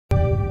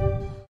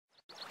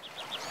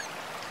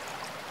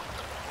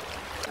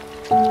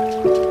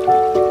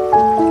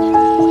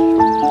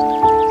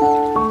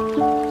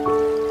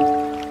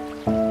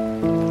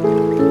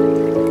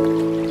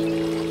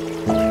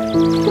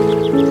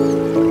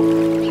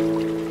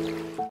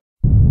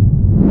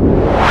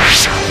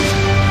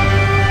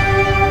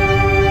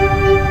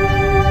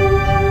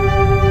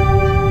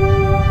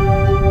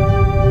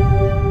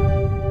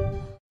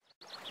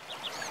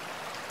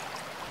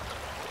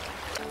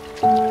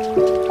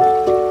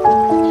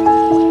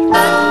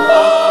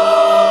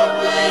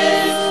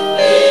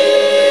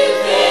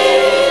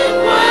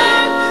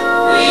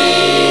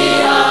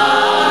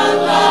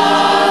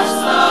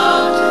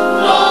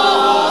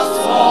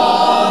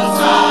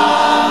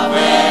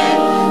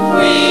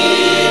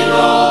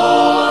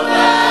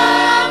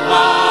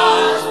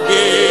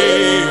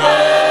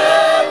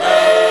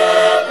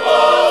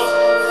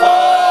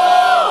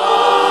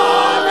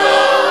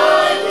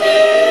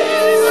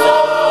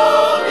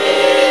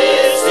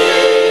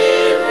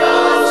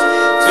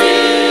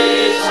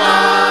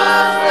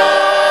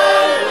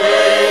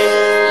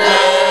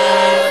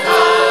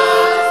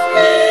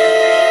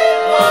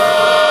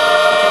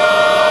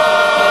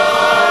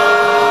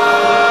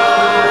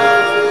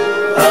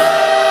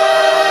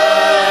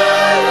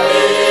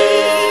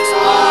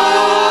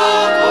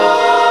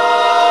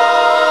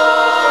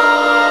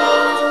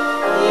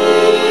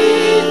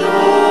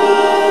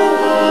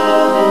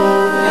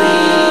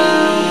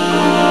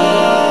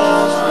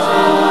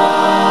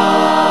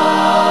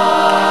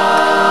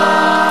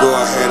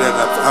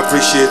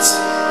appreciate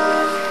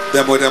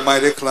them with a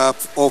mighty clap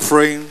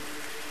offering.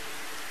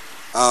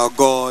 Our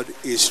God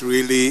is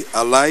really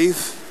alive,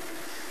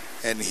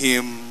 and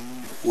him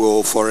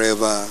will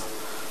forever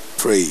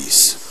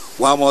praise.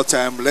 One more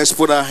time, let's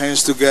put our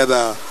hands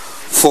together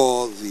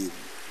for the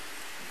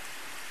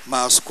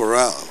mass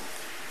chorale.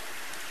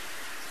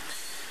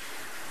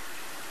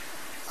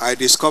 I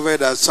discovered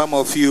that some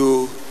of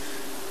you,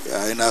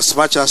 in as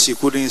much as you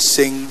couldn't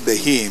sing the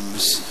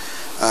hymns,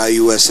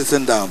 you were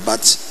sitting down.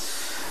 But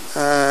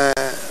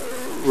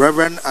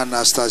Reverend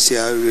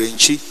Anastasia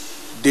Renchi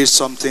did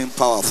something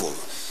powerful.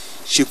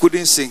 She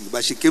couldn't sing,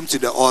 but she came to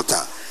the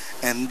altar,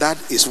 and that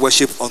is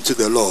worship unto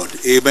the Lord.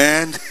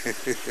 Amen.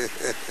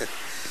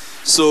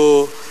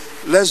 So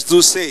let's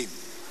do same.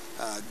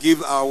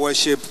 Give our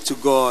worship to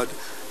God.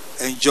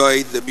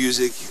 Enjoy the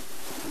music.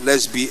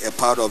 Let's be a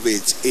part of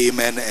it.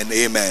 Amen and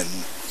amen.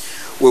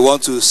 We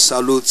want to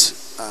salute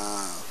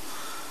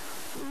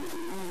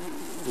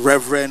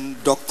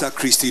Reverend Dr.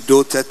 Christy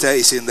Dotete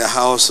is in the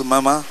house,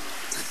 Mama.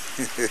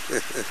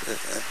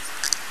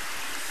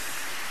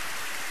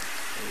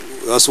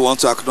 We also want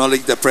to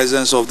acknowledge the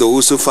presence of the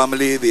Owusu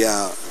family. They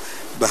are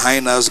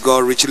behind us.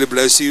 God richly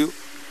bless you.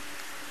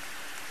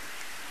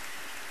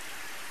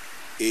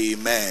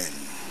 Amen.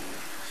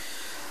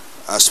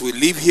 As we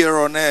live here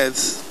on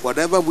earth,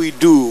 whatever we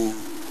do,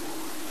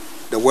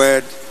 the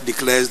word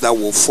declares that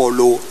will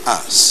follow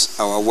us.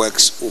 Our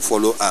works will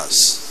follow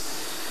us.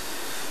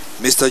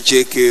 Mr.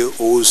 J.K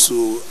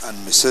Owusu and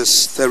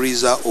Mrs.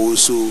 Theresa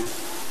Owusu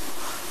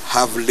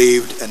have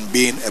lived and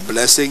been a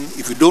blessing.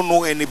 If you don't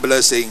know any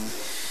blessing,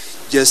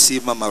 just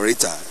see Mama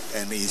Rita,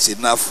 and it's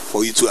enough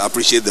for you to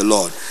appreciate the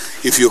Lord.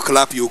 If you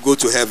clap, you go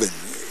to heaven.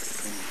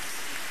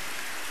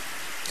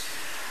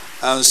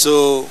 And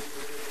so,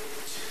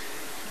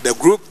 the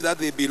group that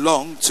they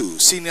belong to,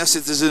 Senior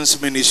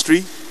Citizens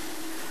Ministry,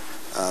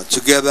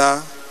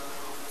 together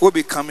will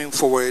be coming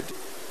forward,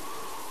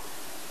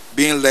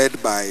 being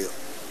led by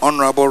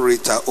Honorable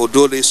Rita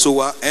Odole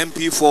Sowa,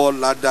 MP for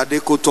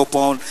Ladadeko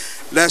Topon.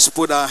 Let's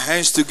put our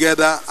hands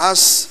together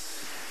as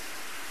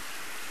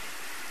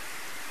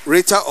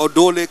Rita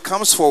Odole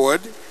comes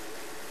forward.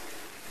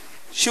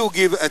 She'll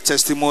give a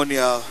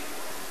testimonial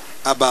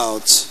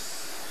about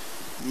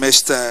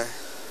Mr.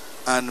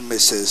 and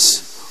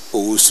Mrs.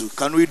 Owusu.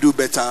 Can we do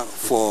better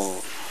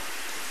for?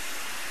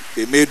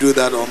 We may do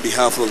that on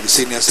behalf of the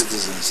senior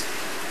citizens.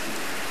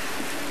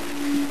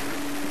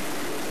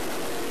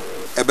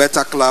 A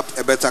better clap,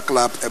 a better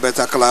clap, a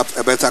better clap,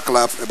 a better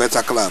clap, a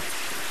better clap.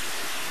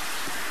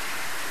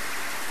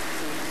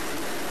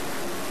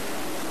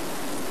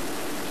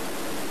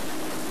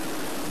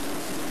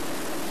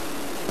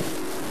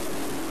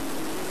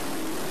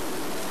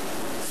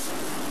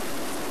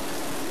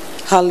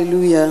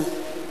 Hallelujah.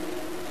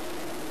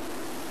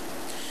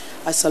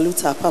 I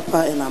salute our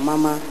Papa and our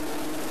Mama.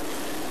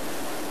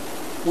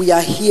 We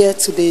are here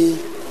today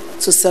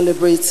to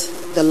celebrate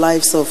the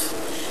lives of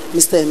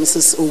Mr. and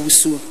Mrs.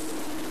 Owusu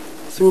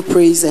through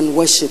praise and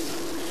worship.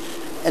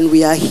 And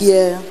we are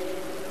here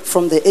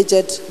from the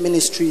Aged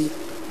Ministry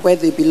where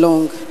they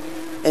belong,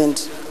 and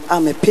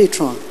I'm a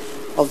patron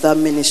of that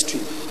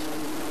ministry.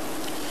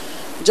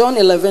 John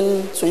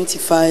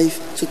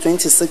 11:25 to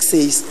 26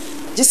 says,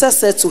 Jesus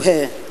said to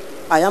her,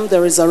 I am the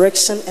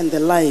resurrection and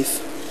the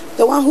life.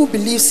 The one who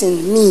believes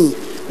in me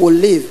will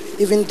live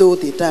even though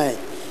they die.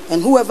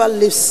 And whoever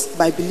lives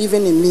by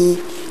believing in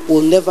me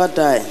will never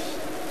die.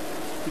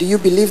 Do you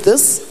believe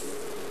this?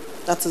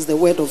 That is the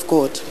word of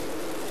God.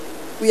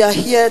 We are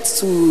here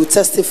to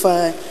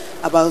testify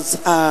about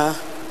our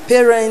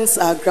parents,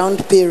 our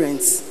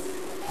grandparents,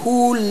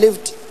 who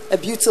lived a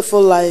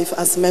beautiful life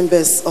as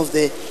members of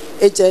the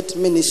Aged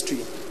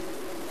Ministry.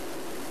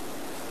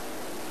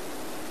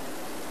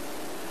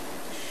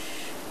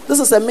 This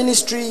is a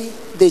ministry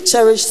they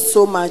cherished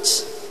so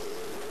much,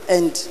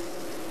 and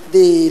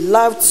they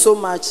loved so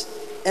much,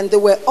 and they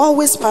were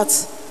always part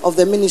of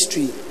the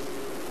ministry.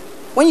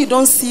 When you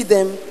don't see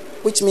them,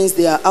 which means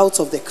they are out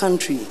of the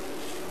country,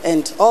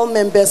 and all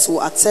members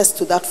will attest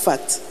to that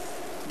fact.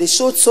 They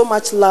showed so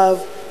much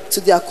love to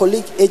their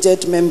colleague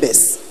aged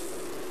members.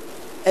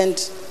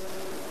 And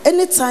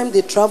anytime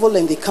they travel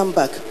and they come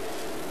back,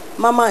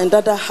 Mama and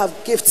Dada have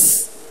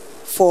gifts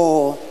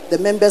for the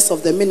members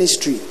of the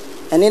ministry.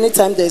 And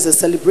anytime there is a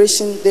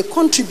celebration, they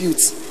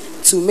contribute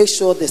to make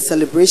sure the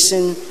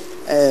celebration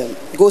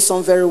goes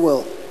on very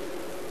well.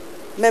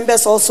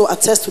 Members also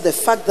attest to the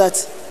fact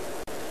that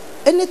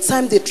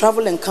anytime they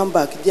travel and come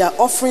back, their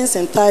offerings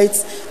and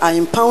tithes are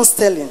in pound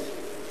sterling.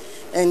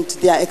 And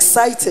they are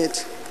excited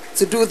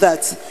to do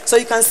that. So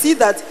you can see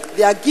that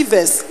they are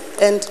givers.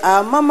 And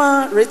our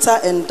Mama,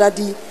 Rita, and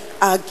Daddy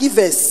are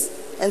givers.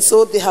 And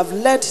so they have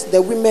led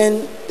the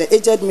women, the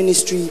Aged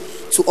Ministry,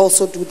 to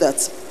also do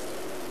that.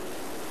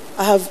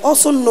 I have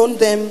also known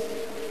them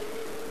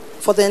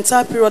for the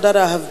entire period that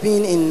I have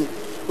been in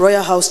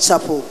Royalhouse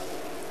Chapel.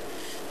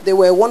 They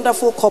were a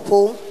wonderful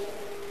couple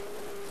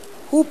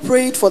who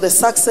prayed for the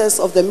success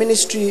of the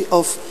ministry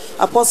of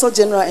Apostle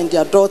General and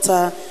their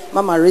daughter,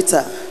 Mama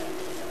Rita.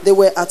 They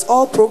were at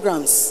all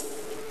programs,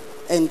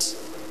 and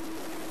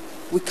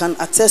we can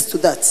attest to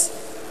that.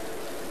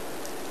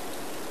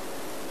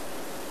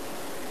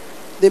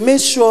 They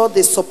made sure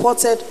they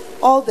supported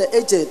all the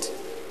aged,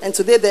 and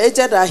today the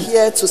aged are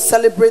here to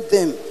celebrate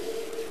them.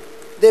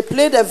 They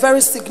played a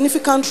very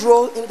significant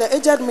role in the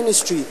aged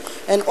ministry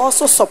and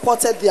also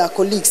supported their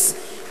colleagues.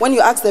 When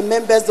you ask the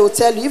members, they'll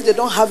tell you if they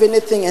don't have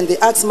anything and they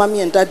ask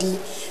mommy and daddy,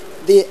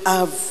 they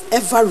are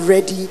ever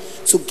ready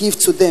to give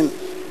to them.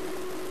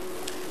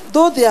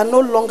 Though they are no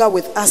longer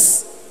with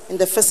us in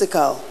the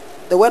physical,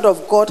 the word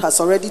of God has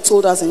already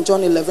told us in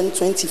John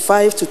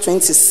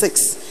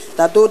 11:25-26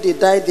 that though they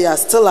died, they are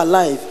still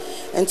alive.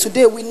 And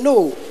today we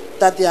know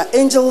that there are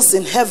angels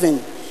in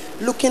heaven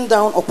looking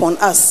down upon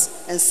us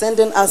and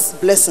sending us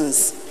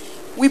blessings.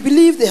 We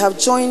believe they have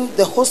joined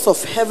the host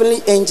of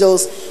heavenly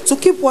angels to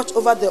keep watch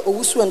over the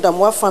Owusu and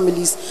Damwa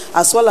families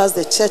as well as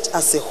the church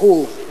as a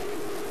whole.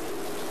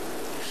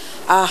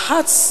 Our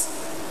hearts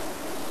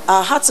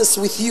is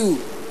with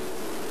you,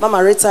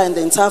 Mama Rita and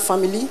the entire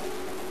family,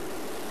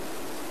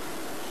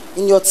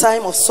 in your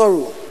time of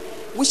sorrow,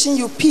 wishing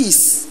you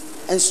peace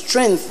and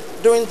strength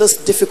during this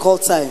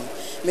difficult time.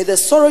 May the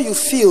sorrow you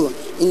feel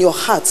in your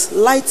heart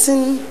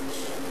lighten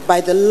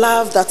by the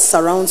love that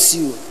surrounds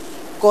you.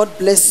 God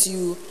bless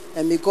you,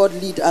 and may God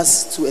lead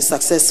us to a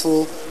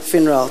successful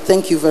funeral.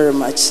 Thank you very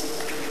much.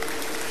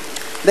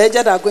 The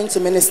aged are going to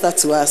minister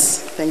to us.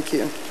 Thank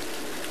you.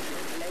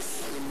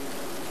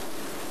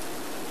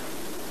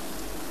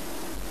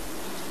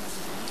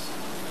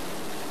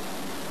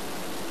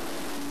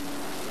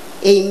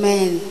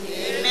 Amen.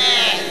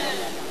 Amen.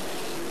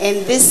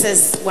 And this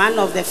is one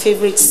of the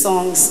favorite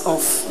songs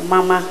of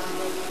Mama.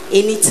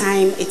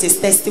 Anytime it is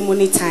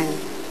testimony time,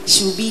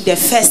 she will be the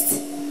first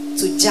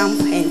to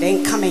jump and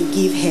then come and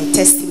give her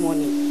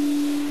testimony.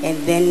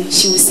 And then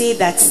she will say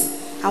that,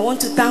 I want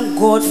to thank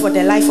God for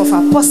the life of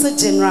Apostle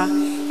General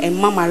and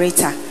Mama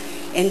Rita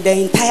and the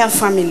entire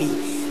family,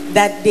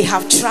 that they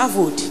have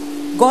traveled.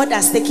 God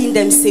has taken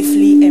them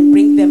safely and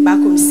bring them back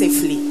home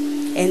safely.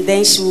 And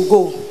then she will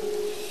go.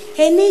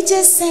 Eni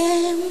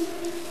jesem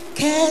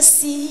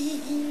kesi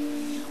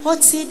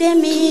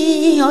otidemi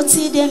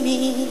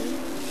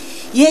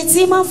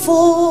yetima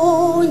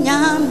fo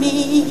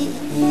nyami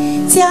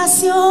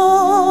tiasio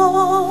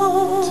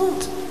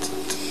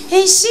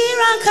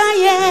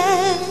ishirakaye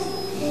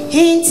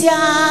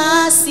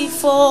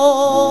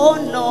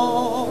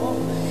hintiasifono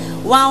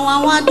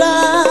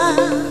wawawada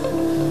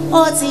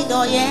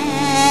otidoyenda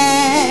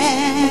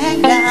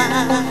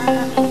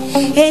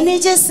eni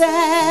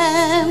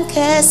jesem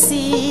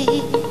kesi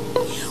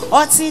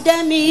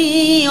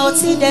otidemi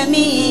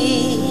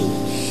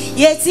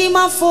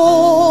yetima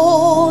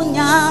fo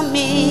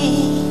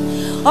nyami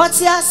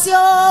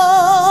otiasio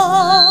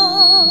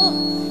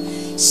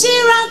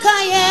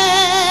shirakaye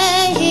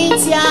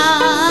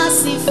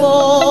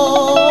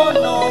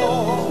hitiasifono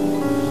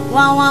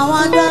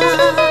wawawada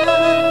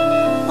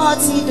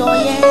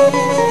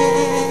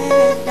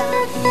otidoyenda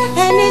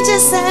eni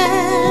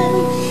jesem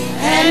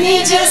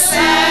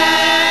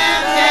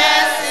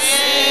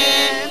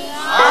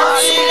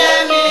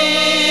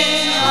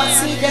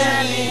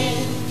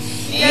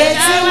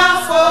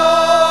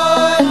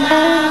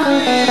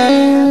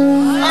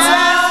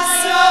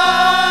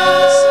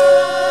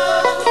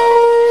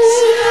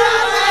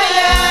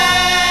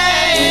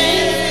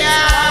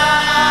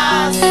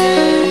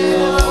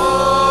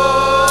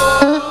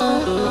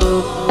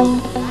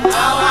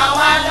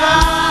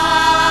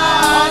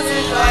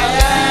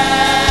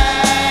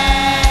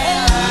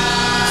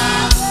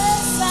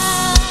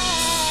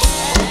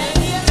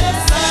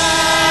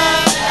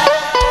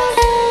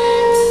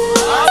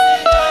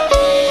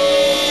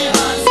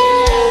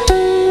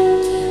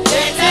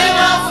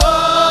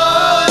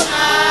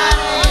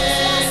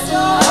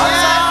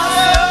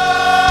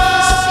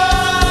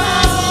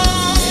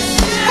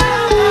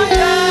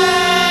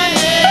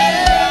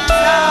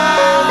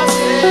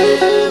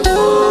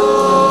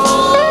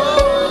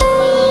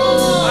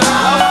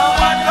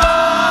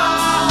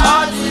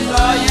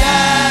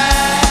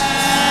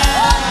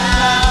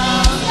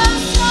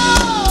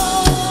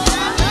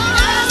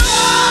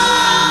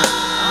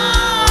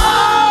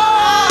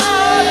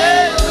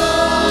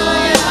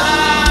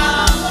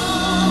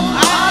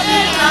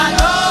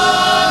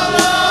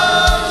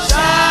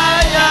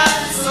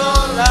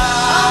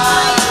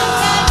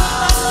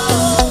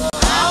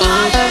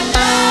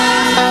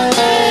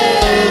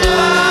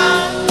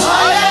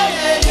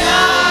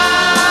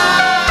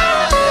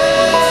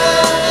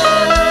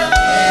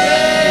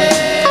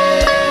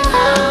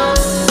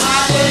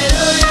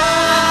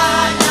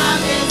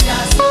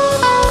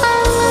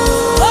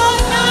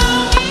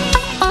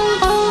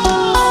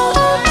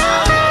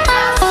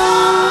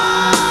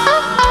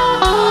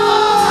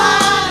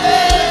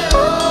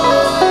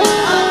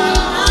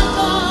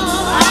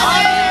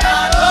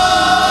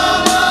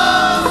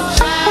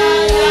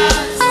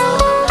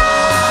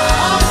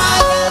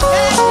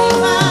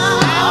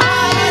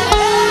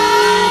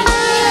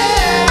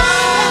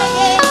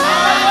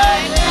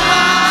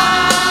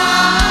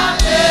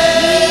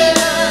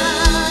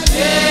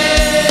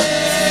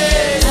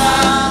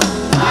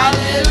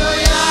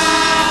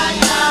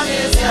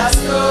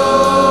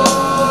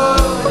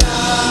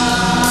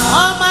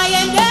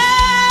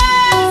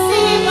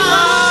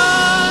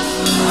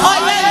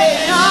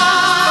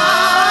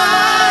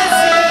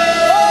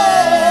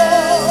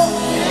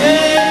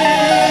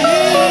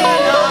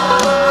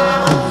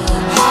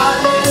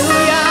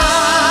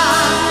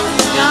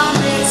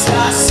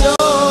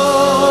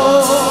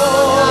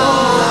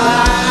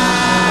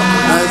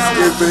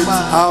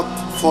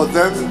up for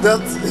them.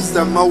 That is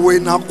the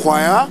Mawena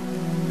Choir,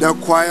 the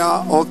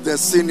choir of the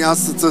senior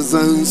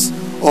citizens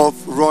of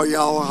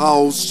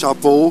Royalhouse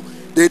Chapel.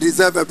 They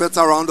deserve a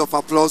better round of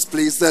applause,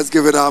 please. Let's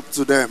give it up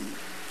to them.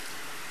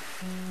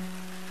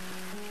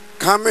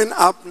 Coming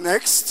up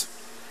next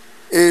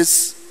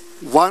is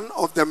one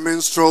of the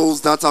minstrels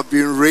that have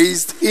been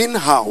raised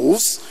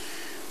in-house,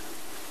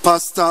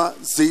 Pastor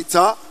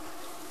Zita,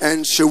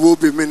 and she will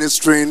be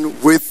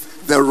ministering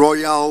with the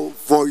Royal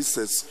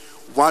Voices,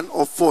 one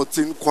of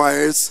 14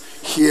 choirs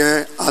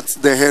here at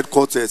the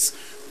headquarters.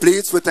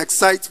 Please, with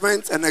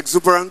excitement and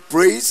exuberant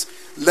praise,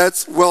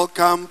 let's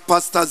welcome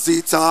Pastor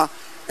Zita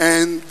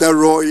and the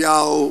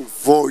Royal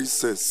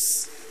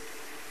Voices.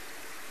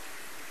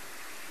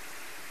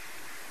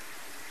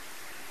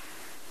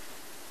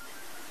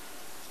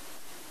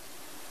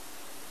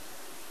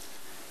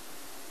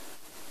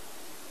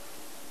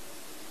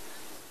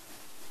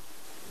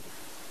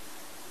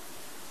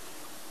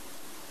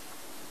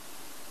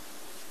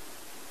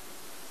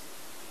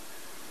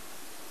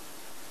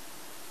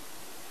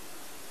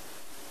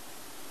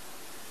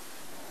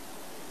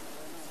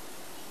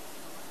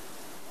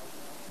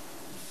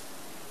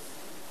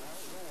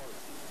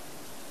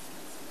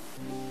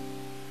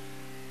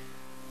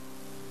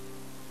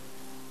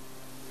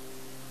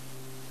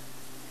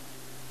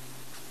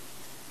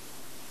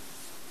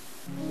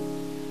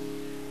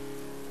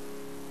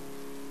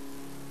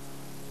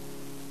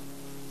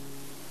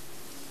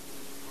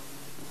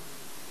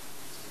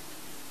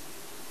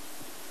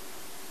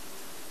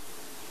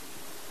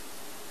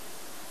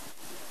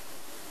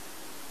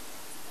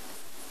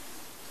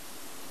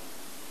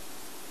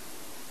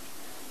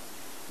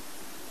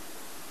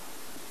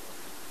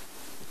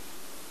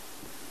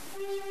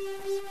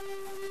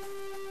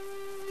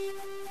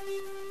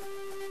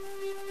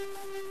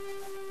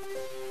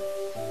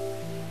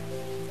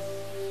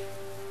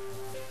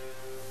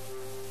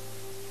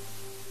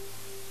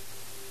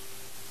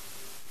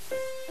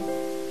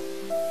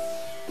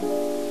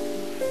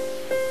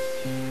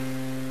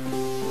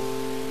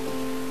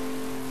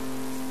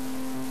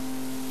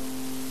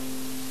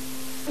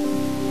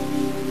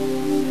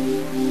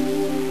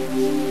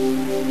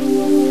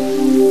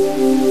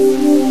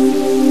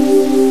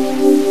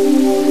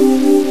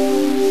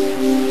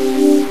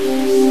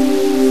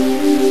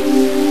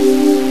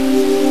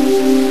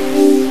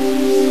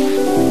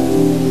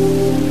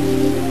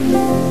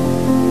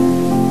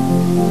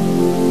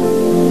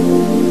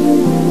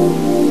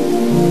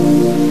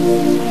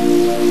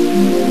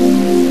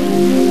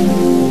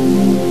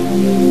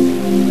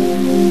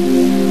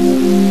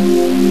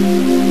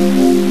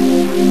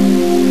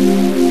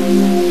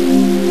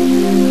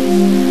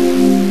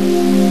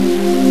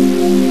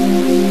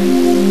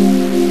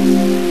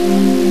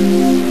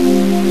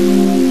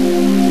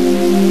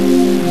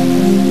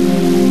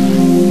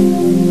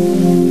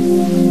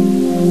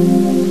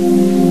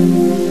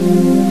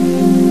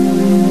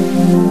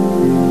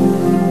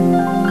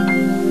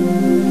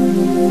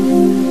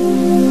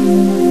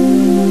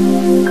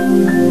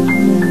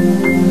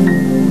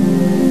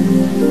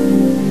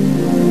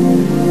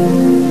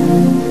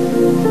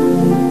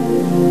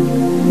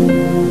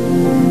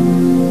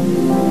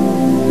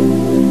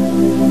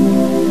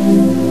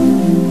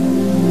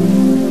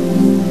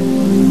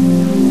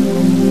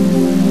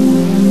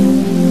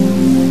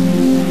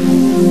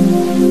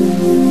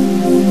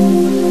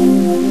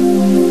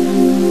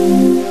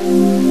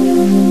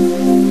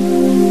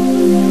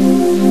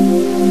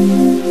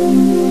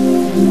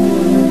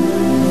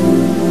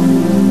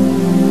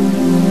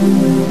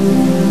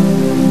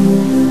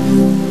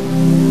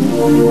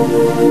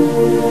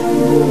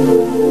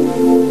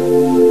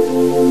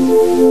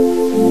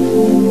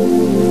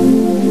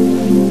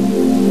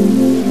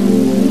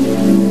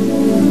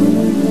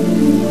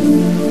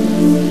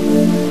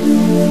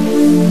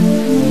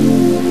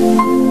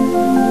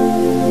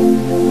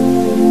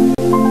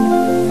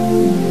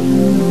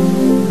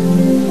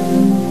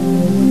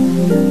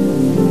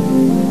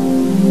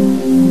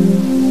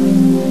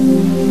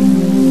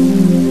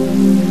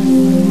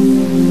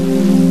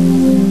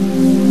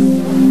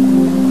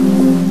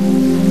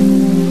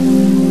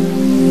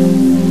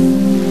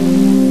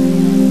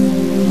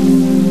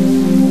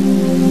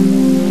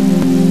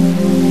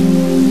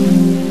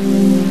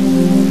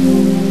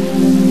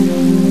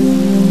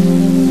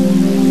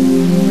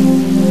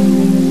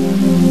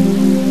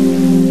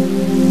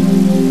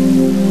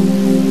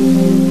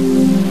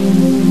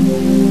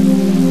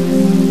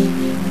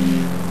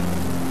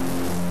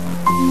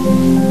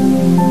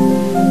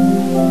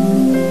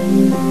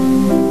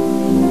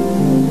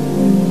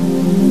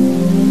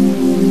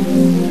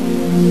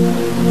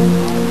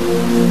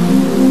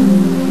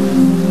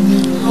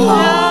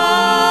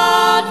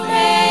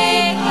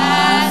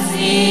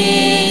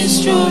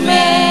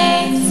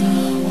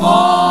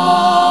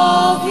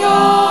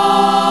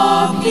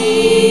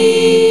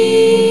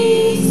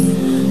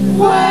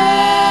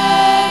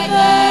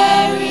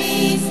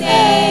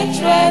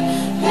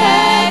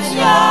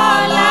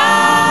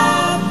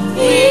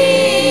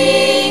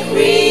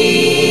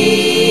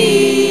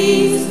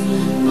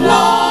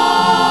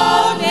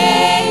 Lord,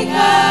 make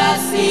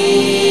us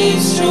see.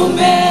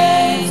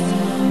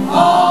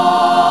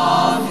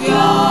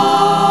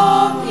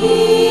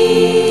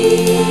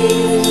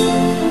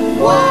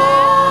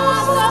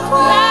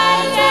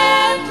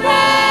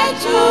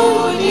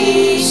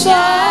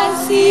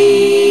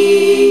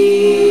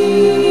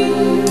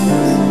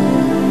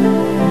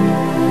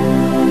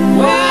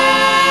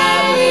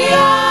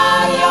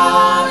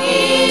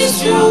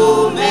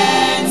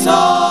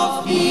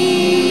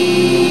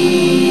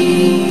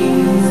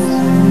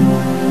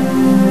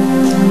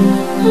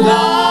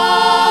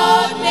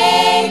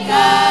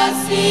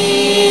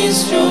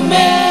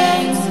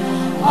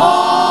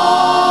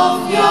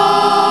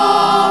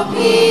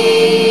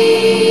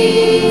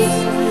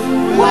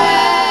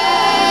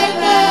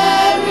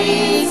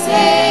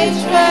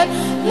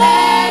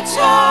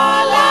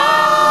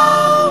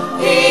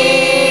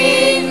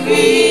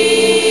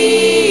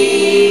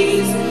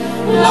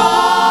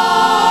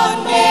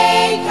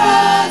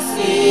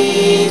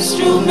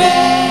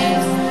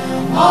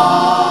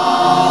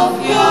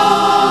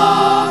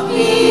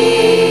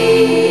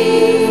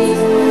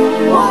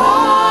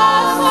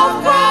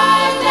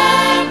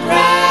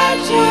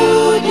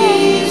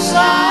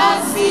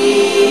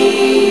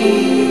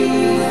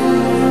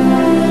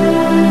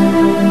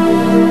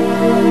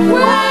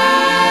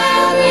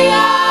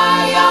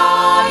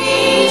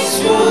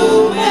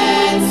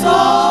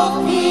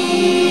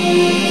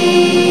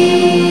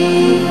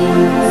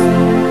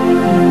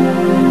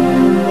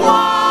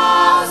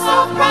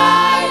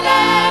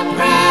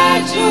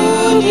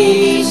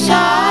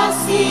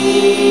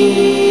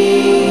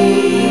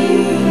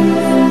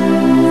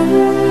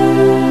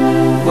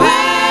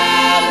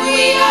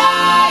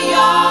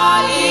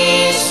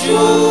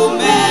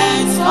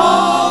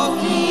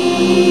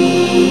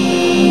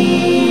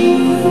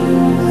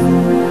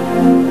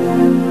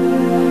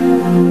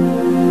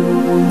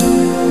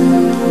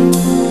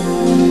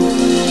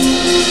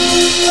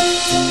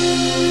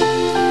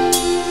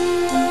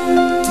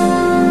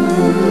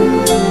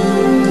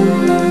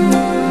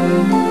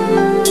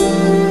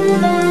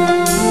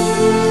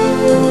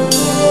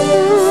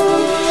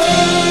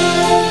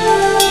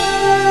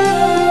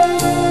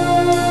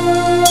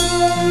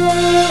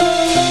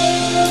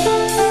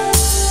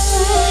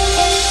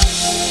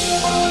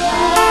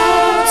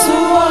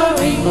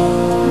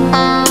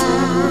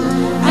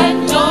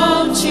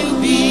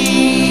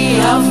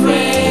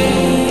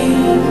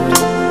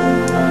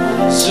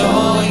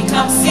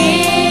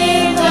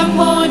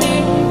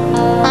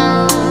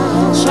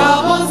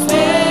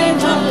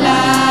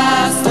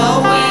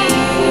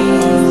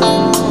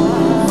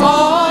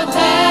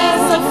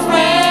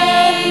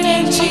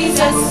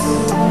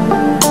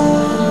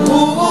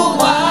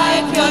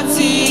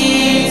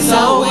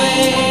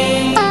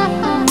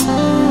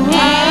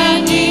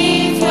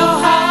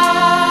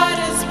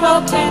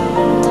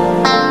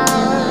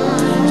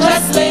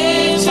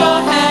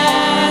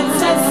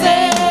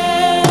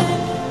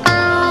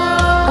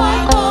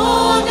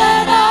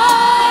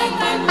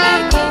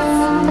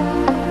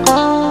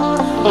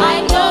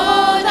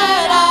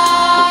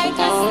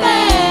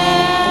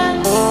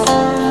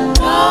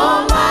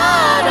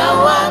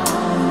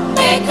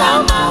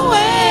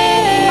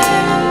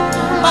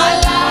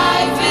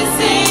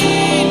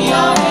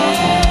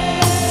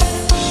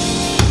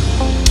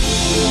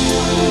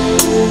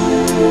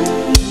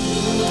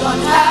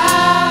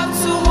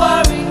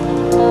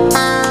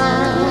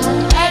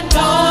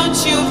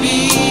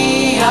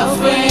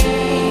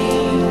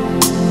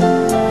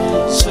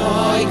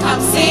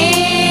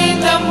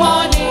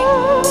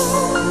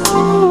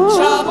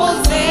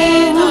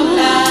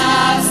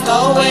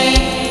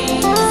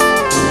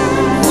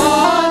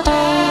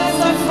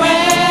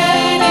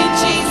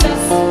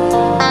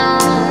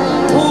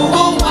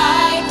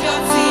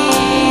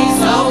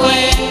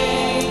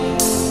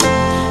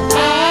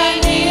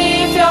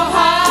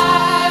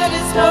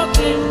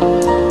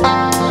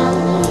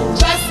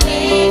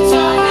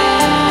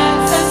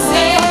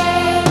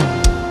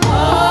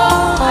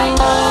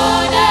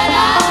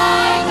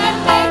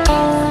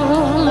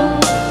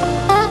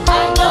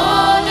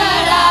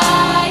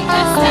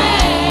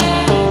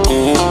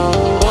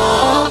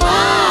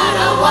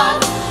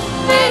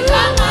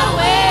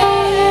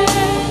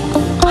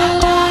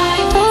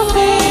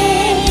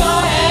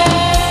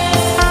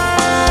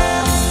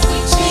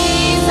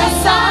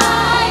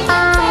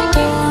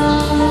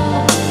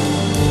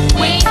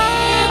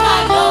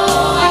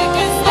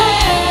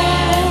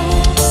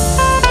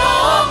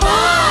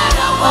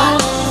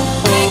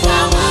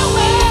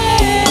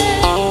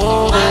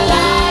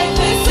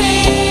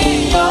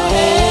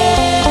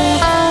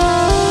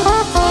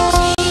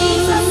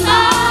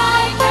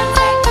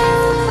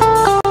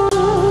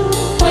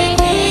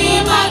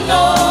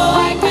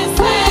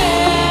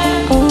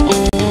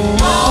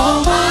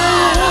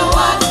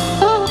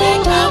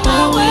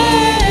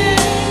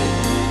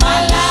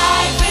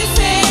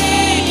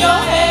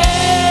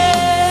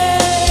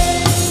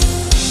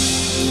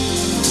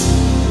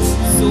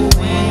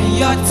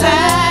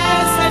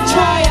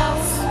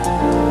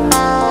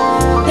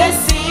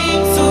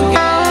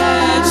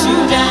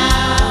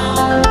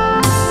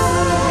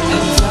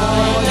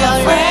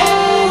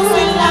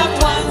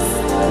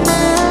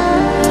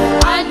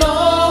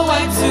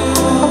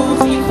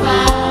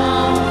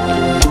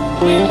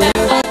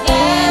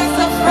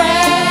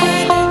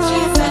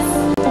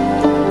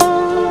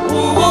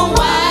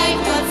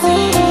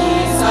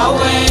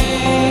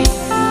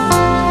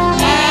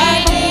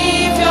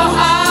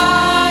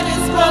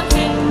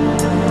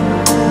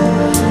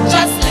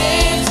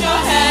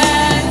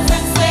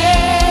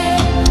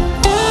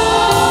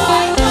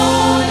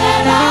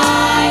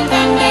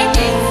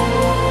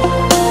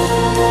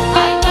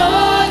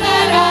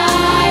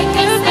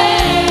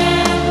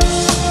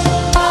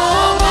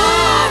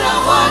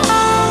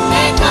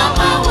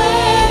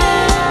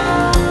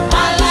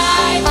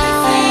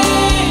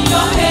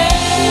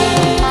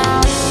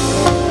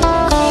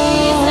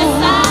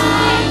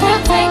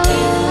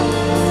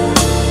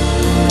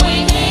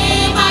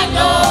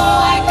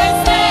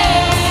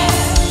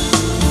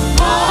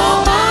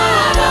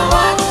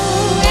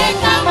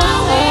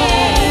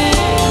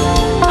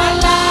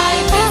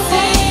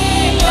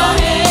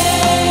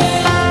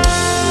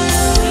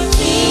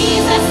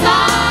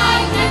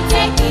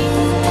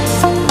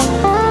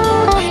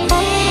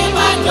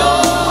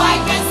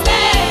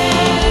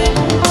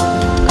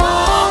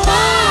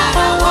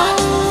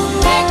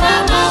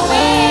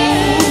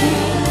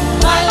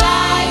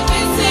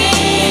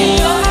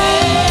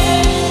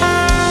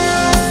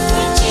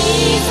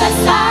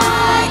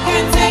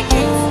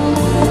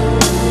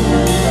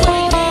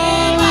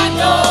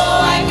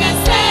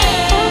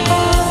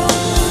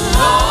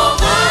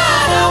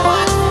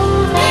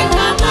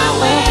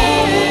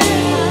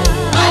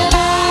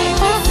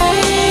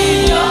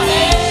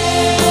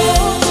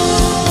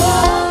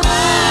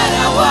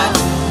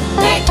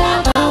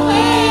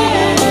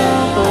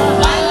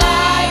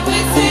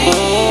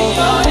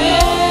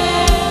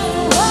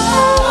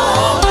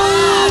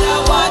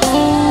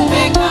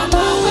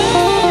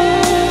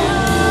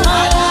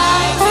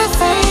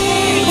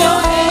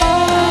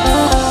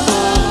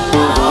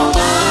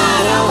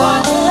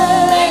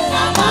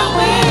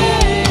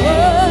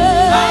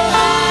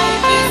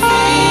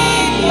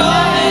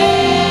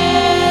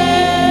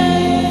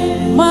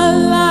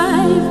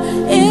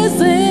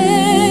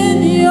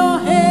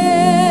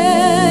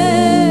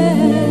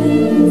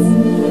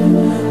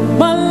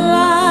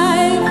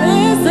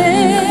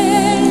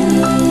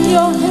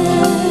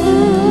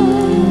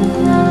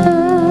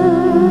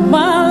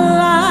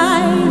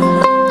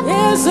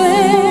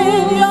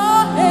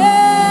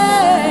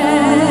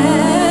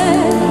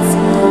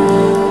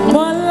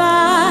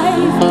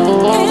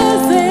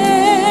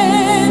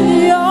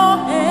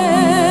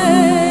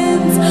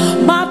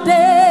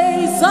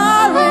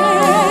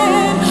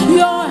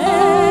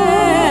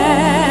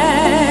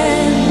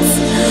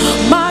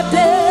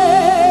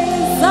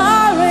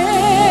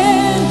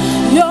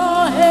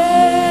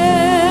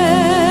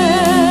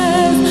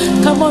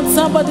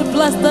 Somebody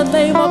bless the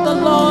name of the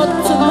Lord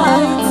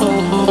tonight.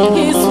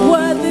 He is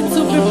worthy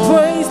to be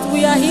praised.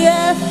 We are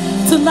here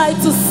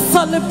tonight to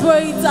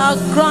celebrate our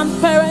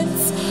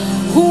grandparents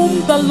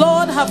whom the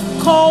Lord have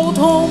called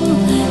home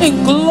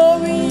in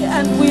glory,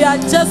 and we are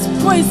just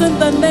praising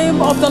the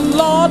name of the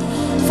Lord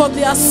for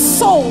their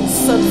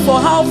souls and for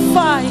how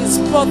far He's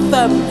brought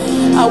them.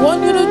 I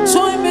want you to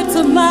join me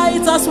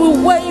tonight as we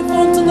wave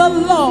unto the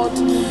Lord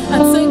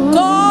and say,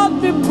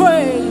 God be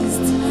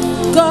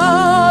praised,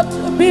 God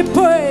be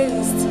praised,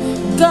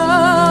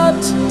 God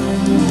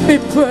be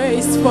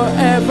praised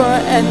forever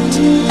and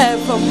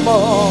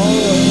evermore.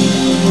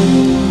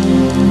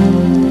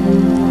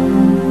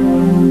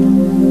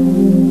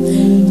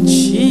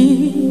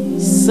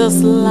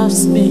 Jesus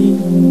loves me,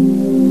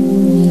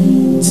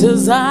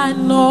 'tis I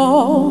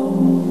know,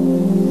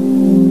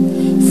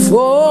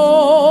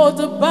 for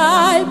the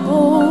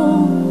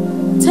Bible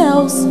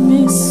tells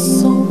me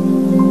so.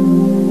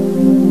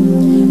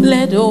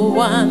 Little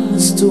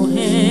ones to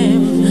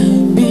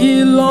Him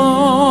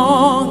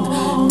belong,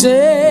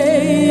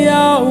 they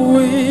are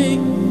weak,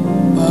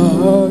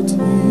 but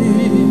He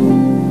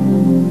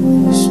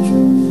is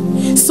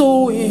true.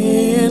 So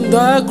in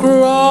the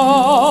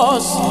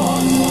cross,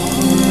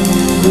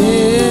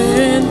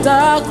 in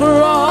the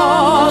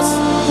cross,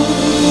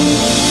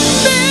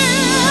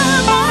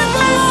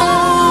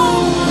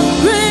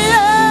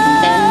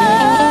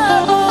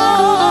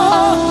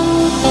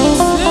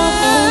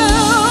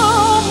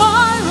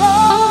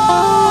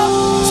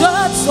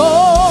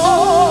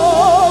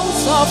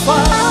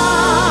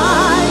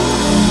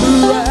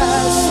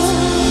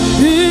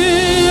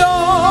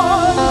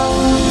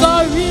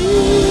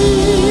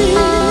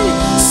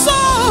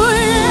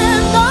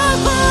 in the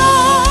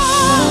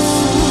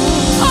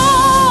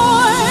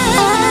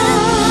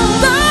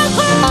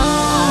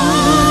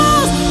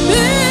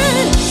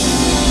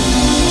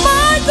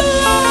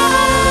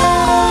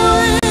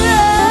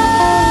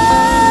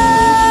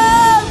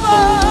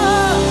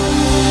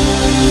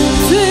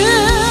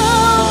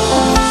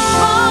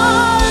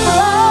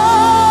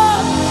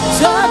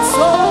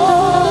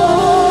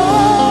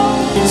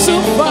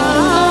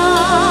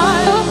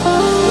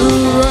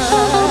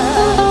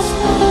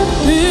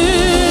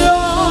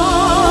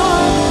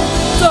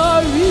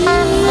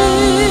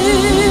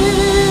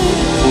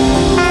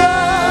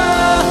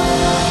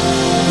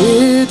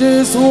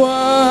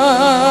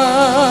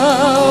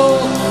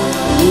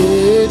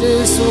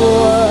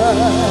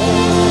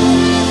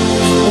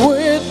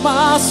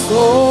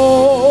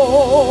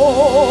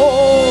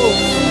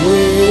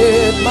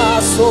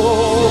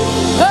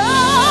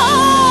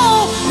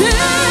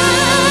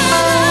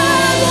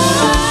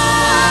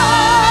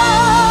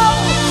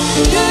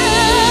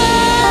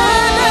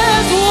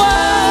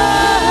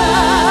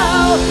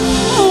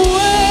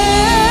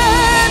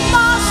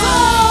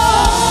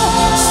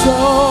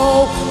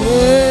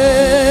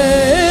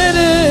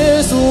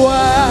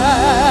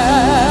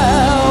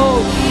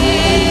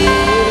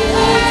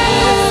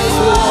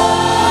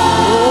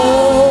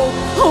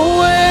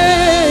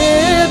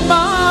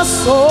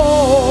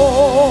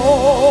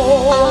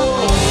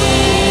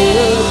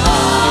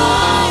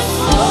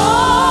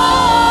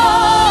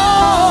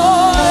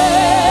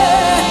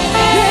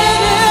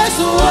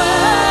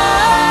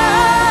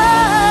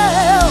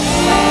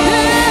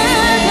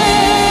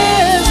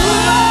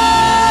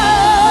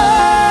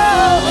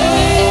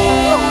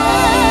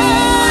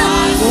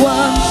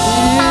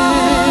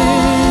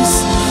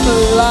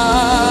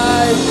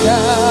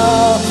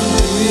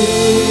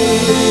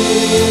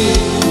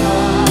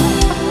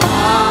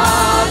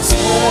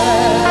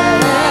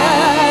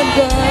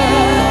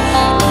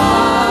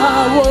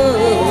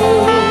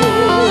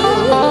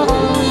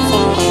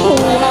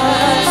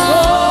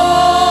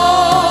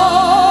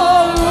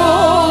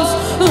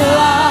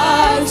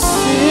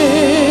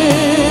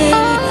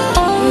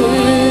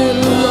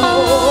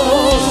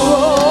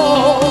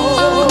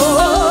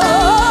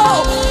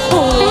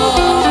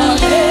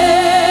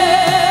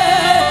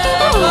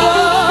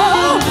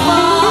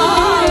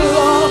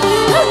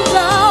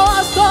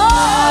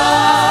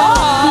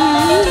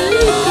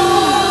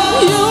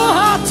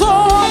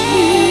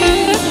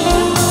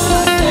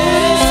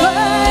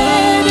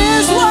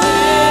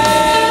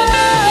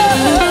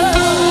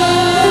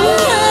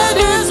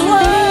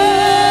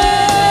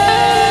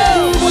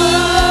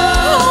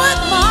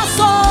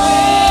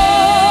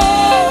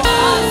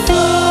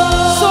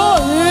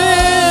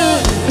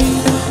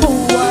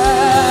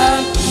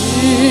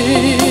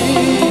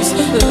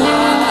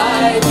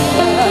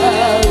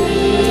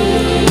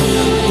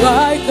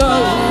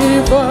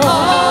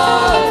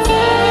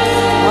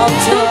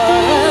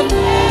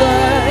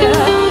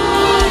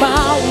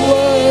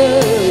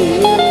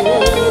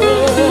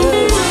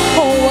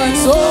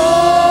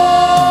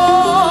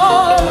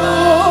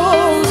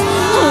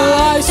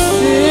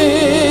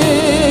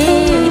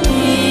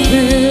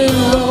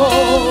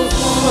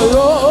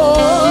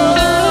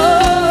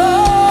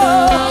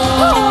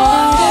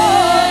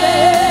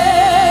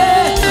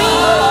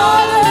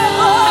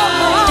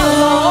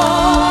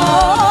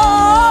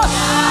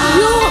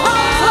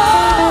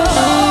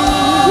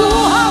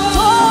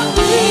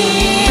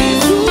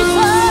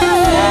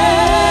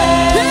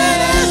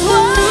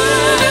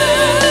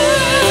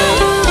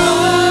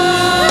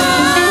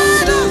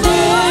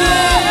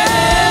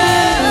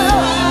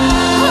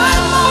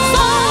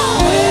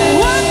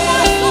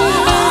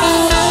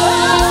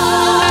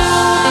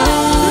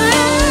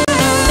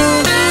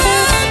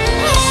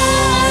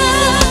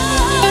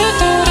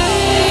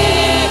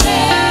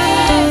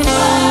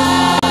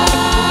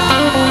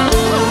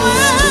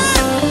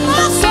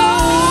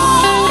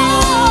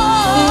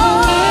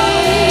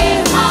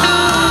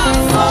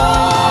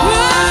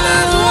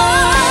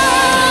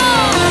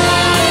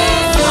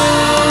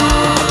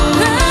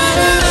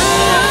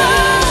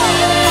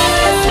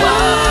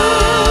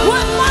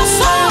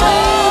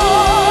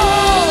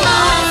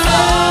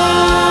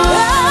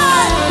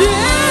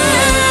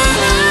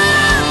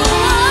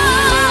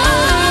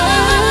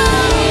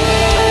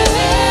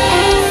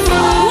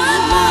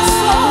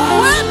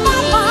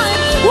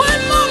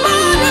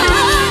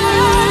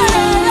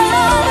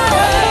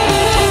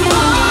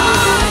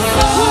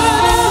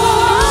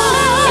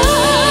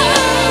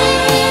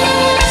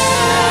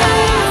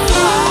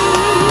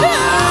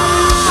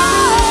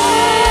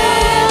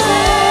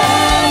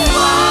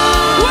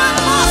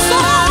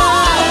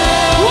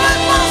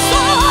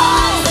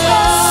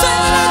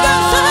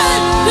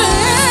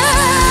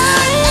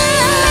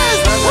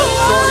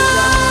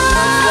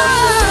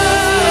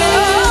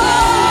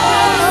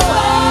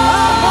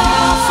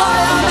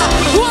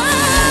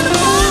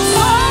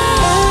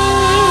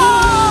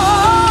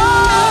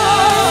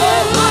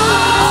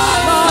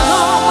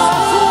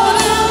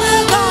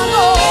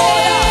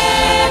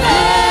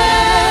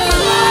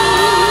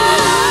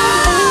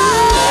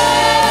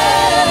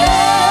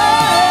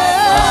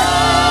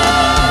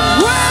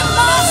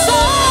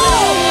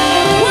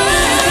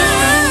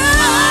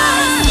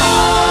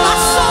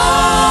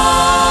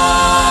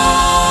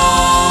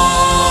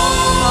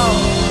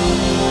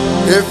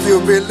If you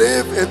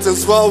believe it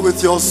is well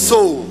with your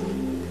soul,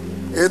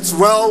 it's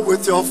well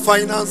with your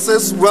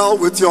finances, well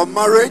with your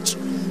marriage,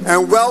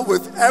 and well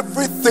with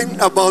everything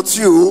about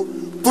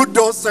you, put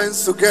those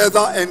hands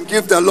together and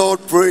give the Lord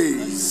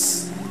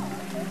praise.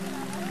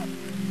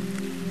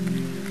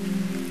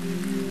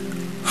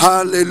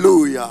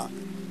 Hallelujah.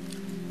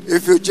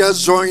 If you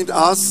just joined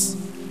us,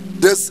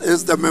 this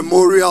is the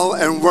memorial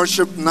and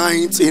worship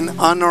night in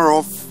honor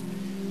of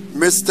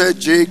Mr.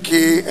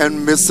 J.K.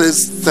 and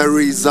Mrs.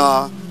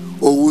 Teresa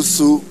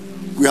Owusu.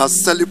 We are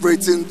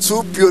celebrating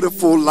two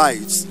beautiful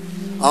lives,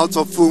 out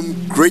of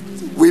whom great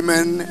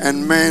women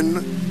and men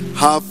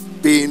have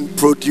been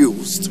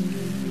produced.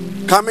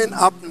 Coming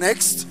up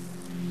next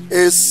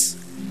is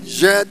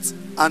yet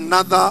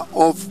another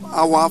of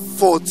our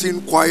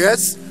 14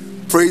 choirs,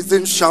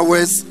 praising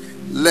showers,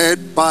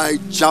 led by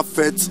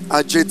Japhet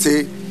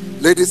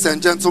Ajete. Ladies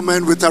and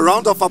gentlemen, with a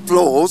round of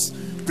applause,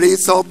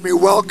 please help me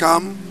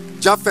welcome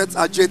Japhet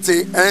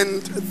Ajete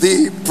and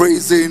the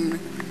praising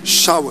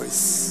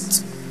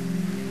showers.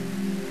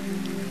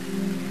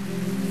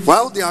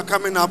 While they are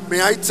coming up,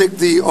 may I take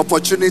the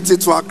opportunity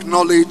to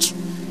acknowledge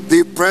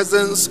the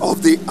presence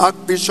of the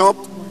Archbishop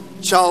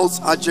Charles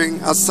Ajeng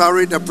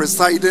Asari, the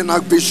presiding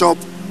Archbishop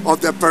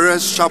of the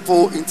Royalhouse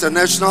Chapel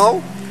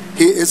International.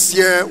 He is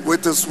here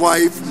with his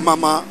wife,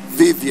 Mama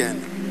Vivian.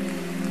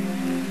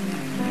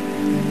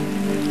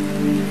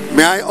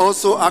 May I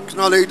also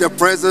acknowledge the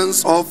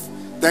presence of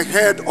the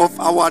head of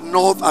our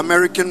North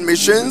American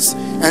missions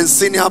and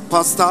senior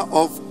pastor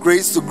of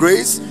Grace to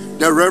Grace,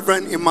 the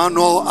Reverend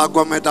Emmanuel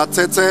Agomeda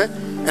Tete,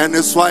 and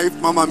his wife,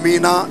 Mama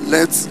Mina.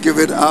 Let's give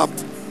it up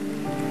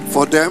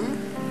for them.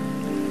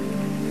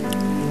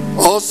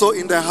 Also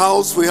in the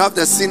house, we have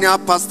the senior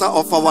pastor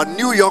of our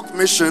New York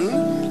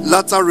Mission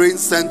Latter Rain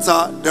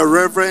Center, the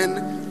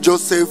Reverend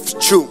Joseph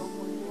Chu.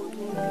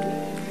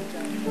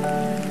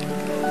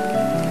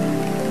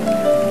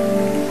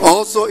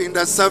 Also in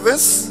the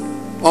service,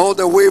 all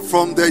the way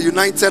from the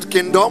United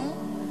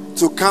Kingdom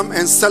to come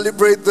and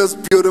celebrate this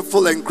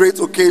beautiful and great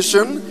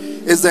occasion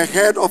is the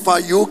head of our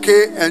UK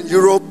and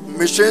Europe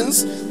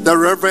missions, the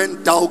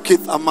Reverend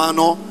Daukith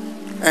Amano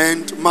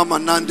and Mama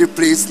Nandi.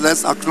 Please,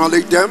 let's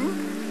acknowledge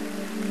them.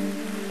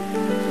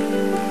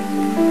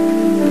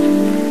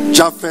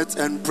 Japheth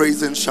and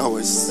praise and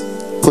showers.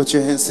 Put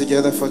your hands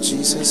together for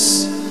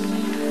Jesus.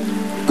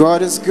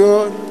 God is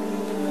good.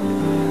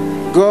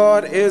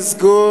 God is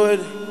good.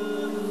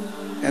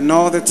 And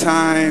all the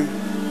time.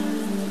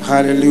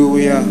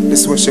 Hallelujah.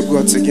 Let's worship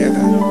God together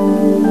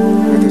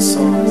with the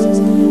songs.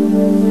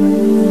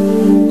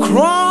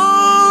 Crying,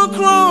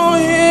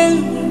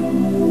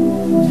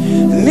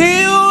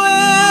 new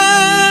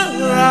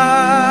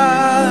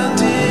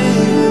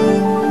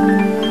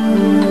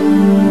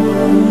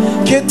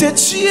get the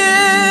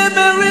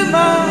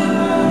chimerima,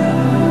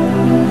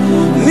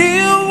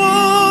 new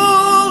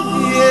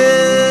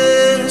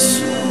yes,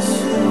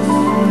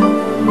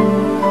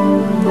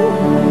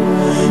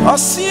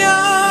 Osia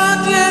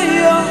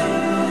dia,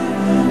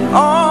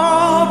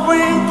 all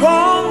bring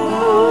pong,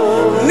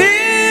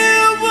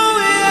 new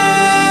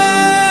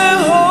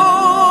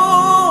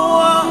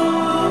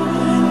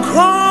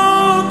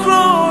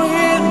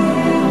crying,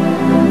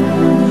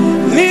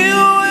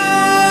 new.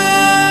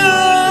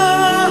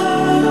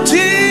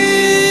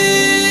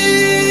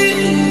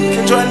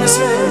 Join me,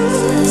 sing.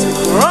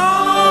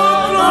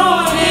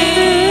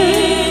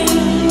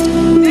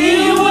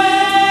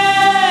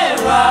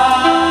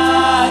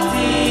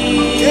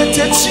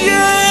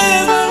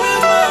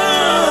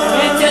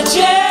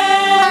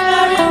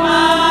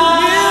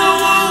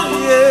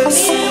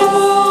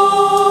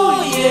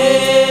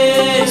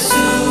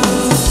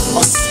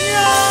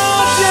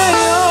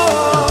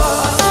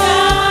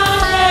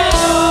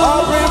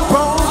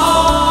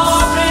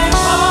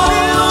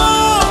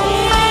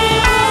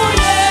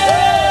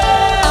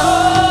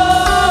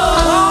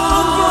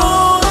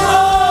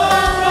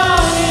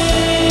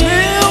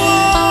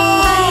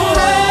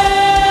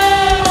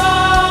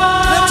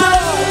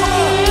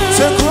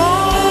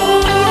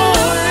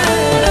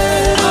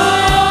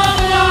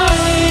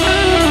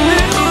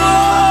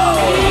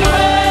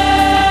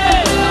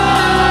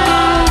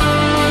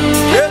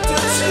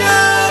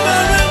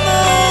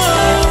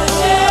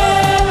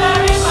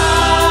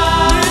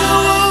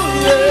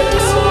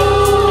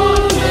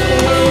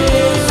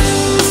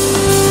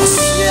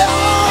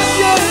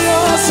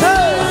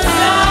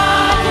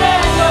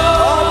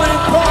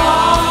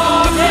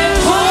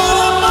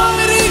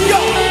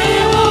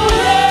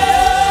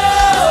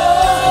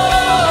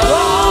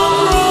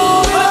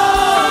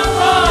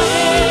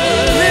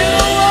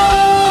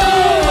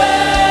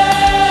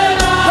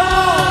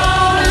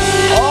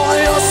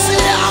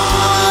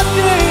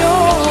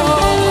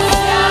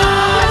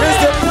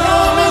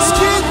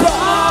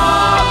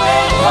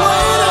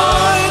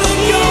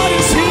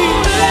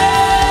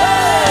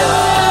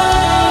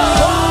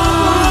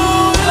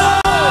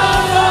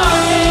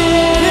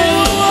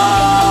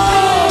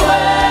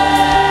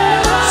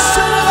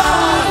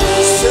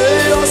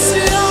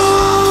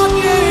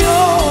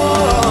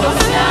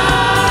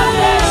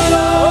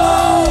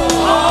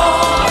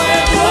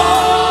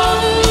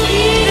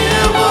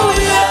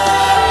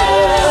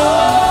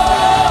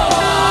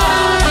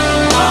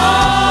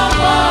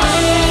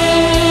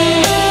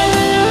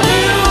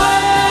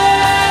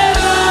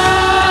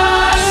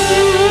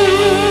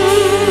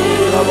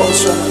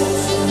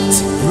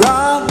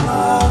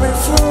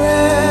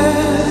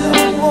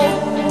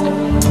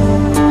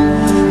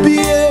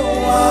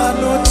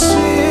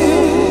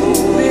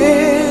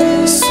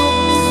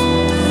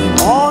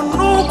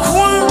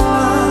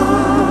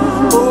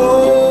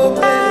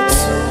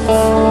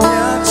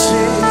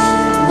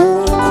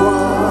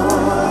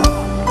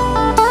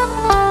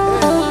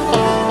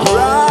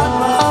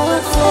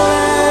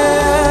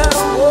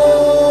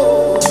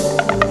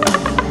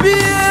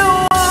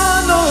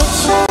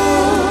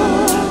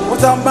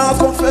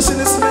 confessing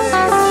his name.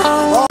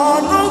 Oh,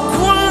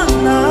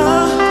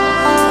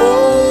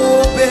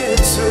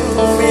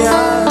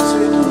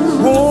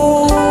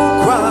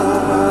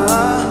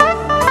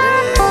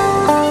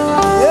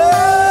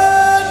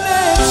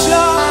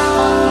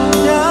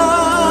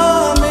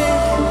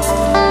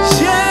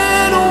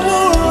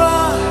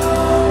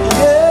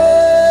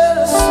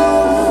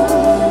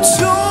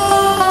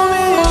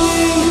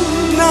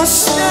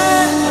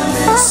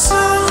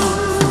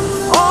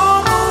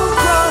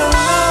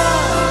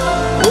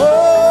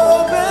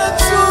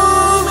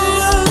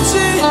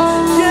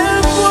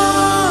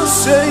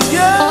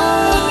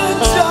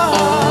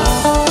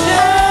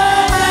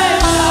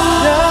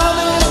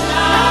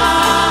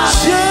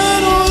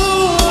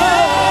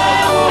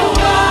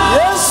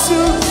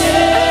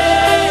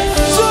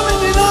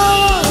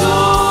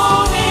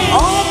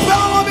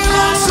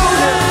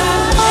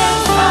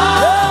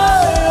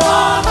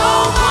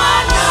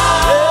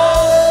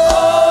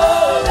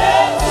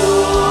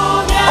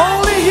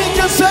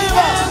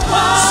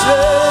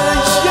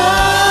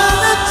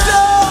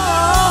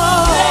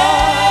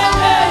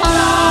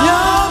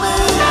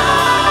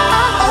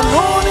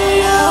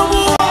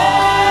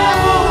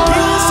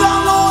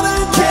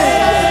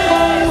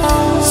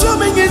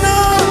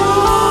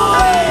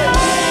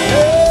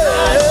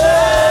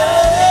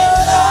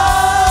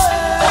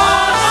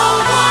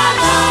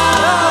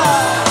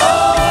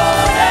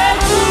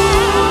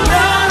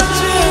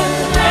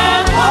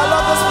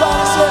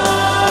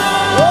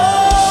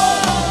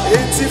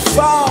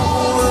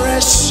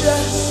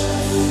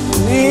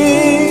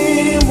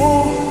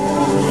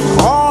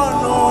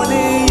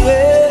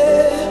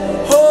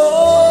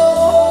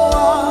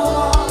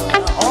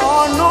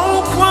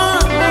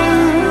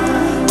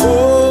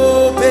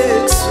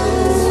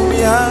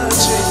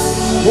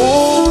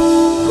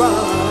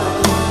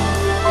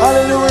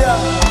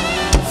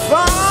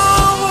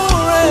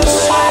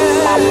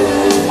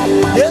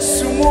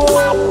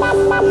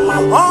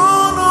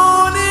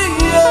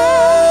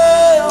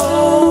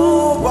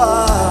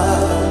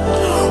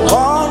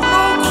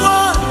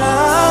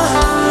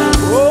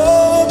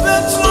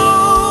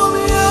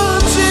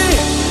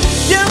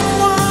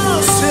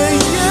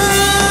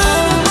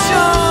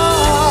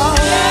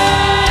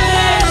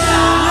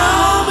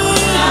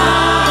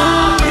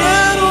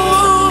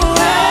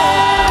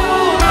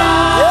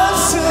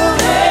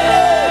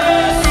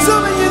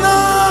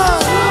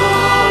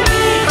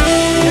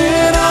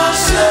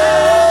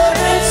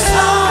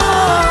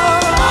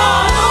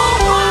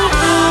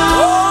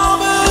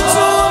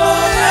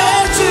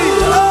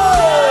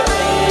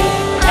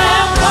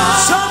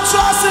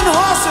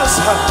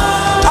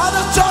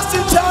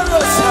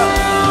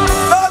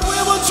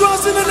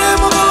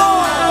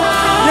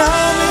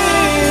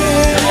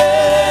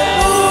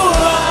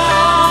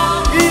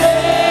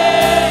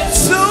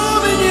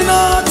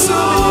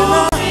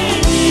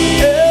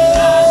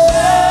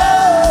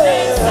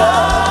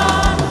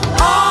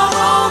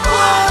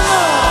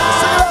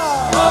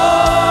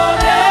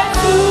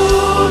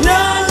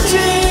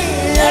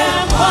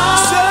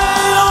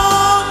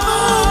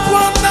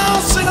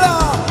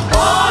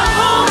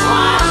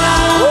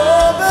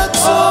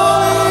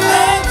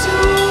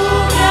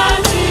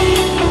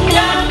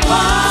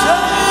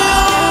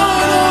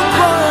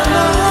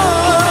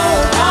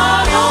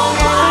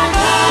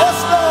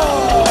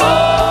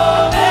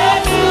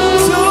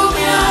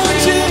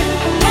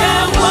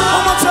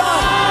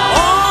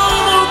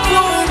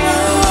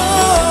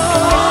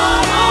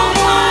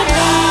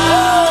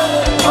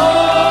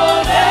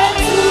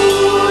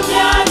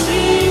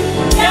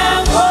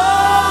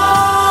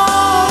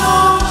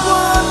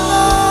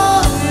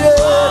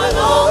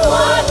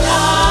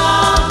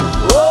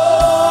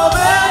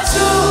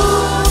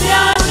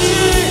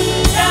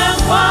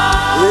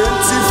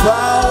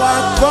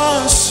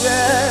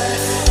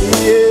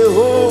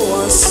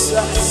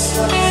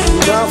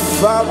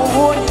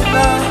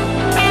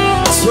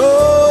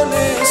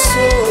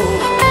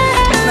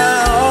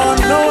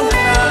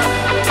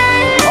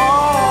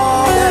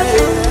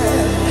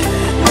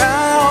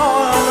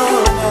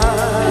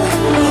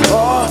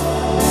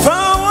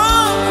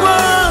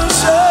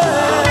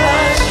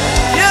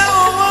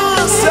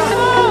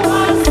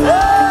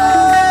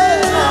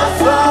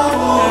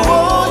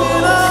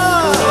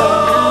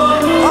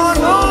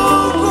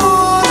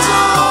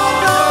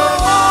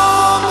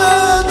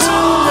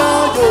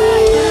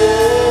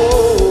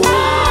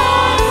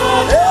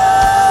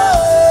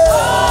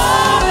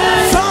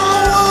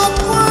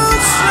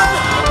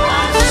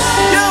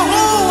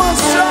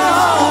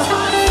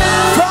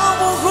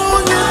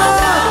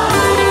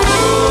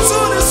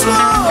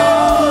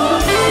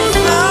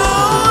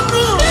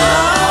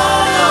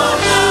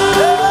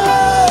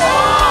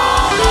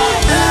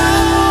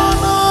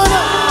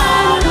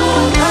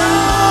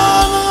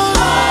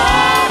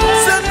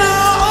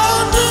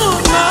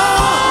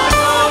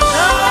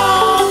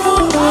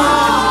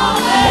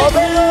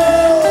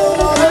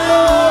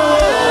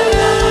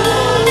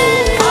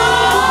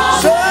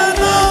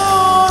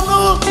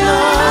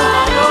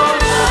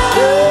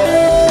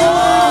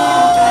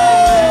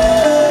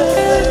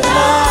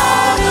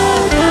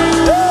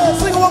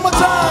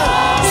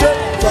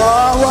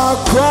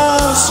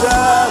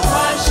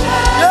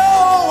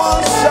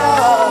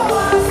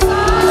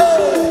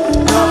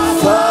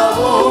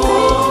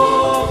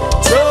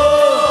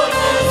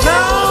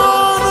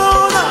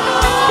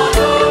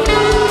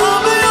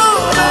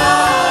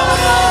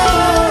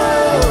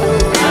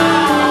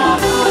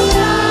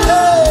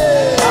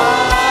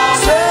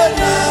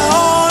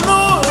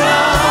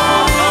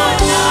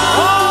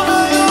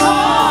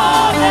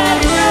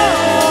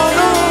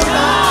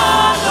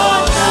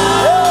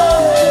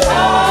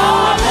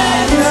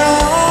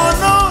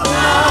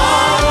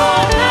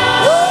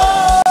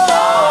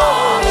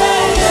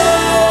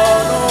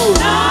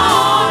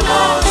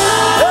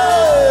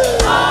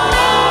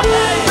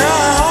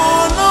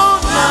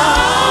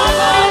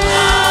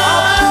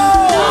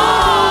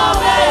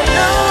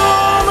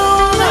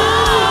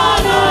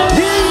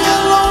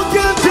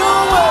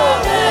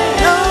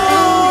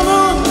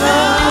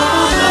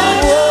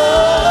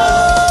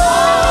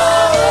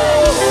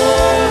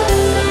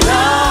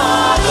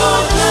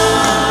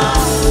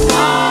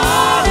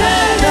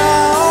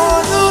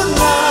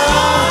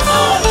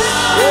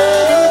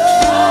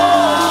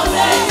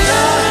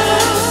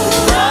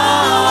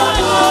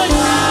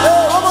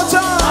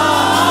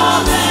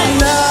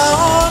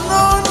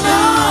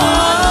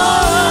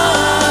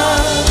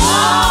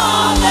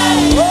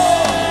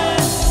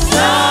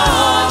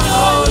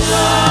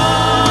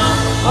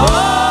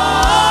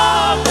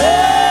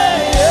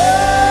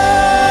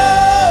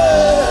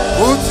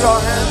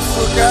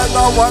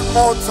 one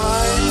more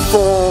time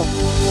for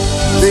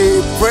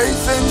the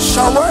praising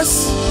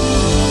showers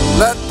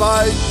led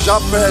by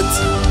Japhet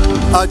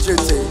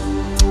Ajete.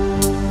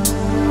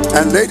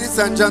 And ladies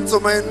and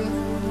gentlemen,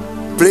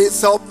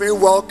 please help me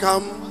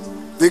welcome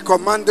the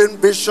commanding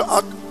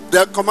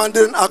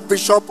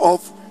Archbishop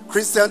of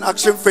Christian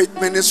Action Faith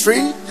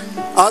Ministry,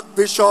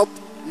 Archbishop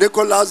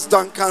Nicholas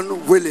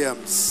Duncan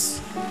Williams,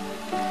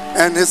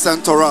 and his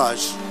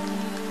entourage.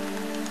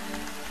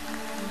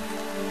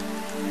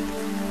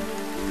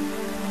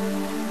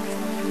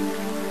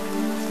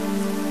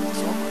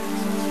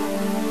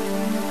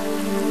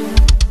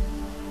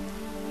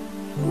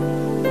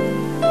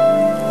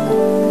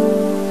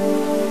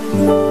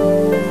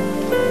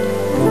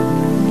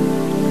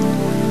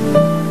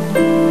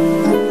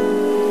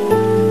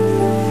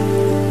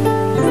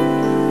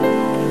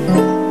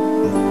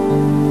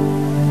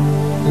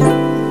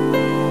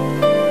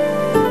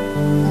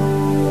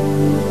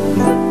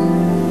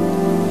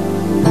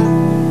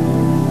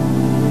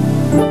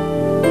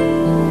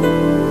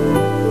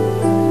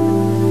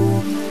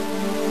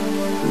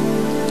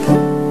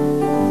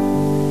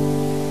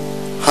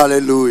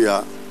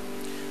 Hallelujah.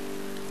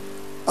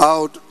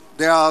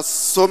 There are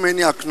so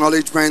many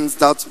acknowledgements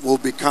that will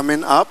be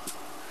coming up,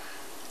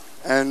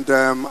 and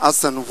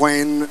as and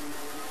when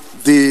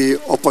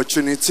the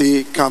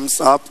opportunity comes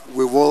up,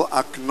 we will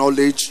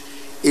acknowledge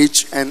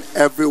each and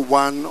every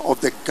one of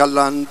the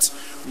gallant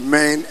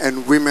men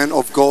and women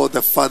of God,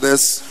 the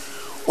fathers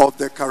of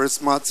the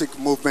charismatic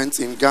movement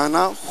in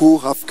Ghana, who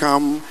have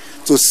come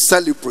to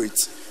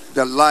celebrate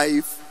the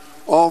life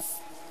of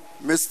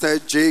Mr.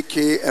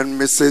 J.K. and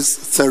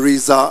Mrs.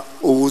 Teresa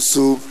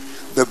Owusu,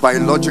 the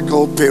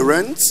biological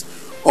parents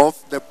of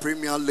the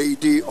Premier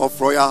Lady of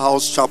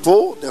Royalhouse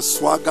Chapel, the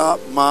Swagger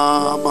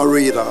Mama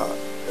Rita.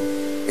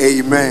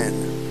 Amen.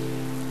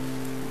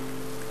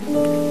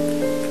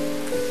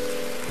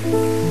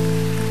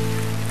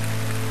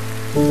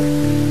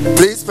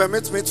 Please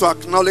permit me to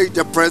acknowledge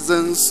the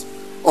presence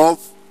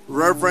of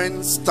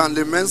Reverend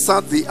Stanley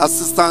Mensah, the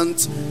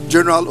Assistant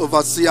General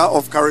Overseer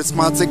of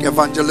Charismatic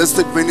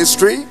Evangelistic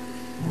Ministry,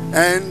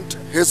 and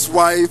his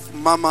wife,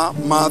 Mama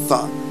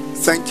Martha.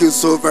 Thank you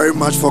so very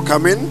much for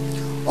coming.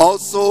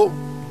 Also,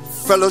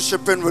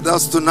 fellowshipping with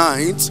us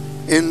tonight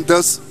in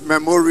this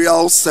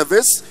memorial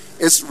service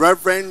is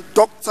Reverend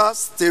Dr.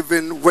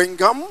 Stephen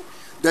Wingham,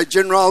 the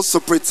General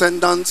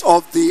Superintendent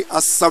of the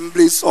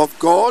Assemblies of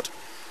God,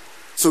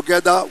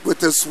 together with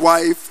his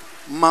wife,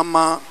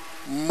 Mama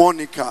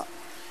Monica.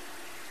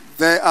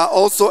 There are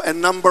also a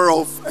number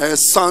of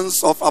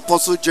sons of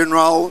Apostle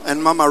General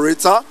and Mama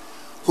Rita,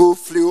 who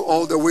flew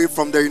all the way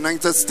from the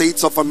United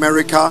States of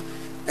America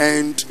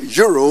and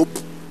Europe,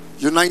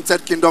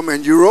 United Kingdom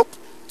and Europe,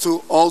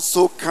 to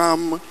also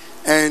come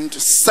and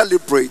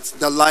celebrate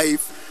the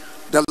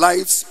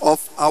lives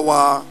of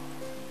our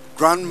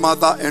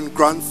grandmother and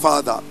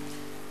grandfather.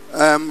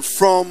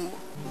 From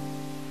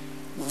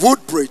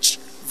Woodbridge,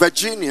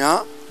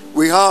 Virginia,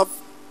 we have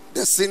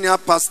the senior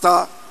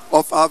pastor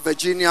of our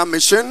Virginia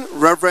mission,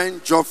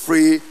 Reverend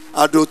Geoffrey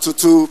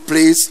Adotutu.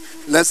 Please,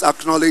 let's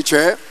acknowledge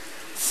her.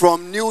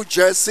 From New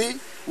Jersey,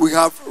 we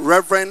have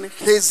Reverend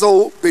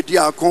Hazel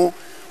Bediako.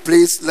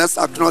 Please, let's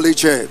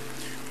acknowledge her.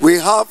 We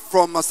have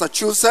from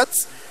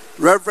Massachusetts,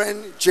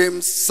 Reverend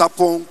James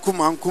Sapon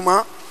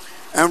Kumankuma.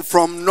 And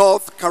from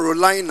North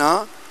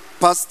Carolina,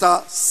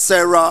 Pastor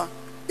Sarah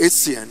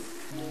Essien.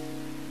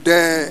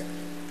 The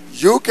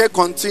UK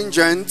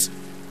contingent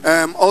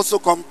also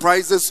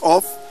comprises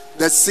of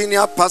the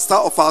senior pastor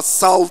of our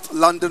South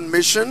London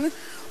mission,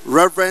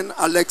 Reverend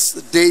Alex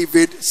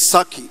David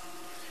Saki.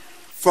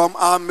 From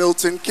our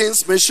Milton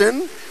Keynes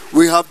mission,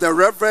 we have the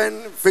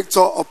Reverend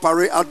Victor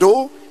Opare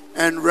Ado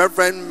and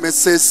Reverend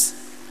Mrs.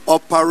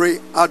 Opare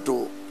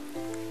Ado.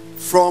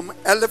 From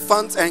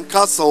Elephant and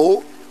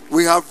Castle,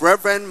 we have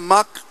Reverend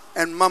Mark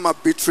and Mama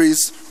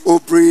Beatrice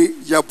Obri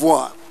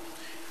Yabua.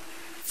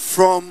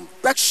 From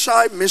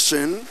Berkshire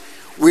Mission,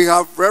 we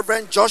have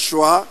Reverend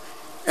Joshua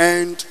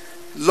and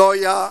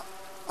Lawyer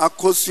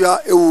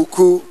Akosua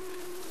Ewuku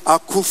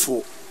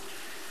Akufo.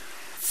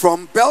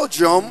 From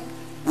Belgium,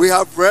 we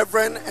have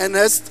Reverend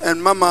Ernest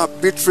and Mama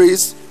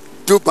Beatrice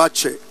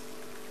Dubache.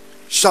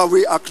 Shall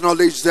we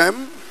acknowledge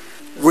them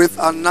with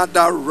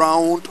another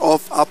round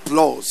of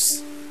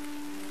applause?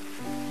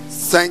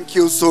 Thank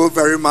you so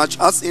very much.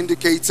 As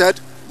indicated,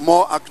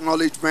 more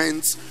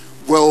acknowledgements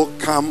will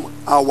come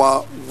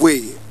our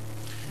way.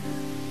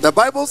 The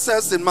Bible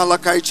says in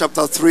Malachi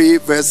chapter 3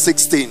 verse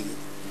 16,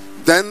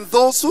 "Then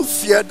those who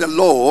feared the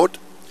Lord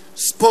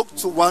spoke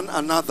to one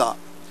another,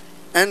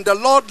 and the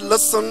Lord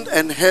listened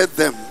and heard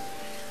them.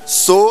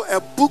 So a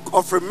book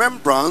of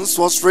remembrance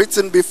was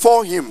written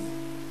before him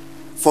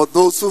for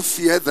those who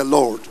fear the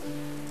Lord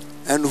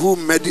and who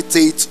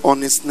meditate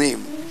on his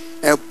name."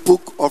 A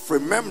book of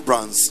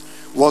remembrance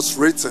was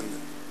written.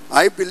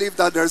 I believe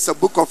that there is a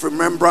book of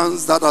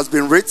remembrance that has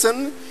been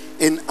written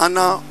in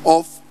honor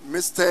of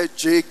Mr.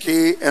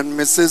 J.K. and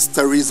Mrs.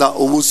 Teresa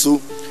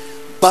Owusu.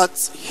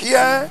 But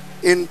here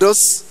in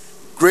this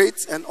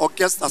great and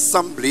august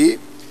assembly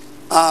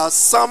are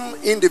some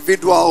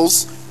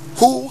individuals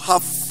who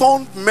have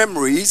fond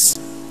memories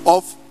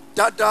of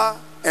Dada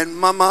and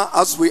Mama,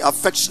 as we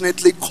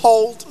affectionately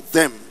called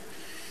them.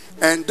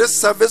 And this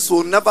service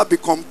will never be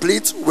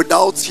complete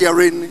without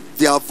hearing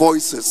their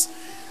voices.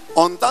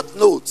 On that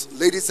note,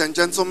 ladies and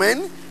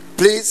gentlemen,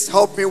 please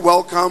help me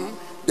welcome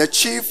the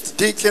Chief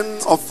Deacon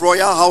of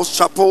Royalhouse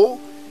Chapel,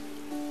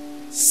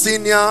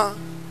 Senior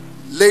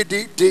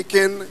Lady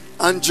Deacon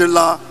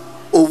Angela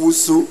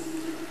Owusu.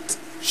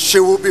 She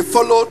will be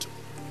followed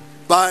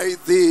by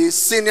the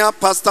Senior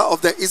Pastor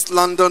of the East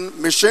London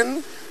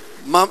Mission,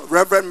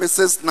 Reverend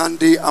Mrs.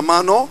 Nandi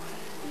Amano.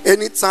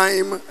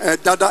 Anytime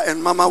Dada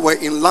and Mama were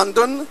in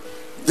London,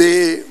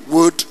 they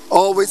would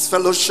always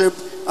fellowship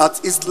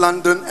at East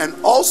London and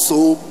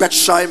also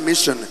Berkshire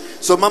Mission.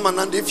 So Mama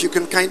Nandi, if you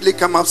can kindly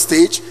come up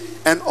stage,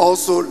 and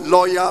also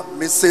Lawyer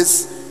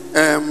Mrs.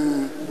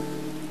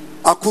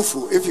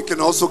 Akufu, if you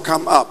can also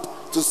come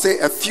up to say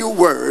a few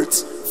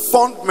words,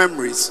 fond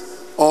memories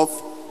of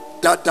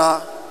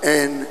Dada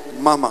and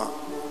Mama.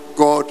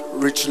 God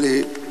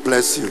richly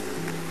bless you.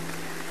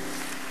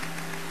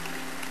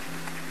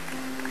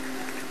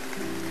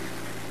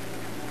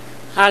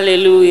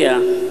 Hallelujah.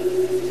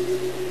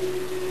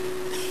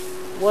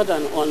 What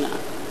an honor.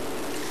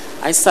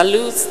 I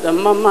salute the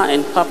Mama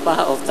and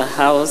Papa of the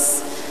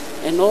house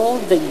and all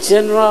the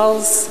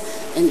generals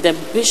and the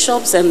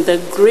bishops and the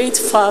great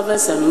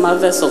fathers and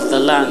mothers of the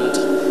land.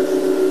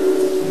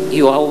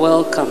 You are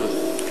welcome.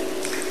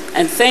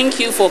 And thank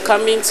you for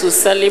coming to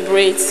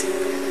celebrate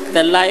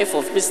the life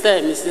of Mr.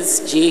 and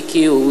Mrs.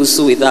 J.K.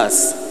 Owusu with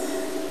us.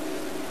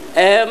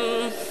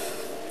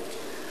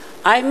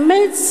 I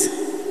met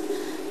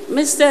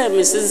Mr. and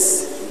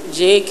Mrs.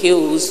 J.K.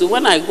 Owusu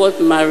when I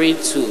got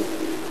married to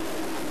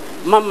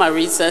Mama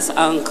Rita's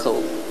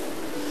uncle,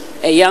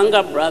 a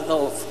younger brother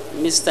of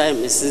Mr. and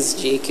Mrs.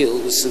 J.K.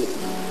 Owusu.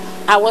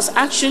 I was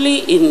actually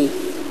in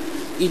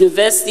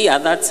university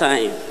at that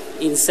time,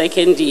 in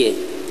second year.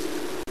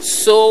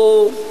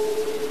 So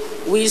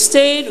we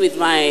stayed with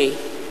my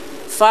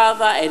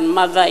father and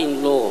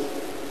mother-in-law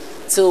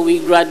till we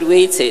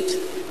graduated,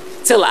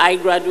 till I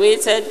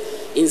graduated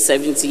in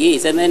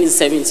 78, and then in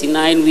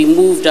 79 we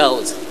moved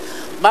out.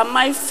 But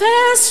my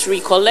first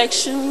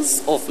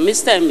recollections of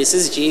Mr. and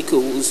Mrs. J.K.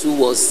 Owusu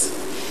was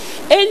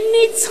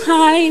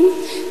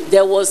anytime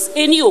there was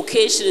any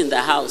occasion in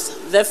the house,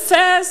 the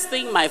first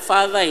thing my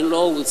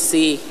father-in-law would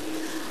say,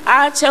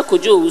 Acha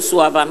Kojo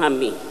Owusu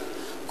abahami.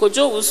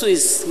 Kojo Owusu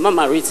is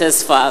Mama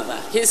Rita's father.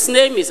 His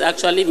name is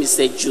actually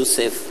Mr.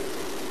 Joseph.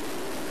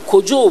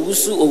 Kojo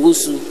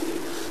Owusu.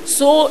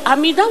 So, I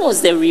mean, that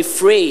was the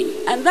refrain.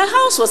 And the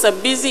house was a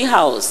busy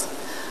house.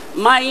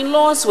 My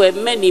in-laws were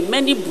many,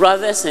 many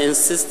brothers and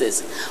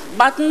sisters.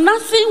 But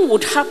nothing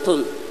would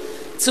happen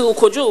till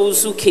Kojo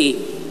Owusu came.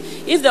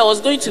 If there was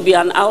going to be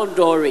an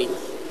outdooring,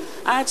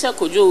 Acha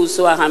Kojo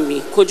Owusu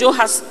ahami. Kojo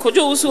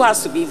Owusu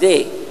has to be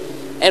there.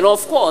 And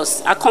of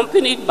course,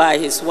 accompanied by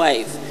his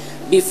wife,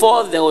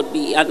 before there would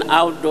be an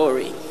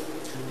outdooring.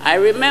 I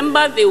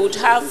remember they would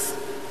have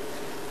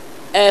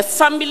a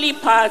family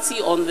party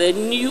on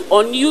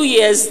New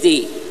Year's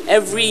Day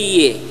every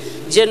year,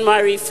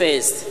 January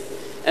 1st.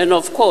 And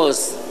of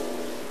course,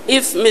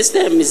 if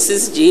Mr. and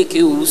Mrs. J.K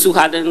Owusu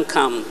hadn't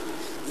come,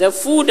 the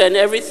food and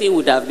everything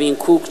would have been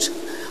cooked,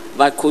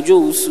 but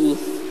Kojo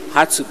Owusu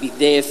had to be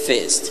there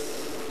first.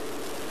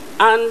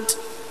 And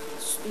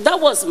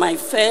that was my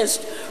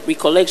first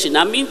recollection.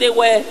 I mean, they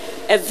were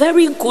a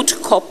very good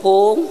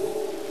couple.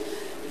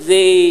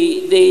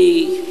 They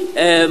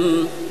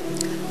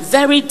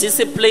very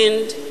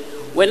disciplined.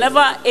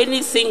 Whenever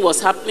anything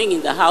was happening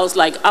in the house,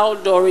 like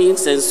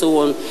outdoorings and so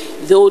on,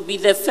 they would be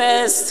the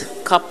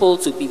first couple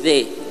to be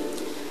there.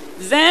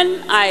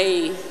 Then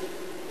I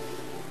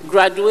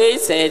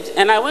graduated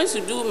and I went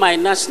to do my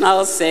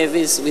national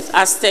service with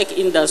Aztec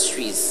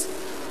Industries,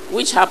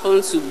 which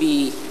happened to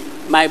be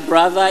my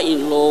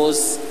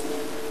brother-in-law's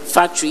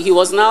factory. He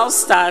was now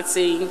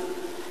starting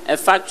a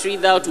factory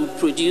that would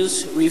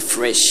produce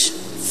Refresh,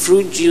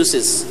 fruit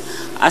juices,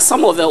 as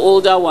some of the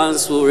older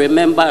ones will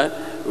remember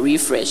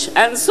Refresh.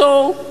 And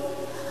so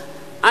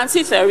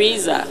Auntie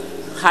Theresa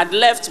had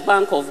left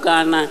Bank of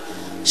Ghana.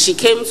 She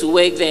came to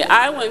work there.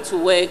 I went to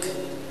work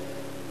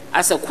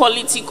as a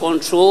quality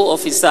control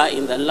officer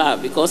in the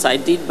lab because I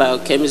did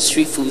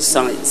biochemistry, food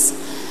science.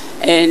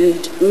 And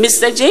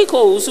Mr. J.K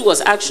Owusu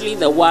was actually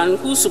the one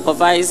who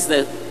supervised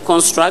the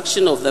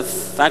construction of the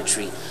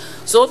factory.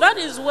 So that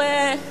is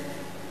where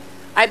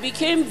I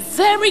became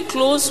very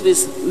close with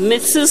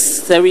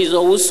Mrs. Theresa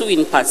Owusu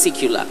in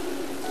particular.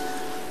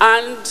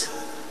 And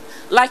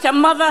like a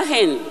mother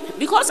hen,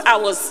 because I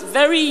was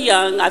very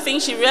young, I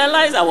think she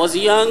realized I was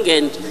young,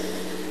 and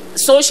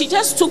so she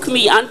just took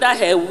me under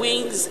her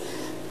wings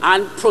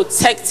and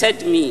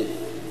protected me.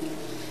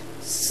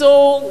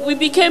 So we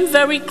became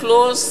very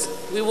close.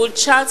 We would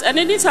chat, and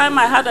anytime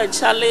I had a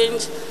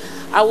challenge,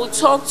 I would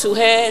talk to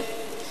her,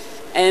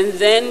 and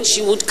then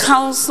she would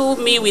counsel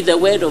me with the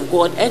word of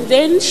God, and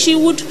then she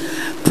would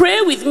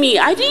pray with me.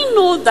 I didn't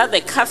know that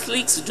the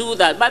Catholics do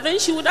that, but then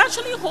she would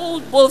actually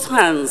hold both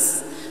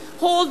hands,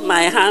 hold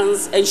my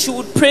hands, and she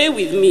would pray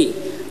with me.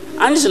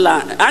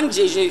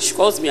 Angie, she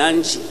calls me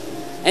Angie.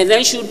 And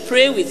then she would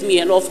pray with me,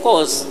 and of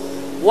course,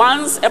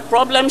 once a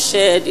problem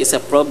shared is a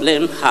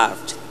problem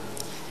halved.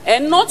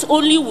 And not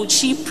only would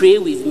she pray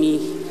with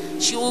me,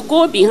 she would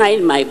go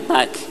behind my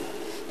back.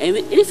 And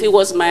if it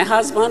was my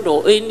husband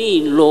or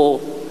any in-law,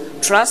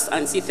 trust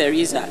Auntie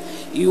Theresa,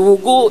 you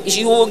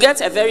will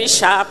get a very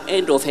sharp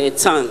end of her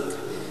tongue.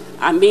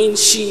 I mean,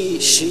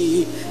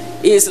 she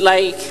is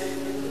like,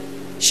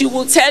 she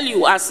will tell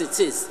you as it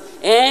is.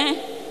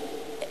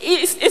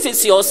 If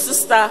it's your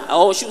sister,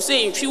 or she'll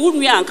say, if you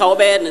wouldn't be Uncle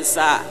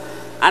Benessa,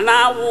 and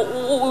I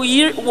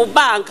will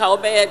buy Uncle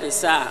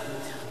Benessa.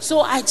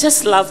 So I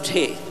just loved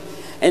her,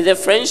 and the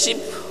friendship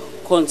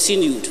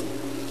continued.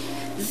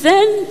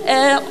 Then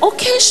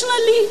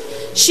occasionally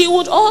she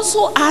would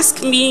also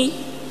ask me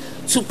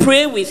to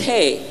pray with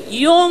her,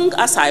 young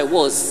as I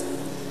was.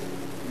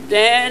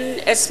 Then,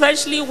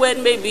 especially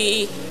when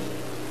maybe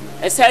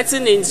a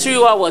certain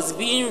interior was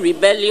being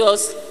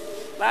rebellious,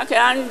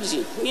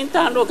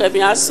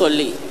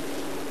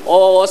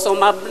 or some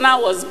abna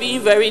was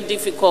being very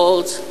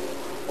difficult,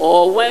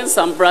 or when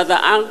some brother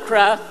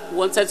Accra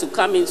wanted to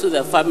come into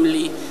the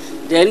family,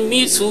 then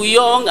me too,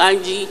 young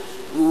Angie,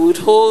 we would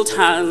hold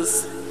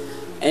hands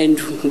and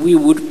we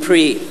would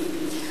pray.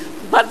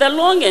 But the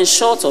long and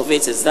short of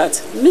it is that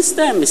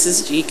Mr. and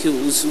Mrs. J.K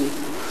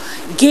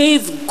Owusu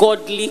gave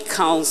godly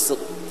counsel.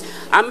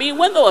 I mean,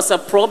 when there was a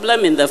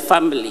problem in the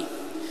family,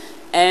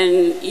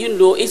 and you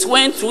know, it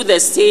went through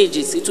the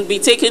stages, it would be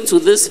taken to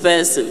this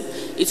person,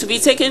 it would be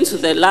taken to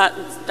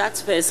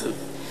that person.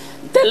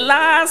 The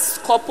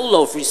last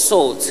couple of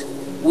resort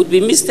would be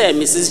Mr. and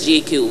Mrs.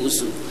 J.K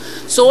Owusu.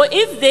 So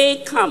if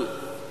they come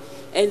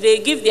and they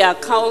give their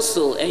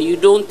counsel and you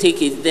don't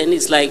take it, then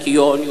it's like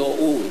you're on your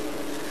own.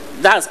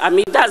 That's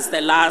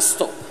the last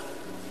stop.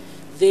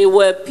 They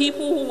were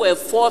people who were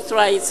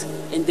forthright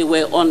and they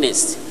were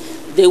honest.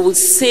 They would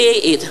say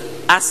it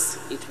as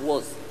it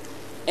was.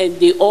 And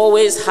they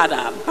always had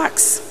our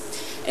backs.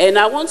 And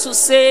I want to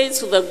say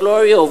to the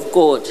glory of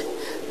God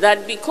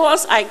that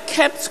because I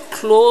kept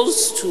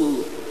close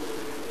to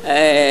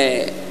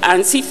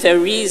Auntie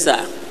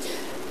Theresa,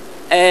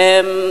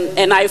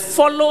 and I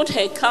followed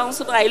her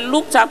counsel, I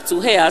looked up to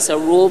her as a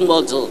role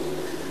model.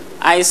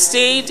 I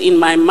stayed in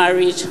my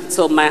marriage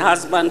till my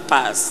husband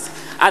passed.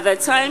 At the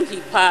time he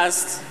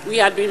passed, we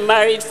had been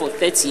married for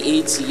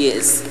 38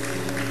 years.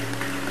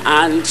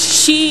 And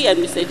she and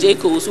Mr.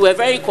 J.K Owusu were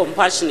very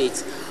compassionate.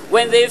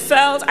 When they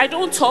felt, I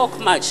don't talk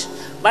much,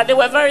 but they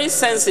were very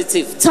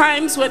sensitive.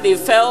 Times when they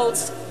felt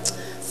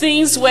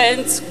things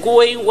weren't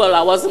going well,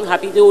 I wasn't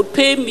happy, they would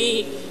pay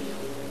me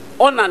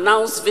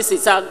unannounced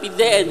visits. I'd be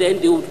there and then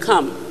they would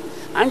come.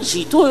 And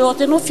she told you, and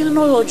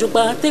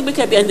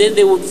then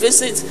they would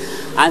visit,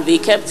 and they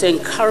kept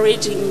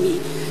encouraging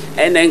me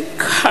and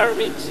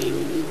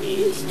encouraging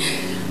me.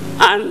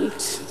 And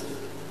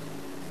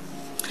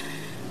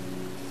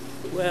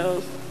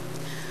well,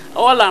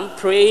 all I'm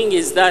praying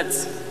is that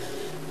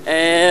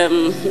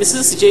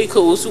Mrs. J.K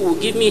Owusu will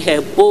give me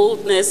her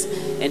boldness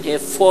and her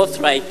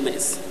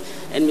forthrightness.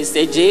 And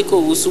Mr. J.K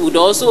Owusu would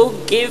also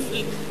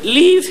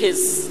leave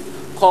his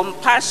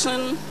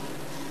compassion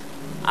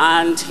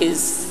and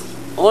his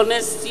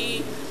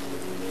honesty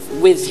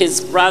with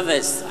his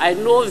brothers. I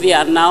know they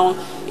are now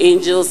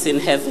angels in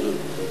heaven.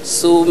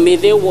 So may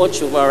they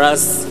watch over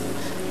us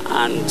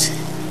and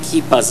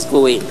keep us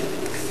going.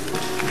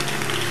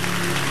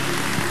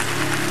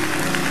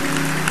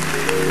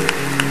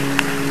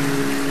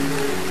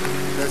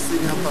 The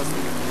senior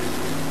pastor.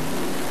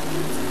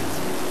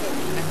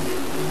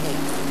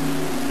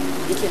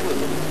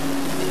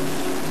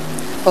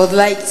 I would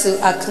like to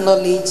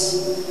acknowledge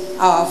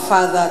our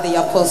father, the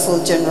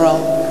Apostle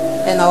General,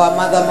 and our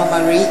mother,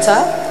 Mama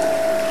Rita,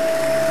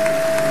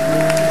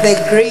 the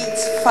great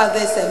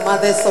fathers and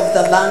mothers of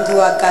the land who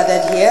are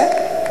gathered here,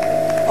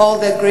 all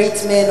the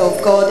great men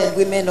of God and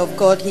women of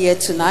God here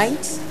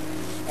tonight,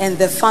 and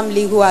the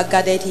family who are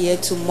gathered here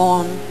to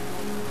mourn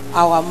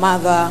our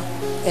mother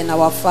and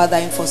our father,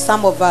 and for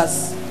some of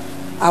us,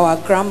 our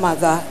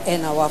grandmother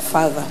and our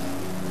father,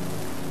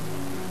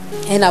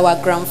 and our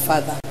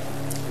grandfather.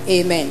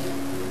 Amen.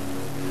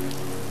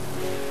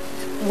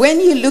 When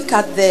you look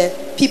at the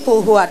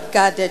people who had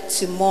gathered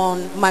to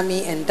mourn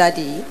mommy and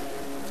daddy,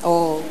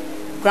 or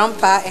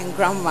grandpa and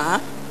grandma,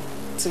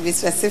 to be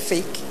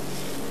specific,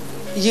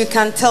 you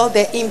can tell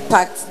the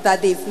impact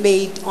that they've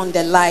made on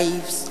the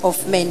lives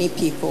of many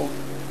people.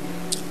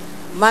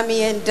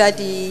 Mommy and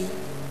daddy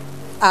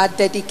are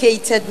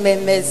dedicated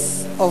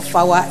members of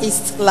our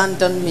East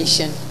London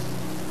mission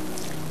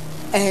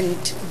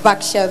and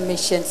Berkshire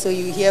mission, so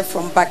you hear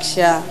from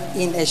Berkshire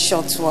in a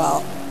short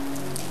while.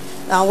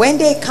 Now when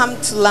they come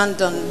to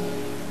London,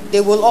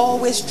 they will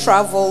always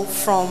travel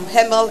from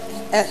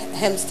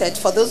Hempstead,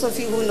 for those of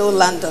you who know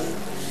London,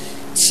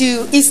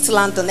 to East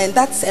London, and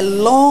that's a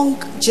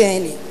long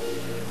journey.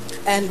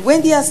 And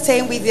when they are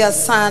staying with their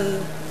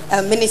son,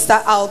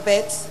 Minister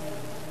Albert,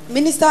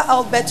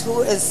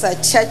 who is a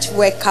church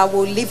worker,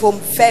 will leave home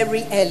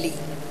very early.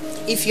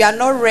 If you are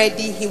not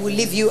ready, he will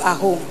leave you at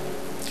home.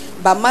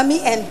 But mommy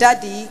and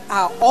daddy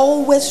are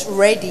always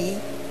ready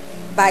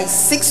by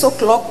 6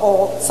 o'clock,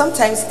 or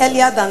sometimes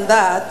earlier than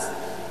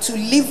that, to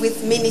live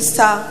with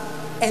minister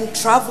and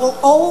travel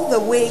all the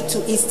way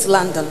to East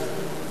London.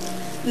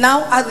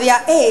 Now at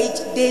their age,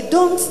 they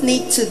don't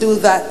need to do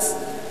that,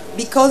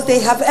 because they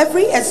have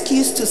every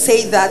excuse to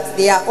say that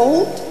they are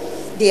old,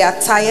 they are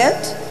tired,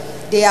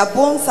 their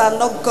bones are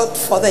not good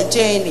for the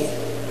journey.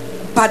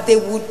 But they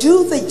will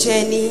do the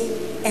journey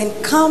and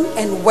come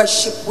and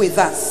worship with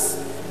us.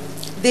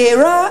 They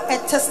are a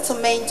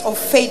testament of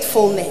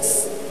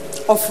faithfulness,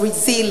 of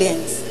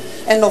resilience,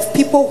 and of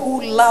people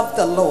who love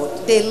the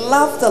Lord. They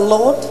love the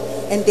Lord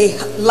and they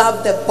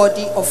love the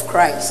body of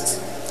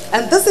Christ.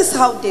 And this is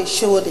how they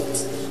showed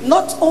it.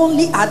 Not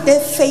only are they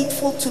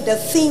faithful to the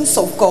things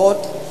of God,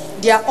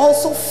 they are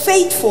also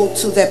faithful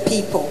to the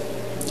people.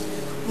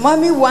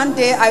 Mommy, one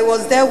day I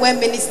was there when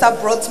minister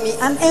brought me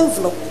an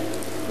envelope.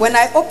 When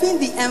I opened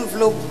the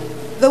envelope,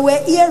 there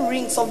were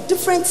earrings of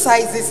different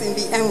sizes in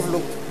the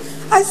envelope.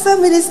 I said,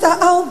 Minister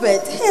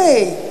Albert,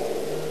 hey,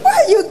 why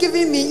are you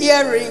giving me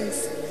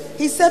earrings?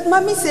 He said,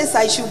 Mommy says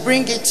I should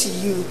bring it to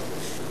you.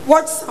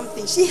 Watch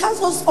something. She has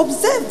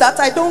observed that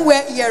I don't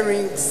wear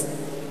earrings.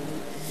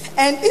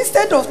 And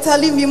instead of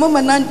telling me,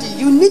 Mama Nandi,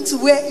 you need to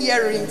wear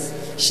earrings,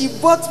 she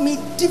bought me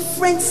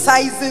different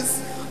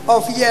sizes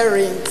of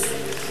earrings.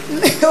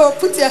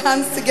 Put your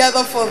hands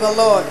together for the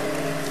Lord.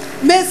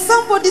 May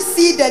somebody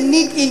see the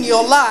need in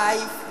your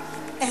life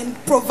and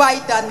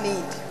provide that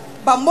need.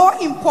 But more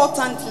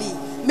importantly,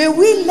 may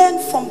we learn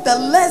from the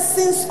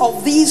lessons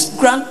of these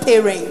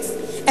grandparents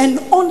and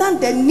honor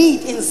the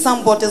need in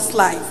somebody's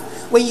life.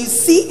 When you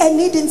see a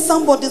need in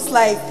somebody's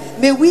life,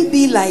 may we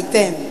be like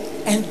them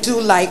and do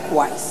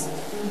likewise.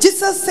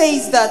 Jesus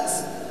says that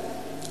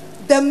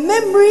the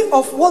memory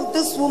of what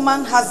this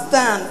woman has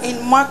done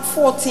in Mark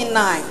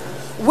 14:9,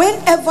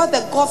 whenever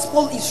the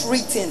gospel is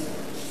written,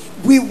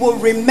 we will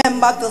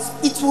remember this.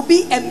 It will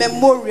be a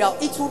memorial.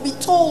 It will be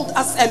told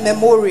as a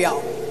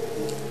memorial.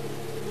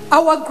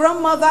 Our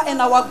grandmother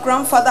and our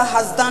grandfather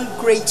has done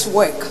great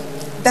work.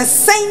 The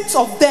saints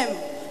of them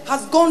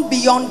has gone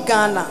beyond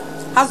Ghana,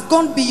 has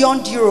gone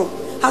beyond Europe,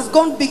 has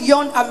gone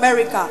beyond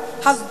America,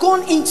 has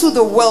gone into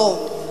the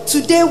world.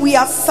 Today we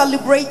are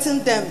celebrating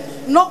them,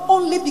 not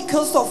only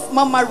because of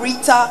Mama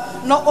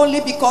Rita, not only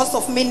because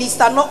of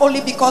Minister, not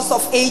only because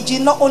of AG,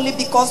 not only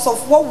because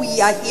of what we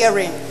are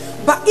hearing,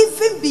 but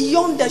even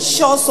beyond the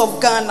shores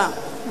of Ghana,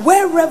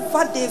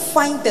 wherever they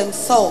find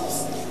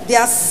themselves,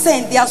 their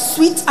scent, their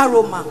sweet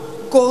aroma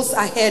goes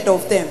ahead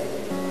of them.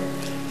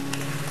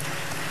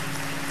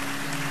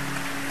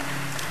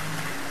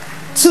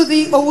 To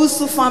the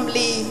Owusu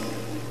family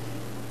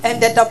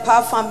and the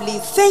Dapa family,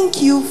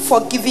 thank you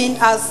for giving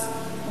us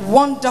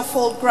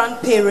wonderful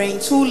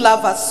grandparents who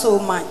love us so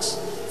much.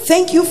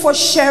 Thank you for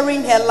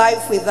sharing her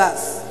life with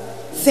us.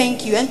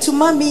 Thank you. And to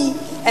Mommy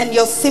and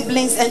your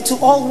siblings and to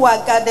all who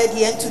are gathered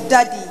here and to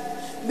Daddy,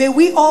 may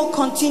we all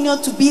continue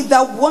to be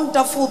that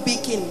wonderful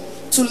beacon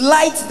to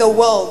light the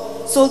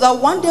world, so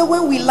that one day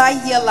when we lie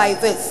here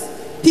like this,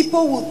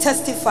 people will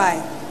testify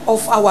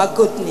of our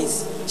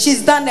goodness.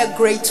 She's done a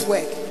great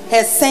work.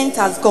 Her scent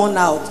has gone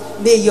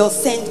out. May your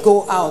scent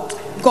go out.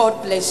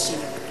 God bless you.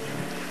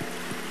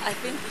 I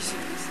think you should.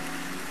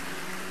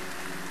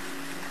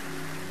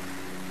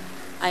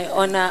 I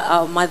honor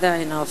our mother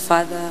and our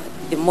father,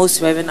 the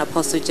Most Reverend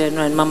Apostle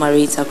General and Mama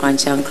Rita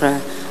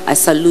Kwanchankra. I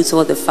salute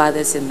all the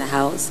fathers in the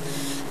house.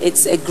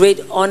 It's a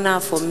great honor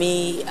for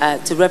me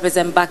to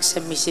represent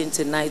Baksha Mission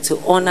tonight, to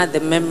honor the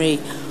memory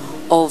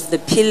of the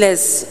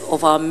pillars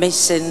of our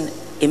mission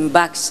in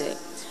Baksha.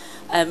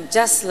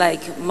 Just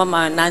like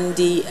Mama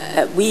Nandi,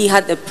 we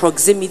had the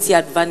proximity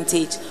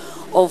advantage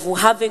of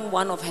having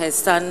one of her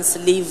sons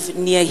live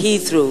near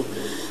Heathrow.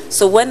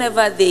 So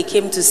whenever they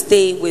came to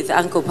stay with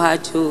Uncle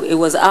Paju, it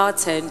was our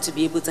turn to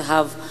be able to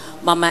have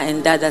Mama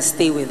and Dada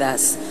stay with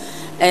us.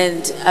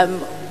 And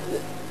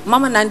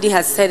Mama Nandi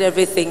has said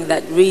everything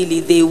that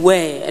really they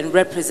were and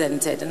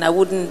represented, and I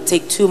wouldn't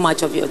take too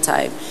much of your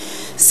time.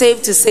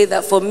 Safe to say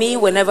that for me,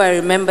 whenever I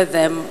remember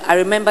them, I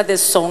remember the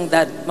song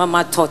that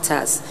Mama taught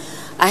us.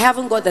 I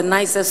haven't got the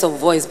nicest of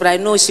voice, but I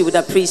know she would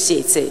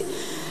appreciate it.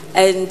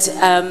 And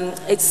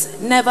it's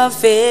never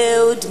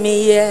failed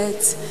me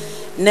yet,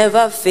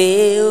 never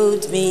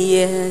failed me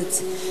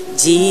yet.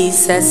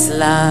 Jesus'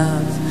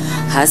 love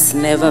has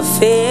never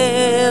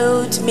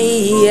failed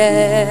me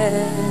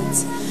yet.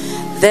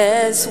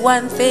 There's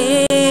one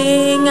thing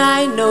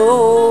I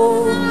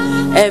know,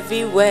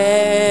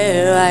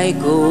 everywhere I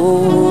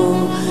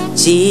go,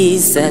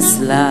 Jesus'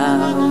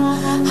 love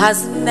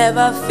has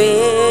never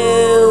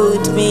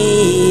failed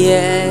me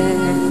yet.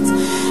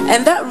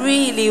 And that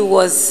really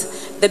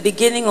was the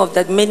beginning of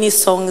the many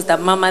songs that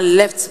Mama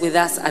left with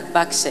us at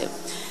Baksha.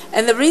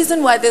 And the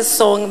reason why this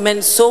song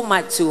meant so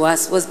much to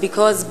us was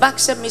because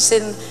Baksha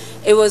Mission,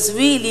 it was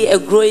really a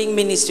growing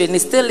ministry, and it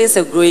still is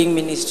a growing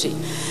ministry.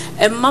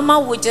 And Mama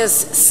would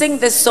just sing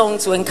this song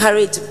to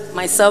encourage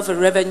myself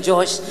and Reverend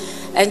Josh,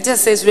 and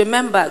just says,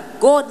 remember,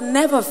 God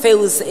never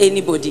fails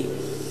anybody.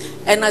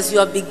 And as you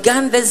have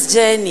begun this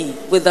journey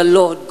with the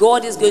Lord,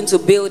 God is going to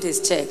build his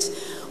church.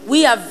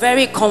 We are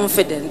very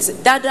confident.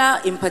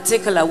 Dada in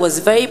particular was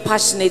very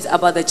passionate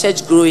about the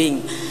church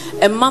growing.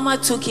 And Mama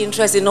took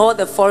interest in all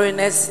the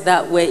foreigners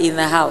that were in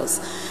the house.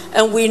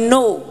 And we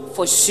know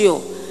for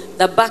sure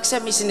that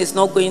Baksha Mission is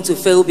not going to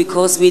fail,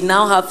 because we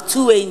now have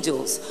 2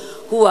 angels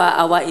who are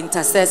our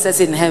intercessors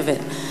in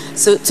heaven.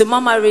 So to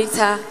Mama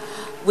Rita,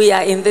 we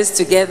are in this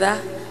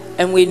together,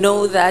 and we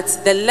know that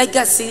the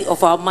legacy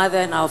of our mother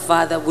and our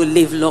father will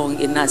live long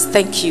in us.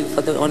 Thank you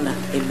for the honor.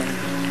 Amen.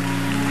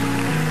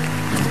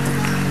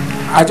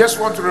 I just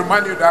want to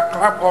remind you that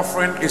clap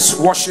offering is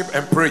worship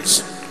and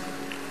praise.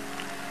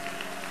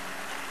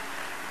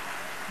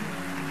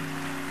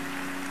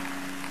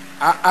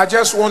 I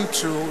just want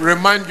to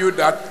remind you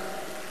that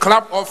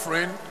clap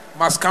offering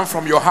must come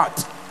from your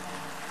heart.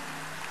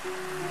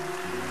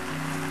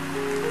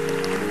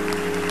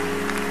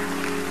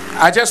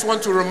 I just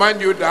want to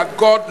remind you that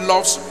God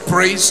loves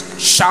praise,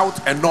 shout,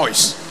 and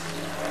noise.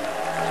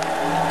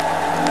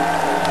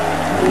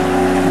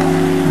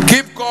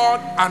 Give God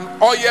an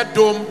oil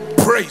dome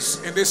praise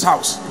in this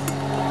house.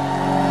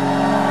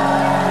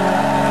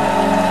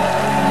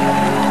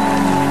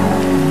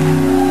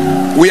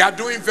 We are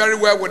doing very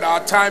well with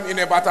our time. In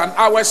about an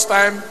hour's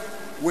time,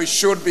 we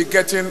should be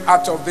getting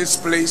out of this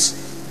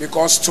place,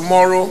 because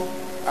tomorrow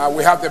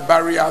we have the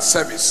barrier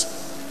service.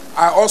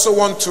 I also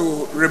want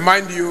to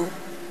remind you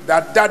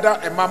that Dada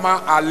and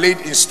Mama are laid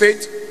in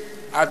state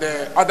at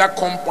the other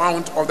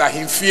compound of the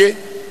Himfie.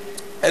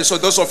 And so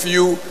those of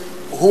you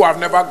who have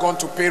never gone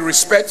to pay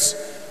respects,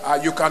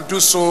 you can do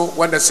so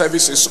when the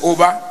service is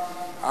over,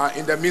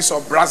 in the midst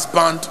of brass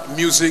band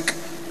music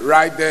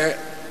right there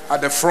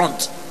at the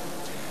front.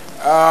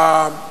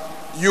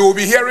 You will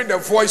be hearing the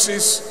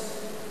voices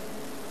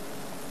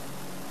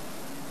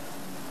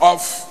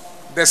of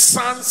the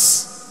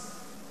sons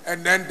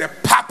and then the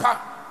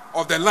papa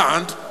of the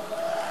land.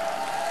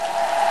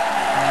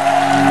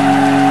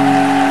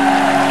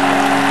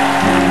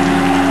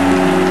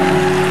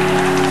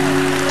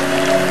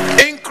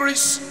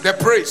 Increase the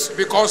praise,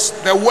 because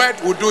the word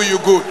will do you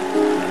good.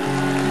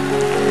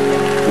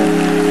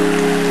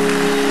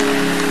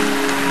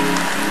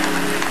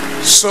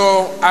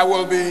 So I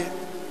will be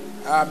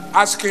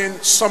asking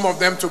some of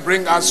them to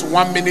bring us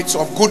 1 minute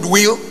of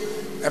goodwill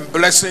and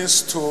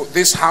blessings to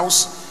this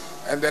house.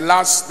 And the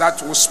last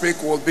that will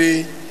speak will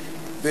be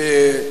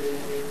the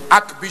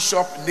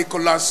Archbishop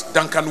Nicholas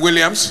Duncan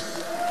Williams.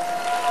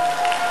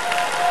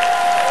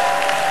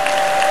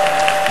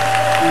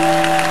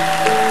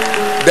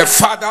 The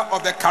father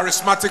of the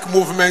charismatic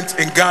movement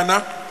in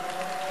Ghana.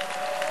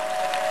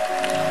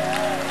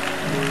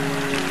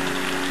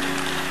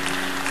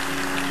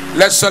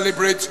 Let's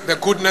celebrate the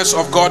goodness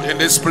of God in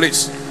this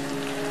place.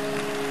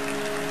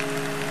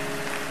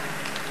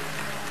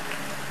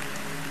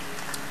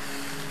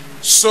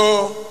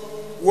 So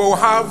we'll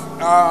have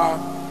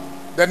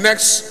the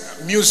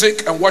next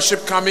music and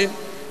worship coming,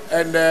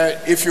 and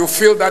if you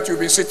feel that you've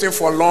been sitting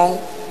for long,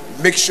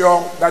 make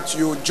sure that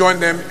you join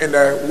them in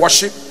the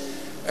worship.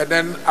 And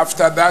then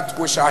after that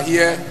we shall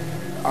hear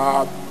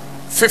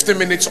 50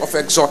 minutes of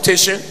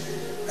exhortation,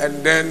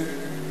 and then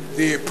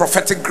the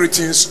prophetic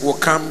greetings will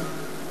come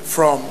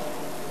from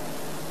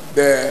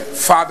the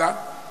father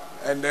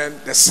and then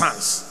the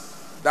sons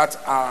that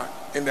are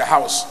in the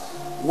house.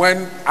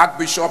 When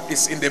Archbishop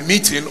is in the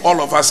meeting,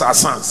 all of us are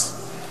sons.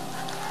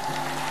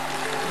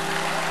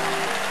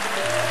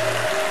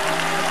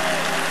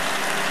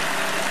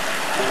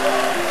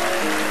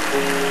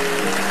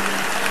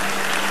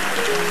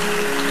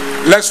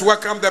 Let's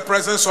welcome the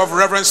presence of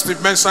Reverend Steve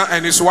Mensah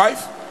and his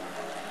wife.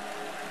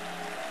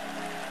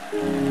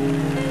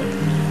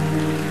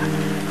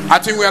 I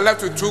think we are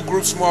left with 2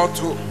 groups more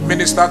to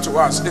minister to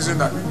us, isn't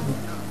that?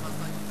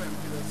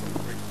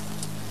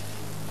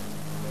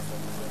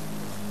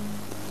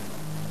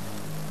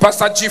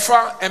 Pastor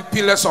Jifa and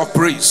Pillars of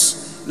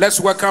Praise. Let's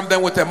welcome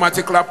them with a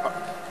mighty clap.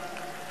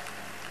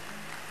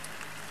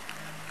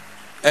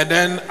 And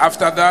then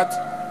after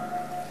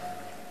that,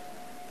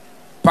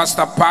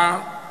 Pastor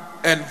Pa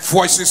and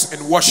Voices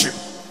in Worship.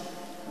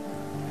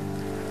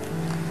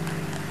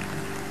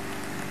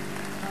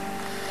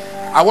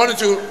 I want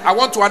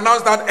to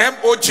announce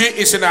that MOG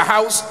is in the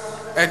house,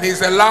 and he's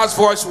the last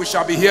voice we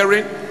shall be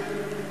hearing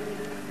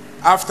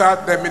after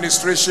the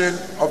administration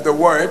of the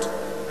word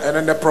and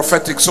then the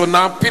prophetic. So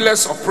now,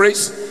 Pillars of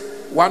Praise,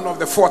 one of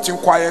the 14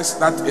 choirs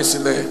that is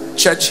in the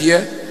church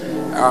here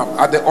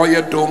at the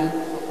Oil Dome,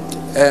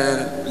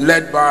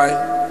 led by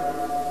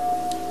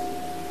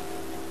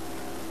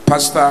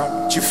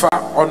Pastor Jifa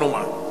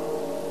Onoma.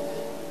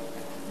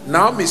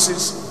 Now,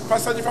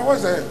 Pastor Jifa,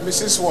 what's the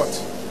Mrs.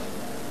 what?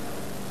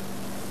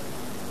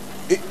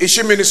 Is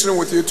she ministering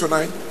with you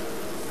tonight?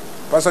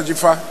 Pastor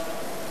Jifa?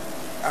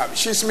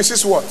 She's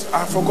Mrs. what?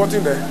 I've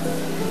forgotten there.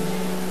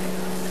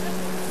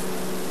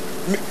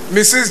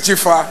 Mrs.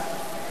 Jifa.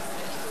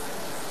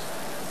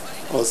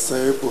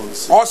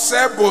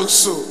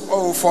 Osebonsu.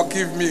 Oh,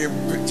 forgive me,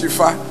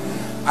 Jifa.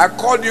 I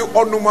called you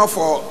Onuma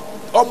for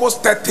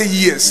almost 30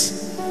 years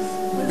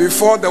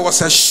before there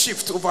was a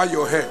shift over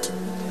your head.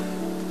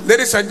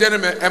 Ladies and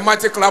gentlemen, a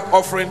mighty clap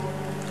offering.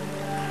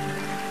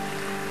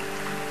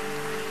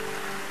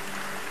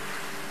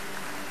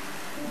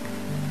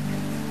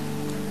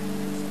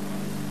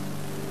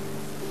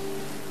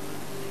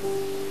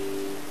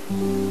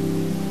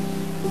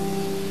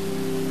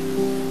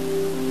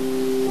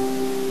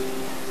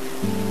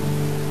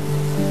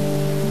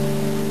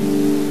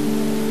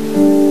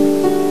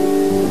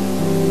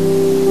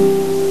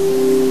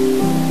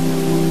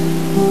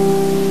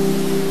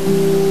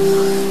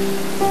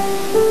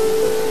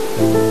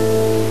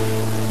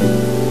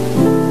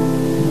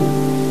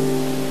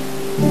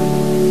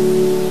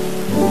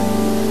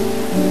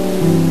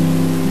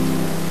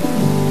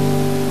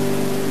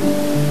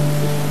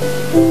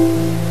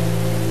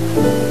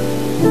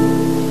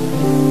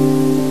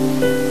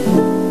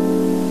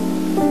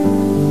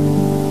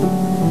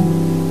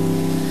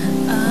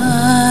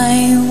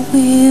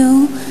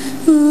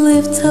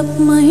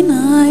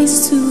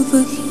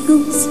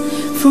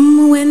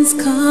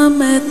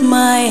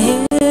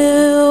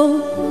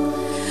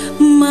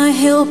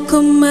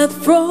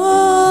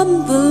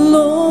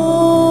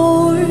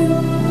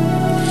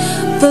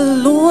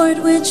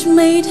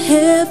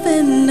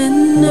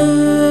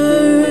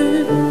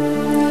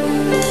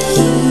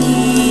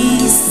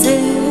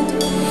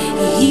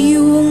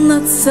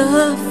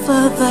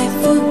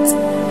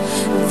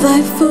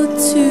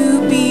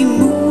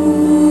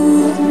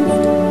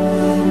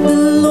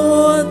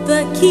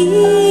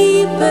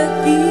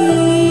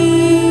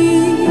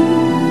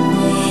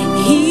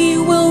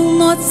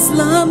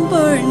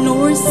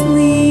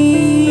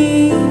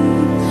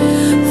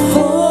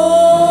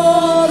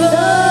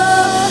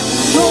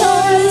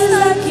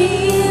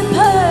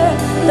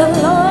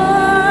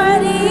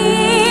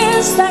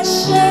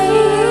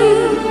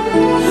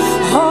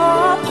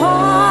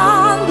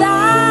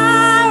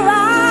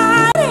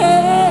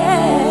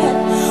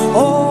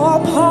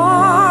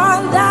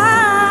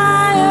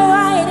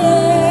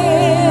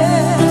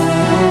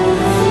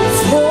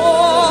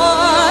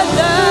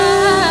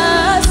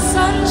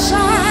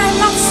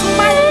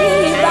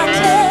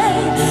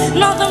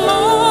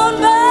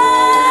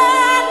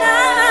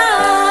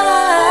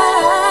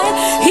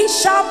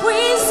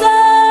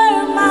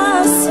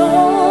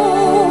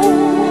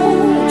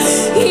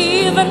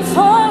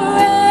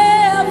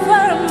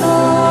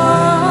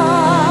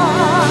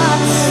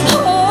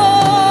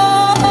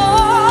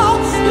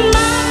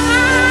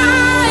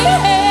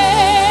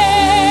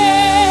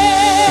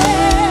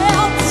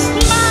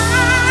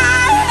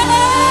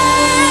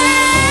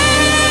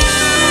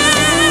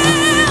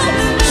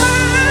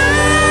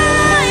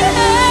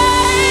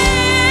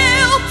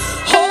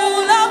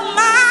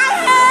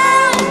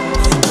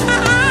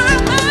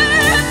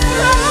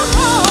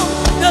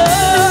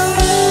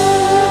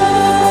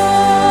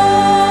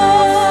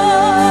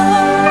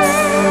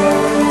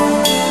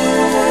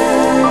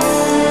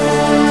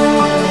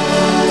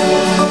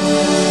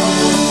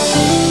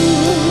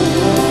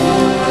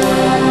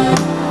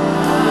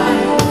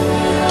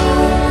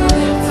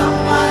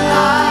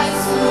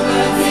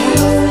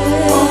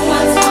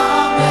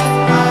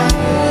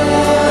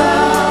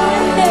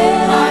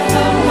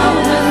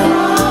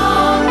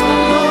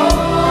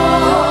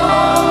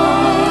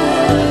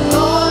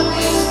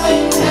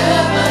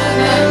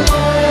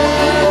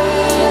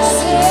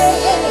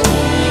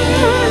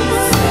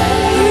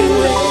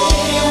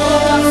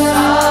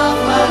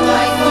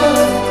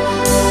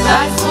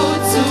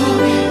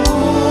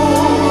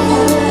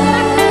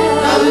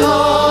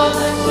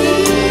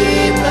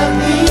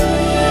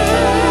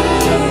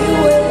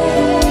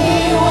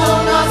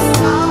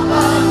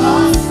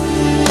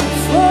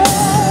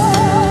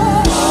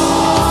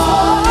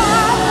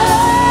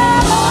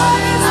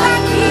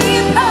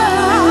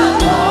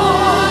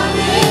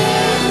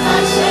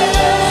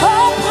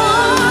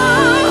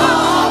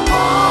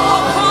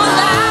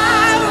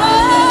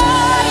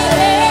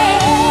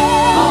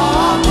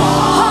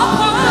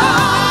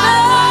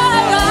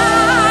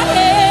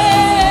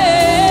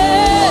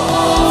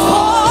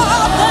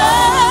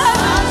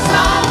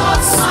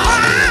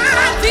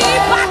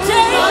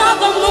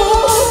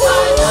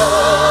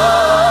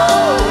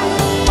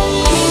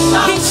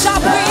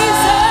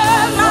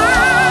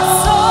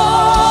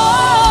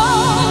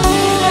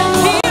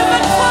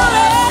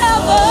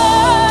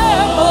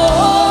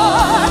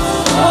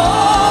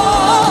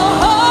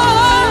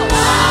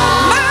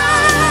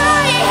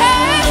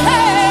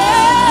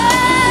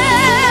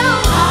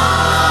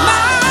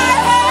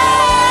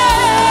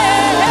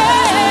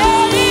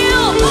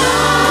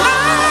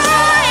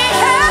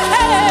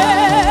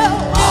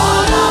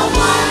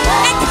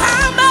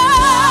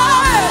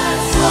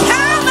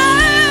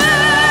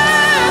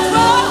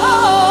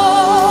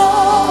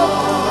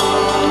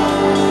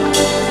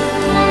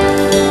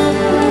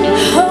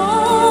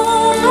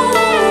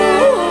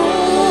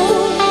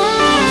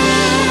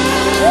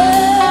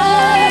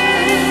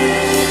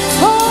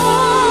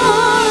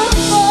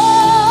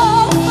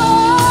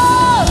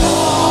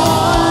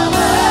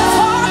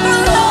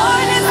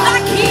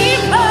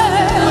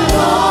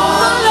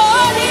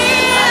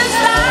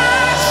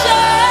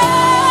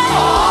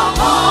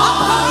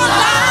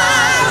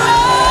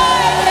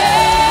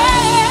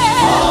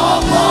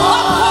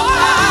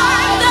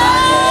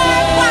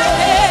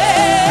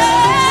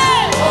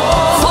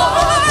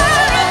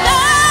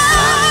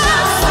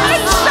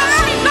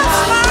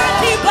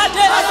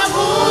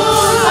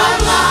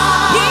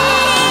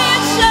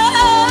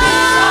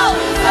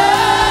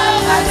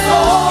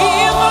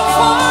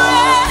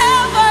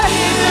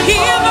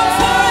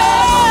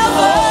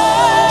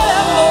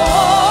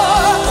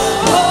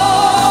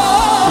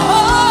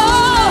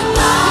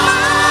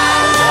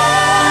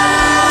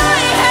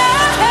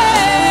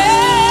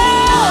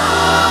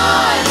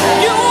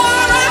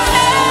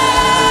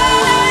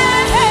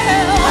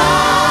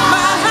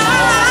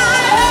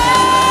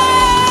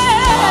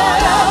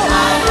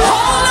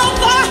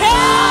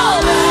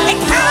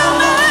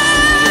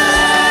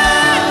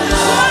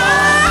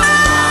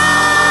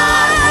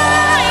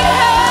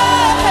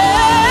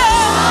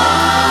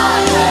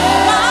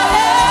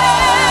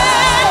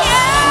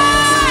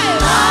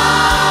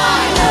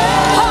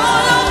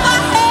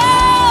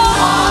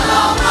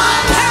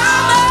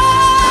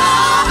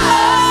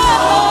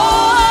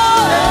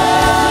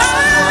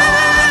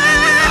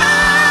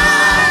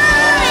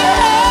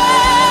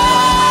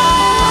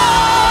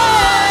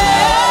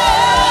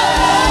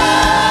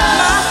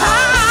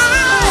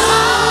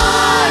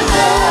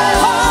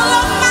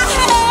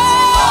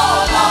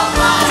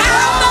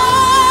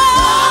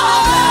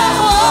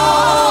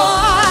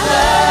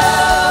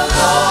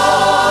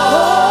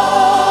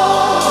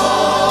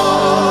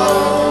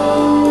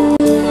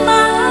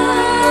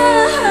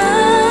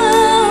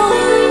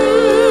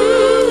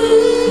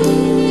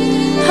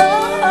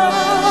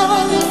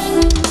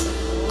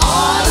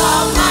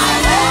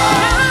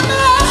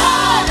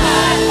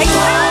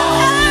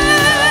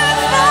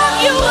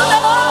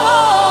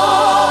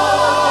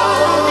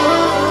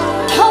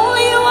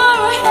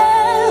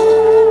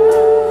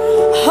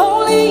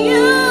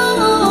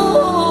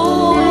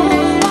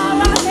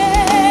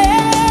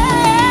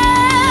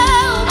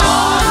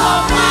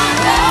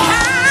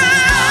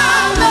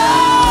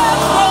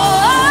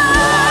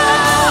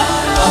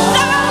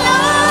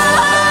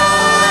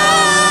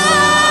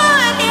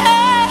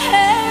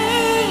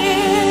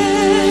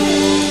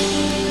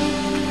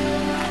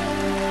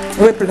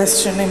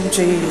 bless your name,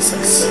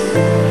 Jesus.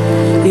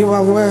 You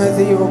are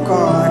worthy, O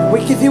God.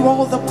 We give you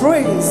all the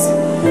praise.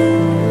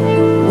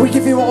 We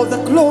give you all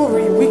the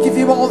glory. We give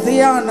you all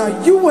the honor.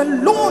 You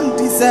alone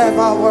deserve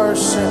our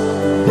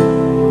worship.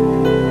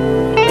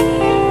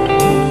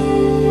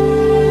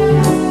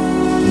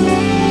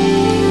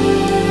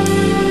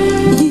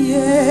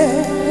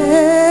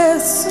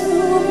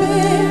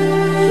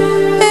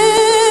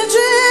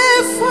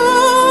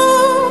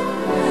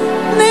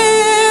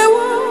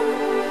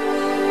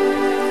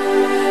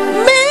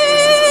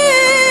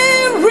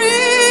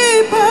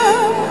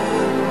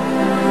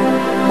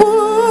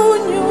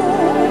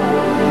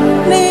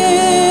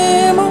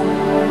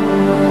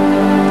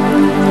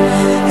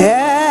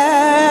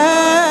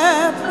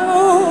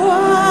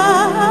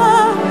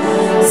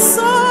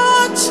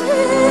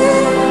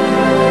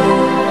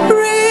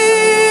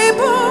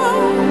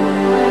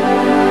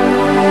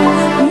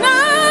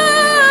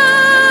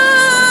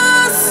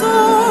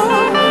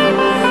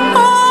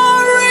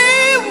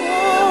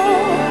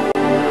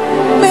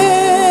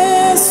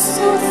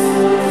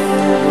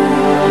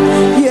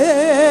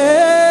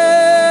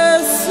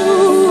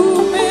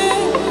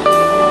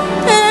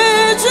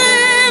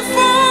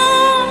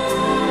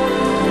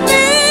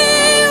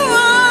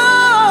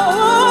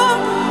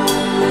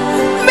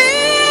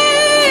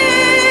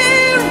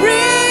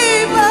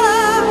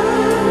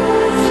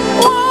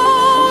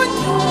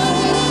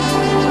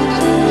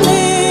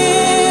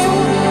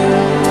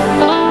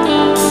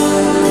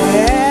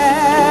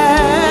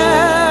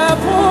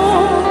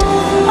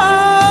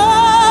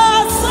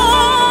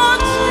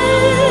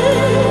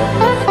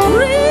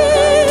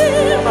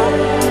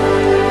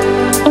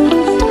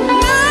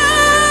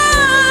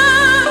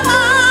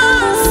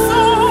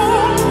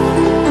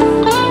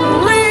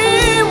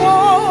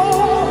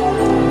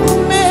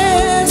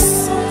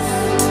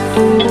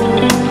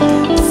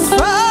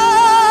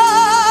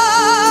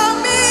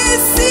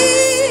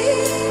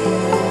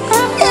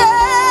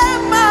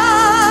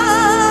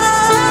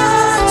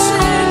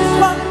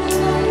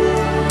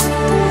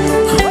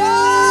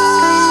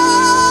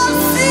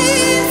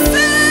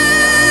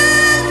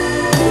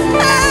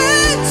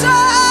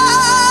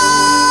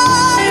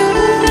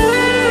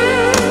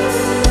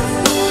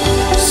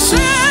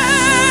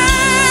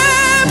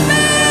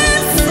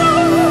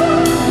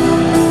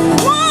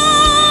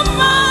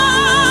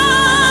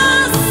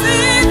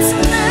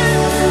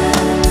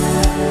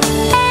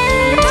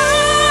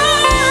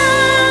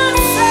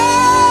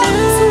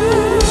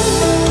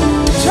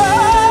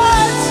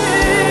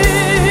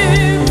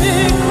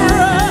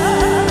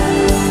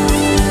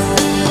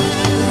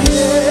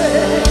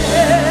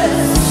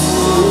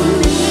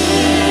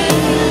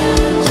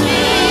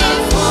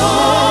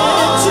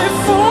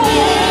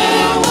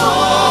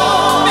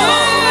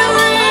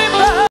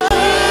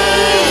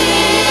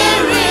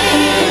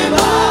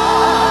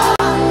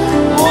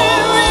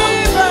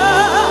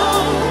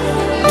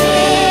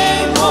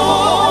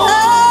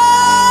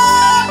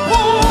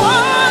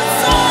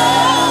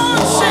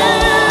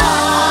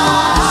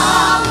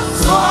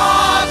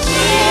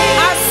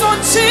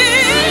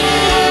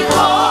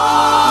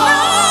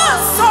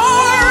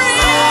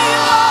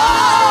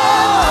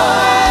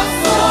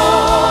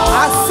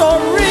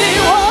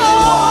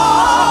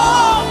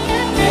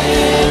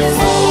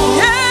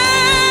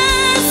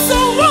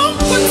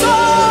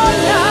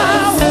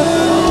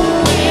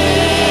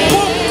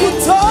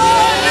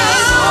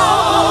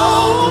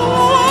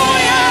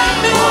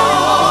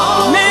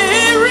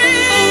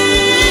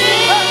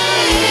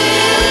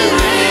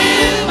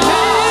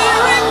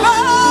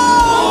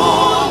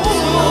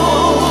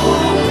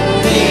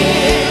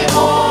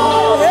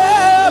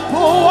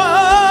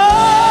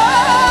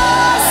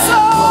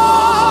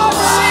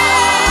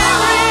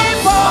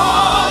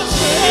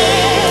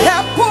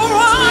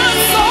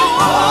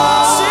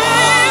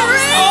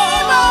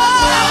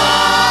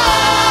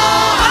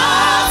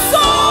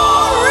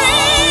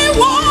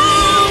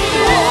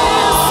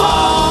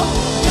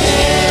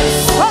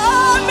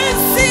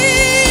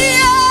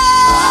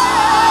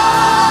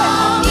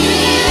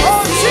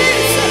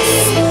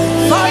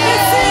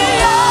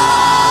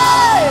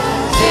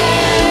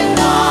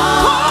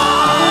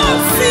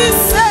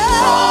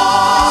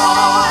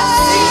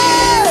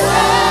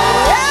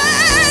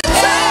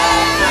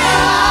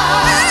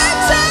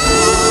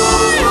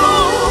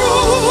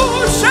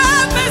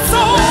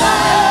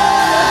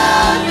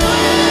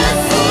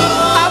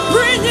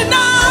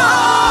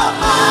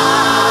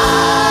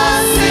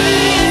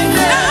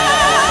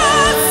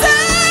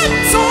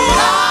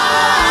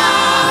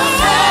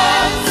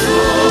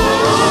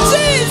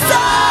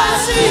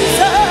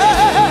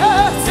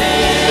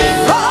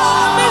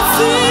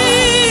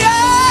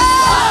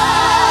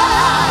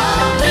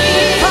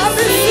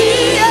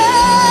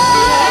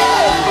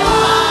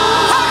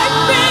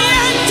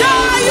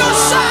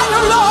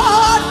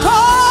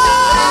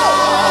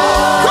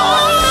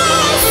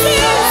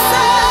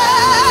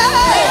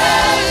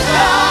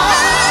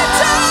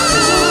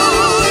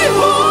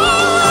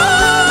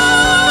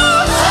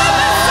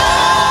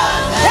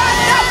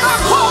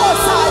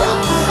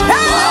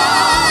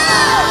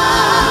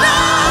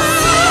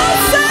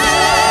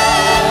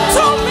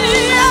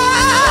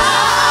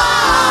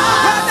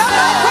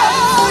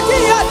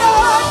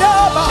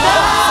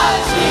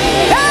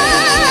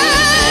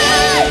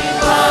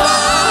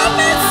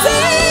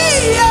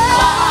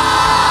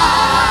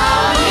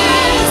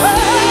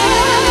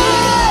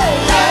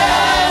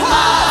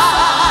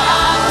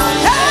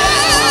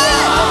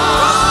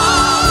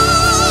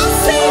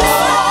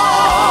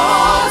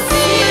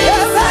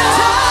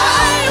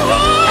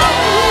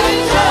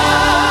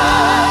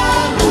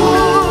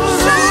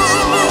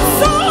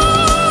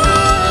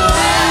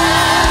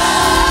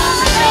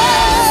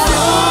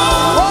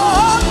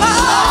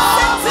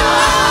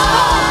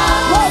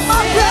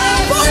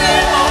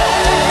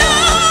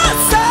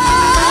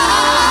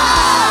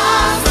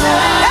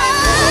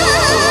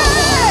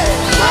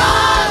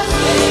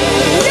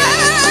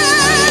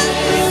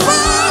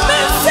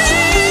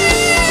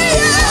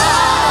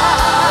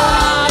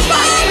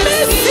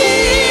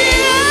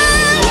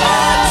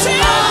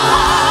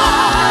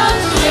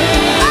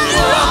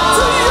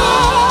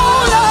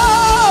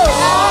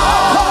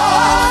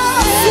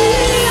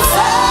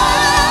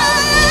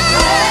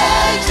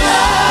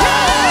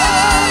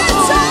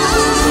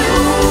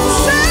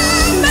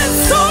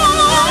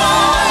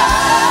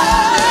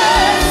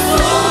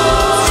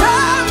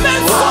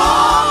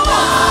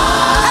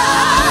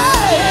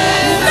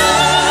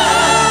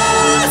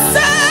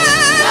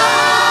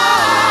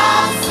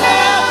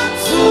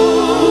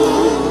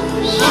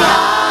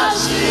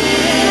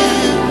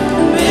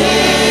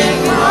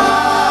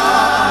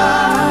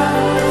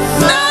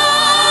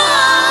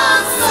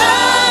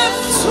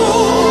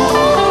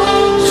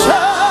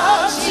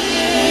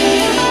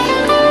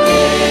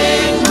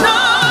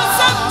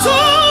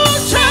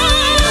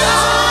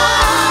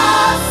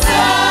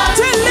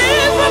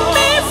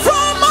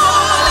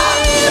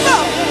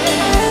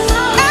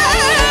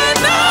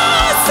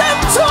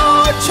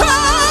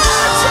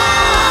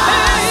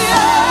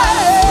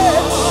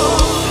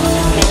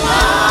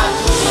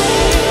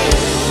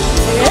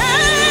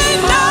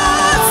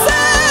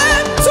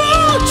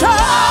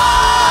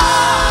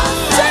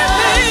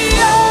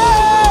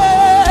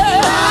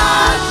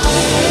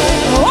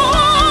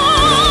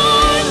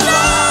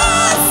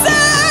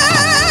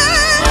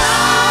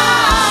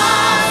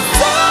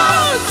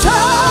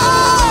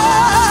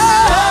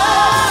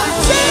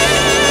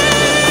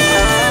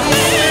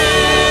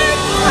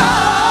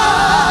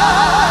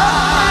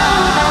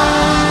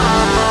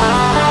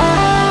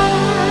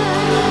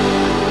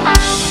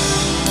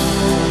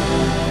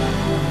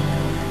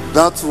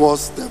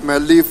 was the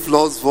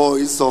mellifluous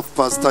voice of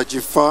Pastor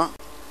Jifa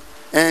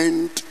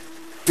and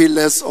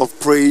Pillars of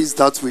Praise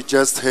that we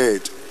just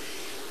heard.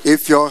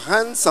 If your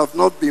hands have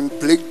not been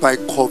plagued by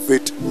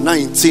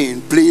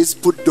COVID-19, please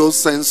put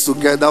those hands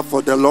together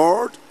for the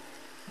Lord.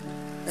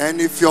 And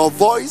if your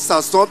voice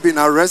has not been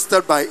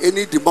arrested by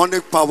any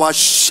demonic power,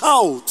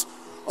 shout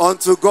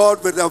unto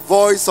God with a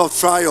voice of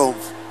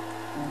triumph.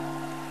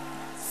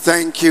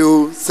 Thank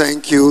you,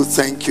 thank you,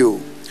 thank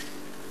you.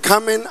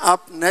 Coming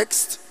up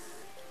next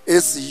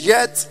is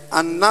yet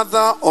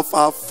another of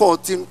our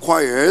 14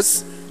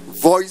 choirs,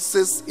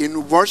 Voices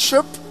in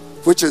Worship,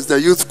 which is the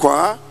youth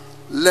choir,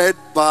 led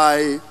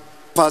by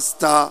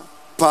Pastor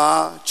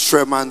Pa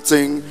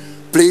Tremanting.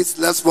 Please,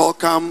 let's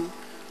welcome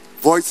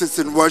Voices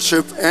in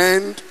Worship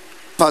and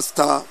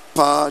Pastor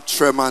Pa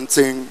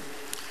Tremanting.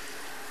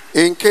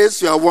 In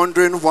case you are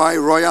wondering why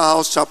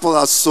Royalhouse Chapel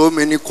has so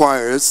many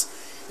choirs,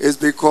 it's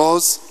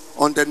because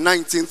on the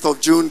 19th of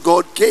June,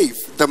 God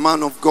gave the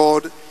man of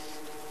God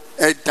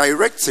a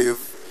directive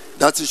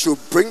that he should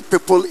bring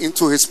people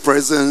into his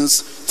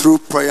presence through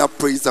prayer,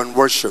 praise, and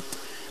worship.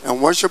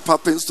 And worship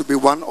happens to be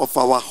one of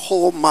our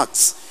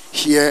hallmarks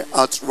here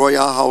at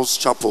Royalhouse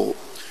Chapel.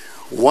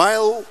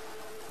 While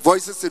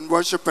Voices in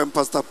Worship and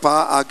Pastor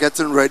Pa are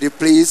getting ready,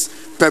 please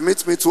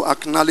permit me to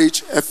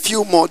acknowledge a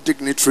few more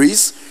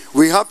dignitaries.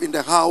 We have in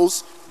the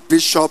house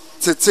Bishop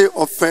Tete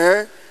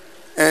Ofer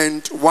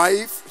and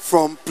wife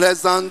from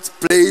Pleasant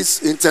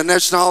Place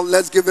International.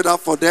 Let's give it up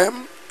for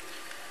them.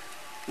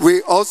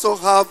 We also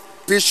have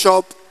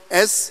Bishop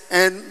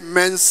S.N.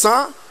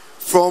 Mensah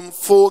from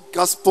Full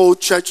Gospel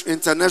Church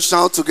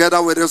International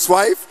together with his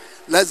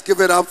wife. Let's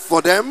give it up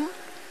for them.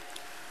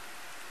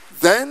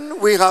 Then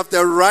we have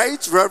the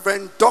Right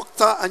Reverend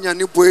Dr.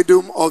 Anyani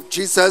Buedum of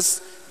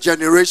Jesus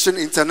Generation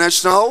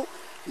International.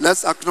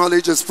 Let's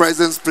acknowledge his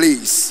presence,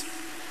 please.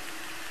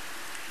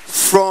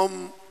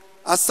 From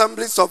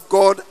Assemblies of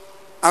God,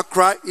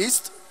 Accra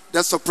East,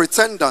 the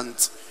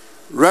Superintendent,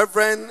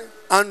 Reverend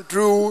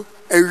Andrew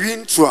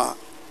Ewintia.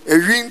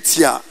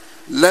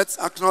 Let's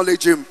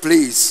acknowledge him,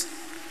 please.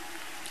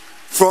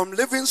 From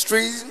Living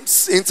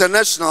Streams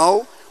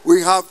International,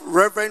 we have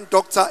Reverend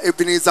Dr.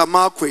 Ebenezer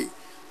Markwe.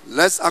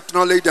 Let's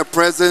acknowledge the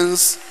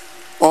presence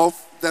of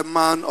the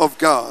man of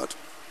God.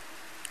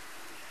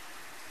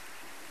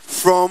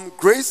 From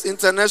Grace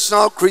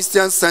International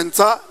Christian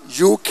Center,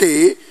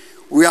 UK,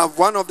 we have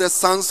one of the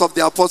sons of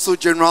the Apostle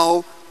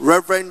General,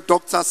 Reverend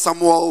Dr.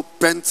 Samuel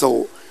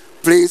Bento.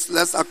 Please,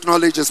 let's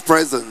acknowledge his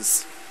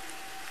presence.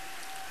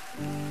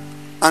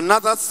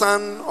 Another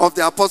son of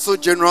the Apostle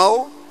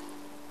General,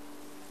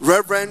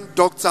 Reverend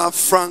Dr.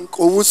 Frank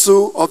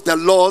Owusu of the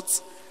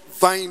Lord's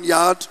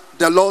Vineyard,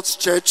 the Lord's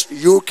Church,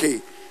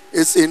 UK,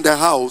 is in the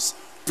house.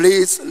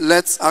 Please,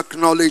 let's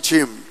acknowledge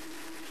him.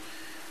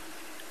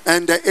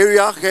 And the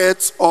area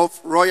heads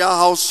of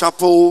Royalhouse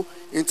Chapel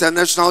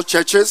International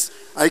Churches,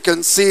 I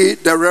can see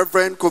the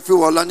Reverend Kofi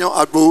Walanyo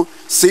Agbo,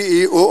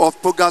 CEO of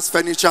Pogas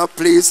Furniture.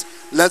 Please,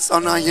 let's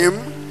honor him.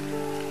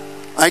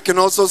 I can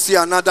also see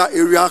another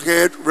area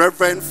head,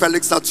 Reverend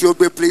Felix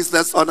Atiobe. Please,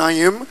 let's honor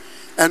him.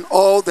 And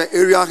all the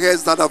area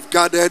heads that have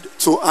gathered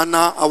to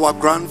honor our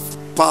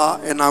grandpa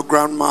and our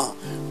grandma.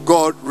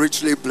 God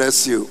richly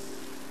bless you.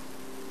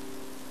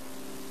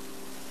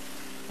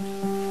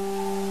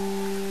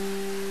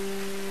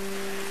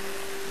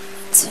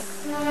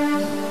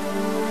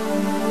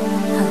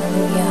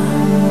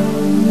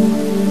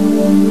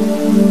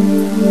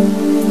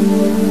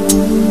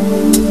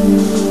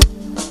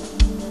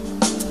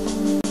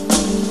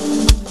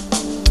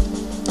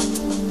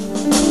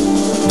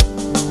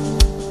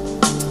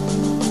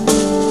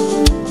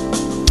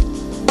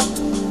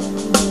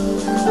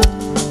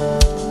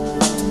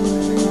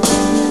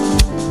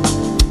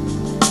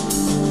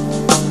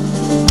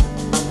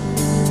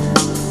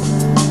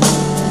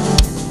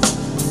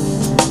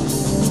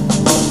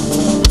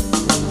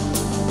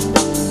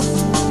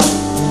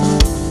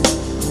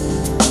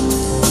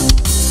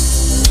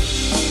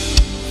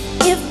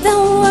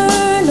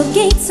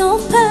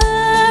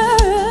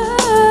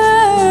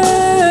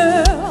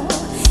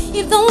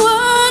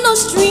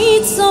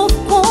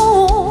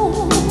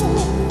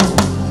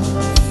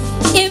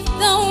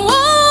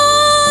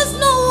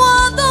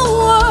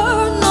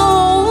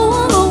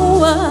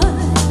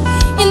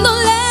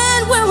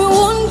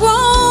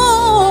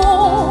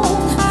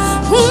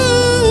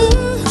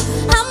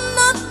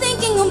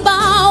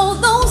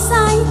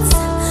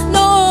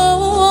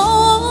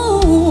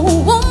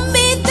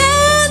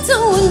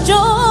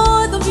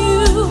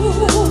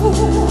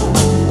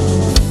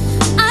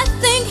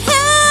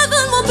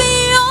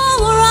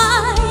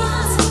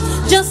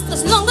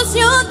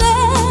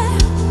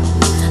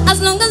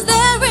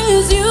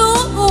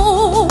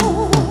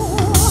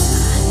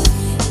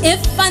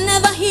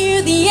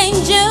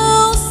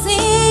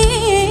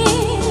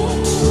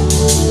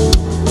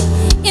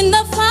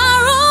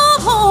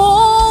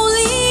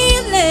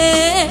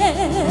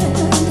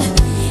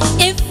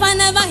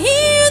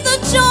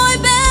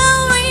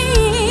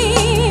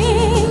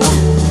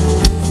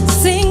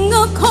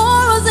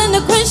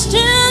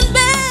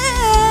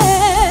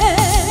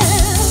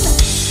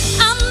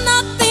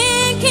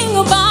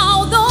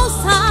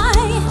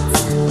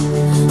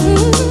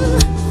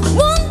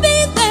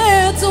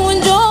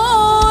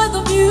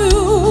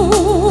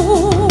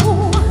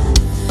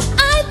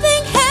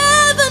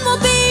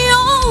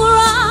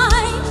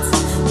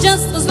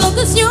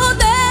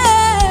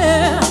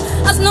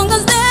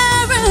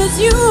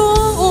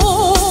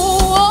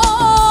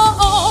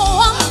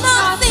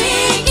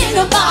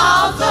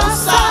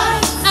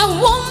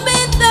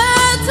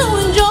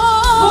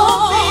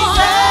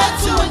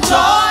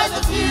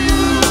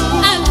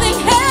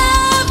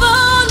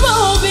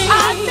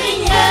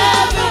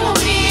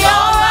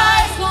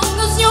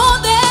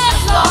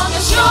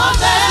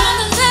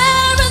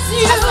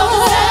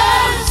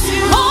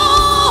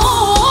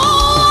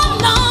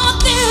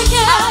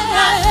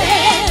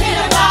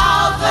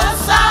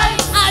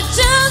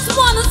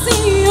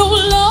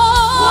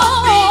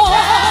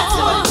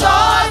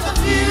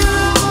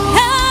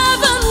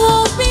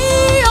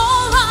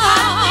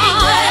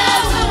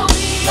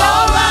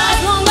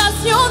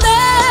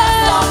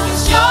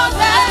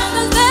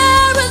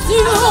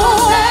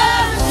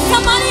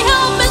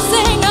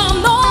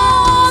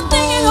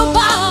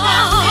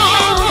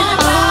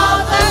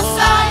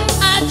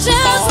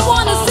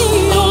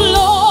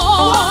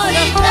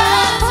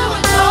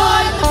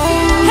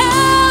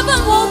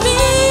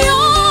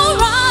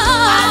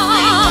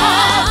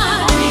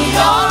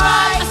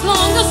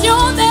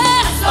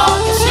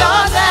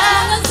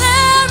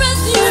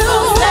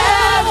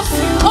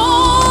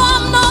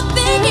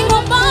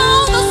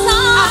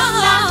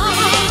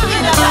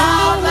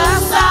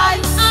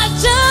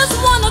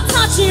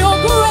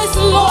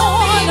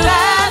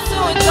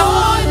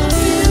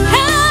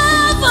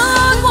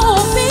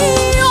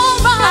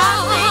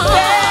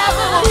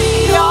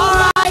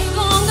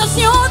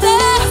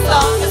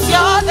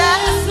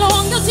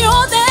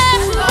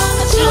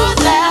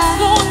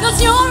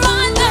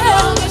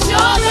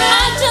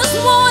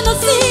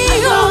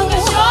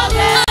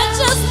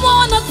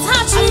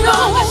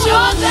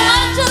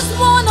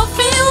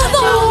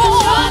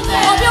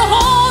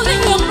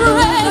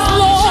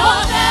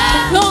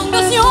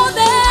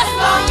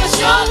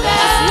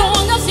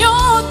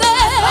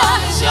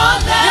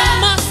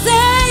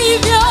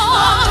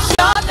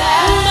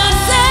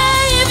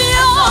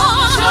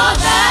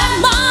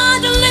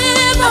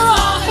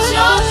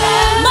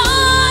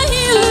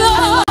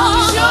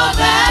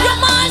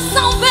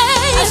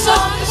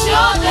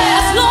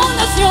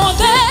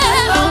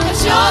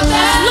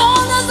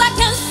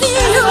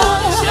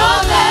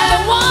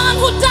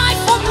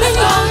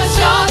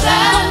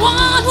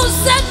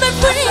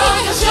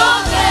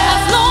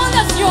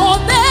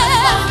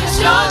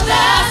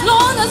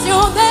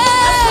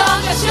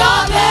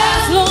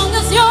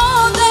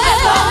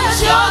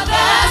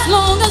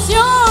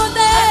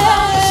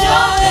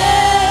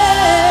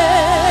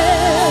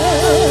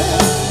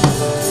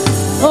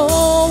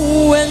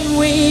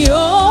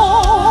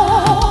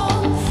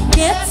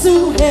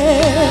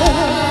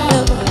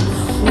 have.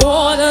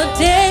 What a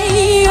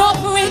day of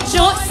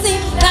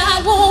rejoicing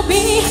that will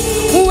be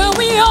when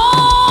we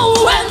all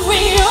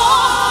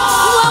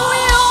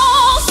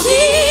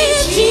see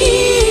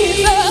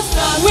Jesus.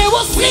 We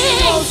will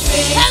sing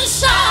and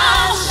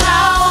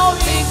shout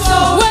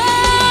victory.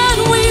 When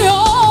we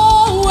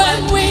all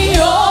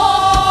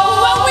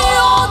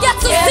get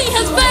to see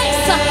His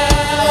face.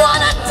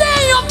 What a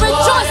day of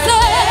rejoicing.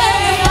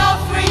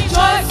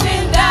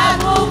 That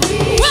will be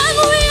when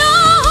we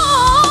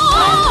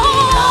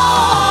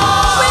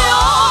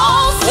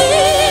all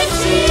see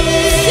Jesus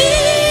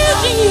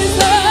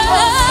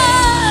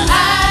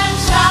and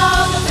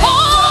shout.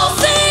 Oh,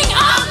 sing!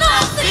 I'm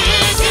not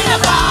thinking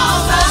about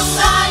the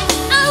sight.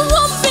 I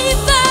won't be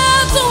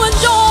there to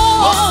enjoy.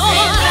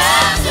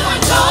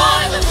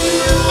 The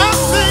view. I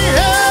think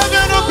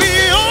heaven will be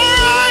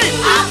alright.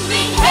 I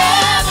think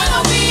heaven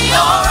will be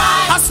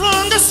alright. As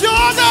long as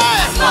you're there.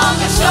 As long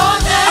as you're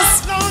there.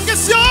 As long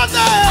as you're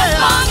there.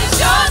 As long as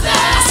you're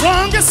there. As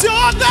long as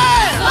you're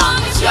there. As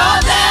long as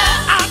you're there.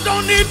 I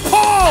don't need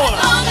Paul.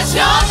 As long as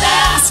you're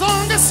there. As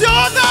long as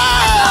you're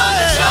there.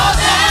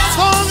 As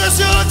long as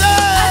you're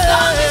there. As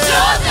long as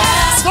you're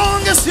there. As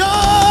long as you're there.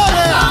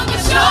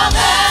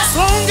 As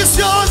long as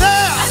you're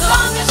there. As long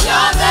as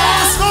you're there.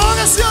 As long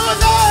as you're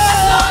there.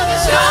 As long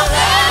as you're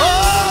there.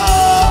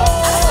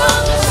 Oh. As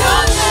long as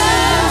you're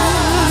there.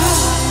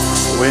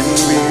 When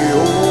we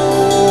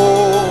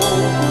all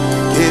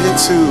get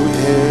to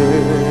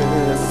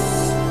heaven,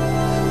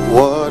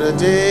 what a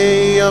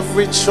day of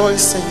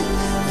rejoicing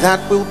that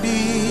will be.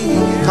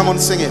 Come on,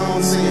 sing it.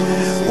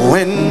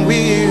 When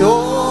we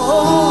all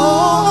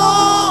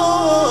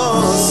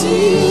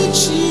see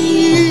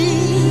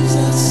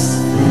Jesus,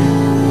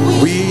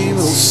 we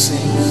will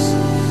sing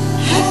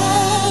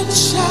and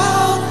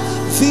shout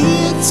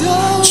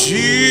victory.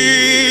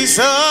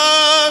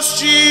 Jesus,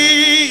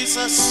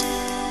 Jesus,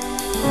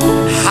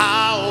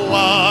 how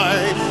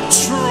I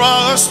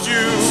trust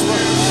you,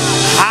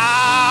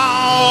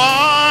 how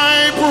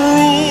I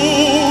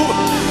prove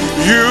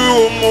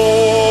you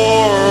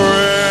more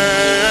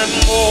and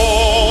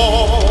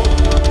more.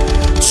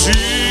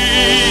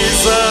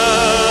 Jesus,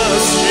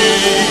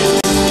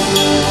 Jesus,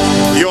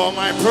 you're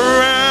my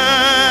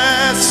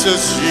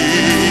precious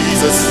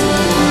Jesus.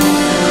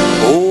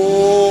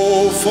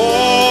 Oh,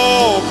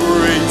 for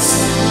grace,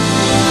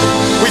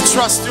 we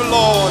trust you,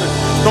 Lord,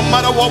 no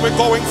matter what we're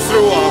going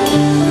through.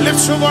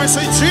 Lift your voice,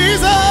 say,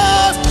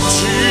 Jesus,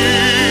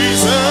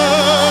 Jesus,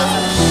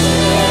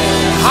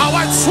 how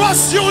I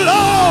trust you,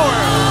 Lord.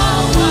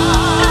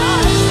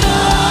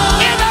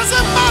 It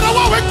doesn't matter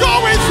what we're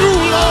going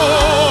through,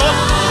 Lord.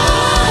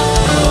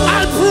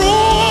 I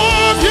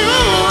prove you.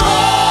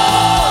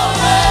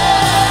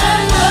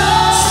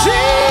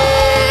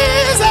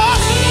 Jesus,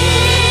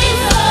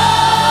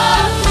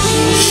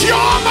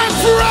 you're my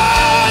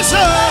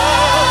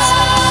precious.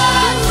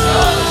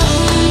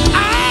 I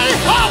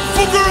hope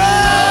for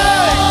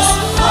grace.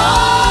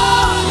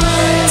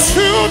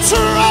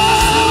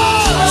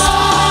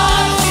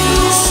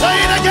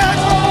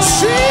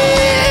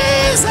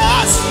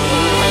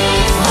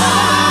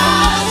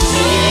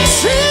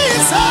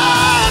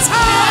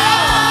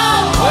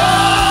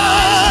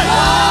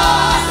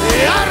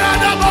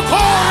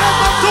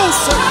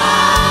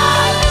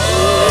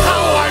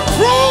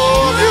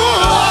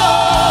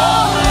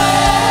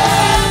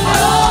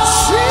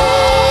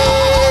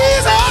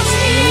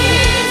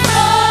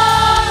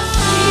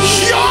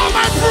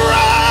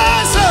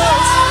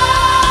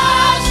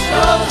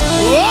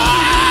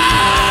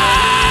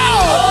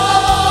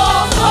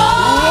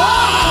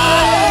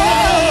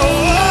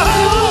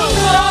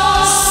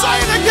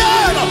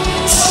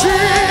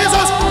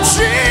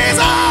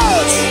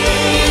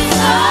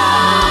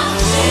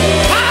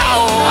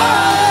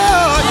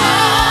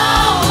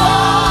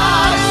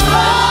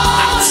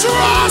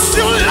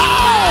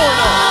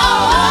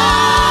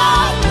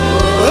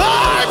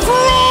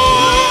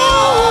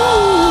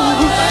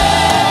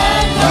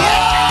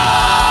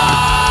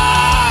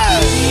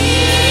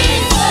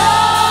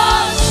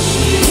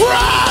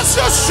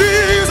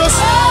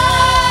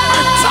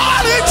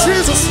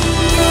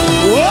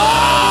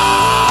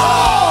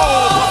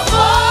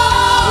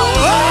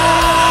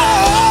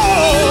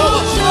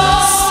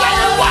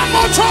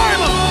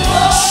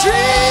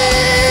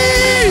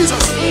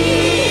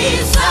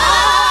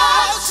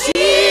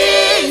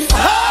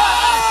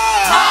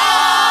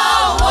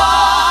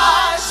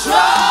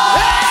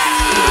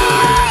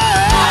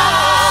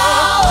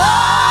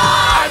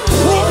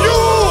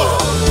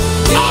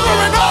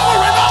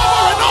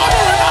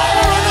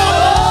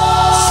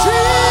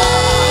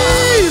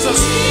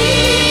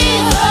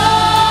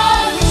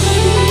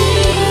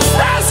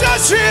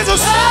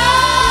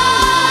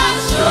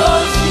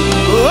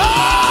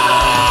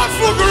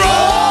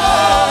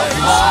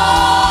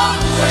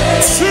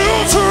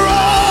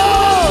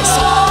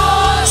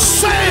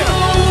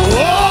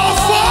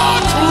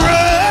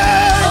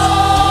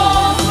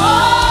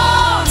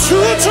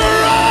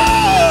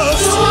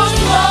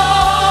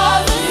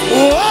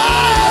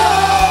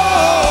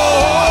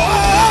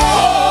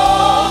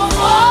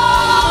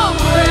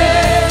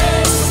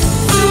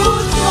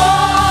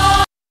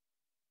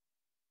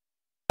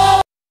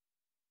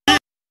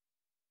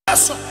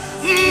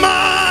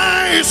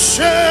 My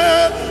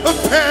shepherd,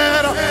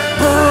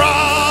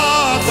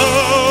 brother,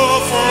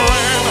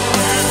 friend,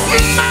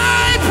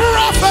 my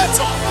prophet,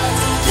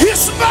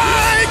 he's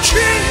my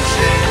king,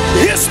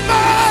 he's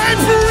my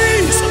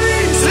priest.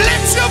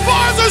 Lift your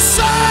voice and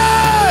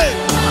say,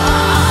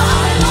 my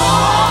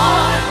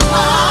Lord,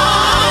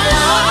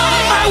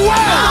 my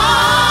way,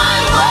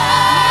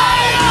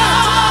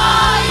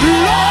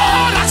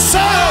 Lord,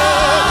 accept.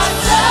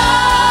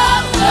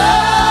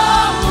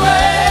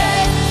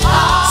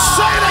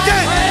 Say it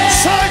again.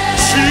 Say,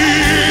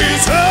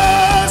 Jesus,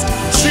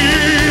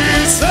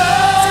 Jesus,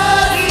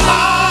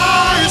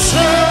 my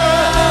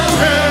shepherd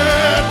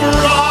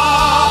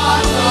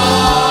brother,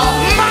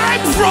 my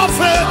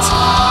prophet,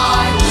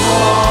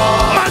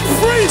 my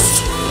priest,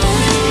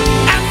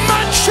 and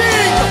my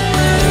king.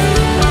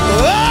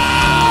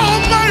 Oh,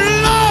 my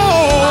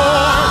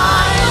Lord,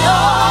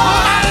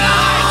 my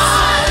life,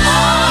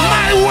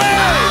 my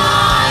way,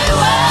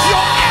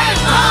 your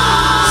end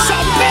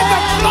shall be the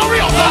glory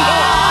of the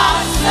Lord.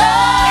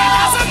 It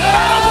doesn't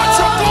matter what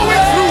you're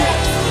going through.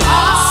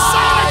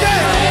 Say it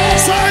again.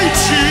 Say,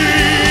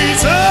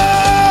 Jesus,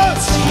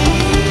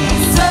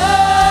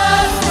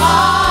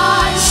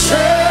 my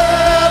shepherd,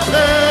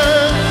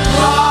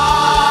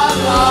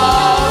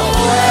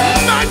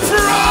 my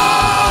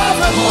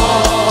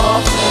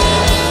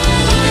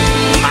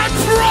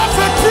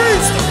prophet,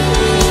 priest.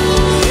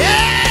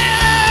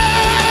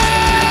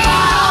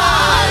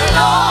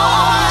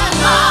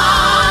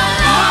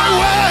 My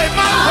way,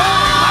 my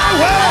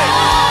way.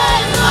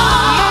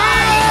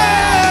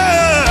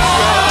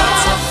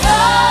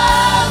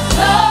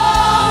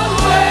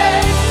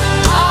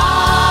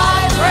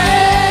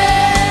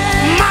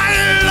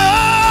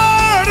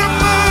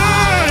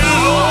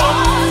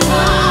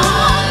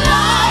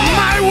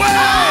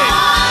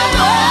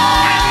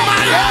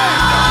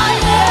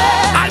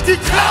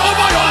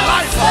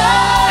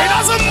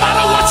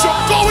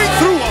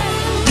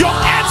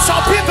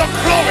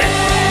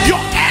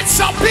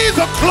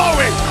 The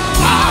glory,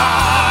 my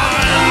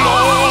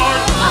Lord,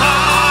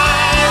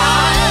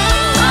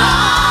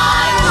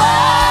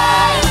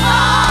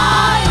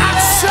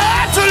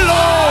 accept the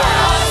Lord,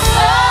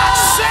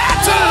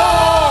 accept the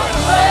Lord,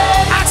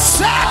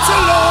 accept the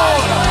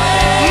Lord,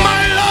 my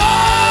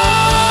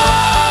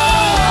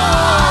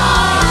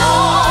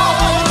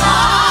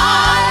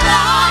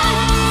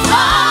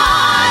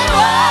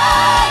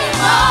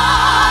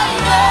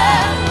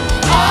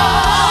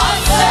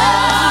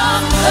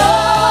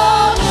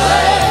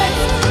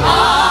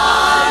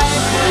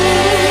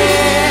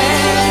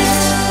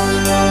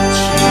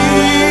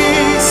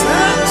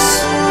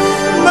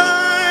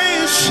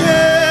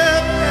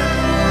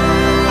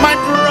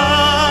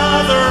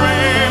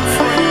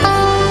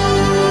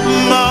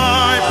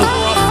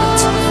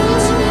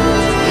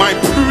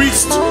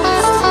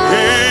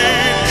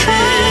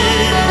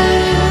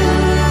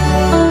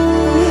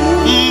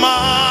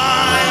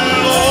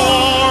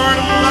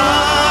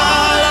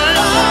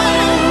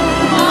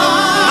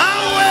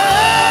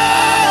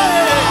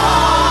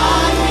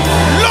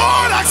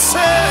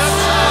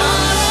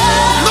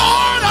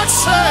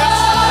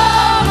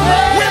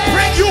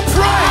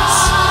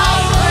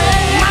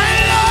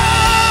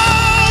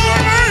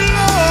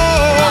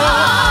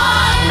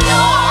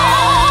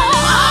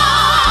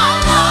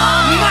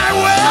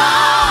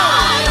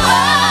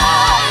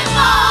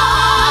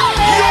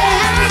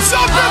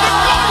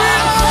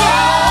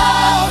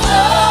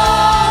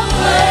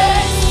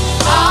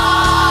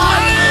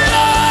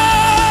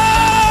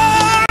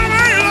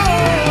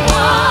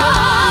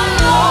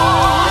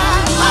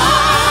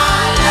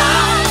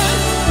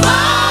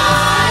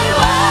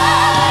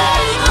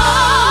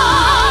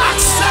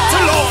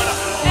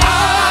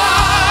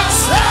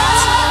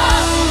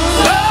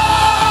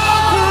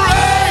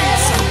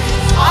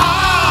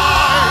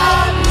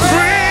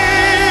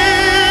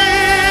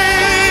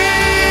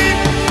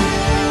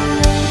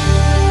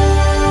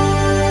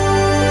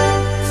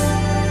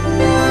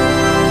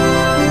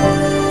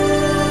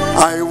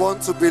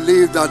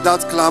believe that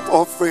clap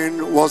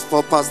offering was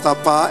for Pastor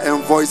Pa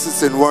and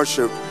Voices in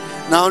Worship.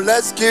 Now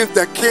let's give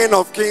the King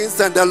of Kings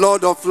and the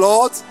Lord of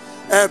Lords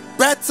a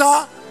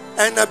better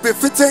and a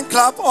befitting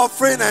clap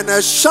offering and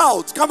a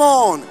shout. Come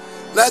on,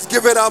 let's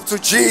give it up to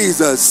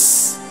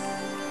Jesus.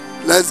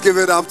 Let's give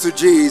it up to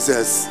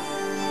Jesus.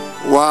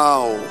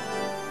 Wow.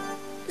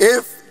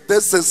 If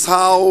this is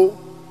how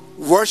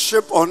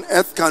worship on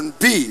earth can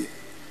be,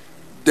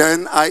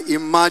 then I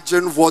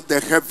imagine what the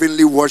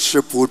heavenly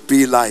worship would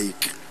be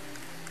like.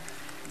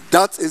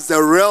 That is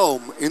the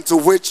realm into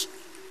which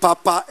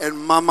Papa and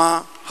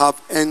Mama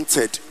have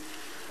entered.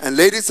 And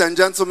ladies and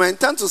gentlemen,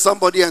 turn to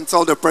somebody and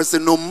tell the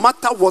person, no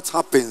matter what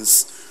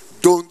happens,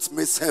 don't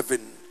miss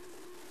heaven.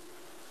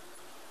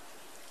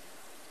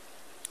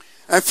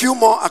 A few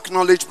more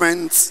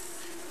acknowledgements,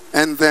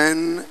 and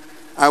then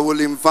I will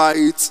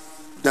invite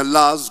the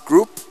last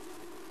group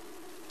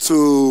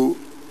to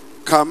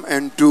come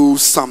and do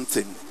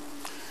something.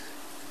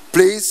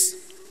 Please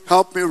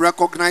help me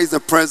recognize the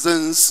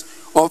presence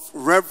of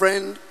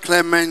Reverend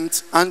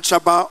Clement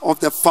Anchaba of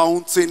the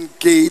Fountain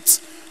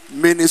Gate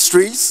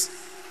Ministries.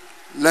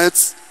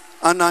 Let's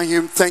honor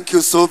him. Thank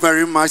you so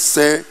very much,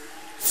 sir,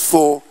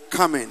 for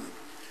coming.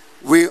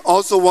 We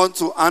also want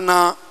to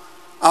honor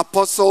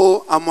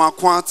Apostle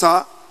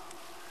Amwakwata,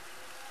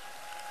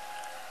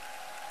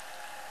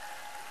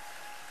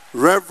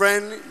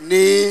 Reverend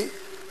Ni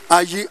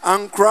Ayi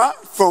Ankra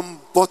from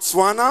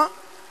Botswana.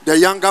 The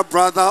younger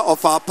brother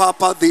of our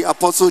Papa, the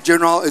Apostle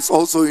General, is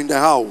also in the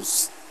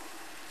house.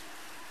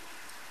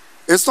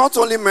 It's not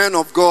only men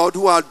of God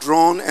who are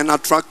drawn and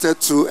attracted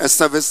to a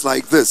service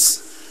like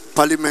this.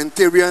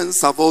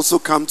 Parliamentarians have also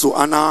come to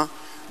honor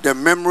the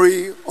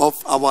memory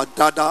of our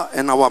Dada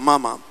and our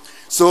Mama.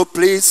 So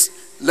please,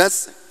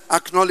 let's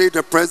acknowledge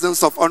the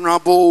presence of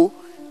Honorable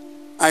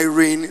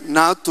Irene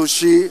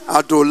Natoshi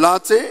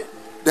Adolate,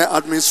 the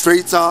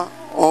administrator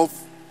of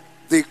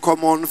the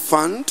Common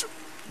Fund.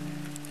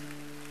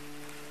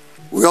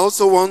 We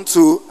also want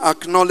to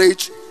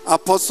acknowledge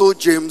Apostle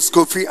James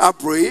Kofi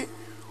Abre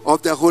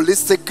of the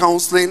Holistic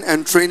Counseling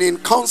and Training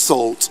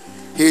Consult.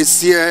 He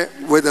is here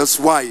with his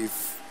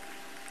wife.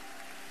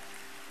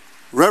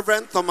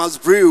 Reverend Thomas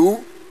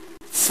Brew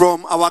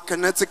from our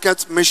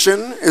Connecticut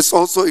mission is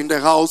also in the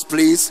house.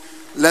 Please,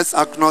 let's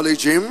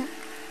acknowledge him.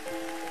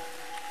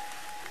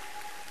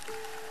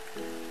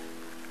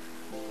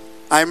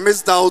 I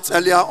missed out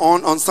earlier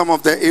on some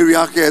of the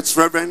area heads.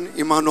 Reverend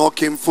Emmanuel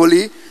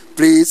Kimfoli,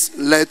 please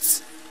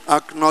let's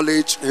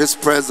acknowledge his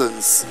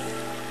presence.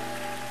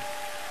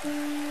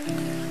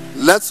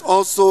 Let's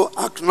also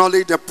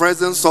acknowledge the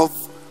presence of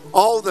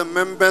all the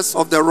members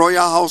of the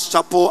Royalhouse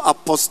Chapel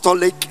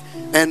Apostolic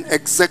and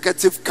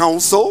Executive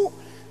Council,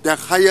 the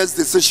highest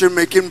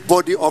decision-making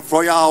body of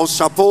Royalhouse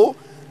Chapel.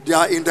 They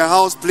are in the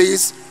house.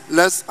 Please,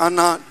 let's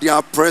honor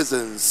their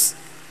presence.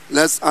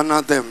 Let's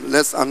honor them.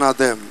 Let's honor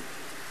them.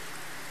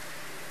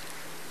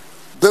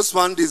 This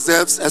one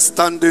deserves a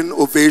standing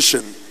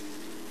ovation.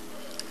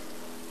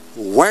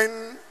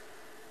 When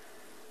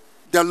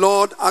the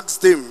Lord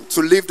asked him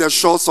to leave the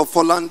shores of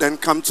Holland and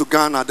come to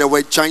Ghana, there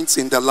were giants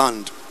in the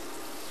land.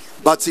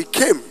 But he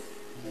came,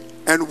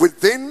 and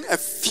within a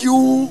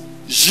few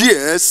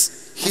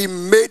years, he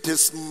made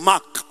his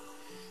mark.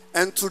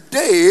 And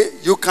today,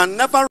 you can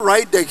never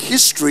write the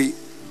history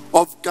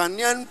of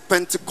Ghanaian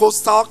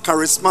Pentecostal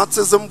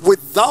charismatism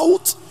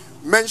without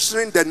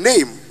mentioning the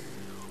name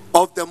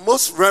of the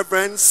Most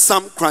Reverend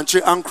Sam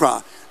Kranchi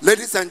Ankra.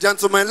 Ladies and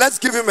gentlemen, let's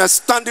give him a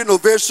standing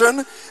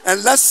ovation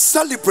and let's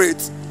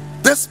celebrate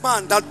this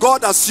man that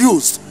God has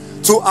used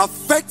to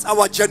affect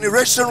our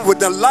generation with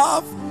the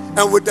love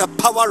and with the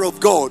power of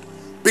God.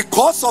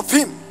 Because of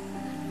him,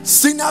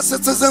 senior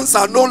citizens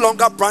are no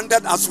longer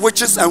branded as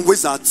witches and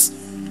wizards.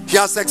 He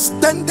has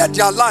extended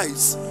their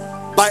lives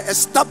by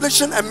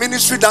establishing a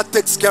ministry that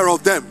takes care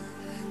of them.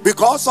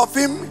 Because of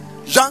him,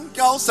 young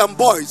girls and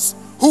boys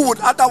who would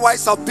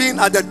otherwise have been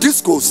at the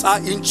discos are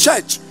in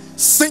church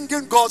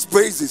singing God's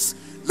praises.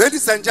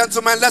 Ladies and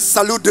gentlemen, let's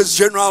salute this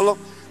general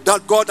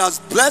that God has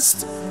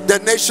blessed the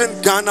nation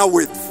Ghana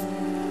with.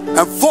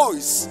 A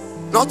voice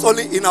not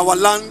only in our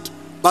land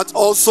but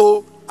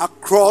also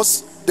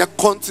across the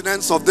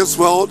continents of this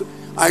world.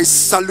 I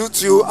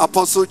salute you,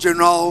 Apostle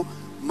General,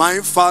 my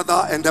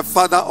father and the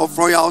father of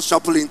Royalhouse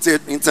Chapel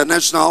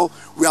International.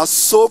 We are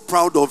so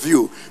proud of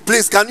you.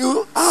 Please, can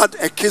you add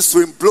a kiss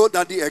to him? Blow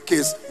daddy a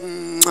kiss.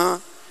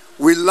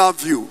 We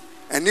love you.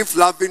 And if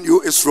loving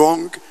you is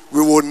wrong, we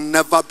will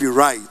never be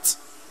right.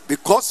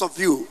 Because of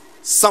you,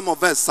 some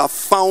of us have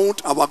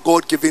found our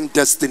God-given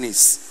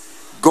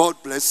destinies. God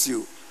bless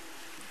you.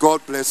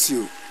 God bless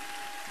you.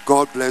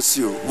 God bless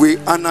you. We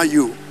honor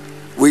you.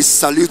 We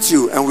salute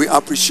you and we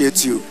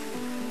appreciate you.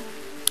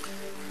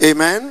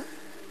 Amen.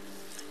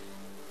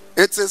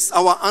 It is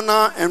our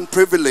honor and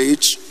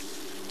privilege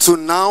to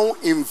now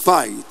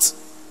invite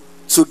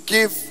to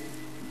give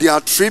their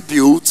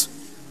tribute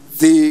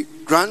the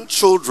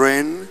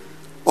grandchildren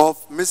of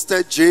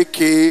Mr.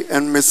 J.K.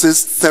 and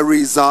Mrs.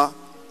 Theresa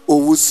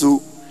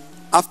Owusu.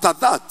 After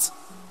that,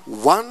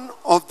 one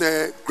of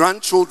the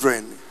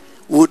grandchildren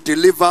will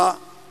deliver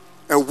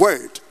a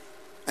word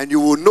and you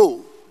will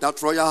know that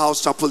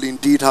Royalhouse Chapel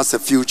indeed has a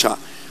future.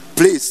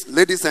 Please,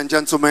 ladies and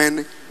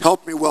gentlemen,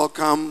 help me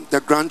welcome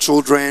the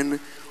grandchildren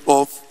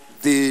of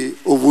the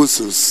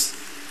Owusus.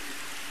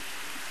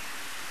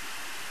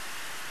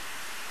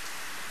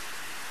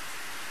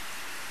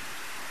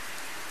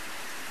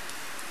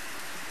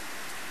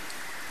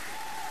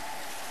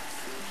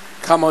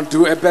 Come on,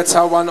 do a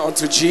better one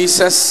unto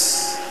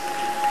Jesus.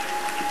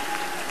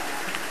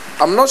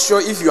 I'm not sure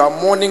if you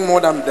are mourning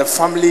more than the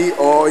family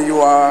or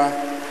you are.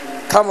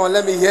 Come on,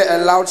 let me hear a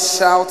loud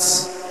shout.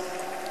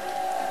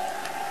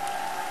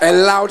 A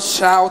loud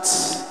shout.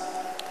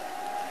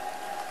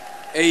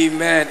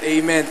 Amen.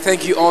 Amen.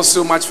 Thank you all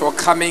so much for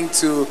coming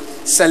to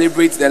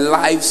celebrate the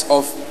lives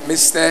of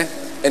Mr.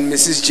 and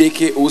Mrs.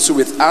 J.K. Owusu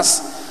with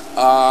us.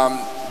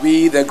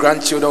 We, the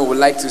grandchildren, would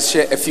like to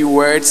share a few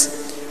words.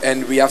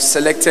 And we have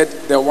selected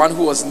the one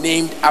who was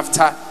named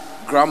after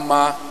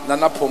Grandma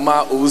Nana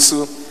Poma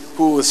Owusu,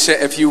 who will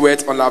share a few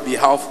words on our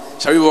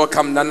behalf. Shall we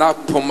welcome Nana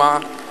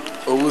Poma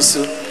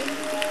Owusu?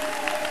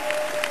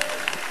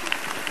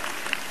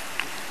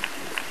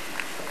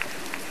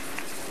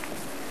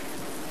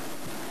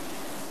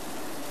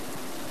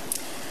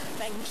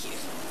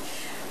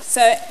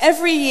 So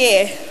every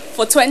year,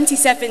 for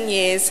 27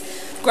 years,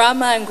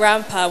 Grandma and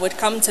Grandpa would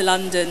come to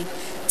London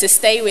to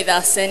stay with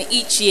us, and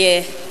each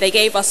year they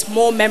gave us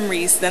more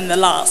memories than the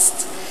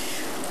last.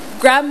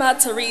 Grandma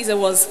Teresa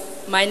was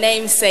my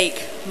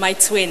namesake, my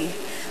twin.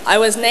 I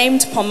was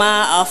named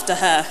Poma after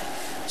her.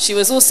 She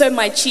was also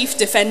my chief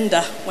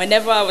defender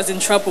whenever I was in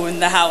trouble in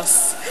the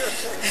house.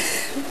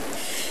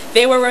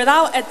 They were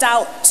without a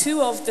doubt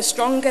two of the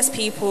strongest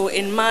people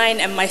in mine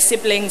and my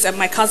siblings and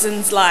my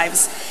cousins'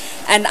 lives,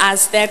 and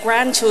as their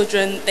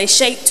grandchildren, they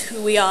shaped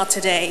who we are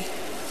today.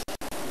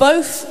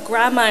 Both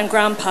Grandma and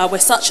Grandpa were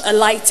such a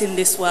light in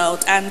this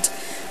world, and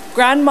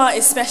Grandma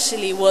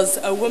especially was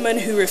a woman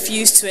who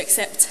refused to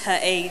accept her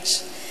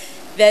age.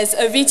 There's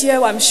a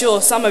video I'm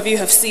sure some of you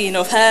have seen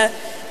of her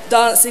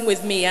dancing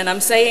with me, and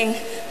I'm saying,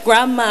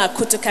 Grandma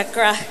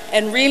kutukakra,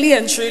 and really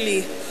and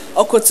truly,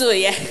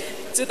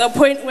 okutuye, to the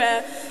point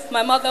where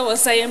my mother was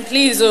saying,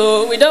 please,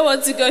 oh, we don't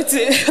want to go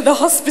to the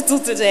hospital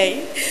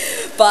today.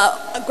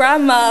 But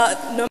Grandma,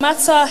 no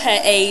matter her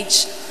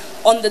age,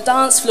 on the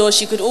dance floor,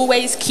 she could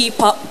always keep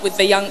up with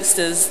the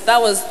youngsters.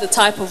 That was the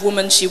type of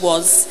woman she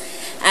was.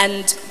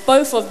 And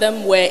both of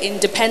them were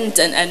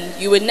independent, and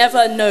you would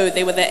never know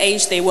they were the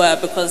age they were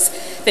because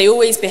they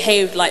always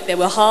behaved like they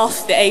were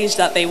half the age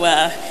that they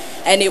were.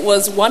 And it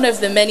was one of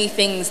the many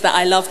things that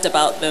I loved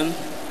about them.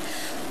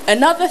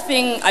 Another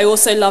thing I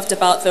also loved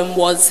about them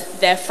was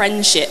their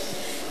friendship.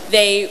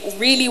 They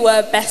really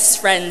were best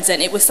friends,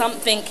 and it was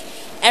something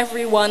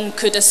everyone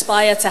could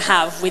aspire to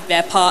have with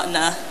their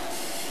partner.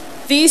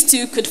 These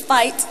two could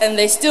fight, and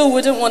they still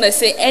wouldn't want to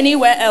sit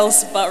anywhere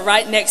else but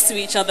right next to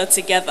each other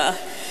together.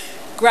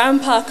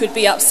 Grandpa could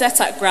be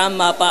upset at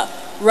Grandma, but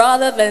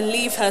rather than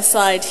leave her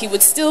side, he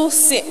would still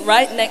sit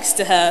right next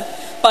to her,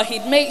 but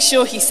he'd make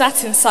sure he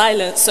sat in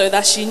silence so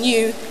that she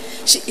knew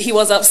he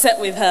was upset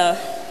with her.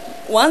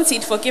 Once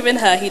he'd forgiven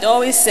her, he'd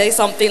always say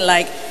something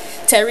like,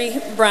 Terry,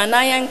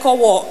 Branayanko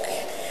walk.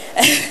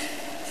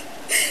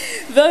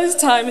 Those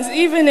times,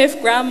 even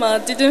if Grandma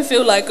didn't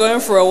feel like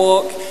going for a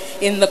walk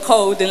in the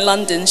cold in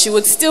London, she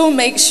would still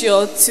make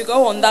sure to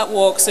go on that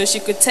walk so she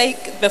could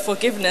take the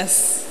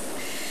forgiveness.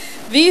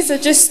 These are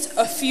just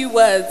a few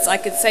words I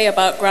could say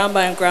about Grandma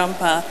and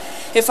Grandpa.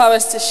 If I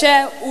was to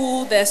share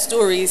all their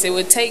stories, it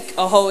would take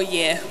a whole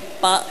year.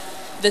 But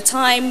the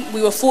time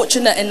we were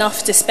fortunate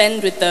enough to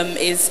spend with them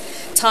is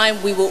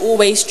time we will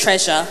always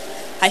treasure.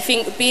 I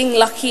think being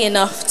lucky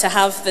enough to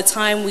have the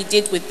time we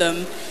did with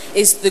them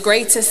is the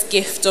greatest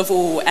gift of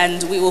all,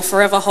 and we will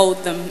forever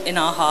hold them in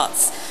our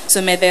hearts.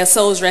 So may their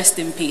souls rest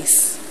in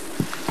peace.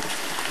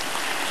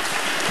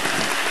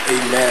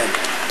 Amen.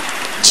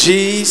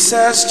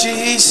 Jesus,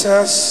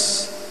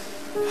 Jesus,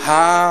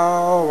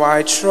 how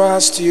I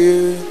trust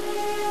you,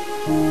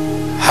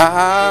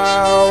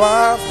 how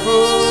I've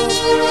proved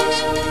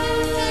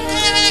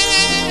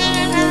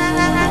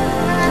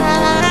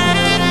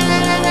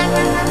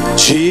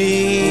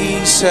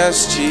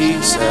Jesus,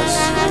 Jesus,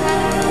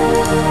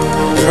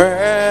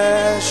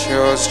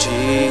 precious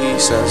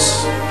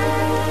Jesus.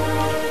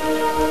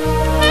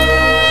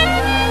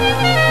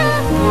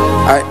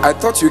 I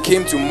thought you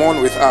came to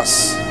mourn with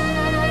us.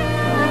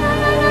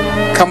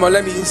 Come on,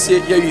 let me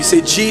hear you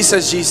say,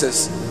 Jesus,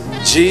 Jesus,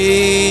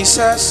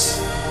 Jesus,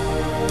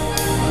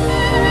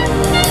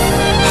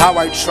 how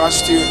I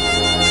trust you,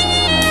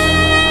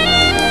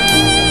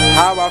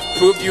 how I've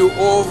proved you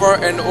over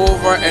and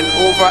over and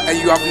over, and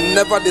you have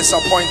never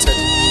disappointed.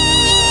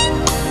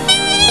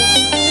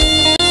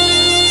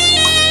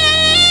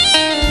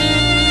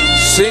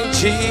 Sing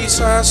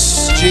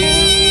Jesus,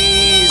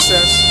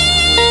 Jesus,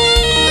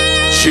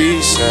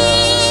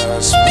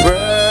 Jesus,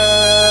 precious.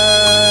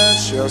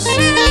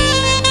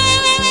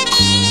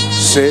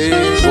 Say,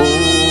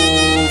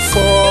 oh,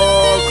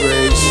 for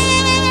grace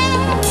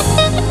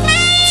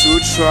to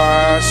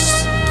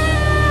trust.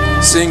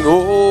 Sing,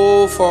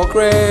 oh, for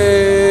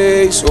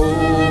grace, oh,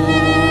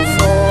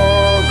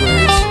 for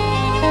grace.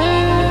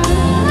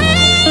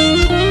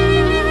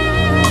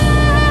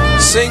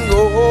 Sing,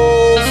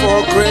 oh,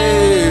 for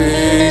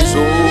grace,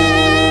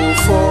 oh,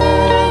 for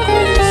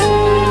grace.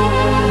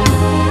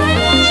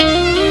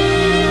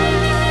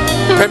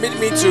 Permit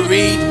me to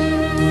read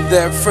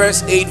the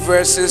first 8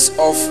 verses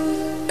of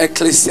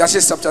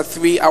Ecclesiastes chapter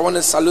 3. I want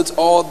to salute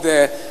all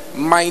the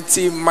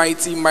mighty,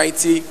 mighty,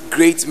 mighty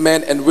great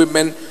men and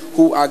women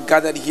who are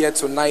gathered here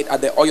tonight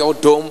at the Oil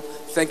Dome.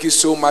 Thank you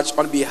so much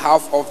on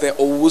behalf of the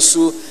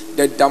Owusu,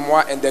 the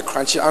Damwa, and the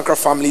Crunchy Accra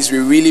families. We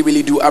really,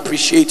 really do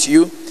appreciate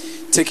you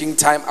taking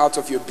time out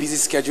of your busy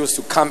schedules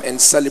to come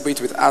and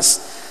celebrate with us.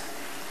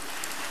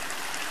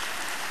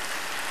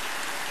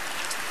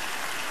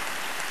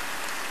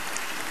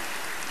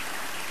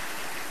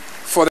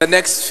 For the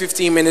next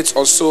 15 minutes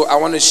or so, I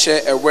want to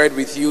share a word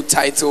with you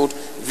titled,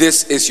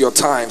 This is Your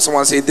Time.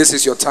 Someone say, this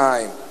is your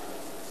time.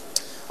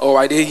 Oh,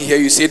 I didn't hear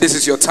you say, this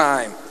is your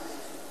time.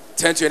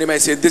 Turn to your neighbor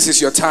and say, this is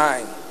your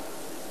time.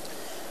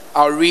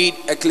 I'll read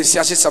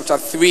Ecclesiastes chapter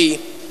 3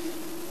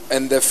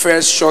 and the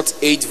first short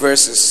 8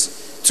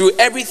 verses. To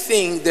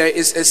everything there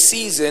is a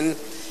season,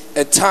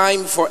 a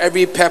time for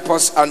every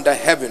purpose under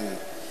heaven,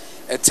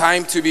 A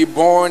time to be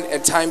born, a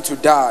time to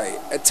die.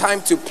 A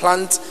time to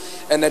plant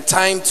and a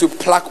time to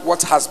pluck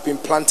what has been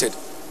planted.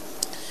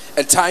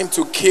 A time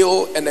to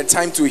kill and a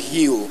time to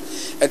heal.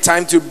 A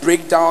time to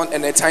break down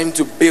and a time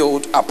to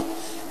build up.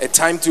 A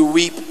time to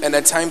weep and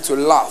a time to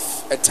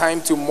laugh. A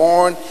time to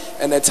mourn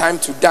and a time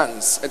to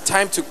dance. A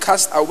time to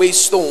cast away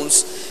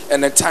stones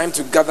and a time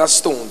to gather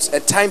stones.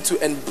 A time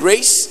to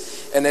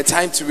embrace and a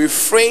time to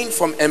refrain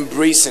from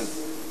embracing.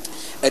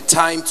 A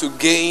time to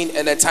gain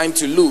and a time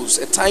to lose.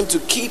 A time to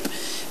keep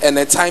and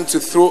a time to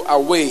throw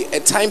away. A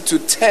time to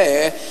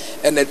tear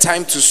and a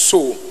time to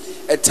sow.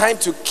 A time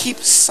to keep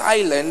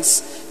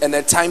silence and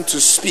a time to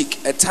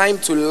speak. A time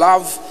to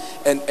love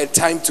and a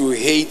time to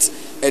hate.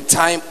 A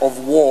time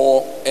of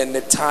war and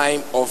a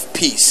time of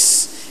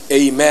peace.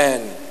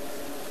 Amen.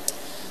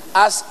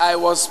 As I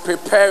was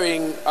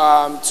preparing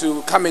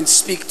to come and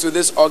speak to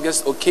this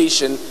August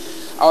occasion,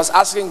 I was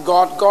asking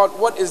God,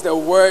 what is the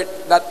word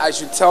that I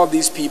should tell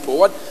these people?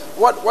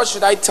 What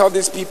should I tell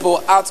these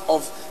people out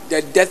of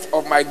the death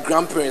of my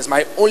grandparents,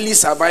 my only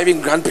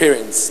surviving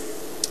grandparents?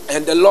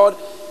 And the Lord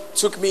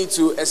took me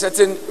to a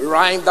certain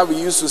rhyme that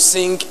we used to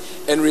sing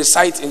and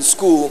recite in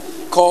school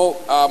called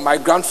My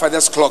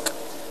Grandfather's Clock.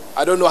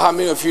 I don't know how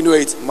many of you know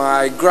it.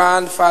 My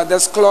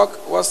grandfather's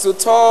clock was too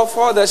tall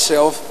for the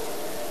shelf.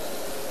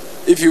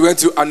 If you went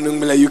to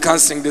Anungmila, you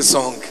can't sing this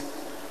song.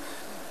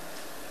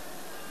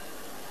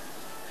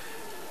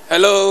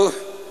 Hello.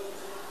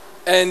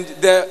 And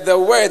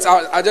the words,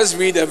 I'll just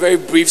read a very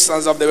brief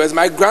sense of the words.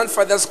 My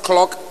grandfather's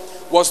clock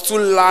was too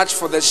large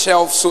for the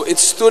shelf, so it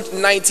stood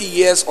 90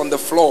 years on the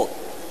floor.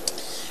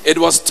 It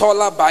was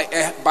taller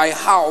by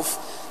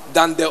half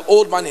than the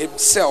old man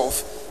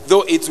himself,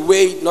 though it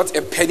weighed not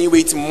a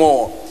pennyweight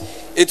more.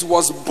 It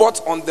was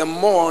bought on the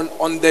morn,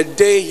 on the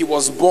day he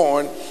was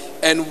born,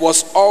 and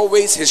was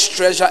always his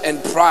treasure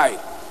and pride.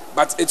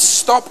 But it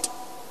stopped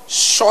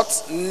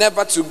short,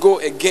 never to go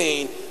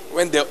again,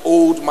 when the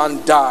old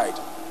man died.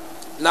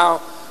 Now,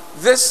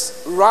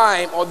 this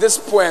rhyme or this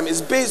poem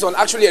is based on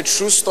actually a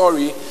true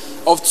story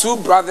of two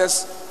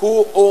brothers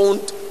who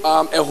owned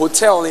a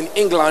hotel in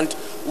England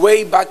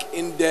way back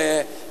in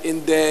the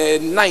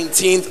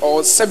 19th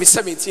or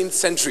 17th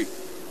century.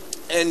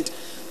 And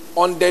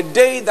on the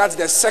day that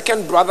the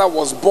second brother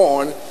was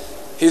born,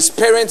 his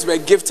parents were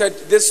gifted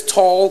this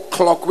tall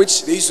clock,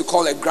 which they used to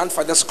call a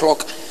grandfather's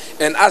clock.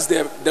 And as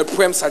the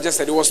poem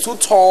suggested, it was too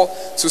tall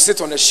to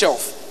sit on a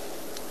shelf.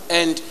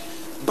 And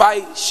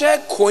by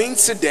sheer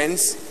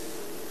coincidence,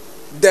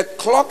 the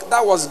clock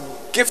that was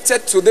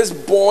gifted to this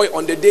boy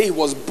on the day he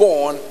was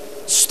born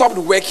stopped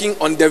working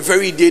on the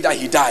very day that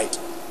he died.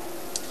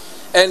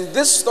 And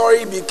this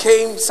story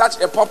became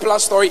such a popular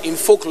story in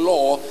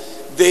folklore.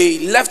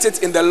 They left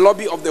it in the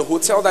lobby of the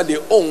hotel that they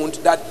owned,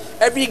 that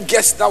every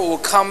guest that will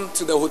come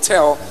to the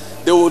hotel,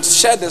 they would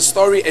share the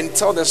story and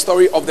tell the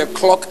story of the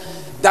clock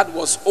that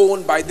was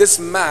owned by this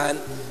man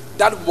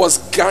that was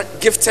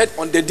gifted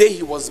on the day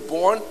he was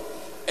born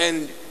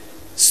and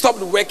stopped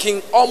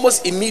working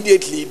almost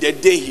immediately the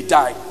day he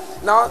died.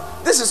 Now,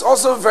 this is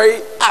also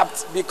very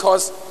apt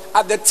because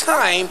at the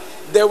time,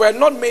 there were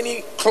not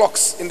many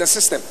clocks in the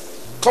system.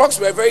 Clocks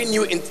were very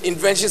new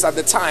inventions at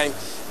the time.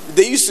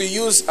 They used to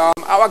use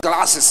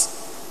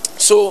hourglasses.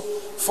 So,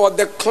 for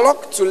the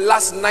clock to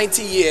last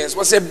 90 years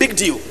was a big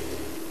deal.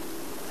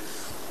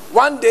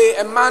 One day,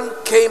 a man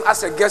came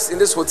as a guest in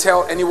this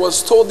hotel and he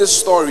was told this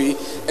story,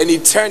 and he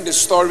turned the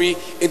story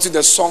into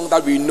the song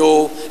that we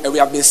know and we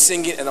have been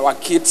singing, and our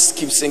kids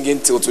keep singing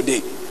till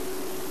today.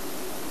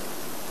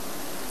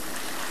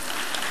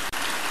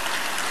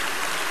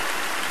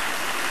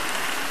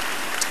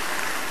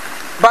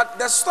 But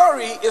the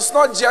story is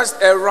not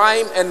just a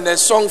rhyme and a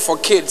song for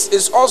kids.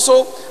 It's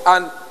also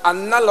an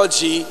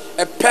analogy,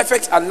 a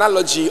perfect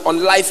analogy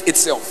on life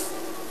itself.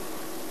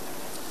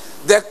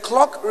 The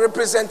clock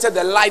represented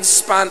the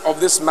lifespan of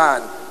this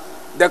man.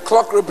 The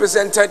clock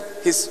represented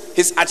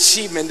his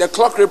achievement. The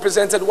clock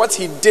represented what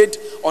he did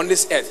on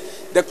this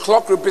earth. The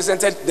clock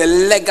represented the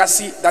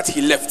legacy that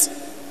he left.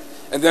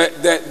 And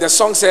the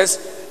song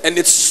says, and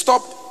it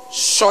stopped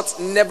short,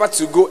 never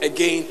to go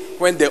again,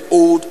 when the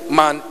old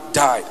man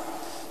died.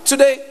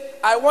 Today,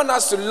 I want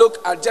us to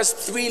look at just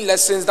 3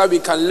 lessons that we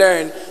can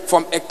learn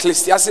from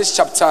Ecclesiastes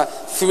chapter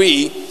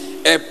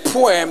 3, a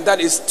poem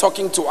that is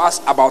talking to us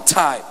about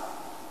time.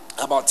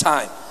 About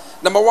time.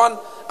 Number 1,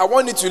 I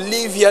want you to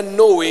leave here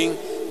knowing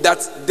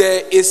that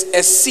there is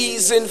a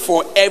season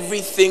for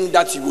everything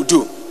that you will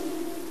do.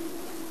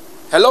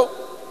 Hello?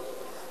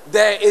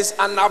 There is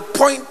an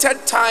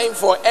appointed time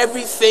for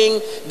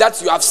everything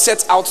that you have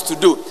set out to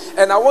do.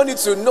 And I want you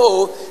to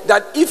know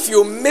that if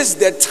you miss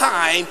the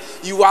time,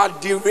 you are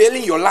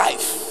derailing your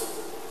life.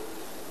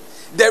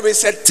 There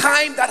is a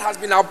time that has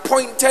been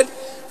appointed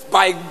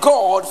by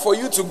God for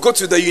you to go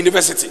to the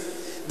university.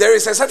 There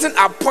is a certain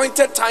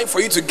appointed time for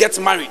you to get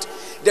married.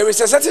 There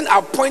is a certain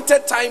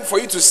appointed time for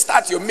you to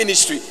start your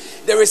ministry.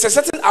 There is a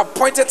certain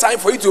appointed time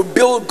for you to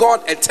build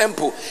God a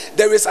temple.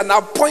 There is an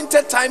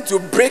appointed time to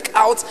break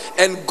out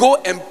and go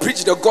and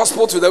preach the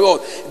gospel to the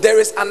world. There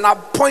is an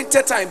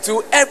appointed time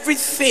to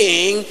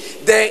everything.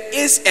 There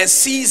is a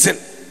season.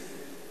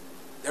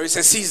 There is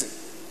a season.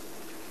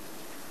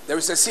 There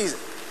is a season.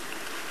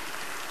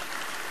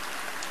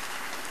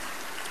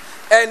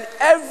 And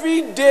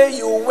every day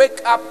you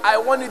wake up, I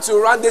want you to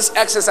run this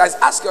exercise.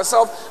 Ask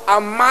yourself,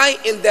 am I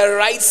in the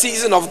right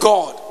season of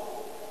God?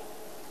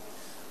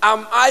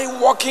 Am I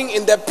walking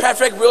in the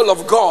perfect will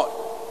of God?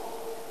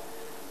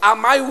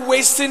 Am I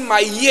wasting my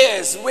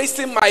years,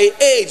 wasting my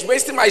age,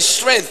 wasting my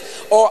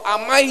strength? Or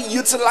am I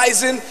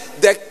utilizing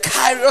the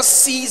Kairos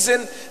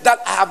season that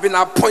I have been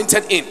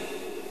appointed in?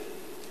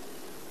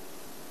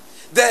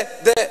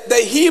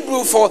 The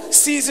Hebrew for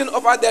season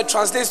over there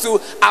translates to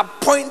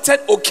appointed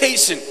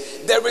occasion.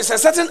 There is a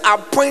certain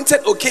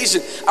appointed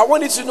occasion. I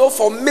want you to know,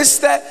 for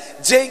Mr.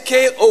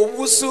 J.K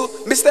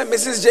Owusu, Mr. and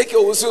Mrs. J.K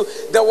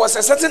Owusu, there was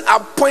a certain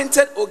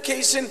appointed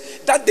occasion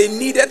that they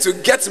needed to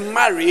get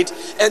married,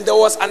 and there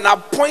was an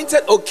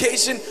appointed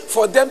occasion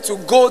for them to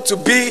go to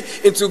be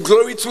into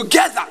glory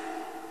together.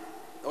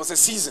 There was a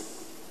season.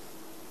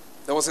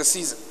 There was a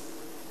season.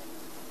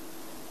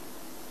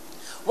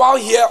 While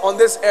here on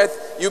this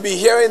earth, you'll be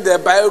hearing their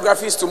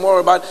biographies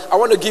tomorrow, but I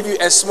want to give you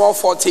a small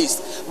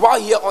foretaste. While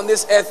here on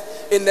this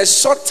earth, in the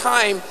short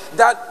time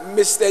that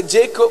Mr.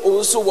 J.K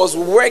Owusu was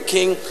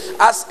working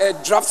as a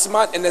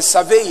draftsman and a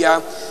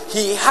surveyor,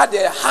 he had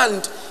a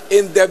hand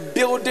in the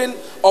building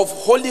of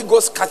Holy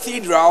Ghost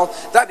Cathedral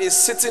that is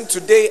sitting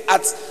today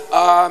at,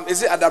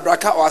 is it at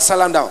Abraka or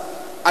Asylum Down?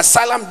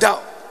 Asylum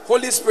Down,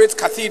 Holy Spirit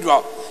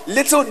Cathedral.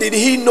 Little did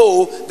he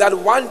know that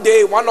one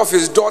day one of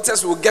his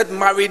daughters will get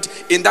married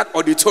in that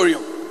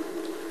auditorium.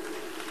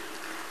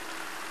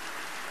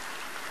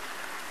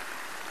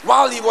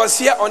 While he was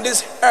here on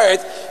this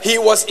earth, he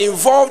was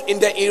involved in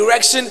the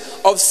erection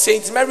of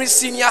St. Mary's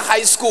Senior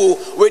High School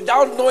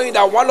without knowing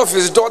that one of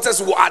his daughters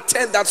will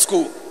attend that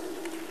school.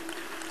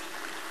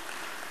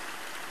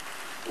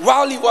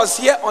 While he was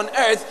here on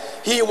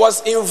earth, he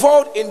was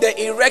involved in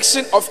the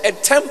erection of a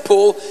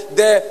temple,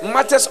 the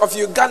Martyrs of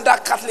Uganda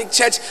Catholic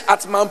Church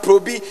at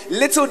Mamprobi.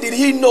 Little did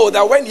he know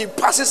that when he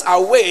passes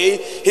away,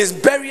 his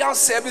burial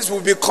service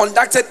will be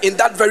conducted in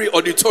that very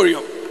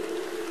auditorium.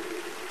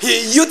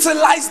 He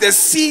utilized the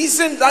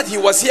season that he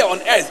was here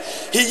on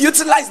earth. He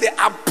utilized the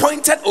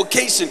appointed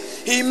occasion.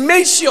 He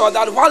made sure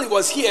that while he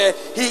was here,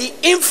 he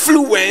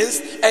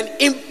influenced and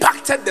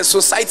impacted the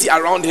society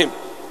around him.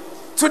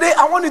 Today,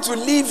 I want you to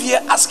leave here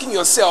asking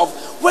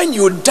yourself, when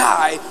you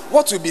die,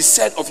 what will be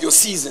said of your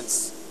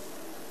seasons?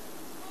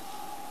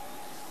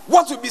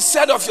 What will be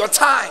said of your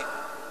time?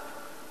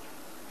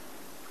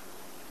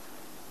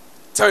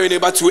 Tell your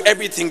neighbor, to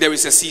everything there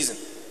is a season.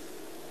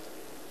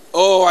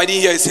 Oh, I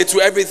didn't hear you say,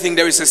 to everything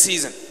there is a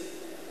season.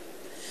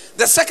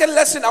 The second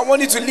lesson I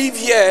want you to leave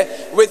here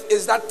with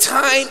is that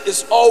time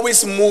is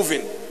always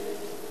moving.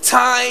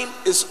 Time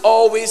is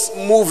always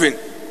moving.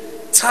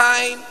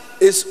 Time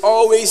is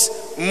always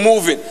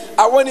moving.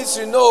 I want you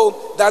to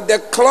know that the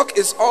clock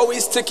is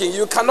always ticking.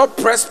 You cannot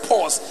press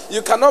pause.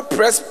 You cannot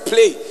press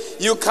play.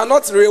 You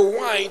cannot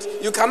rewind.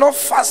 You cannot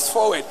fast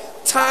forward.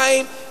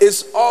 Time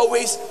is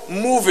always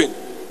moving.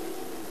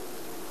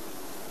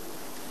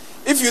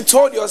 If you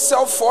told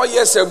yourself 4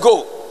 years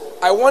ago,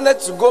 I wanted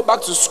to go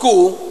back to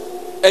school,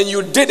 and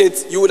you did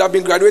it, you would have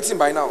been graduating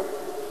by now.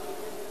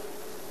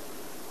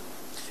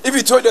 If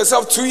you told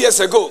yourself 2 years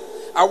ago,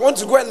 I want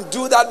to go and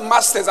do that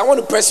master's, I want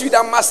to pursue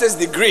that master's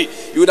degree,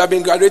 you would have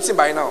been graduating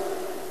by now.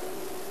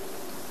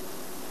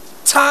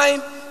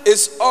 Time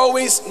is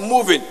always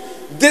moving.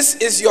 This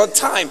is your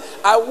time.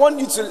 I want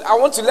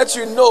to let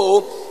you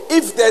know,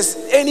 if there's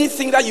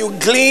anything that you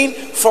glean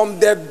from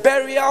the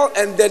burial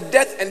and the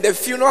death and the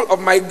funeral of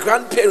my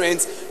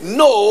grandparents,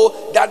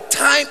 know that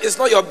time is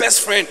not your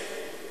best friend.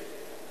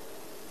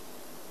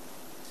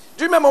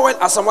 Do you remember when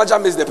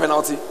Asamaja missed the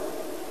penalty?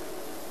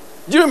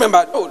 Do you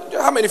remember? Oh,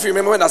 how many of you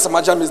remember when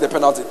Asamaja missed the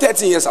penalty?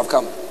 13 years have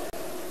come.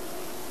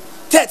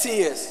 13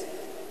 years.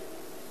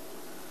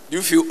 Do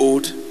you feel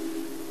old?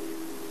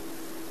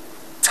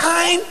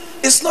 Time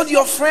is not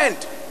your friend.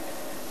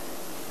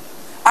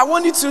 I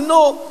want you to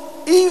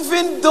know,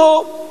 even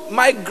though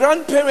my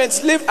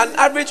grandparents lived an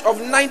average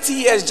of 90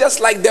 years, just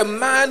like the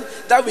man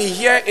that we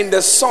hear in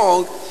the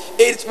song,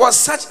 it was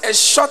such a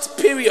short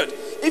period.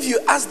 If you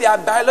ask their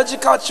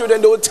biological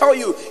children, they will tell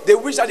you they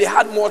wish that they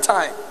had more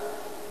time.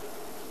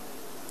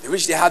 They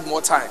wish they had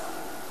more time.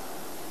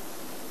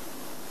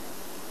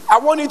 I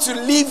want you to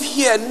leave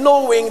here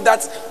knowing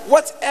that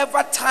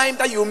whatever time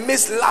that you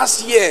missed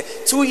last year,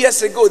 2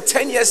 years ago,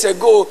 10 years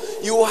ago,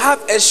 you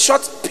have a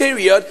short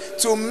period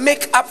to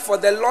make up for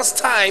the lost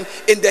time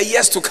in the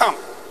years to come.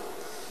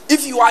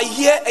 If you are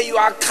here and you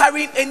are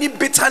carrying any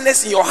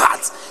bitterness in your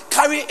heart,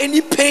 carrying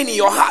any pain in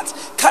your heart,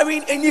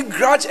 carrying any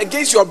grudge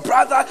against your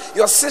brother,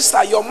 your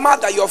sister, your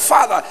mother, your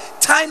father,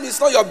 time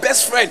is not your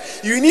best friend.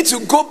 You need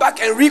to go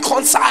back and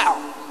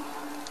reconcile.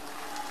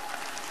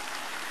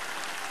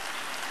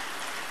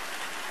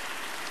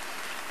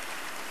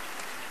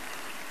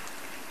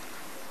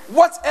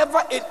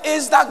 Whatever it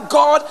is that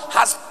God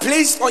has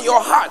placed on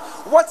your heart,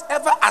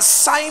 whatever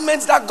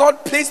assignments that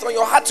God placed on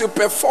your heart to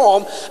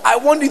perform, I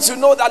want you to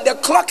know that the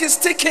clock is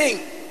ticking.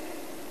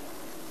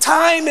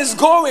 Time is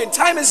going,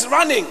 time is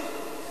running.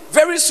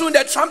 Very soon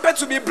the trumpet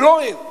will be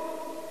blowing.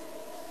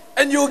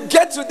 And you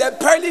get to the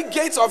pearly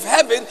gates of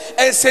heaven,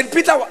 and St.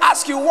 Peter will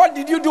ask you, what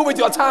did you do with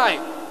your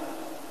time?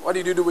 What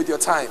did you do with your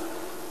time?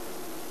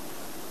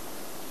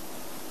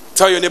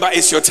 Tell your neighbor,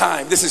 it's your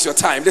time. This is your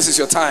time. This is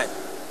your time.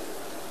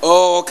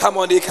 Oh, come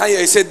on, they can't hear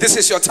you. Say, this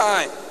is your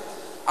time.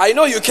 I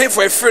know you came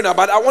for a funeral,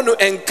 but I want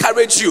to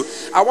encourage you.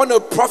 I want to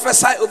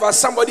prophesy over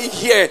somebody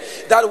here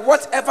that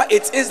whatever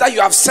it is that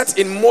you have set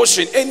in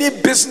motion, any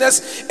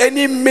business,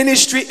 any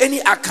ministry,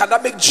 any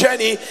academic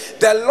journey,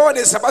 the Lord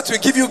is about to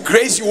give you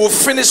grace. You will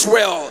finish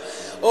well.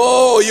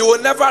 Oh, you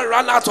will never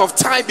run out of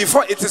time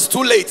before it is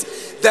too late.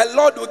 The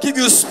Lord will give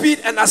you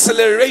speed and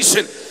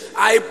acceleration.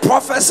 I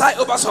prophesy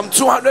over some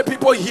 200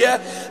 people here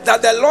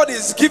that the Lord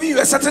is giving you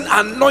a certain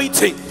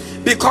anointing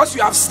because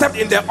you have stepped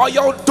in the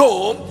oil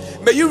dome.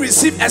 May you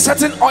receive a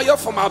certain oil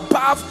from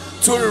above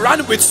to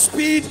run with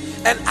speed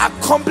and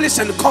accomplish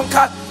and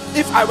conquer.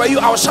 If I were you,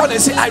 I would shout and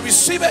say, I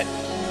receive it.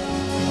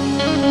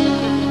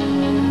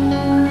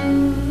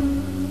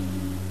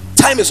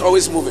 Time is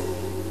always moving.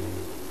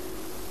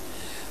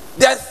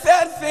 The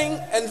third thing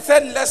and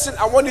third lesson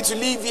I want you to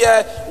leave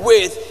here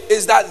with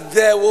is that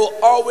there will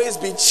always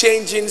be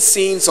changing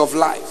scenes of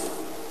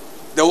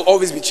life. There will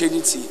always be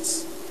changing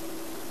scenes.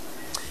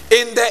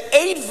 In the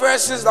 8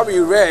 verses that we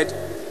read,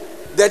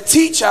 the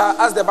teacher,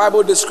 as the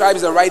Bible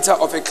describes the writer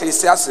of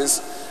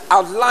Ecclesiastes,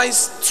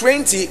 outlines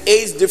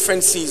 28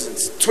 different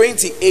seasons.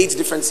 28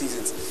 different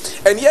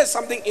seasons. And here's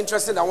something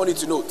interesting I want you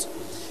to note.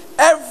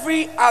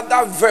 Every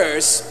other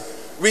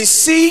verse, we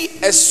see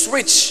a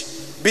switch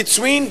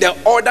between the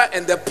order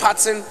and the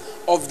pattern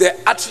of the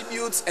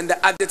attributes and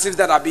the adjectives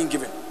that are being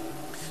given.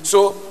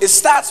 So it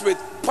starts with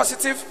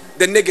positive,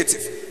 the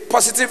negative.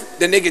 Positive,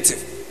 the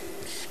negative.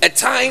 A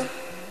time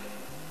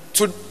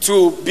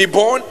to be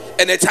born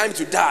and a time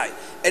to die.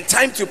 A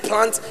time to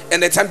plant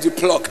and a time to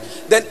pluck.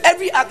 Then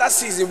every other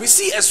season we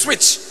see a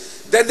switch.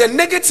 Then the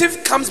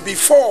negative comes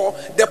before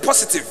the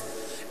positive.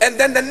 And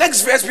then the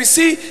next verse we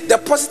see the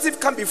positive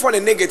come before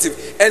the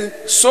negative. And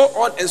so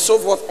on and so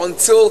forth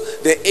until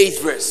the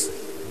 8th verse.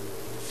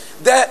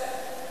 The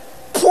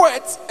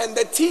poet and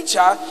the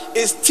teacher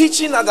is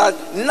teaching us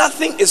that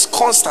nothing is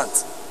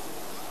constant.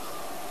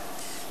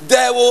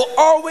 There will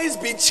always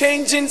be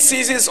changing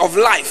seasons of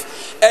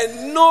life,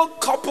 and no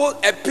couple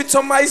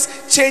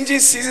epitomize changing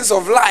seasons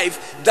of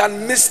life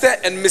than Mr.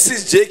 and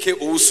Mrs. J.K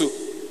Owusu.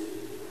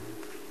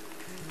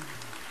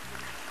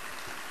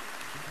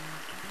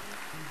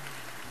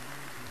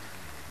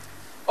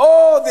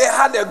 Oh, they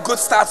had a good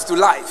start to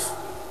life.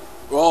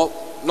 Well,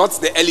 not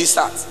the early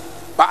start,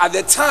 but at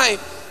the time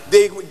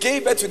they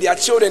gave birth to their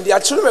children. Their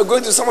children were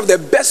going to some of the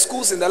best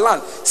schools in the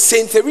land.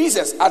 St.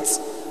 Teresa's at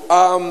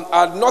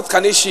North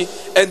Kaneshi,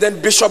 and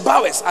then Bishop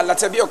Bowers at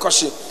Latebi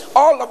Okoshi.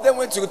 All of them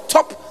went to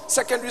top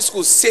secondary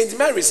schools, St.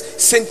 Mary's,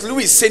 St.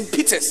 Louis, St.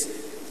 Peter's.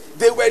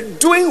 They were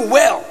doing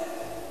well,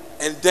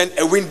 and then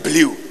a wind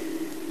blew.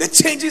 The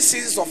changing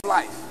seasons of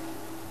life.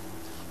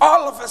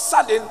 All of a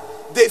sudden,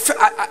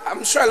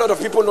 I'm sure a lot of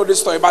people know this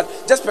story, but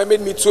just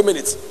permit me 2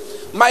 minutes.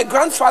 My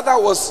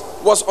grandfather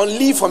was on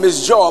leave from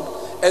his job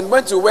and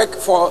went to work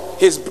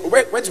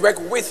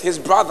with his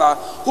brother,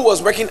 who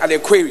was working at a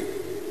quarry.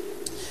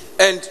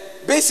 And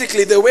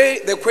basically the way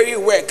the quarry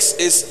works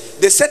is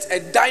they set a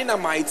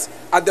dynamite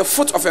at the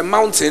foot of a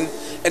mountain,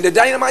 and the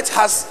dynamite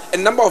has a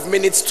number of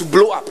minutes to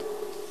blow up.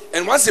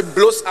 And once it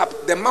blows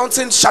up, the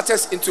mountain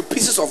shatters into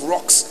pieces of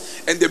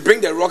rocks, and they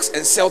bring the rocks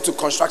and sell to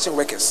construction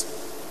workers.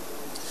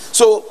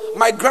 So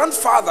my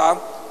grandfather,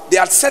 they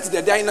had set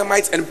the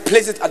dynamite and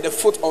placed it at the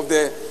foot of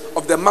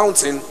the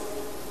mountain,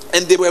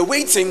 and they were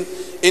waiting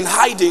in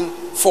hiding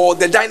for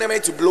the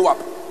dynamite to blow up.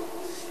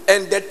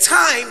 And the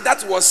time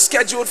that was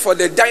scheduled for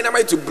the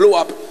dynamite to blow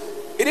up,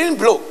 it didn't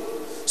blow.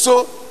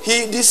 So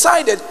he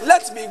decided,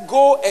 let me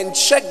go and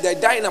check the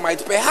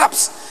dynamite.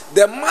 Perhaps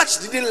the match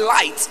didn't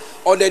light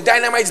or the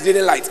dynamite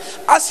didn't light.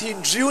 As he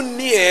drew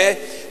near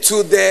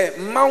to the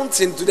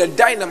mountain, to the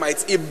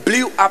dynamite, it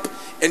blew up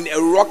and a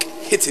rock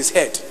hit his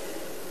head.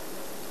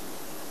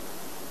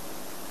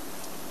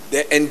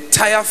 The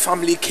entire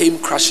family came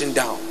crashing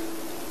down.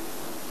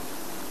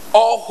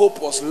 All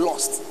hope was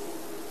lost.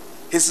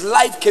 His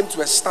life came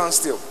to a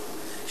standstill.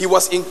 He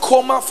was in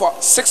coma for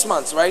 6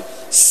 months, right?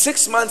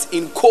 6 months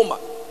in coma.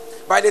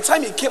 By the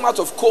time he came out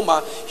of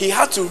coma, he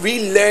had to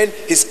relearn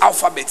his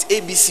alphabet,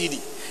 ABCD.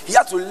 He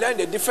had to learn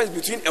the difference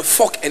between a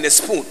fork and a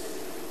spoon.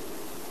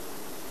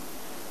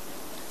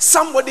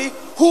 Somebody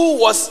who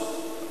was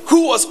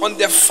on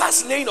the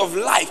fast lane of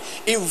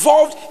life,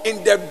 involved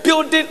in the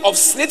building of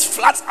Snitch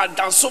Flats at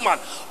Dansoman,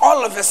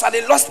 all of a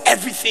sudden lost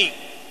everything.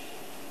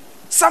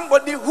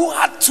 Somebody who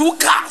had 2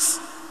 cars.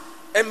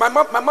 And my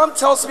mom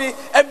tells me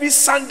every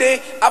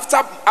Sunday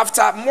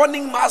after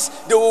morning mass,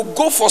 they will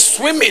go for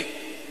swimming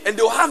and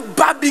they will have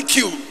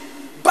barbecue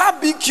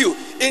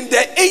in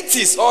the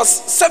 80s or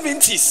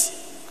 70s.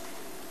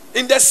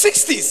 In the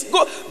 60s,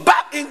 go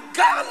back in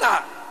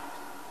Ghana.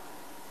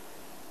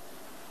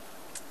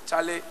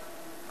 Charlie,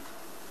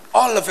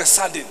 all of a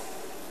sudden,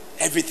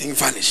 everything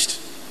vanished.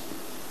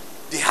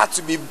 They had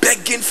to be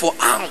begging for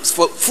alms,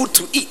 for food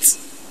to eat.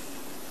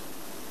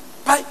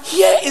 But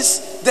here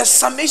is the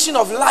summation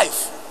of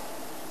life.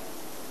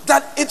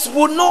 That it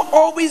will not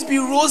always be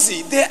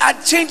rosy. There are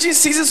changing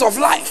seasons of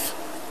life.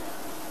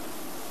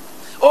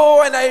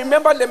 Oh, and I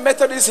remember the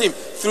Methodist hymn.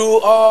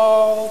 Through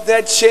all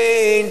the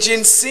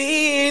changing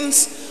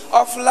scenes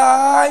of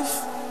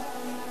life,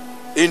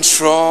 in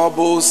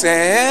troubles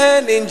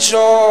and in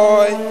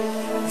joy,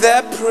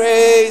 the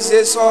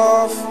praises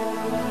of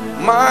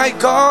my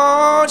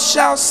God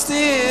shall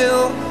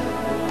still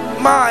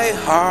my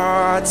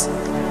heart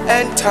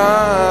and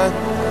tongue.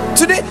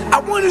 Today, I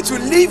want you to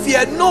live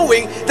here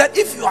knowing that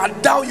if you are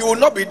down, you will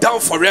not be down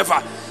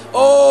forever.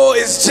 Oh,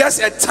 it's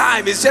just a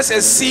time, it's just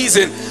a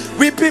season.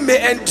 Weeping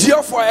may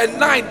endure for a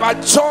night,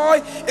 but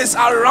joy is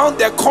around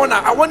the corner.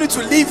 I want you to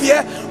live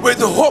here with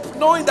hope,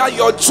 knowing that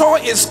your joy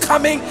is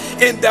coming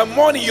in the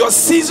morning. Your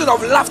season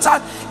of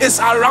laughter is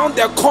around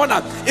the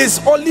corner. It's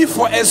only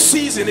for a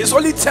season, it's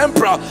only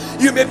temporal.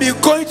 You may be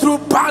going through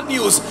bad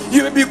news,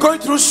 you may be going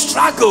through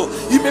struggle,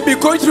 you may be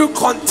going through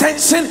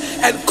contention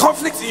and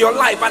conflict in your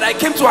life, but I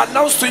came to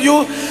announce to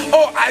you,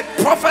 oh, I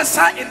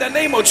prophesy in the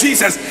name of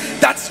Jesus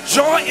that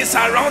joy is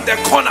around the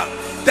corner.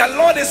 The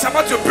Lord is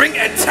about to bring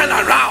a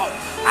turnaround.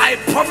 I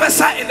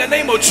prophesy in the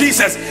name of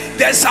Jesus,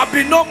 there shall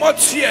be no more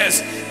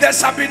tears, there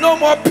shall be no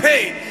more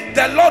pain.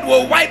 The Lord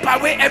will wipe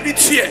away every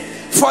tear,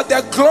 for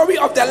the glory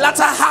of the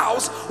latter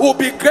house will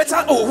be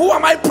greater. Oh, who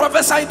am I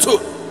prophesying to?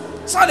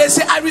 So they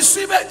say, I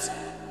receive it.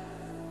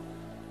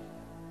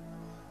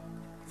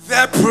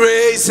 The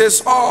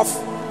praises of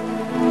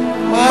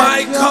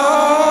my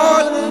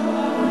God,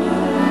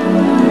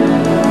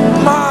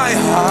 my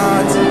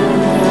heart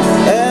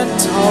and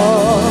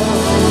tongue,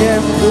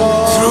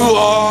 through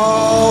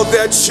all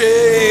the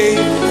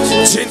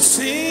changing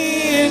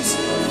scenes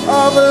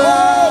of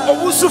life.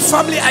 Oh, Owusu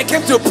family, I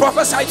came to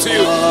prophesy to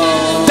you.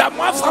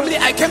 Damwa family,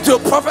 I came to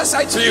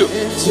prophesy to you.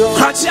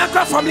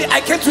 Accra family,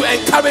 I came to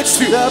encourage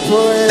you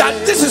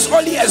that this is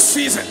only a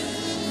season.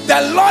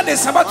 The Lord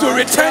is about to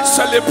return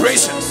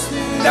celebrations.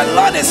 The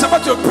Lord is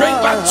about to bring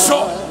back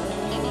joy.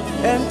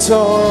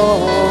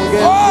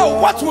 Oh,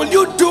 what will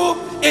you do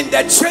in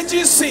the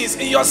changing scenes,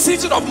 in your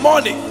season of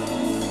mourning?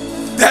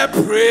 The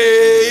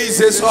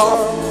praises of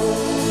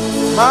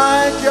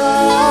my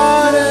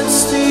God and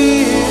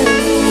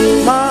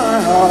still my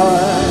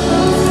heart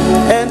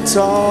and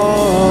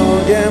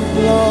tongue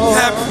employ.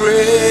 The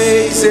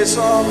praises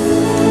of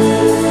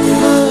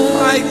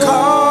my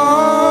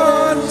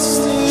God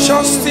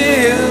shall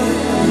still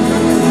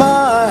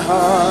my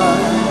heart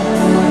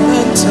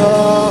and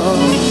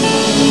tongue.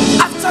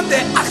 After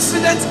the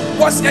accident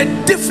was a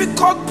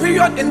difficult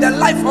period in the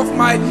life of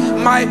my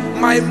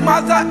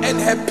mother and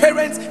her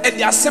parents and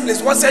their siblings.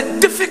 It was a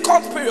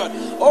difficult period.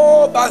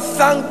 Oh, but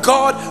thank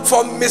God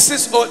for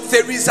Mrs.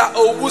 Teresa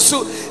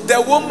Owusu.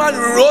 The woman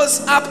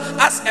rose up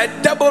as a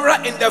Deborah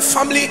in the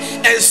family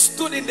and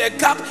stood in the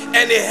gap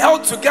and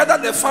held together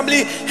the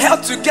family,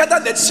 held together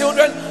the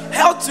children,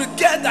 held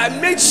together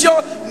and made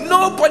sure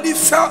nobody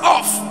fell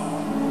off.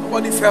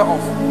 Nobody fell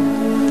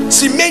off.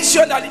 She made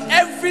sure that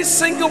every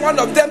single one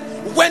of them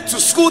went to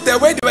school the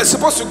way they were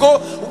supposed to go,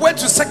 went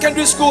to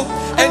secondary school,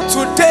 and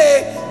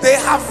today they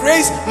have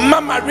raised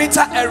Mama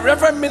Rita, a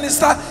reverend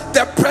minister,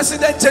 the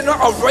president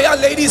general of Royal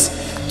Ladies.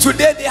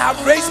 Today they have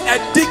raised a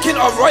deacon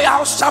of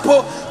Royalhouse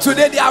Chapel.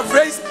 Today they have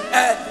raised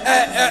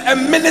a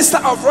minister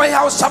of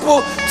Royalhouse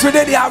Chapel.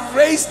 Today they have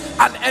raised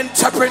an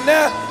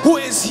entrepreneur who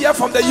is here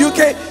from the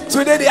UK.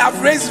 Today they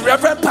have raised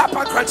Reverend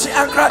Papa Crunchy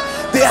Accra.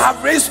 They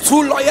have raised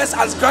 2 lawyers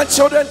as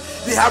grandchildren.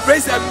 They have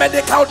raised a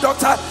medical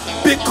doctor,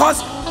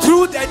 because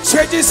through the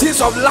changing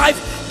seasons of life,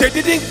 they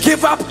didn't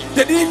give up,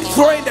 they didn't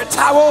throw in the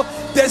towel,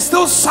 they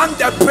still sang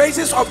the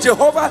praises of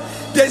Jehovah.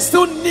 They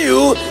still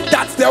knew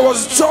that there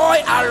was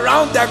joy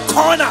around the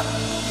corner.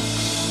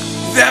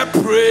 The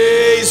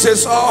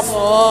praises of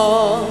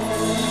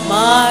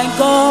my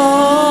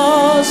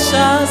God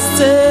shall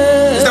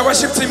stay. Is the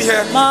worship team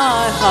here?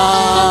 My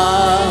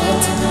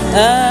heart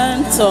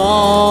and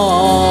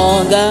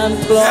tongue and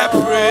blood.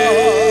 The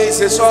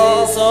praises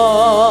of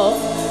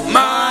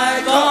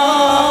my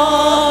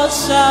God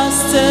shall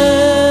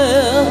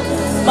still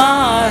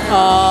my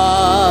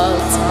heart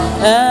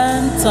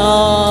and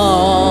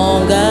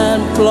tongue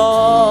and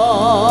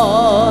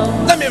blood.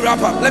 Let me wrap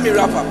up.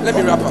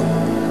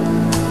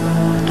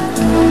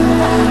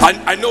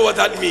 I know what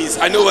that means.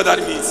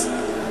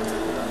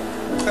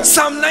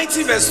 Psalm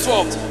 90 verse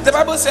 12. The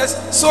Bible says,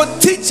 so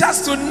teach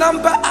us to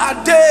number our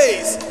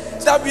days,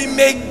 that we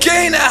may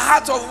gain a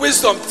heart of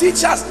wisdom.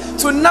 Teach us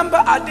to number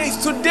our days.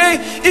 Today,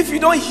 if you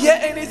don't hear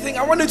anything,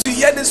 I want you to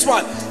hear this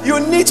one. You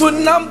need to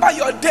number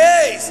your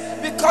days,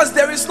 because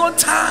there is no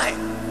time.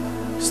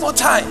 There's no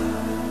time.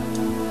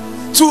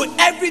 To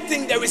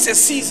everything there is a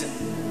season.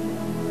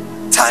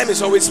 Time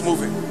is always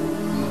moving.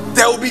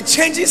 There will be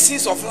changing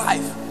seasons of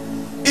life.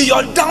 In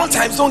your down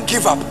times, don't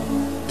give up,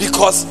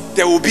 because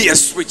there will be a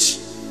switch.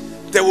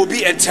 There will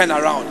be a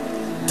turnaround.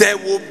 There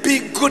will be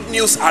good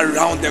news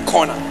around the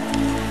corner.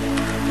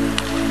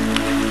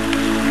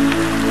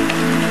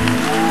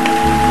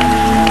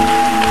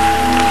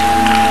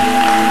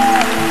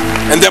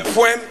 And the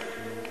poem,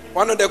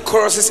 one of the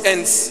choruses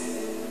ends,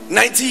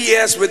 90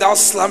 years without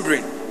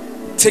slumbering.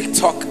 Tick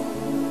tock,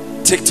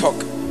 tick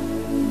tock.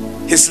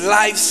 His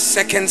life's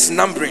seconds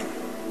numbering.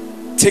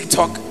 Tick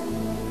tock,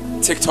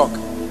 tick tock.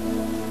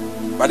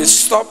 But it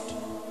stopped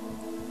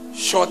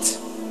short,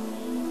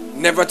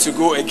 never to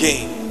go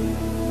again,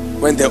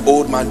 when the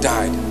old man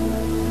died.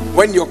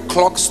 When your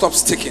clock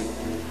stops ticking,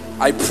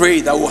 I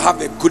pray that we'll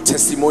have a good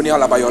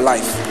testimonial about your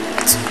life.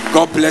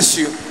 God bless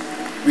you.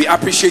 We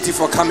appreciate you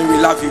for coming. We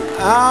love you.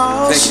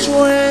 Thank you.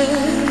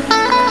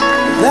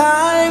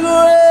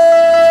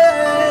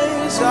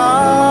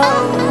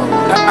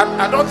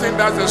 I don't think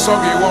that's the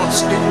song he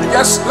wants.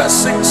 Yes, let's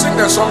sing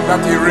the song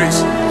that he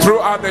raised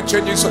throughout the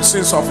changing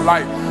seasons of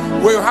life.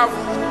 We'll have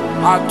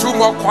two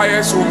more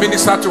choirs who will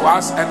minister to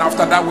us, and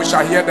after that we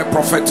shall hear the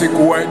prophetic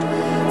word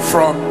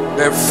from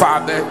the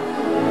Father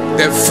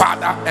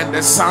and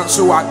the sons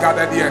who are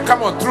gathered here.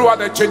 Come on, throughout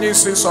the changing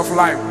seasons of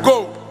life.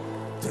 Go.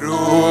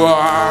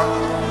 Throughout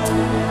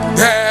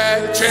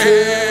the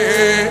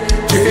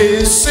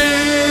changing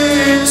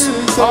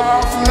seasons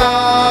of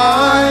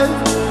life,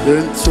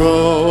 in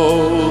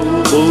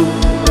trouble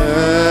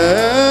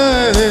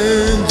and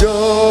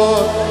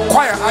joy.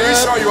 Choir, are you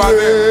sure you are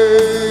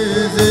there?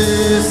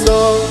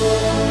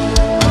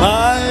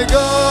 My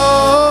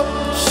God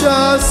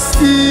shall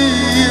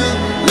steal.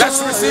 Let's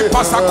receive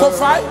Pastor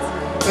Kofi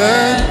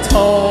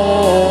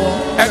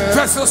and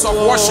vessels of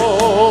worship.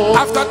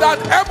 After that,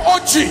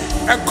 MOG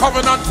and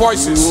covenant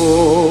voices.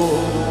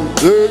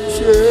 The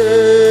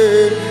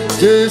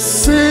changes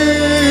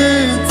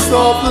sins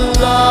of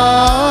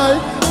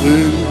life,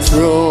 in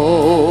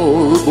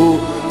trouble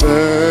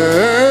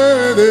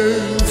and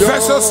in joy.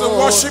 Vessels of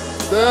worship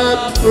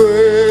that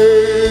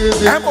praise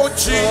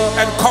MOG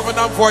and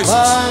covenant voices.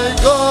 My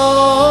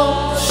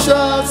God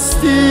shall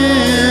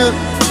steal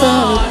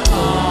my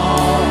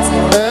heart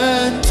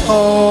and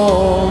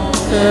tongue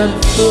and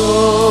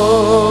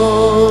glory.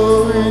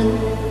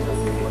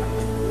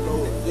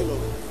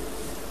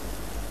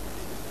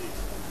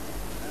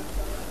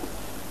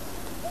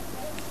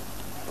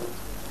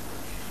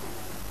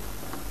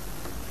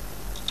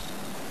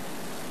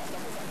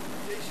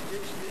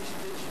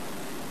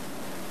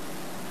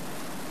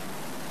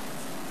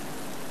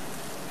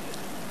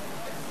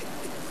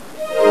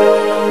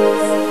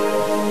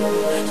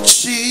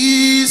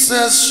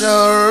 Jesus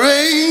shall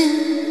reign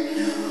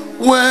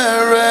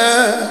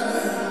wherever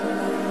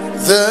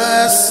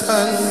the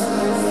sun.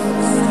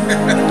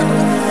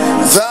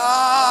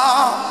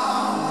 Thou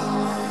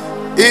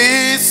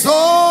is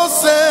all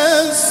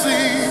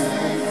sensing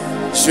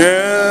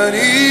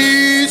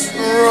journeys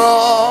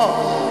wrong.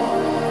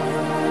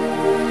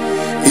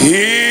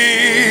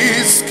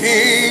 His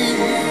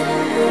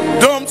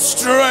kingdom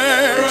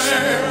stretch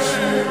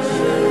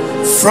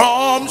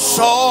from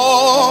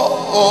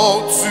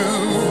shore to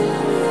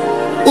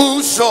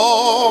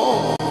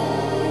shore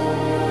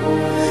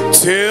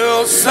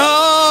till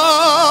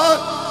sun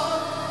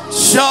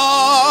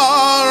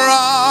shall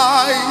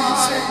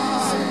rise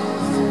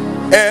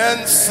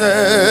and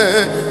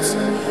set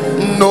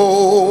no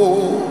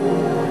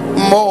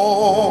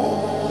more.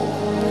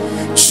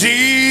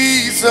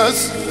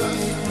 Jesus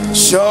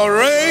shall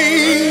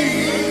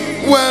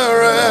reign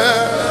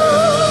wherever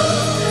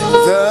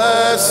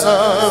the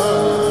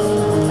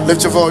sun.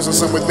 Lift your voice and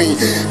sing with me.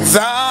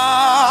 Thou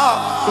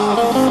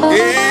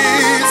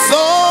is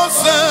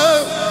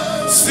awesome,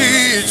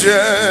 see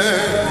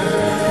journeys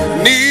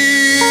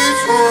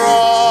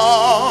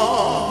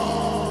wrong.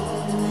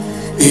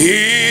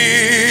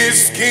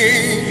 His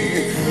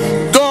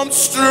kingdom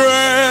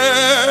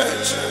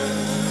stretch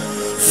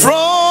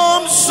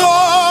from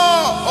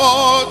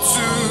shore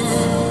to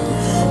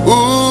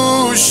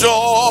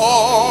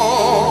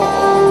shore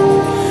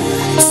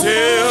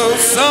till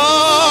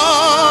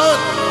sun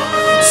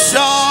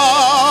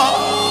shall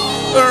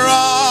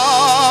rise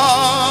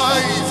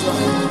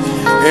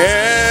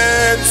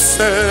and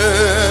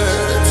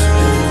set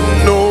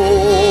no.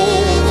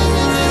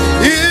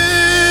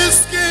 His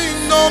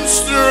kingdom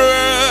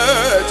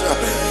stretch,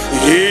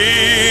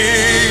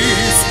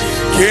 His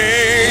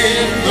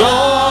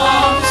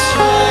kingdom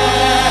stretch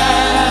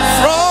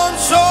from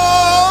shore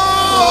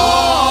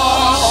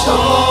to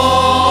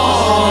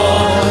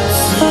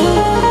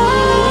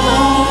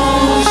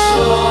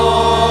shore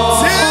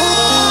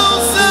till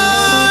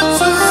sun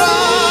to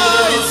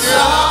rise,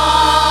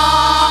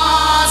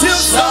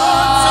 till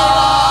sun to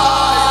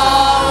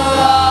rise.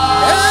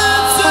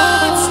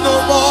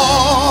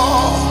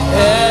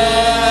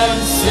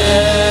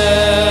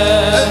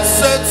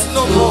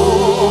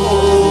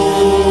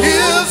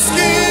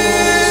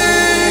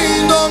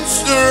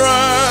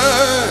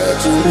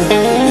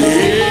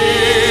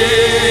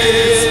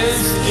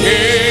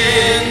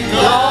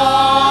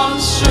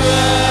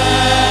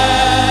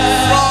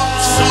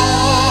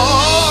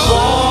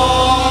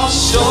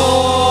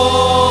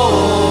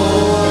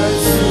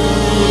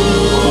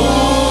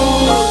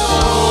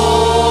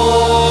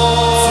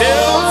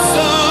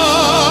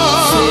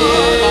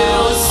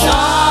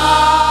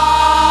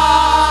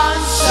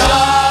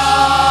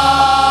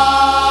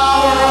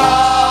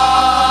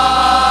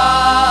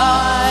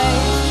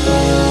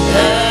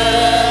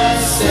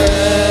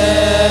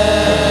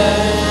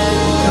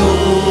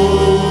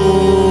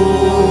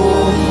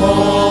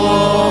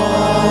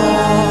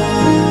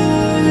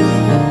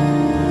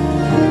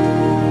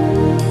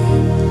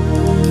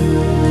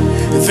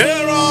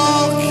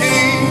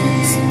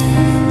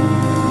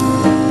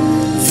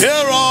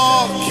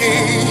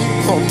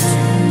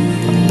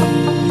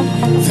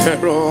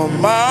 several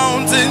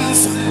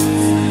mountains,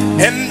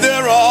 and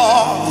there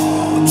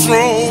are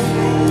thrones.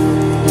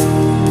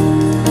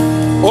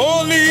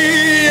 Only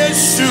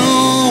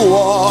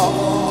Yeshua,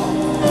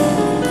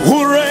 who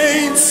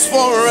reigns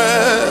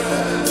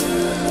forever.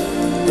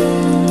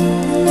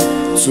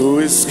 To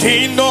his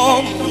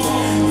kingdom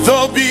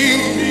there'll be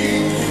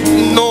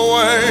no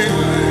end.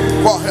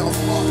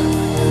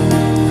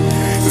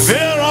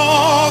 There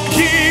are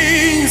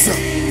kings,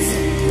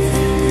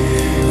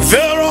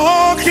 there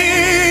are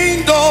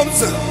kingdoms,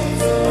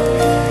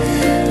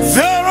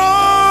 there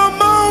are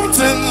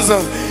mountains,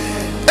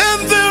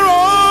 and there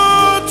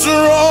are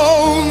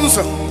thrones.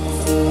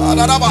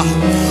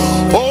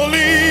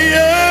 Only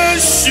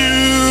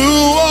Yeshua,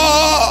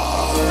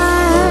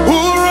 who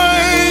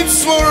reigns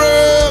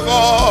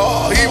forever,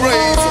 he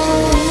reigns.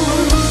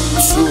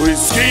 To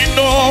his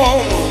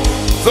kingdom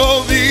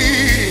there'll be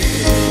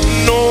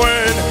no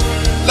end.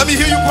 Let me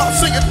hear you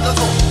sing it. Let's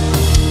go.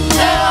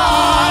 There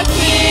are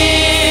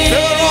kings.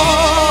 There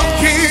are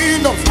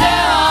kingdoms.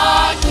 There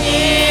are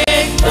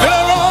kings.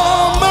 There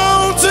are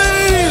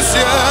mountains,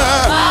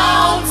 yeah.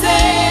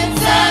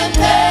 Mountains, and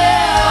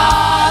there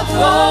are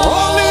thrones.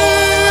 Only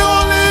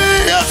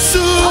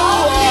Yeshua.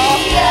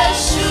 Only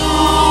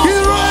Yeshua. He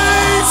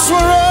reigns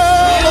forever.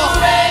 He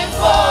reigns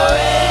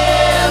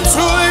forever.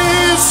 To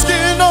his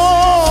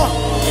kingdom,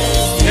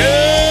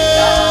 yeah.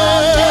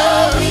 There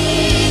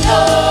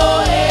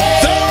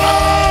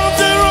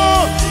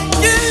are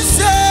kings,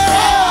 yeah.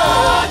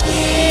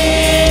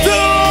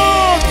 There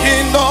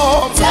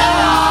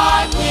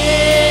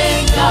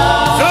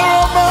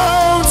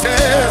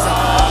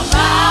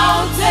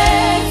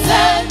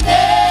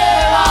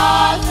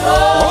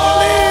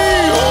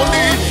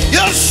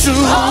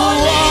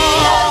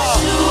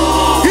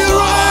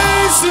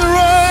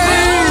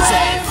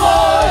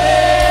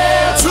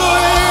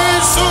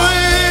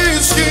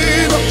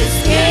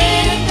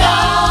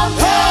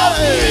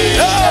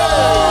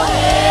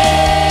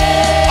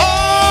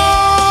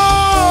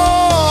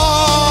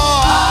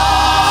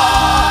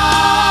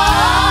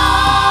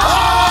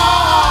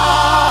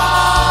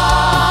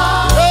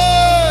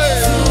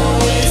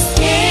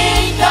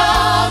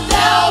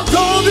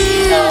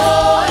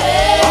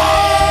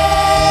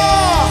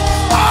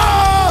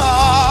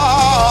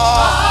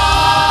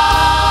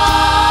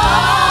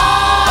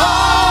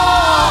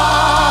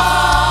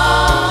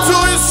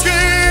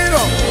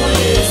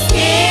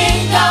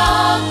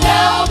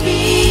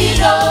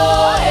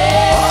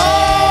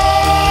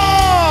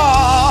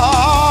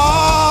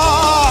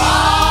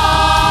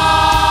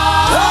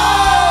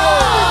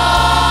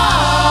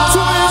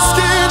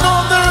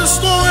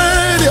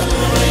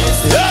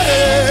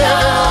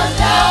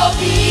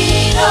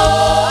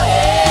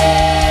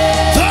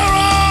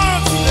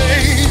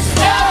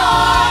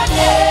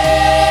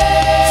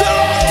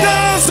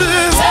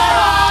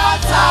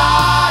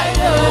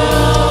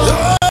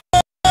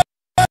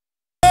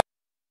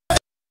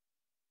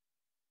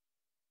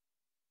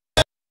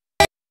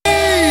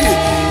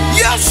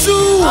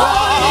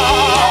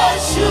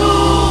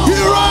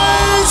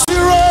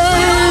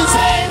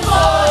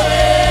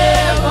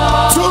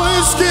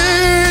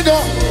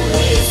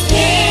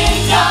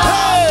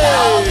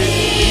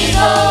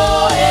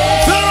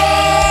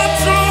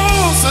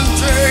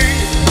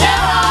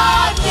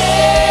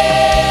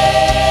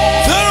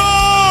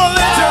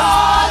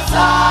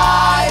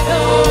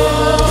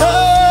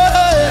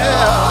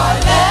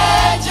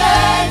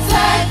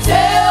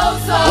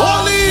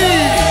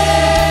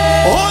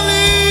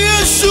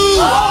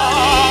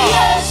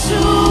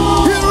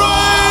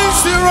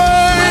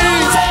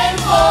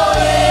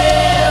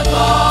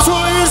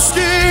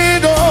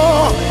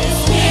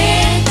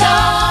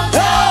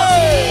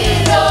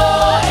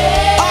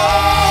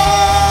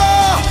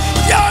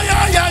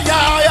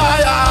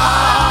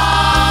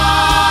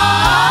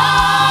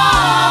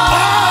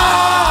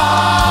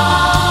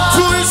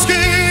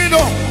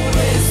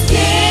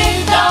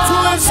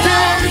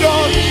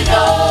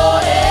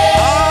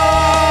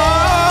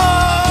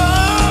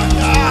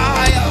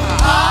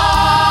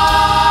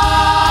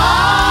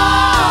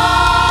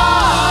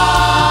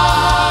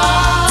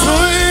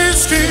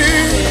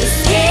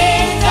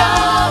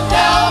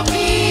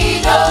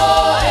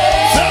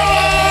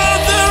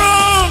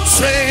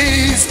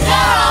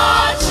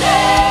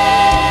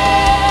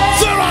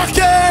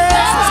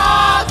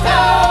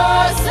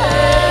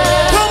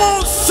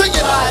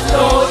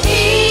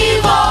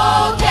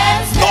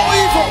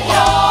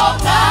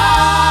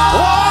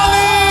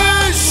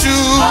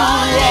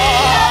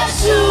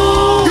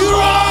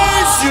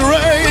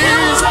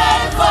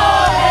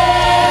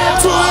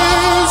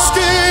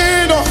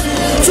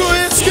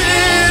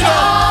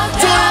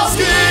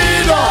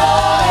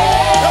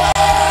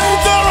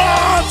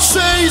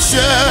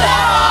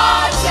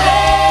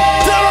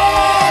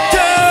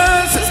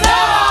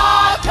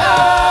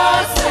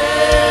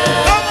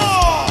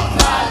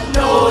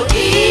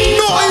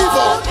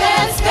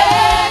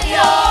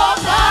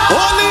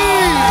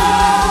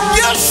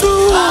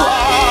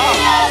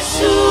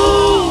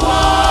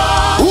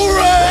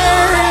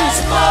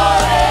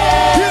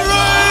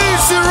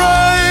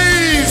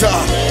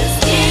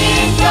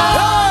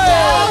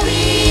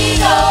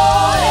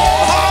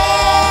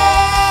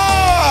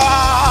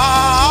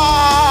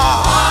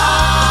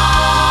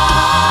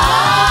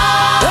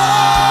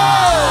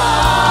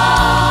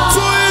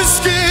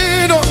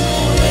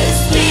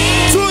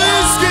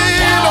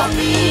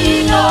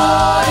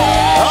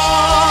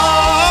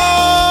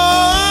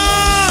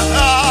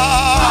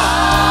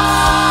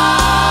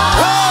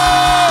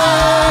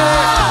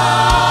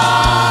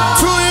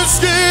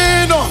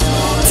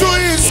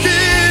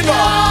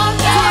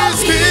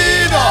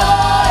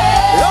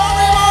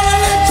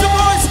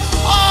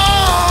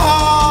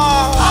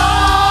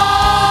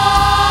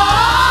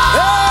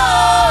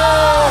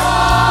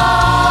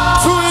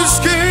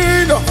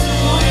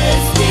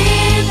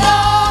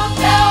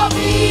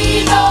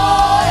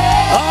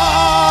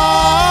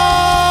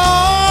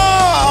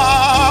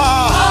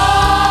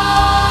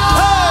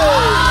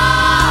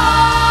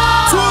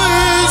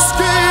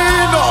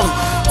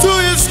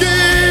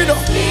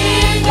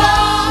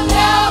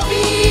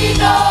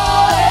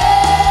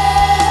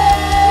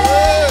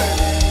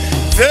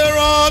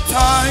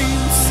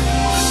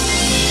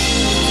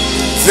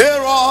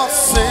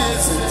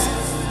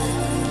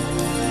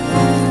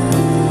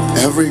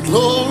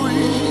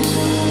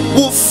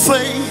will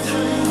fade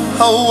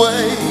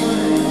away.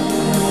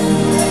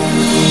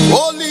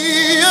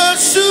 Only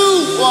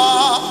Yeshua,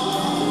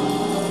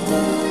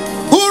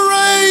 who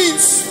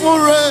reigns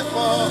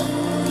forever,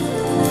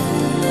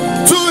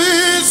 to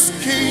his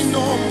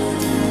kingdom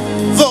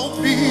there'll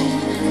be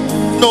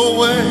no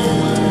way.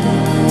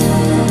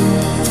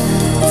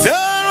 There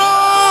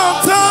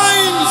are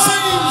times,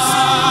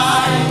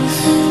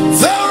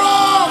 there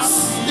are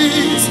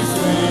seasons,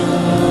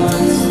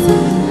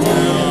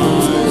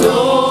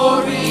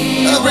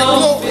 glory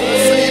will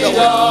fade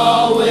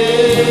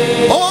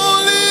away.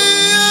 Only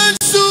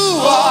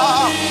Yeshua,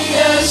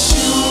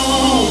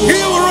 he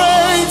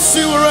reigns,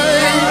 he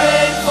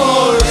reigns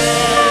forever.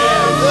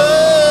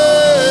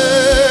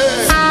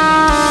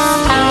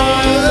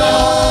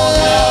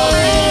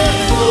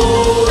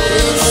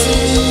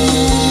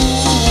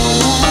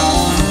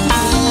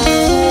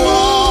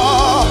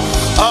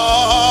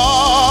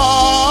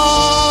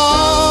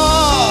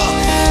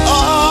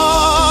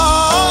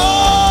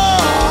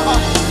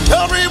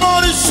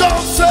 Everybody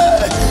shout,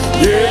 say,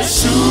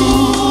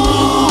 Yeshua,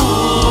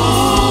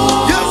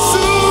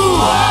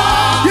 Yeshua,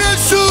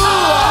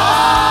 Yeshua,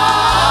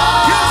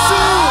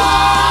 Yeshua,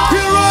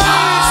 he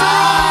reigns,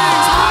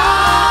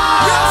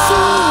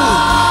 Yeshua,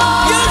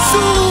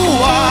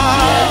 Yeshua,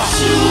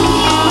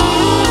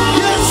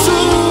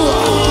 Yeshua,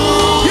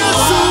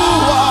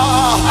 Yeshua,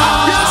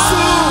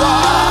 Yeshua.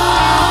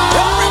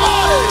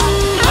 Everybody,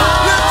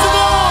 lift your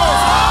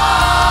voice.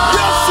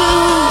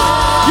 Yeshua,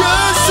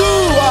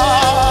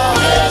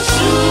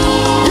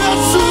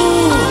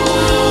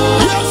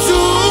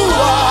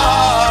 Yeshua,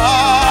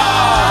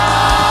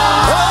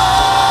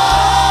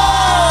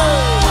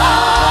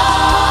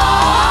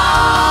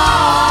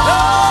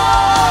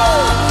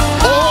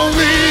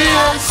 only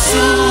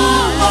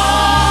Yeshua,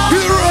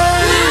 he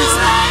reigns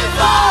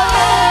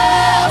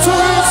to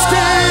his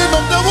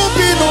kingdom. There will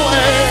be no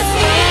end.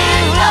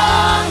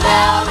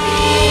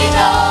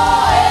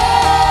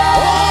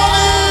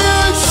 Only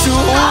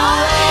Yeshua,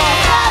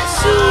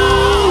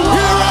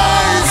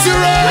 he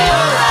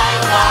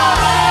reigns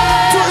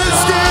to his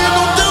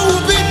kingdom. There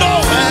will be no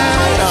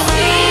end.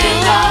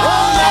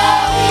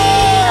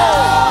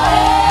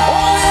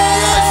 Only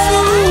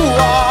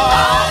Yeshua,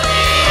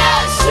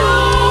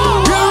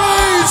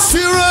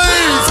 he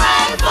reigns.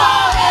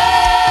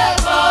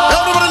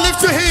 Everybody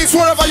lift your hands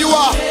wherever you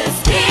are. He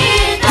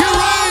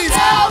reigns.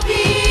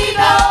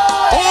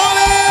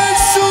 Only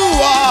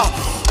Yeshua,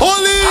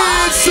 only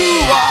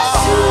Yeshua,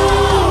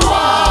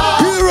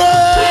 he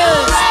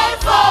reigns.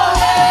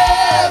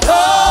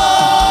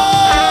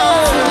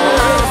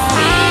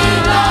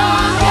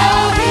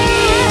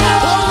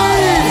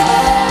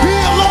 He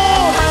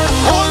alone,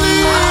 only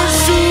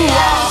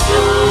Yeshua,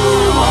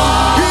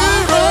 he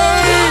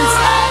reigns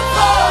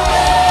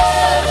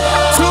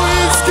to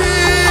his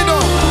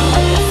kingdom,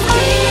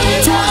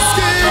 to his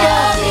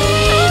kingdom.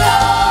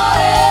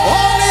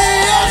 Only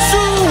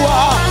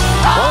Yeshua,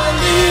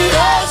 only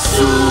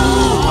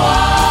Yeshua,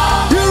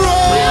 he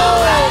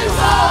reigns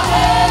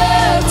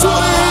to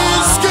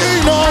his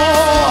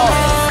kingdom.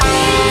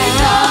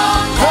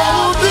 There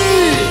will be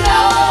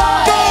no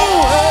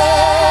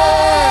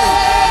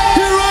end.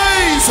 He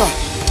reigns,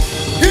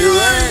 he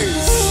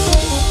reigns.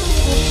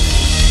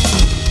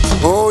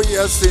 Oh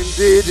yes,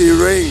 indeed he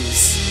reigns.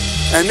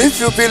 And if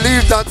you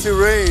believe that he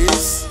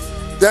reigns,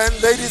 then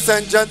ladies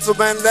and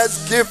gentlemen,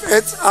 let's give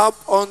it up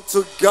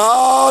unto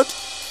God,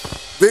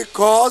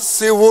 because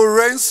he will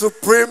reign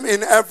supreme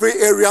in every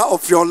area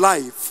of your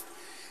life.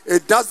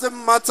 It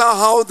doesn't matter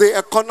how the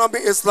economy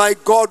is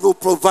like, God will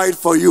provide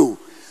for you.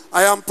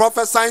 I am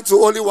prophesying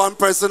to only one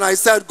person. I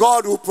said,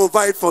 God will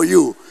provide for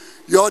you.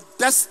 Your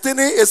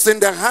destiny is in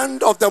the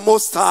hand of the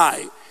Most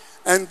High.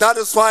 And that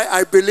is why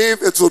I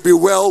believe it will be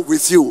well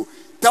with you.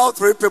 Tell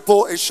 3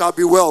 people, it shall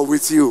be well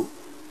with you.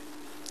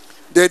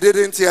 They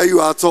didn't hear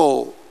you at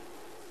all.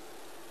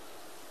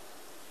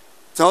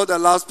 Tell the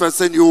last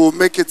person, you will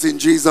make it in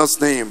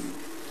Jesus' name.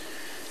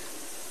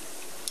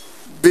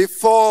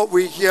 Before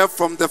we hear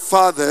from the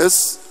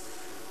fathers,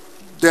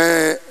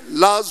 the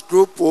last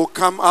group will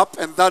come up,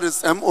 and that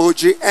is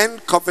MOG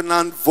and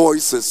Covenant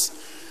Voices.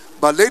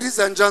 But ladies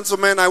and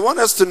gentlemen, I want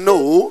us to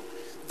know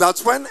that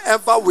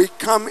whenever we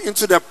come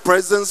into the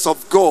presence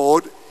of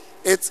God,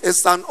 it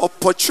is an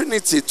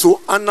opportunity to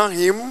honor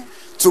him,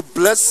 to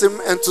bless him,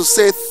 and to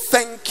say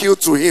thank you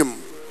to him.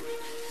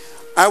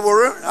 I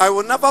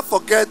will never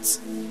forget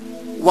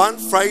one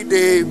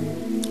Friday.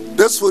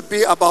 This would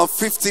be about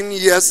 15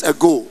 years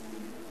ago.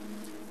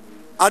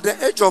 At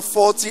the age of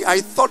 40, I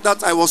thought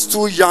that I was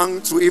too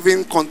young to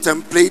even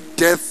contemplate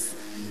death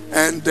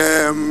and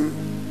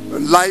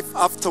life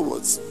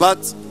afterwards.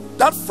 But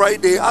that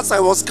Friday, as I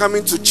was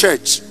coming to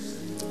church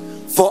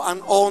for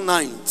an all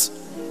night,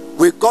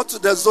 we got to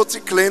the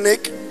Zoti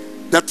clinic.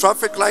 The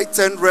traffic light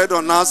turned red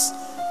on us,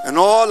 and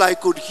all I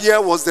could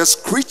hear was the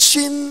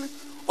screeching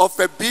of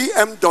a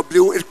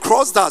BMW. It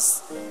crossed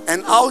us,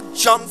 and out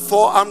jumped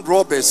 4 armed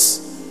robbers.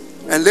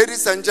 And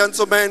ladies and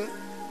gentlemen,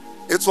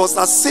 it was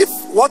as if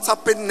what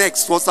happened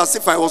next was as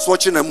if I was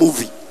watching a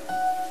movie.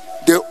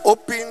 They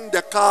opened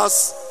the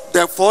cars,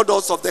 the 4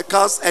 doors of the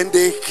cars and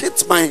they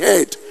hit my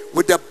head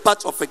with the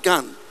butt of a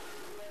gun.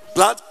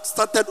 Blood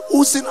started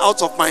oozing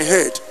out of my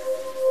head.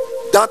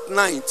 That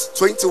night,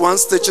 21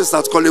 stitches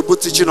at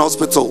Kolebu Teaching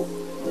Hospital.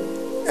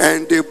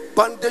 And they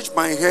bandaged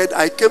my head.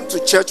 I came to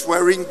church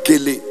wearing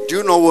gele. Do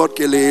you know what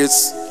gele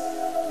is?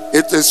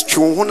 It is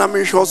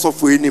chuhunamishos of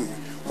winim.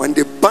 When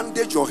they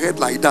bandage your head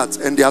like that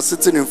and they are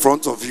sitting in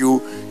front of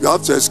you, you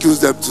have to excuse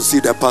them to see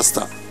the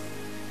pastor.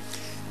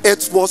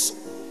 It was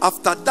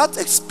after that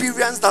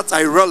experience that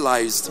I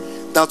realized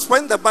that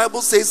when the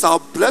Bible says, I'll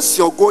bless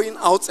your going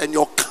out and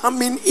your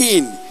coming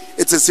in,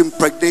 it is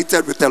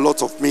impregnated with a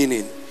lot of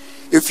meaning.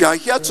 If you are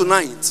here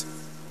tonight,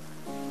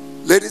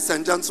 ladies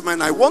and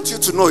gentlemen, I want you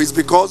to know it's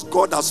because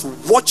God has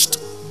watched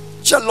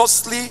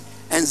jealously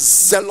and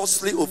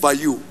zealously over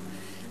you.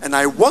 And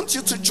I want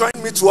you to join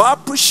me to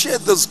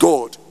appreciate this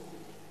God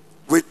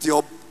with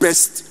your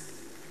best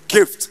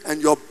gift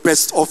and your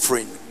best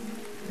offering.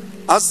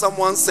 As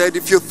someone said,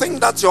 if you think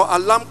that your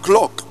alarm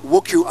clock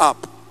woke you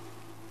up,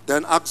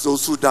 then ask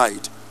those who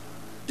died.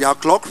 Their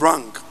clock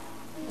rang,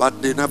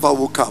 but they never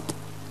woke up.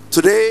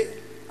 Today,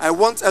 I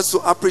want us to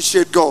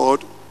appreciate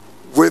God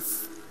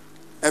with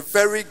a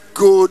very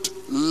good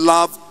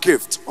love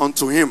gift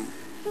unto him.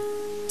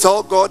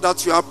 Tell God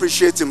that you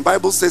appreciate him.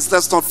 Bible says,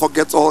 let's not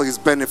forget all his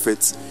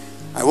benefits.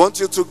 I want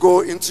you to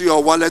go into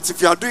your wallet.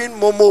 If you are doing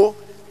Momo,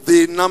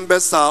 the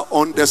numbers are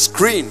on the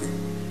screen.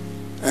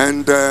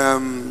 And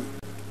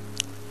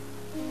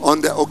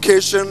on the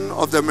occasion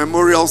of the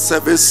memorial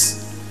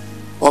service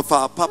of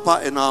our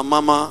Papa and our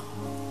Mama,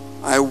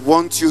 I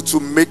want you to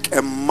make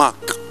a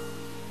mark.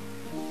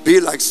 Be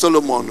like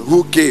Solomon,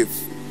 who gave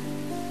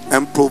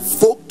and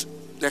provoked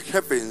the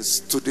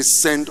heavens to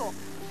descend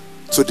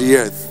to the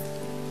earth.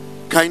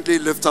 Kindly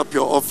lift up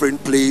your offering,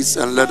 please,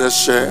 and let us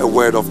share a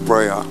word of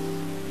prayer.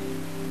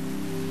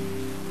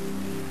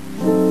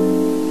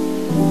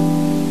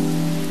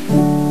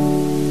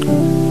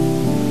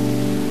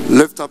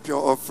 Lift up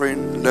your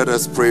offering. Let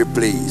us pray,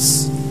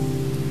 please.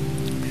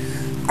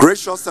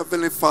 Gracious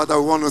Heavenly Father,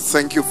 we want to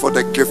thank you for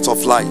the gift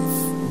of life.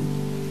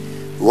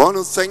 We want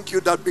to thank you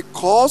that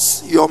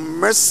because your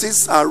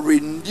mercies are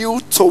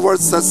renewed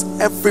towards us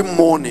every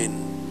morning,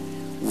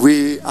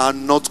 we are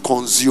not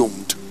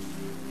consumed.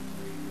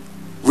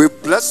 We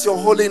bless your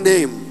holy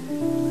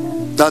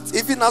name that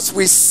even as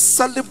we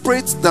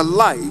celebrate the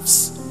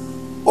lives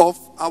of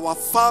our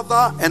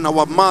father and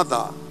our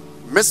mother,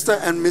 Mr.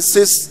 and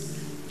Mrs.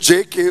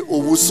 J.K.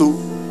 Owusu,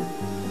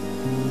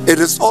 it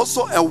is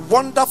also a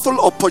wonderful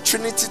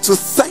opportunity to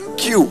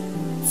thank you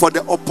for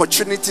the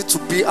opportunity to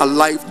be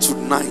alive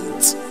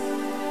tonight.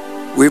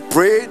 We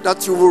pray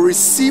that you will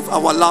receive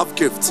our love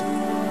gift,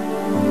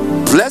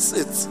 bless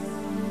it,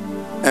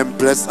 and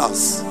bless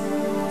us.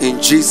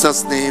 In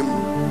Jesus' name,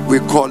 we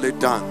call it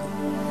done.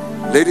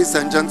 Ladies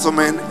and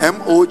gentlemen,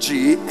 MOG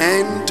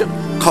and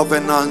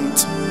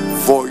Covenant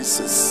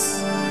Voices.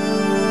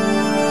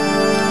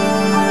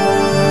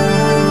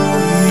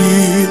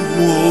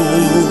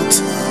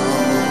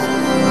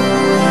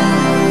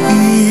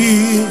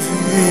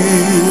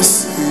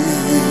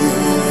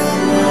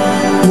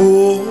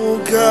 Oh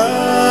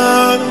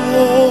God,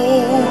 only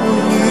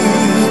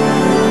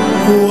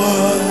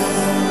was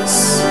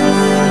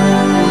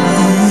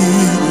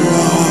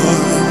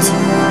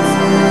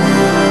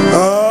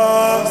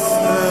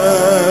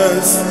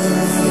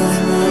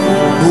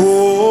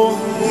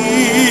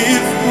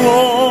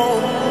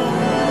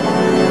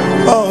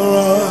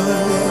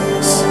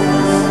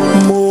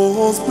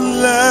most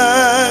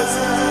blessed,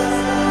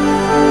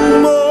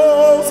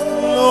 most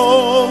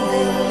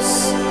glorious,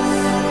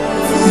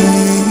 the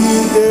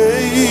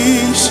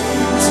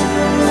ancient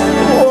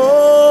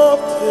of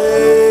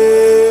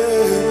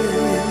days,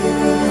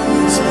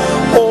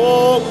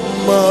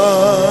 almighty,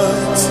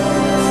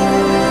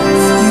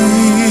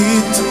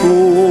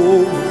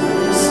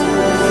 victorious,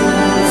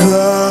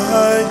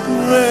 thy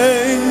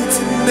great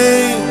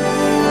name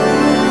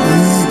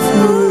we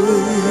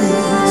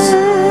praise.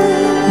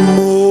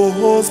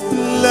 Most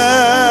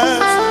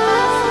blessed,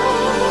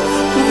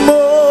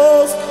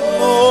 most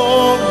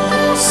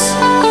glorious,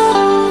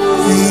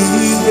 the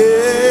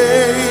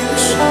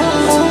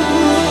ancient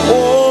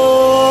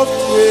of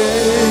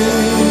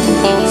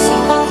days,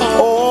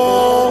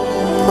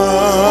 almighty,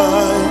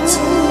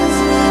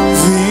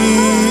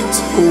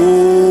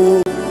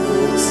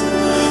 victorious,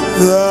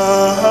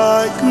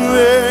 thy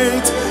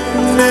great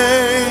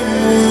name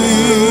we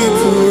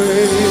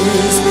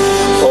praise.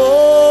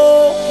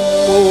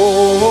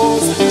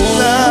 Most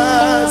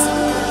blessed,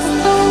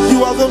 you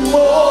are the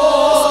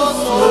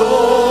most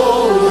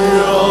glorious,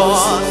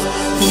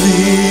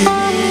 the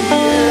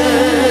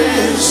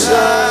ancient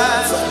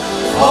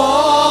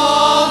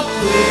of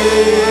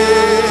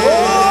days,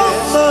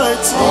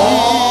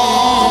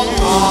 almighty,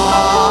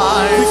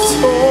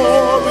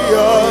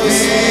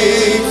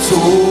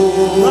 victorious,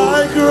 thy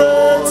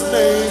great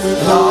name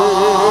we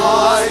praise.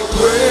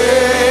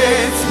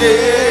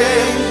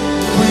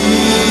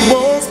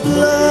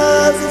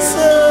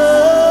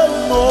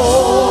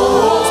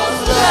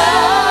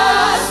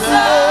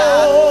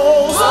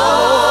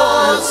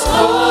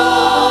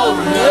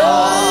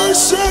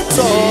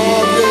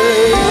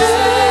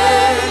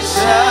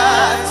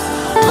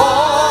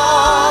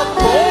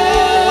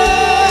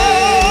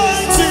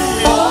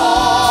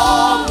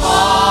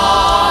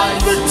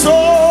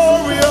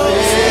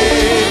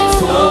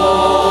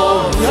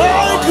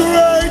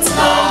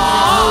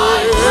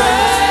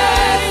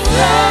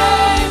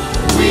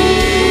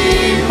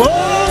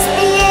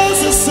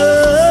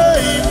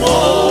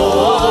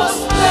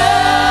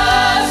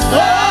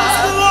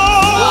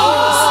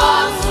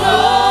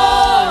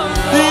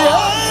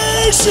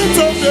 ancient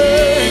of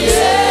days.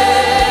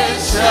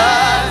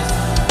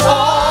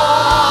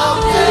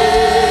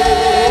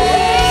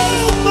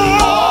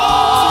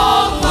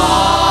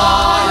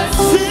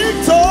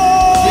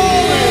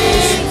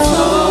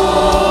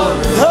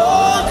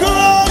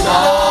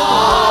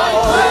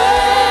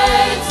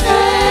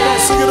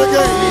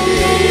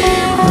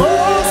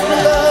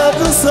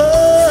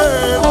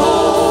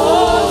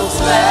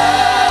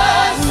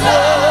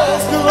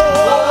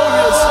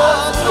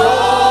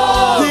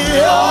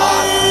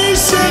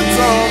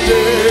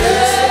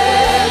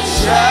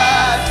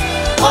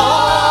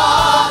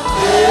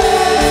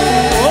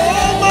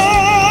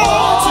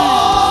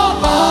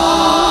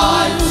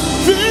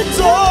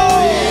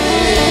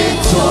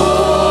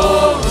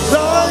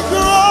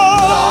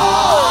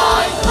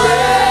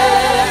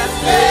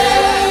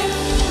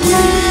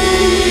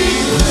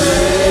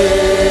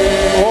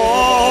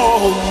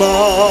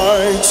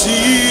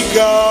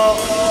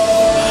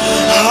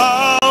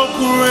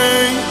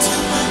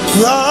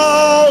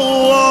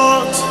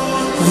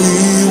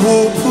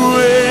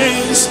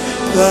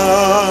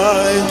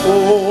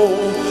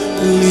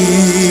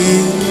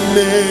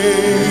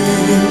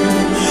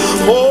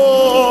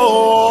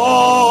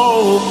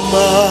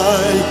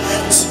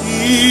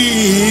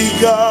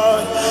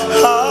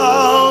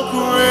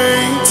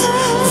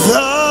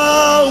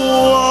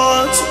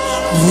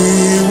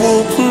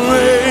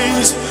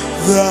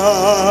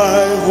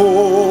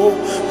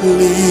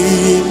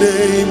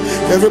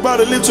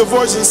 Everybody lift your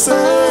voice and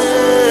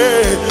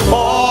say,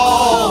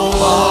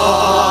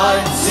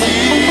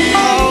 Almighty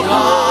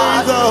God,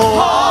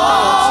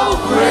 how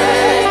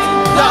great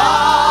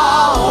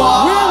thou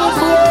art. We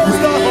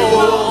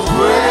will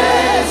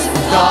praise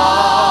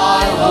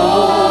thy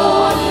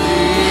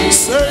holy.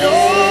 Say,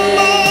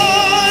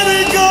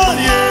 Almighty God,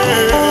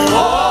 yeah.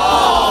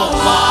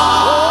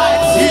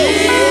 Almighty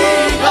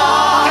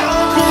God,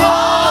 how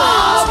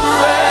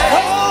great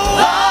thou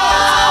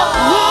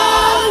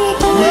art.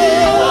 We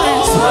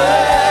will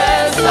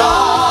praise thy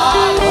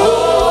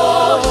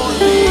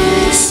holy.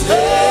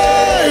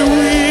 Say,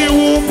 we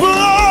will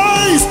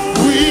praise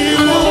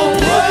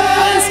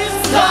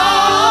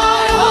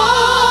thy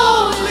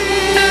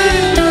holy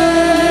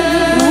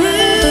name. We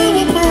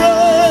will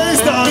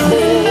praise thy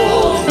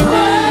holy.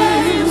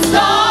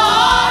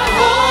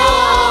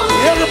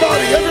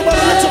 Everybody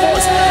lift your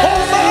voice.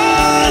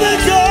 Almighty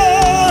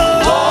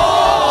God,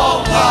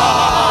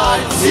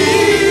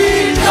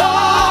 Almighty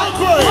God,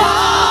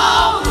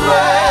 how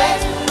great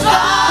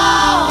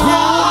thou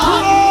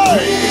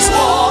art.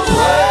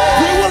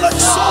 We will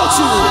exalt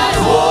you. We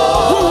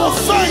will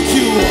thank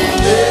you.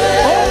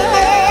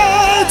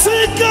 Almighty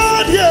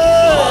God, yeah.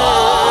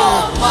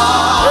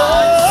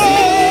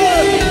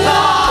 Almighty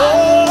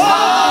God,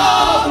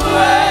 how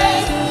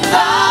great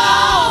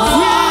thou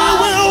art. We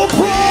will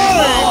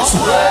praise.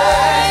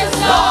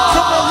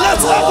 Come on, let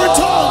every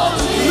tongue,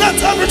 let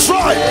every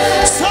tribe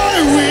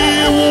say, we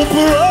will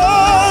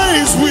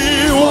praise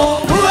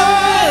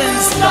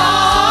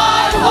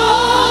thy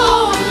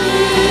holy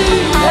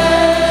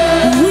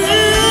name. We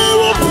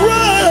will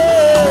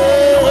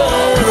praise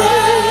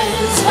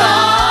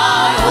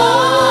thy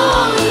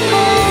holy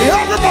name.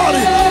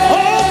 Everybody,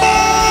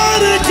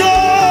 Almighty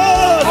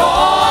God,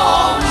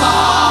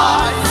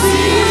 Almighty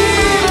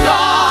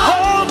God,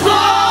 how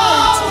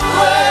great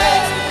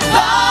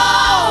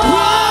thou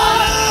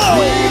art.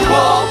 We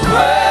will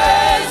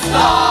praise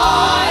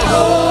thy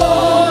holy name.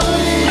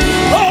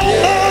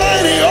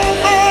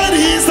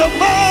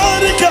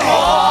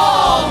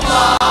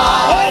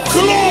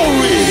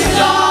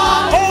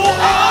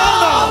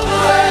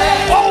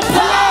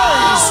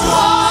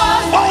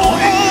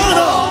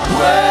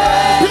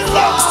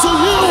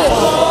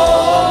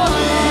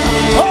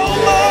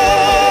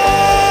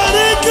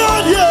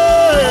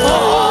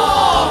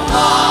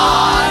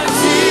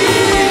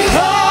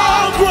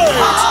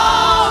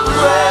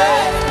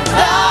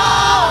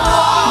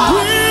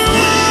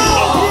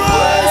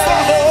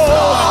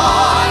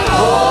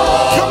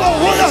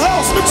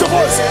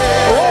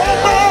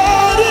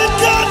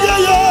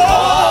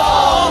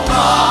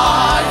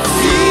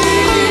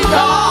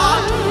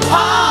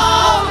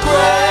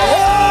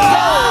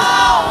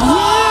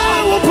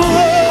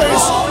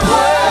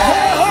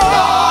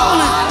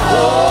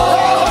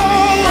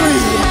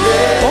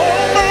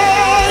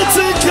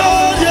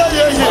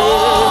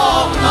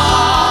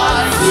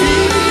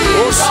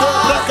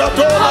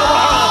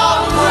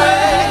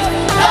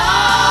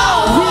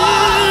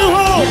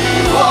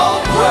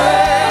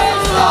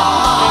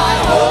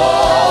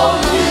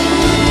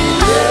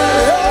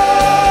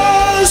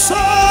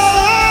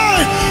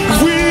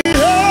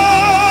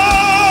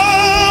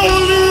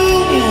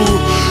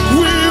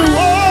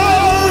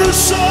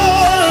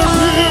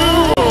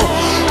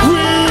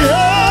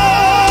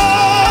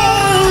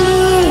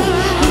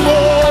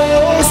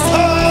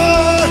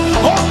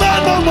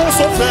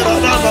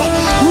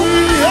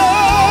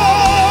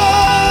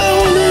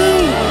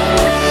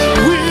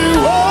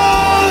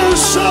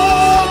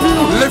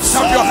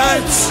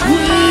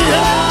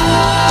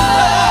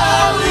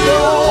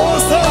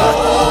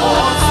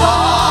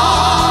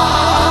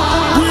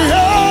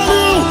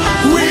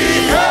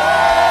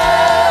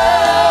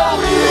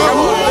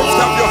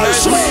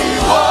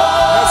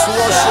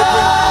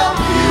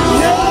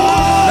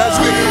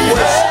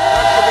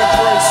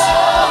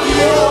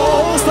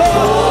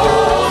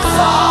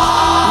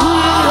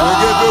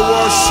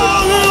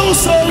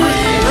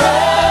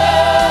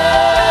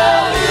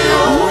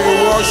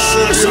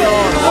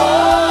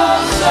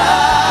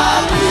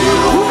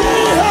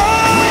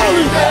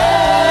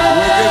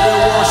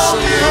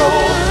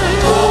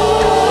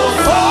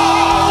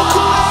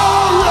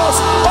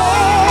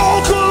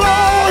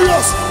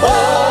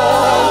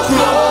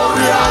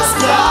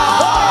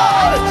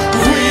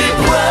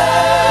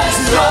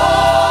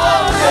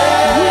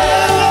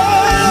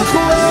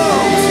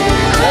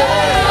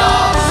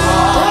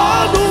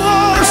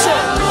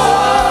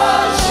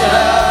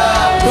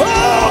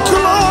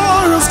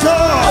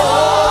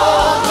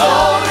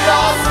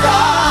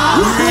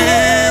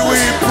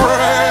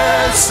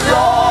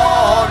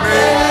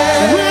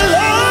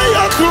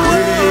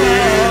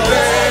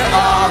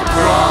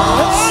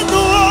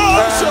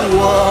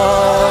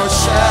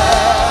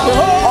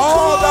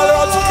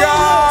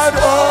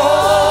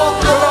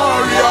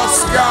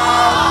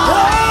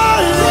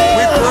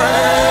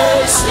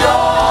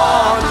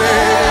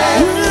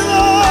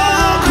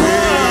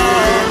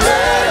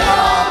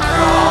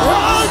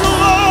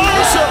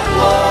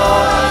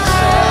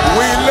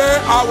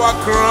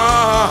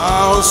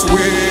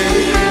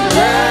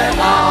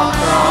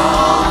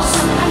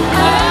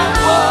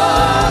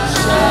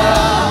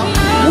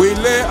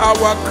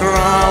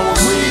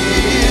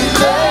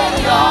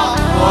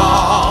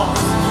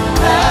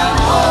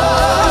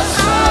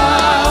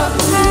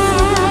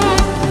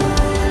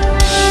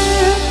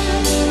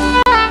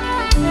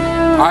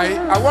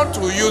 I want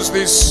to use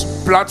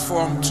this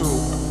platform to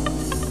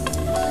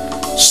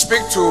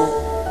speak to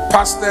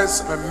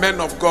pastors and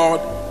men of God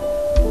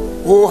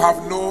who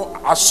have no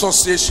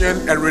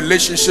association and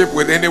relationship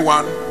with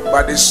anyone,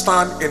 but they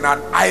stand in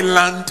an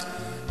island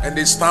and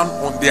they stand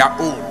on their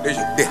own.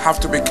 They have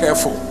to be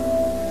careful.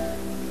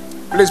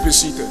 Please be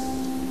seated.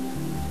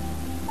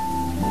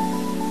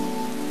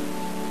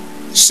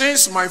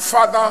 Since my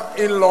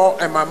father-in-law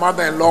and my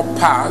mother-in-law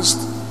passed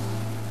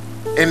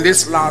in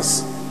this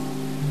last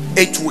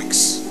 8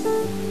 weeks,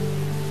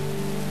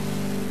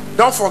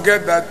 don't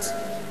forget that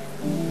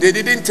they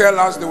didn't tell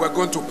us they were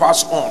going to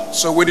pass on,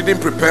 so we didn't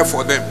prepare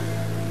for them.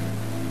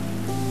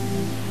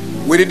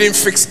 We didn't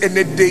fix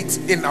any date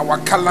in our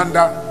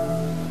calendar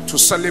to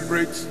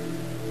celebrate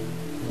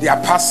their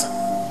passing.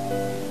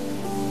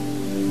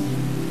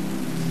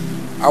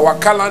 Our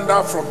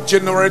calendar from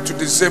January to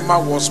December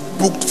was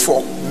booked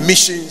for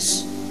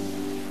missions,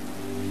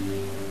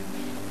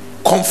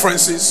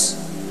 conferences,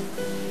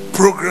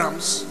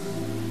 programs,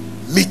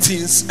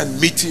 meetings and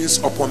meetings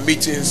upon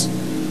meetings,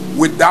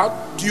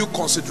 without due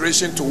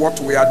consideration to what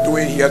we are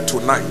doing here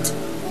tonight.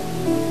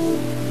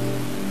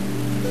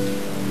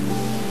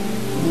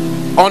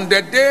 On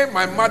the day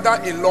my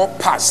mother-in-law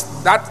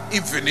passed, that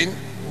evening,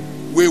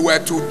 we were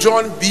to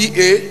join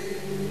BA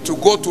to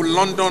go to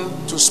London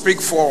to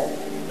speak for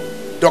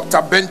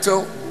Dr.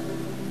 Bentel,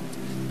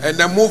 and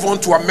then move on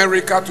to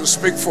America to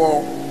speak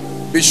for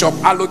Bishop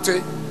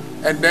Alote,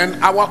 and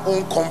then our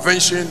own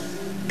convention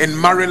in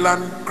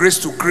Maryland, Grace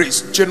to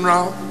Grace,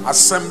 General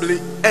Assembly,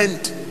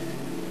 and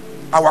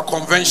our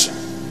convention.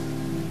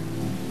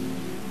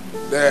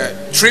 The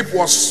trip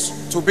was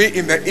to be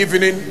in the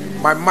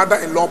evening. My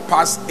mother-in-law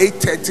passed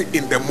 8:30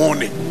 in the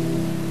morning.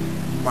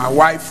 My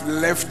wife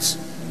left,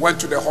 went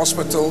to the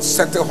hospital,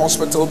 settled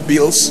hospital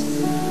bills,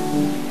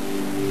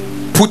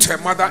 put her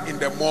mother in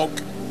the morgue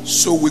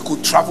so we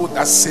could travel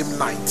that same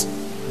night.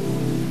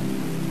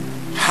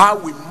 How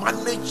we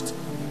managed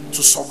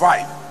to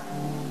survive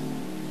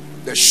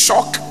the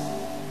shock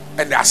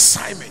and the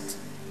assignment,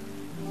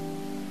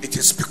 it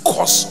is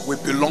because we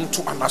belong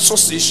to an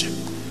association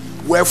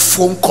where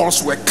phone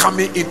calls were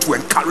coming in to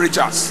encourage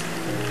us.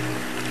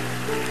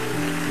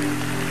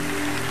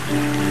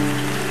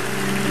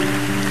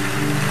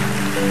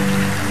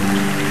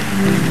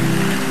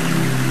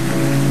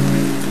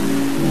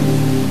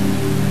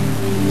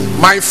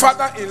 My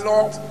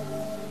father-in-law,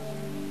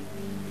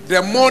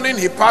 the morning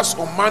he passed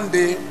on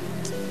Monday,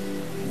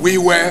 we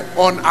were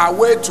on our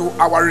way to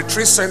our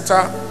retreat center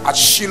at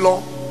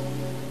Shiloh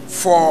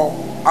for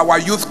our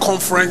youth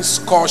conference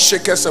called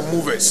Shakers and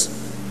Movers.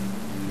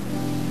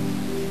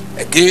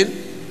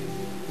 Again,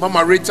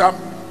 Mama Rita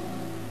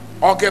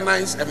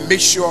organized and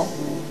made sure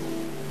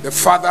the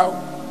father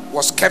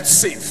was kept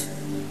safe.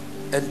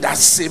 And that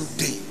same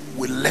day,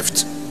 we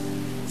left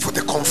for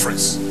the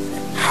conference.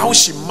 How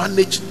she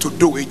managed to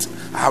do it,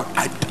 I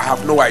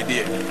have no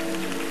idea.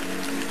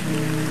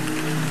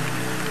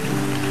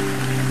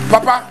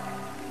 Papa,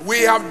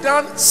 we have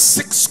done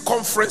 6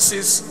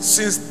 conferences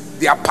since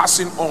their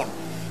passing on.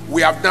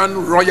 We have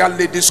done Royal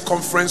Ladies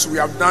Conference. We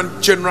have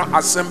done General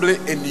Assembly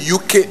in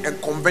UK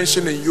and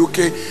Convention in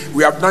UK.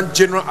 We have done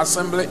General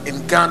Assembly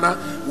in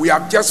Ghana. We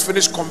have just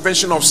finished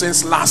Convention of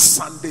Saints last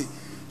Sunday.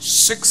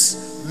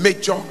 6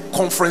 major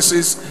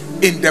conferences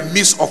in the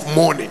midst of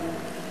mourning.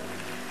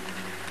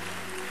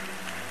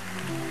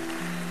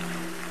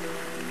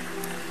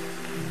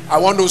 I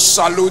want to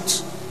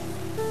salute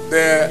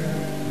the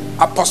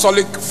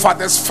Apostolic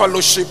Fathers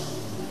Fellowship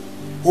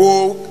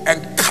who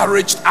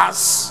encouraged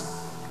us,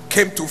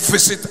 came to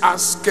visit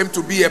us, came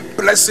to be a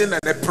blessing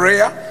and a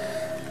prayer.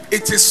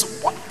 It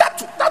is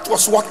that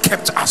was what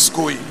kept us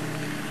going.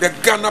 The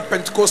Ghana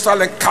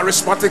Pentecostal and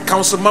Charismatic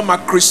Council, Mama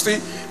Christie,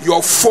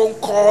 your phone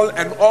call,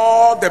 and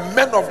all the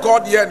men of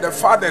God here and the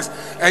fathers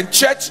and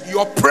church,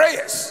 your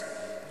prayers.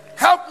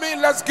 Help me,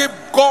 let's give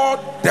God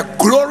the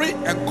glory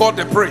and God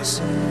the praise.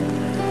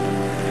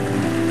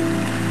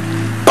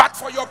 But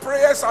for your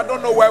prayers, I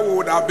don't know where we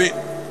would have been.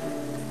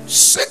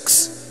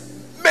 6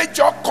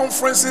 major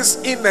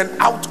conferences in and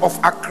out of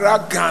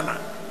Accra, Ghana.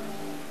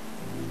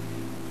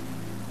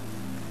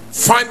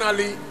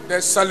 Finally,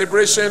 the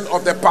celebration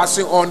of the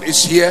passing on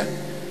is here,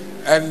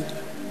 and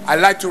I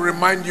like to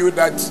remind you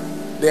that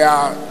they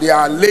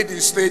are laid in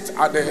state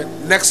at the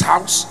next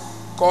house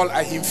called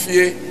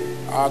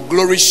Ahimfie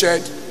Glory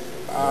Shed.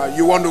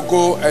 You want to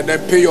go and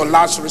then pay your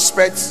last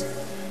respects,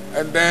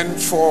 and then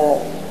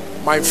for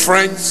my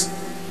friends,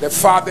 the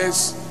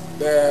fathers,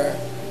 the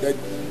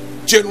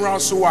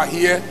generals who are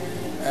here,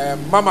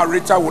 Mama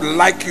Rita would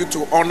like you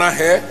to honor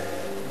her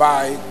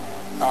by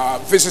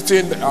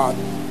visiting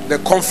the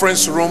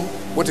conference room,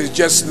 which is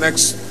just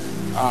next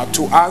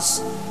to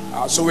us,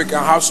 so we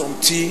can have some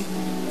tea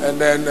and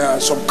then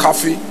some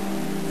coffee,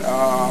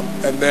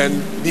 and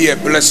then be a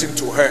blessing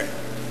to her.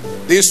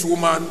 This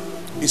woman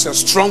is a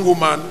strong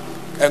woman,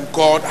 and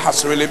God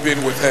has really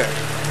been with her.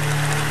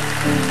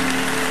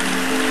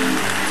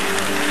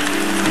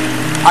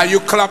 Are you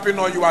clapping,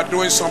 or you are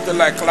doing something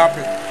like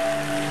clapping?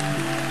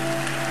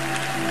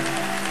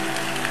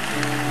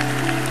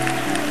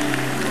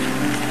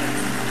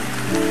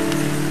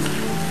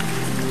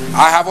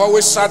 I have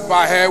always sat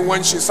by her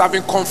when she's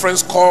having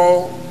conference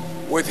call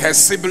with her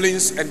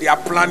siblings and they are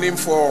planning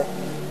for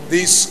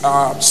this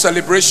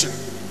celebration,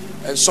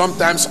 and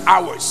sometimes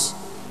hours.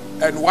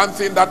 And one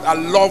thing that I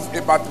love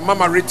about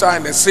Mama Rita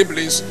and her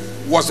siblings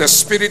was the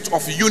spirit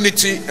of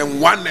unity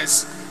and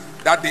oneness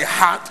that they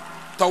had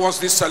towards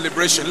this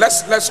celebration.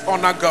 Let's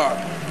honor God.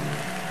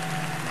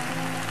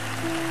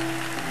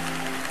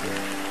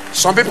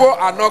 Some people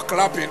are not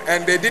clapping,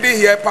 and they didn't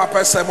hear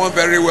Papa's sermon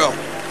very well.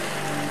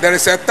 There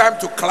is a time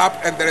to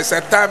clap and there is a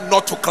time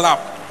not to clap.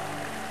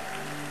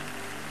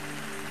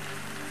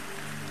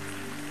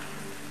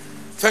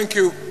 Thank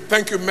you,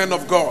 men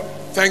of God.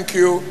 Thank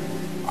you,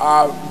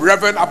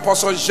 Reverend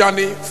Apostle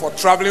Jani, for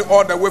traveling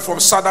all the way from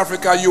South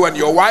Africa, you and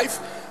your wife,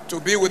 to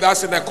be with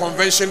us in the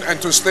convention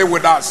and to stay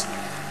with us.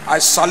 I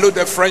salute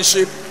the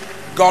friendship.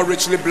 God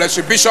richly bless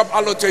you. Bishop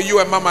Alote, you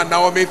and Mama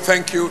Naomi,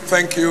 thank you,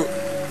 thank you,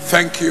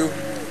 thank you,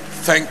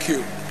 thank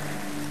you,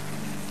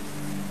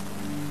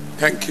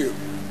 thank you.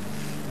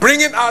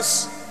 Bringing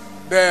us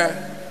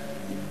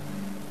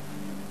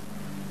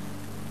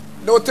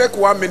no, take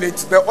 1 minute.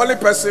 The only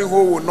person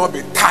who will not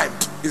be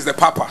timed is the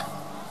Papa.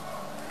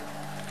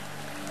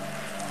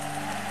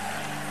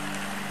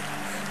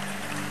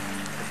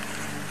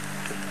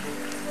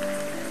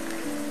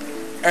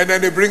 And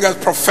then they bring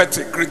us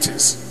prophetic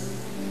greetings.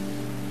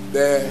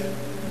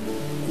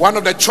 One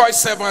of the choice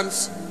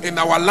servants in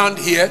our land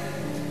here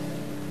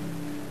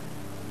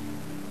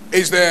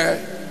is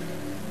the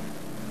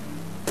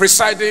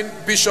presiding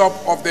bishop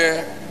of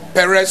the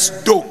Perez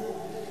Dome,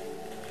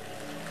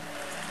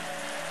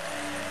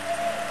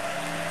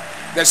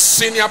 the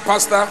senior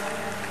pastor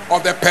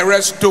of the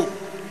Perez Dome.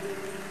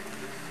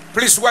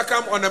 Please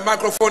welcome on the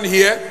microphone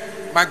here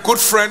my good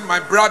friend,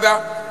 my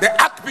brother,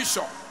 the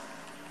Archbishop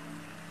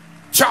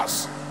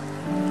Charles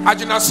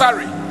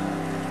Ajinasari,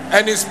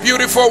 and his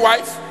beautiful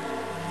wife,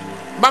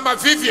 Mama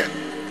Vivian.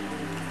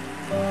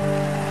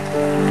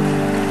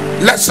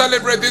 Let's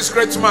celebrate this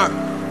great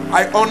man.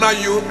 I honor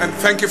you and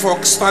thank you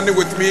for standing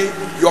with me.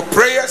 Your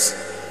prayers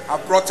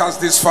have brought us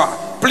this far.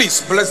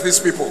 Please bless these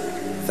people.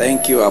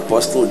 Thank you,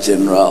 Apostle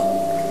General.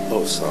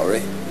 Oh,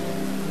 sorry.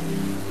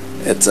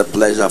 It's a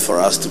pleasure for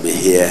us to be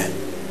here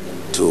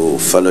to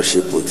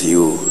fellowship with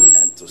you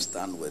and to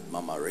stand with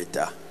Mama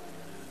Rita.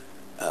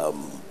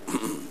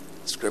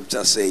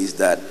 Scripture says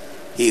that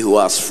he who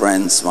has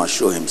friends must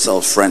show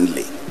himself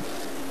friendly.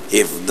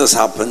 If this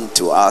happened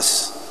to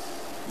us,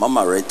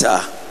 Mama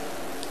Rita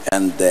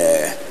and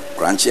the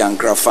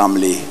Accra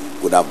family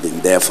would have been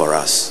there for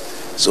us.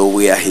 So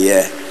we are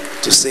here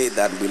to say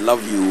that we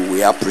love you,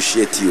 we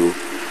appreciate you,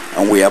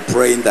 and we are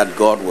praying that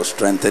God will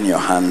strengthen your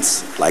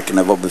hands like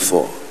never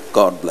before.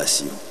 God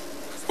bless you.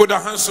 Put our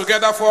hands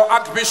together for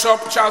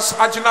Archbishop Charles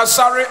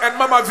Ajinasari and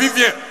Mama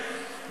Vivian.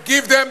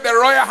 Give them the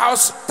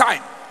Royalhouse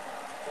time.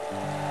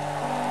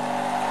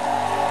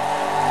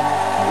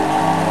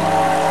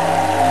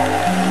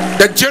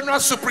 The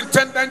General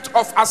Superintendent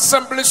of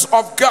Assemblies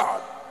of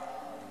God.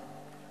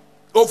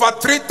 Over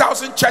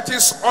 3,000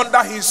 churches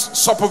under his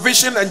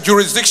supervision and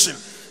jurisdiction.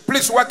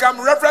 Please welcome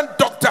Reverend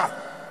Dr.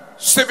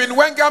 Stephen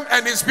Wengam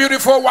and his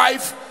beautiful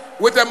wife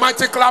with a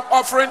mighty clap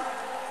offering.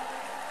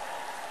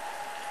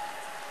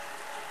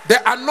 The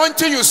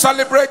anointing you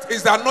celebrate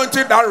is the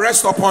anointing that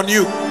rests upon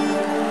you.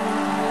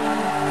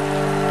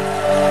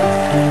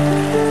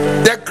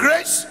 The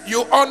grace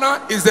you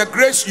honor is the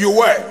grace you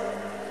wear.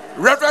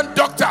 Reverend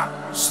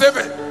Dr.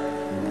 Stephen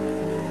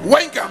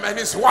Wengam and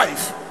his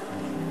wife.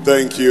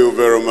 Thank you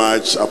very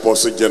much,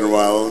 Apostle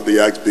General, the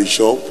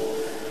Archbishop,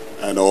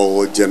 and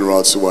all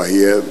generals who are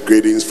here.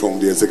 Greetings from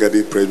the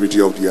Executive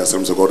Presbytery of the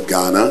Assemblies of God,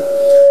 Ghana.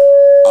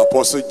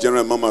 Apostle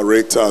General Mama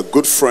Rector are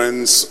good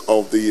friends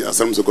of the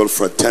Assemblies of God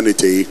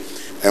fraternity,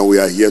 and we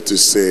are here to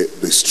say,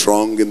 be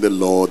strong in the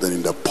Lord and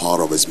in the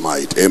power of his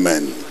might.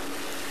 Amen.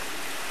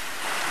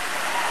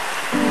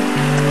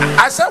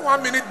 I said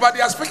 1 minute, but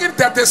they are speaking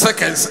 30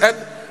 seconds, and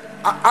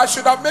I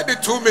should have made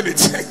it 2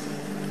 minutes.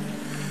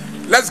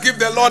 Let's give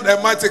the Lord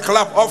a mighty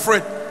clap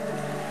offering.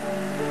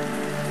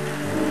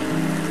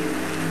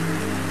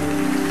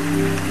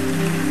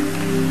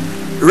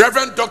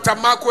 Reverend Dr.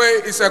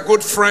 Makwe is a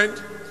good friend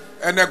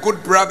and a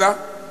good brother,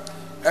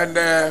 and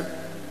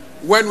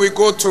when we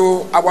go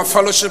to our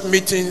fellowship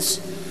meetings,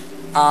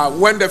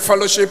 when the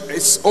fellowship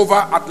is over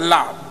at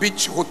La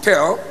Beach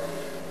Hotel,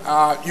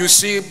 you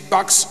see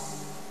bags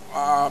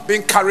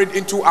being carried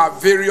into our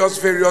various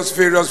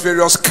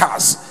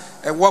cars.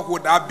 And what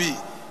would that be?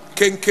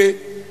 Kenke,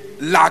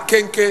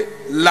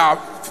 La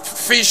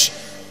Fish,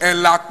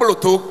 and La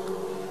Ploto.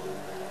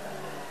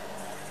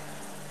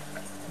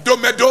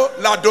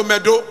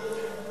 Domedo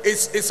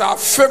is our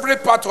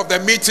favorite part of the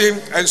meeting,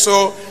 and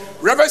so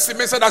Reverend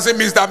Simesa doesn't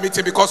miss that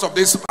meeting because of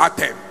this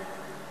item.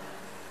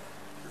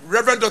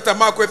 Reverend Dr.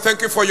 Makwe,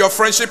 thank you for your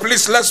friendship.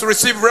 Please, let's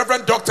receive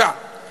Reverend Dr.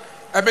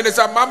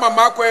 Minister Mama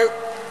Makwe,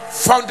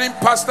 founding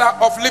pastor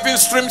of Living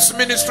Streams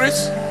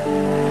Ministries.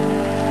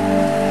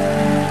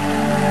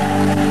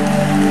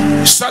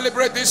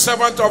 Celebrate this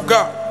servant of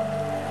God.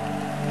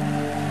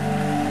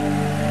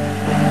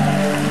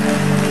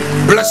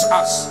 Bless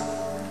us.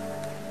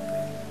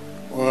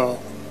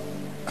 Well,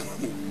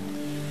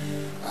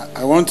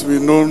 I want to be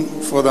known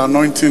for the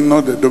anointing,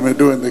 not the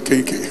domedo and the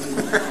kenke.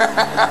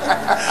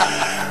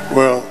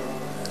 Well,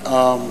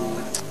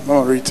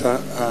 Mama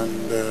Rita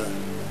and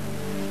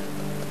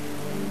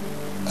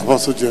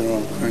Apostle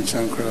General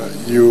Chankra,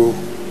 you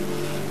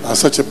are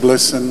such a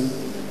blessing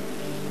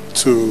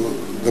to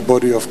the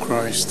body of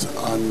Christ,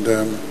 and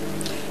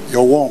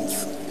your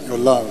warmth, your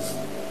love,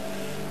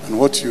 and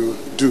what you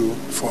do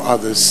for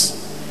others.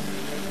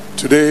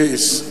 Today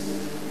is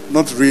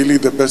not really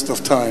the best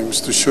of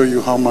times to show you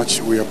how much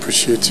we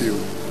appreciate you.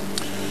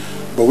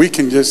 But we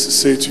can just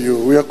say to you,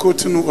 we are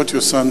quoting what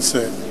your son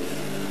said.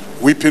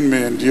 Weeping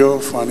may endure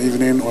for an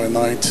evening or a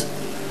night,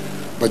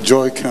 but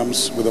joy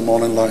comes with the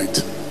morning light.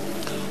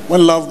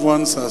 When loved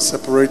ones are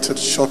separated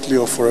shortly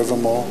or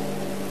forevermore,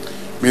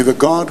 may the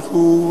God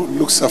who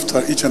looks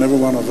after each and every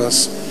one of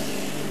us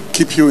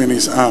keep you in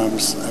his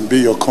arms and be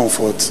your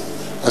comfort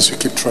as you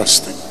keep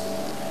trusting.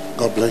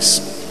 God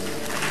bless.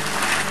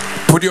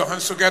 Put your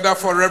hands together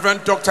for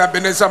Reverend Dr.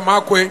 Ebenezer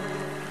Makwe.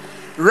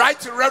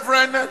 Right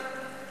Reverend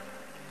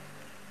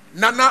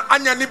Nana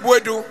Anyani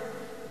Buedu,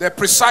 the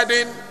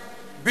presiding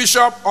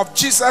Bishop of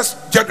Jesus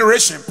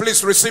Generation.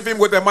 Please receive him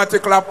with a mighty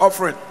clap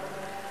offering.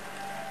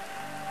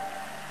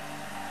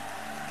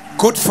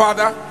 Good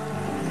father,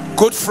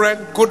 good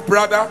friend, good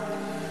brother.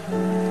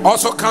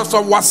 Also comes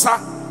from Wasa,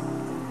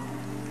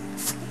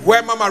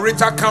 where Mama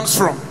Rita comes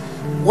from.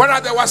 Where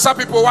are the Wasa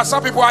people? Wasa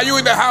people, are you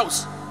in the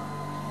house?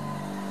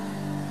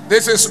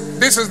 This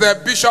is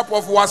the Bishop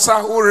of Wasa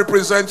who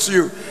represents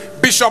you.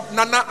 Bishop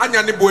Nana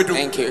Anyani Buedu.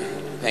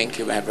 Thank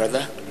you, my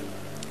brother.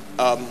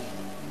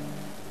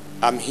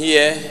 I'm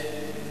here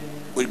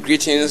with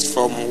greetings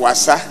from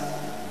Wasa,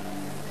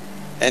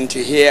 and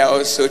to here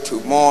also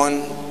to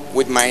mourn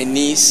with my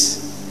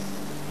niece,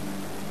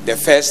 the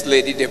First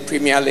Lady, the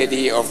Premier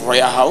Lady of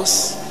Royal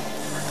House,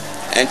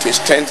 and to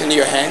strengthen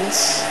your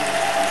hands.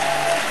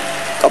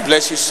 God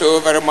bless you so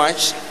very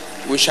much.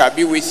 We shall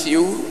be with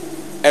you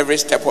every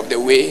step of the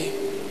way,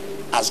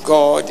 as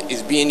God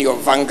is being your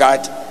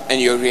vanguard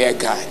and your rear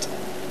guard.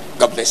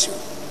 God bless you.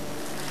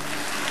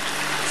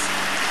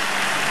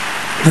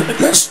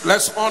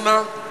 Let's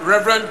honor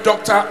Reverend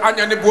Dr.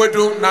 Anyani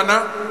Buedu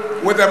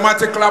Nana with a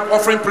mighty clap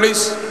offering,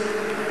 please.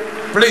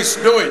 Please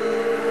do it.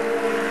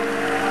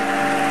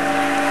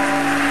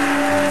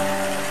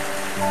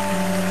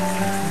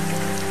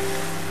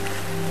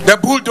 The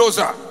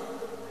bulldozer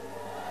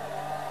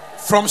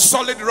from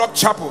Solid Rock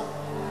Chapel,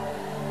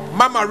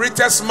 Mama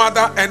Rita's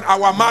mother and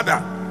our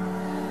mother.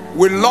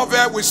 We love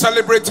her, we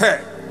celebrate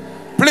her.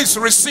 Please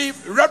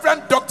receive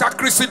Reverend Dr.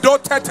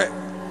 Crisido Tete,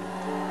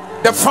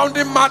 the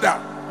founding mother,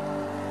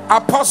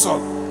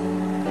 apostle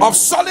of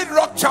Solid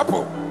Rock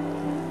Chapel.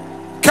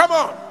 Come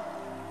on.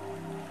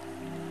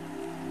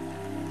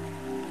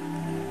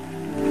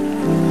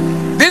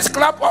 This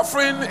clap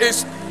offering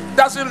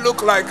doesn't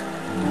look like.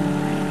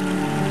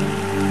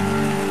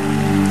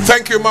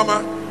 Thank you,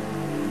 Mama.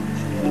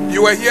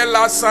 You were here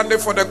last Sunday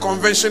for the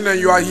convention, and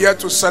you are here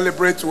to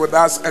celebrate with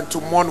us and to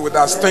mourn with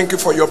us. Thank you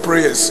for your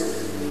prayers.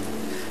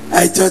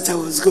 I thought I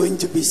was going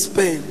to be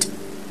spared.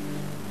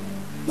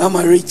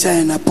 Mama Rita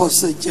and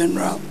Apostle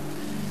General,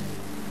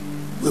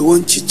 we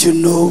want you to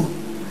know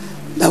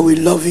that we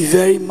love you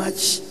very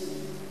much.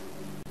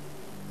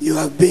 You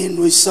have been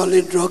with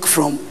Solid Rock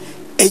from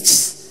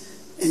its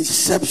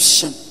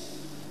inception.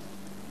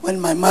 When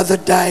my mother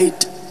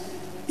died,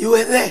 you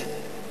were there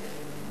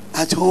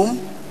at home,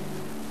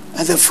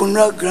 at the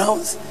funeral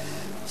grounds.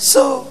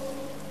 So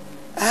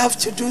I have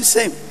to do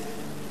same.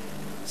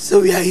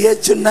 So we are here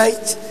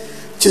tonight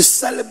to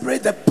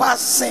celebrate the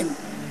passing.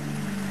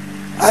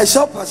 I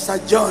saw Pastor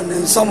John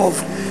and some of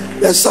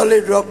the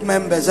Solid Rock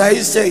members. Are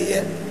you still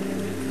here?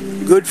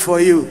 Good for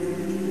you.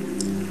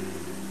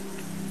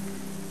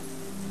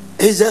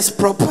 It's just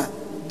proper.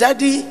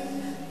 Daddy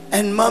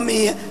and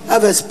mommy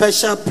have a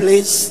special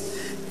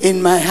place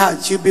in my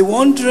heart. You'll be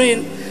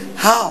wondering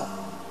how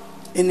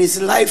in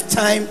his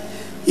lifetime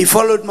he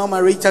followed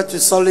Mama Rita to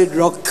Solid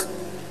Rock.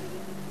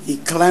 He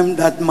climbed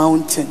that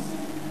mountain.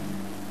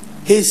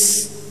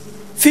 His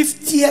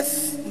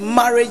 50th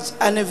marriage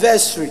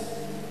anniversary,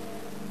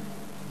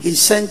 he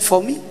sent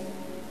for me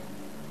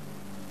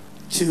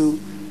to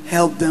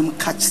help them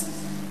cut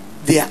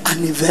their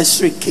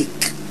anniversary cake.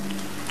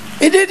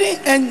 It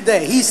didn't end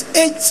there. His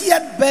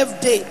 80th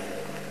birthday,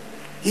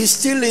 he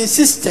still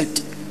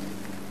insisted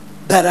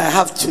that I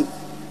have to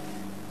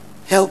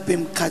help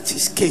him cut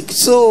his cake.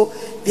 So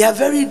they are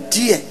very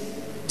dear,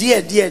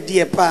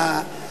 dear,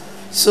 pa.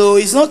 So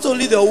it's not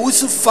only the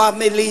Owusu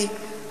family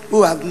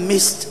who have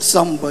missed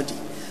somebody.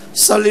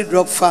 Solid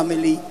Rock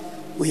family,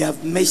 we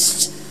have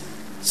missed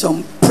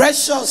some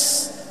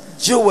precious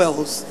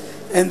jewels,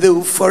 and they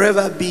will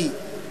forever be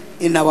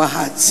in our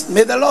hearts.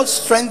 May the Lord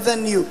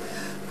strengthen you.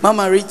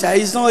 Mama Rita,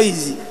 it's not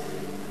easy.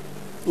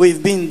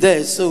 We've been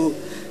there, so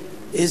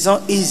it's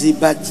not easy,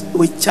 but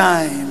with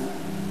time,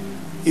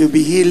 you'll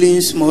be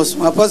healing small.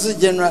 Apostle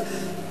General,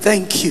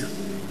 thank you.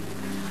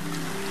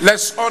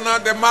 Let's honor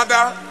the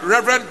mother,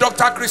 Reverend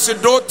Dr.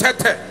 Chrisido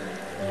Tete,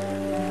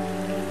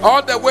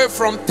 all the way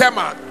from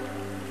Tema.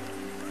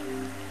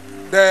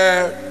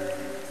 The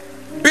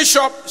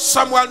Bishop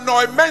Samuel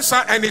Noy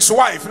Mensah and his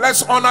wife.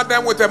 Let's honor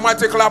them with a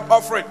mighty clap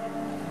offering.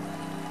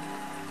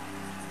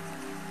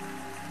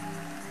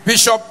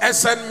 Bishop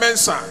S.N.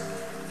 Mensah,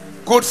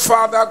 good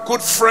father,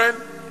 good friend,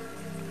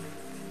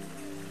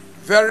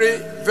 very,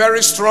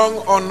 very strong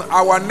on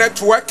our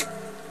network.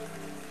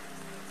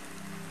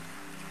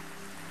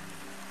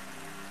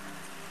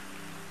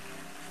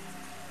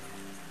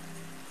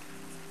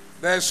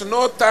 There's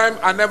no time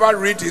I never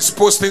read his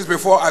postings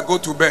before I go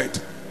to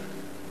bed.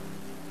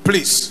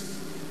 Please.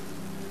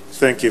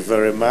 Thank you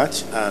very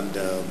much.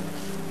 And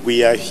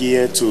we are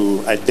here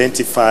to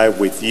identify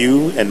with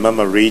you and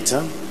Mama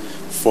Rita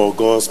for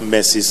God's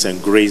mercies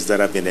and grace that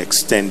have been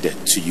extended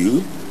to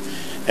you.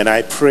 And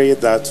I pray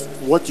that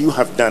what you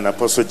have done,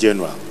 Apostle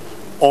General,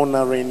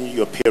 honoring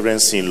your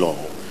parents-in-law,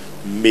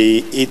 may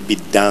it be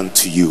done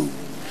to you.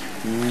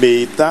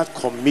 May that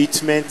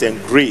commitment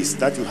and grace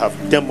that you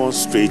have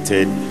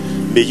demonstrated,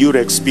 may you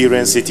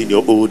experience it in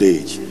your old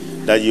age.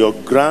 That your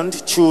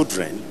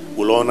grandchildren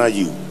will honor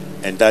you,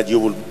 and that you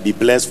will be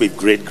blessed with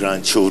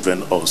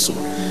great-grandchildren also.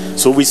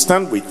 So we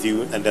stand with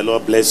you, and the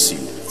Lord bless you.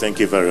 Thank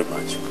you very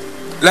much.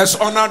 Let's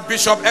honor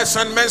Bishop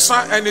S.N.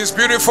 Mensah and his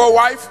beautiful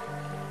wife.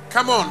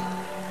 Come on.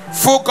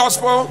 Full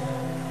Gospel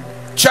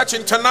Church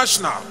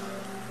International.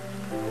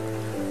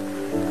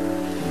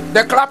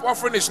 The clap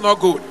offering is not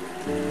good.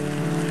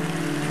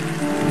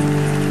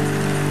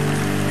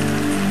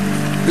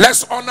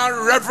 Let's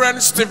honor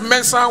Reverend Steve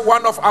Mensah,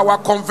 one of our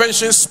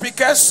convention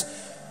speakers,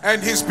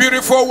 and his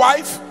beautiful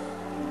wife,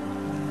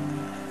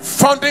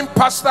 founding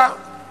pastor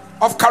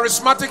of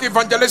Charismatic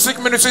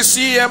Evangelistic Ministry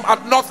CEM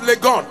at North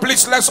Legon.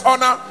 Please, let's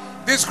honor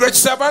this great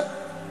servant.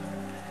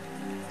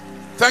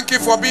 Thank you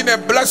for being a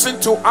blessing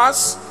to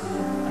us.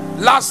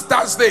 Last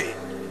Thursday,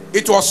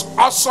 it was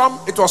awesome.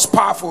 It was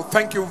powerful.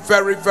 Thank you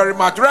very, very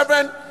much.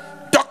 Reverend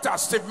Dr.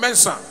 Steve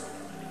Mensah.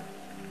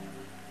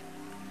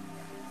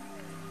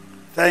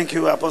 Thank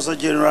you, Apostle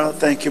General.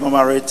 Thank you,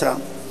 Mama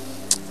Rita.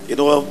 You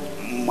know,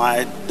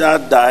 my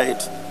dad died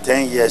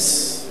 10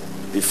 years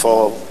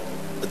before.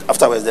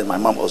 Afterwards, then my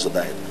mom also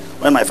died.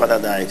 When my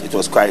father died, it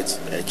was quite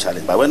a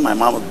challenge. But when my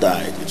mom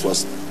died, it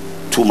was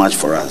too much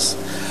for us.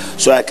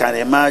 So I can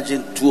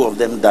imagine two of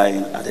them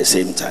dying at the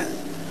same time.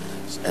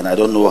 And I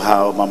don't know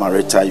how, Mama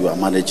Rita, you are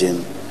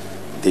managing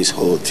this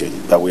whole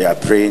thing. But we are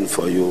praying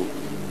for you.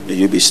 May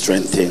you be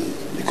strengthened.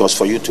 Because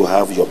for you to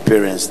have your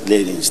parents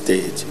laid in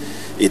state,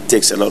 it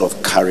takes a lot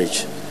of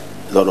courage,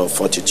 a lot of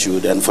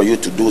fortitude. And for you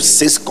to do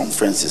 6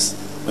 conferences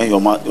when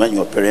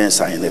your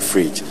parents are in the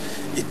fridge,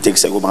 it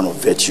takes a woman of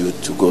virtue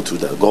to go through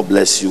that. God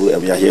bless you,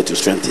 and we are here to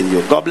strengthen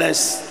you. God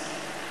bless.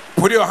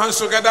 Put your hands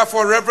together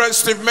for Reverend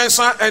Steve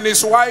Mensah and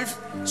his wife.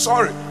 His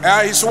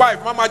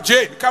wife, Mama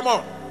Jane. Come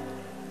on.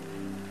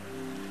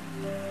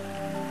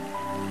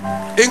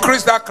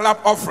 Increase that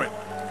clap offering.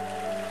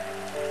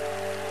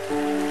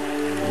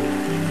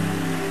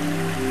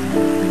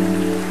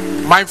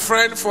 My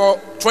friend for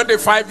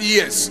 25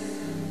 years,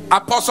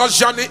 Apostle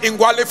Johnny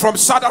Ingwale from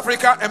South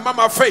Africa, and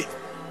Mama Faith.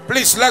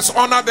 Please, let's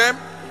honor them.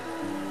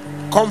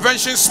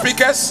 Convention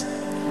speakers.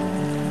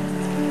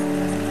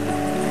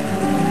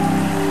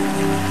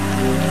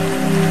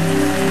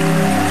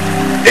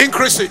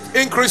 Increase it,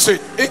 increase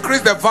it,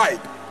 increase the vibe.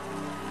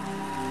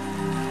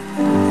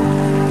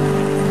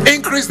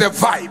 Increase the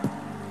vibe.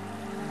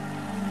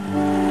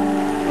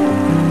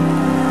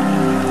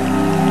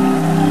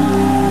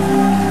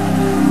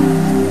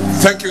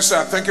 Thank you,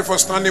 sir. Thank you for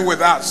standing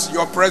with us.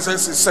 Your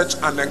presence is such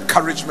an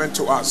encouragement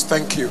to us.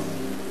 Thank you.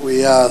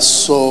 We are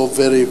so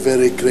very,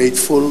 very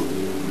grateful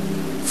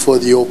for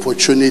the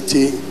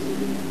opportunity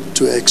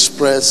to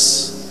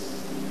express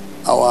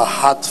our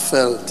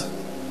heartfelt,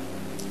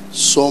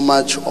 so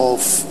much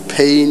of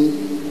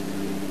pain,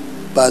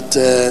 but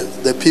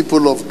the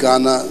people of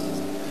Ghana,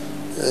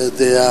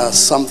 they are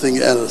something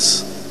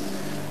else.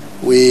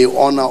 We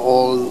honor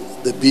all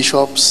the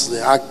bishops,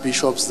 the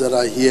archbishops that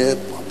are here,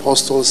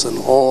 apostles and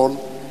all.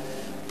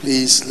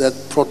 Please let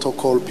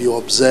protocol be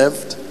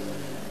observed.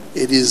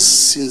 It is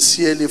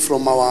sincerely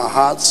from our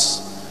hearts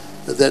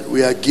that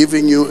we are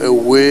giving you a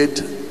word,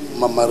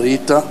 Mama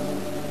Rita,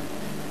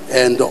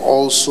 and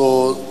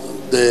also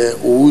the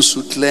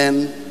Owusu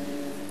clan,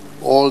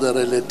 all the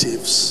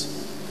relatives.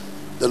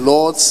 The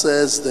Lord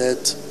says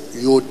that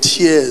your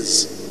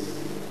tears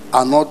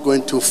are not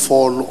going to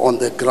fall on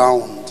the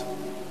ground,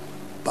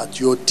 but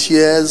your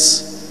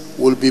tears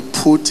will be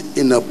put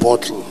in a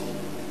bottle.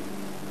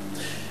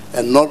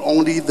 And not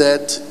only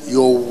that,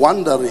 your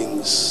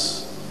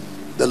wanderings,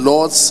 the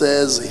Lord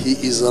says he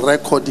is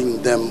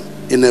recording them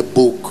in a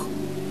book.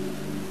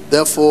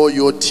 Therefore,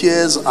 your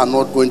tears are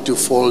not going to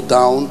fall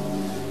down.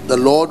 The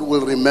Lord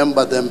will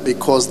remember them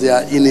because they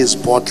are in his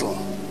bottle.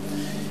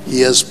 He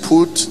has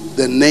put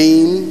the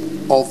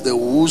name of the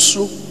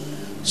Owusu,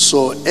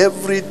 so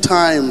every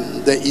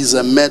time there is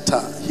a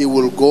matter, he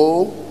will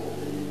go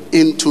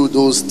into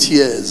those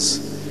tears,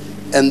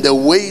 and the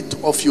weight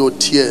of your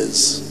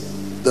tears,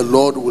 the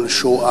Lord will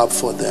show up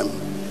for them.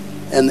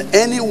 And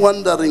any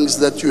wanderings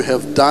that you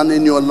have done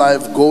in your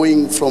life,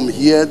 going from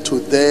here to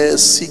there,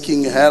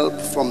 seeking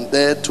help from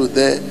there to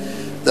there,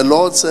 the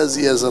Lord says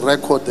he has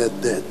recorded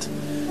that.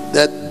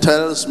 That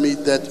tells me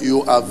that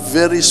you are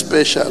very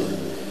special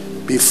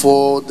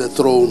before the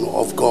throne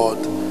of God.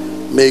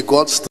 May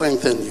God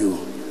strengthen you.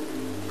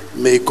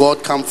 May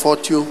God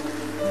comfort you.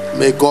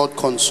 May God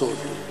console you.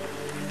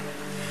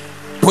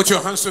 Put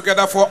your hands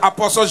together for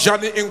Apostle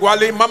Jani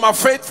Ingwali, Mama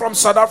Faith from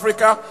South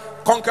Africa,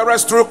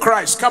 conquerors through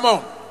Christ. Come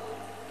on.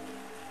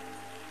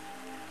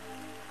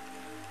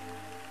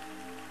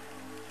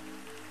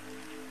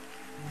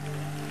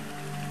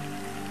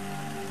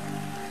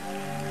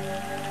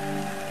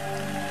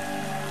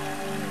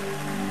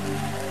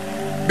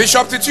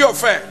 Bishop Titi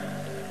Ofe,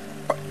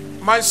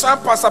 my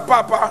son Pastor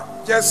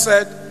Papa just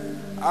said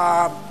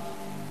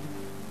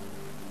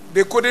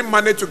they couldn't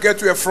manage to get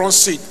to a front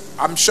seat.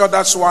 I'm sure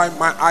that's why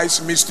my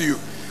eyes missed you.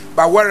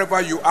 But wherever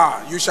you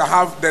are, you shall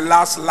have the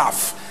last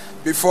laugh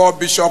before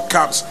Bishop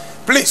comes.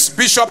 Please,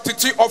 Bishop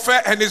Titi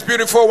Ofe and his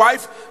beautiful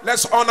wife,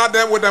 let's honor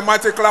them with a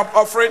mighty clap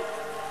offering.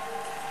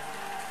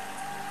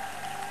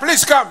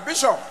 Please come,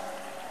 Bishop.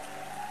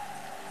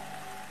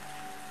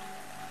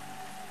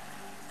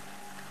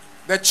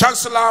 The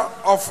Chancellor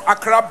of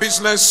Accra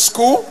Business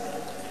School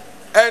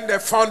and the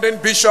founding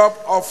bishop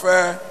of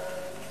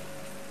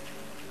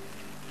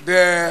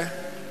the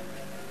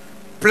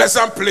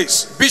Pleasant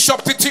Place,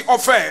 Bishop Titi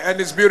Ofe and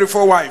his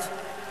beautiful wife.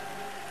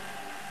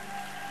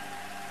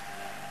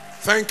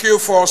 Thank you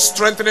for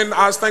strengthening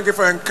us. Thank you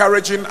for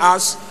encouraging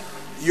us.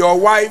 Your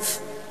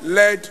wife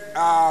led,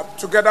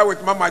 together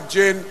with Mama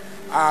Jane,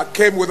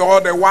 came with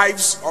all the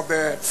wives of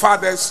the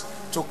fathers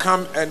to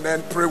come and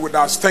then pray with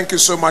us. Thank you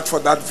so much for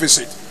that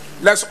visit.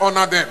 Let's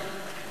honor them.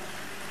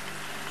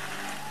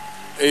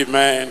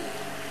 Amen.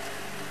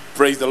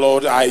 Praise the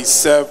Lord. I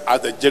serve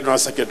as the General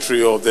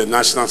Secretary of the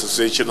National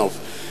Association of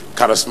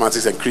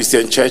Charismatics and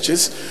Christian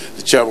Churches.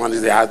 The chairman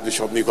is the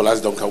Archbishop Nicholas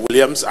Duncan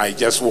Williams. I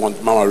just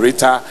want Mama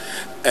Rita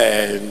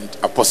and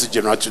Apostle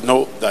General to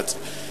know that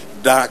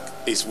Doug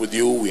is with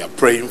you. We are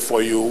praying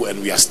for you and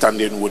we are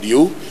standing with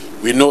you.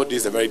 We know this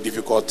is a very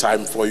difficult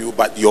time for you,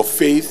 but your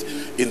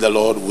faith in the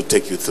Lord will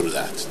take you through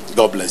that.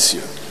 God bless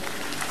you.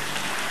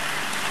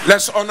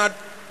 Let's honor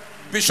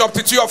Bishop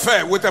Titi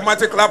Ofe with a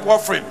mighty clap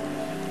offering.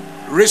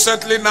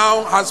 Recently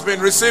now has been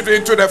received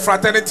into the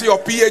fraternity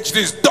of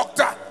PhDs.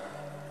 Dr.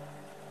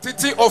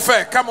 Titi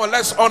Ofe, come on,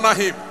 let's honor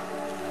him.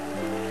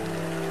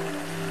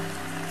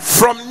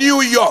 From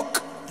New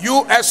York,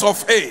 US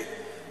of A,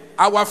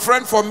 our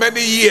friend for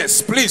many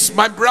years. Please,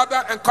 my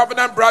brother and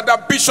covenant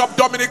brother, Bishop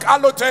Dominic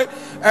Alote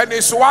and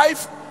his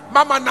wife,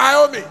 Mama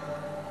Naomi.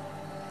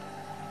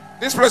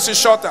 This place is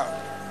shorter.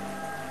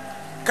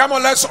 Come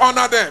on, let's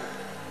honor them.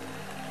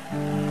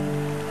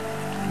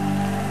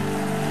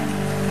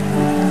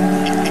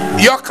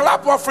 Your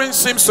clap offering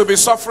seems to be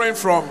suffering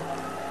from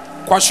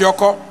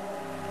kwashiorkor.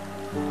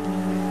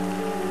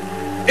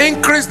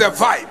 Increase the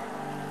vibe.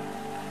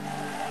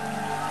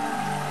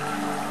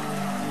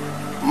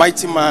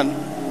 Mighty man,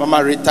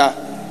 Mama Rita,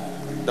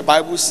 the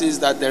Bible says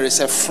that there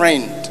is a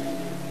friend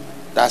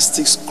that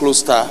sticks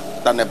closer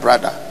than a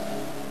brother.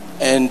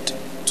 And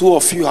two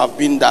of you have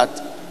been that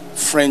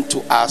friend to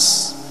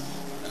us.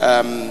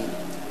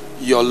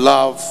 Your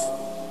love,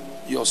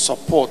 your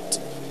support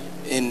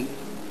in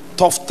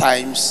tough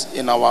times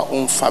in our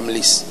own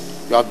families.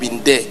 You have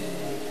been there.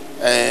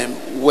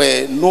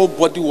 Where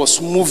nobody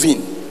was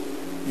moving,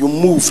 you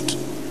moved.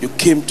 You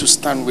came to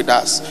stand with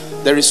us.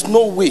 There is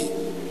no way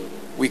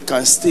we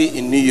can stay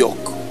in New York,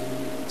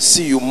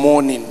 see you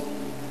morning,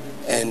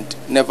 and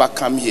never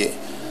come here.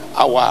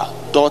 Our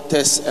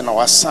daughters and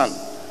our son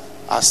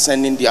are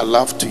sending their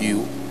love to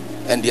you,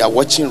 and they are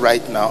watching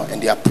right now,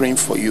 and they are praying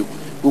for you.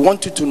 We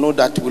want you to know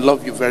that we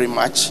love you very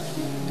much,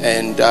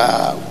 and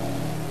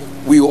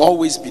we will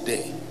always be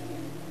there.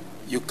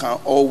 You can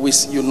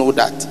always, you know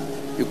that,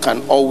 you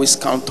can always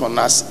count on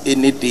us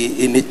any day,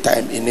 any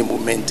time, any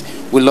moment.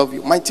 We love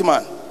you. Mighty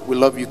man, we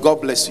love you. God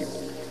bless you.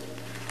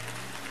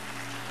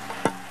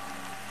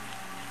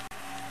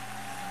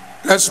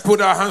 Let's put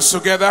our hands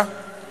together.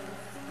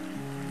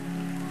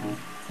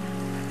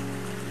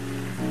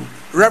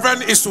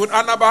 Reverend Eastwood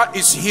Anaba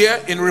is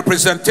here in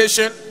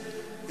representation.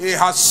 He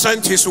has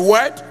sent his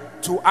word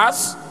to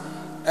us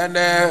and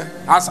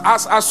has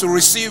asked us to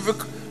receive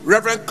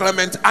Reverend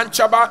Clement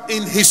Anchaba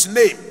in his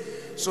name.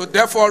 So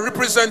therefore,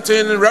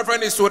 representing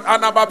Reverend Eastwood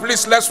Anaba,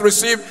 please let's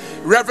receive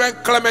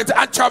Reverend Clement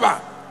Anchaba.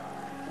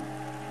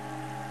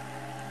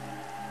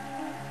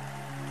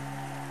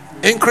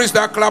 Increase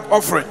that clap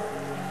offering.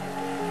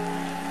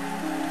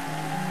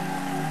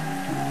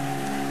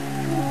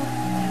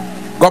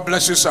 God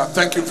bless you, sir.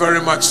 Thank you very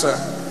much, sir.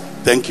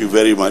 Thank you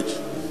very much.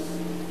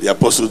 The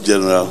Apostle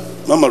General,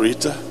 Mama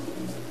Rita,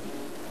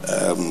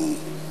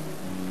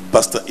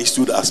 Pastor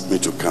Eastwood asked me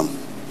to come.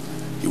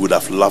 He would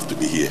have loved to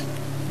be here,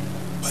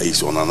 but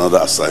he's on another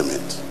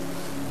assignment.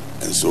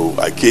 And so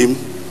I came,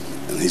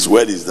 and his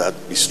word is that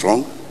be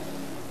strong,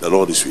 the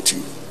Lord is with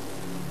you.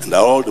 And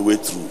all the way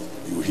through,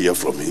 you will hear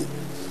from him.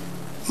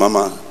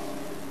 Mama,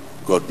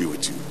 God be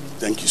with you.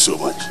 Thank you so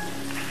much.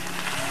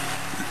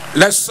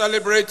 Let's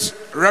celebrate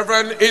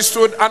Reverend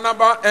Eastwood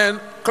Anaba and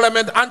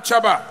Clement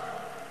Anchaba.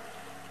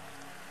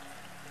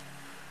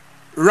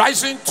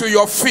 Rising to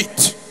your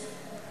feet,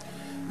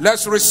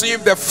 let's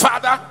receive the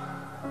Father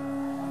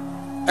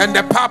and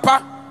the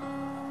Papa.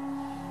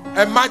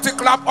 A mighty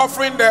clap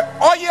offering. The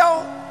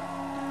oil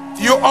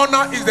you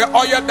honor is the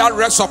oil that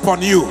rests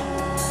upon you.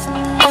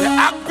 The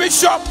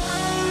Archbishop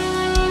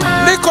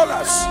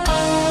Nicholas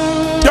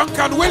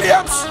Duncan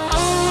Williams.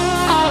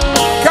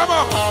 Come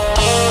on.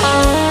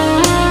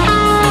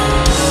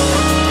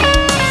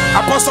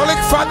 Apostolic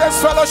Fathers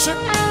Fellowship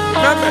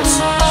members.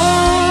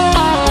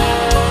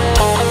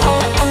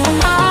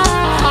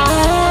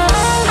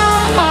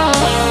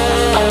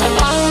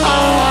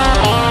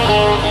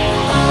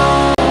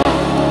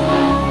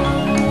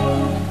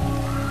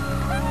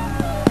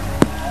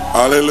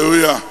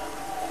 Hallelujah.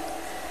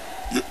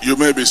 You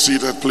may be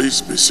seated,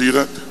 please be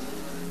seated.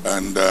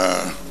 And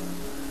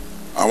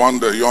I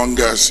want the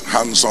youngest,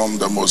 handsome,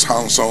 the most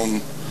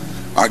handsome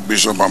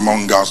Archbishop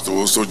among us to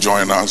also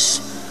join us.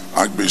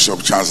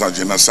 Archbishop Charles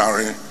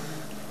Ajinasari.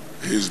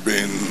 He's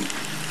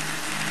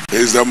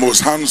the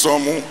most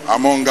handsome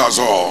among us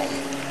all.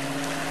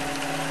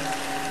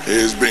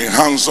 He's been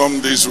handsome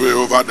this way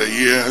over the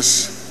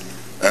years,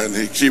 and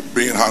he keep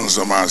being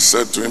handsome. I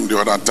said to him the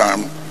other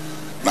time,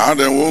 now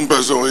then one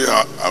person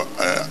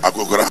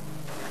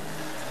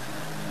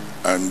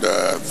and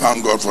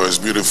thank God for his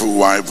beautiful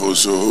wife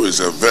also, who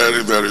is a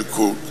very, very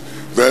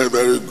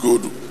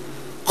good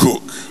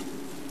cook.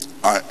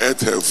 I ate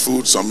her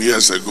food some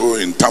years ago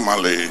in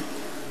Tamale,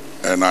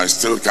 and I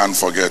still can't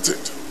forget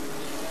it.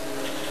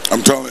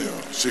 I'm telling you,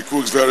 she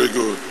cooks very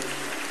good.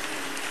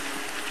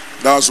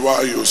 That's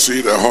why you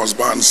see the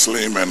husband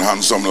slim and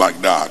handsome like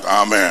that.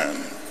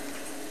 Amen.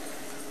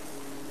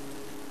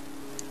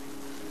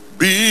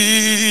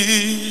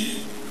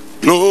 Be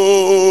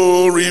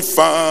glorified.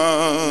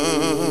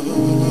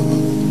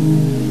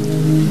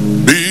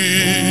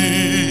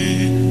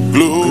 Be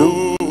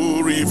glorified.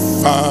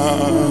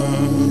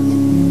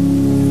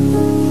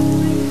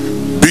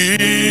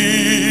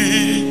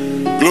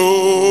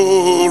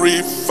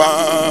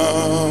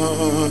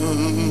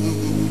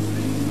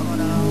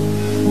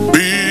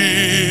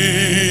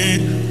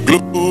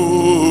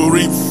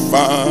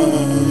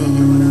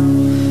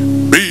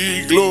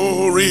 Be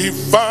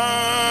glorified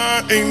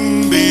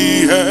in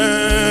the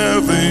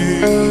heavens.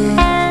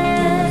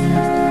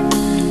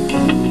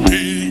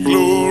 Be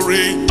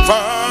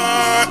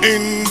glorified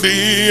in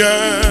the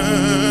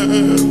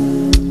air.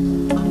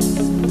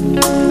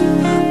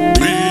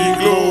 Be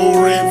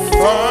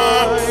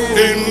glorified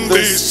in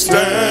this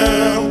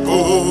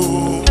temple.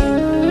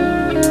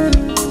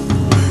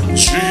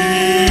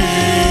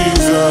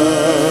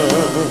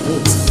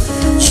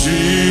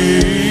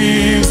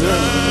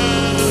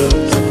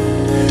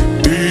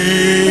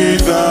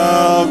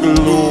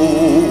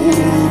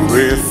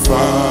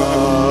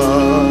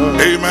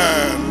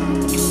 Amen.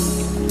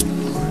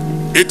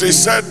 It is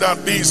said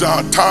that these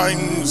are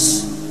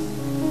times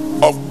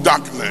of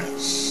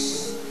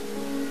darkness,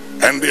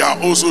 and they are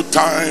also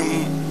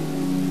time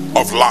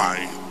of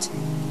light.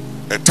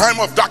 A time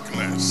of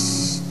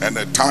darkness and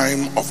a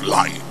time of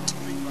light.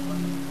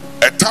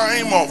 A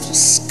time of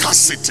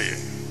scarcity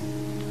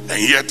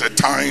and yet a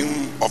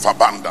time of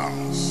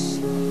abundance.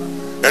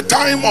 A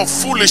time of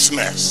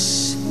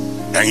foolishness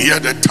and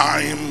yet a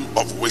time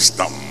of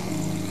wisdom.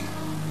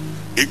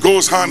 It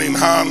goes hand in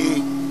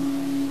hand,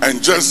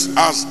 and just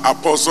as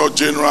Apostle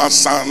General's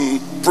son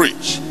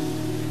preached,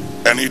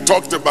 And he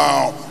talked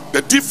about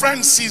the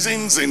different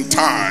seasons in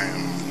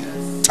time.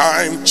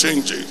 Time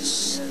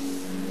changes.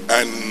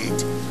 And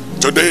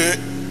today,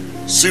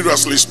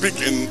 seriously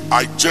speaking,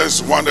 I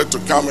just wanted to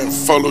come and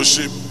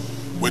fellowship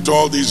with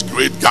all these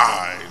great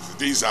guys.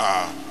 These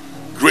are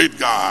great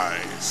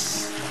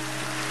guys.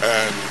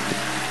 And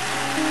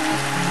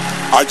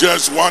I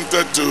just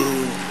wanted to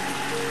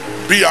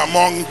be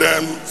among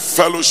them,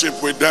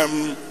 fellowship with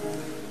them,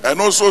 and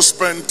also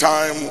spend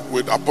time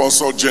with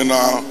Apostle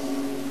General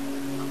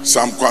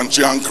Sam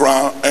Kwanchi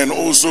Ankra, and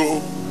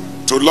also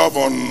to love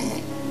on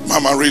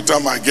Mama Rita,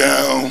 my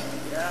girl,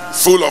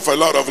 full of a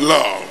lot of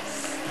love.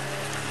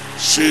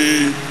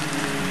 She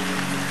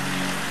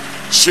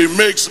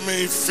makes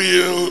me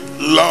feel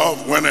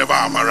love whenever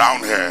I'm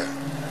around her.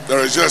 There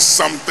is just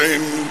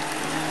something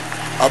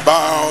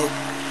about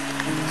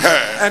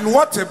her. And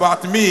what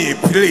about me,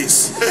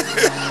 please?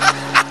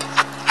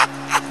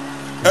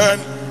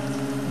 and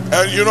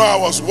you know, I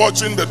was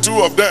watching the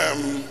two of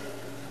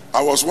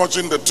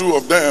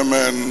them.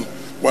 And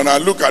when I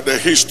look at the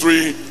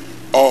history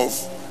of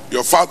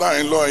your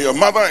father-in-law and your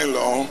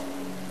mother-in-law,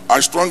 I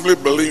strongly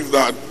believe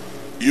that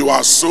you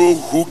are so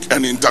hooked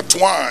and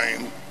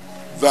intertwined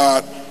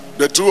that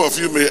the two of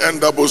you may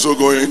end up also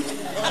going.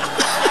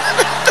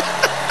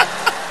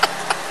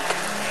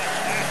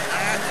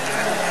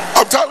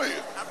 I'm telling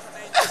you,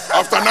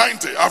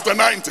 after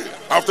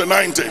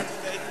 90.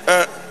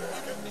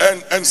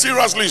 And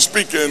seriously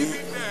speaking,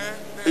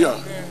 yeah.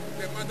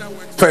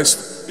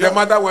 First, the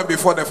mother went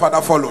before the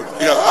father followed.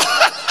 Yeah.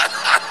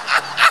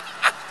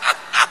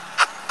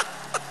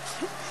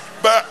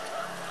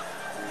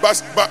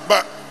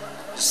 but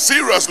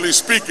seriously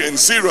speaking,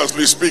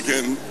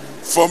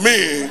 for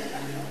me,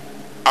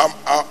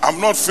 I'm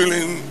not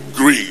feeling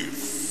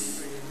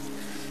grief,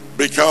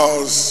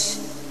 because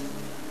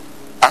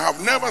I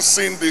have never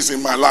seen this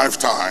in my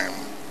lifetime,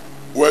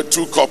 where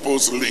two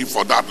couples live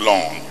for that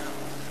long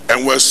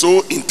and were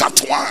so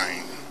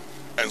intertwined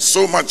and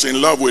so much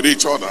in love with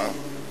each other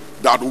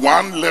that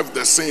one left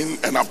the scene,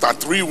 and after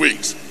 3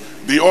 weeks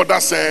the other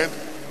said,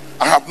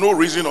 I have no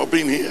reason of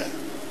being here.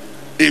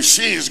 If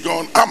she is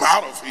gone, I'm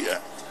out of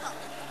here.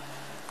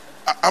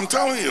 I'm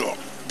telling you,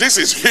 this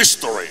is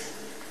history.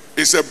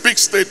 It's a big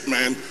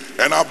statement,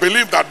 and I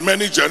believe that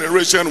many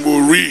generations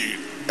will read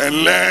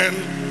and learn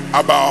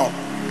about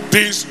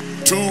these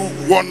two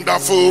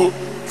wonderful,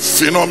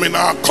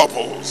 phenomenal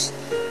couples.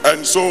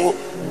 And so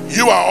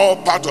you are all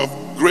part of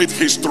great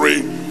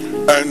history,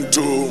 and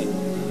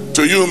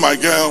to you, my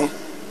girl,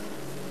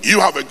 you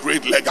have a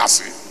great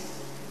legacy.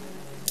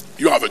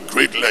 You have a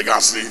great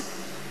legacy.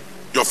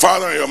 Your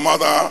father and your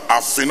mother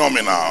are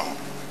phenomenal,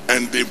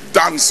 and they've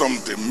done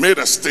something, made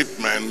a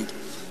statement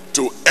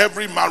to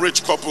every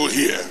marriage couple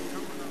here.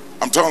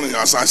 I'm telling you,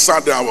 as I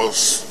sat there, I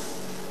was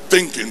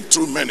thinking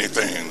too many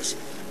things,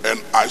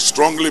 and I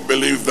strongly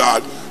believe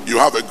that you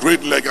have a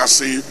great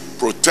legacy.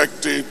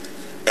 Protect it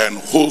and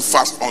hold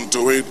fast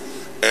onto it,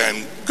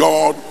 and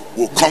God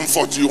will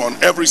comfort you on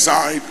every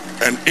side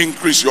and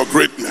increase your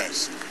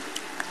greatness.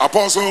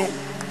 Apostle,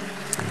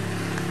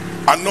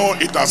 I know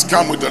it has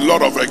come with a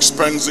lot of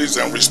expenses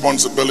and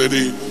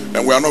responsibility,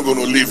 and we are not going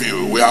to leave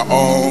you. We are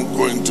all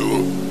going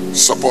to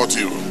support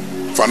you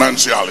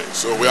financially.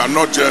 So we are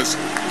not just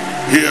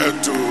here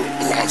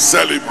to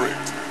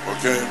celebrate,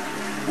 okay?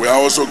 We are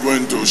also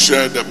going to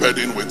share the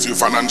burden with you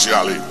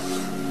financially.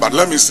 But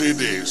let me say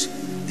this: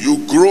 you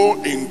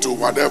grow into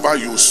whatever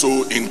you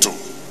sow into,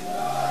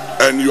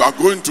 and you are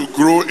going to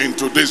grow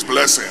into this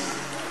blessing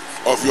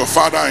of your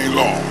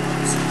father-in-law,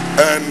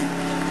 and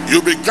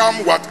you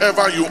become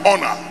whatever you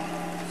honor,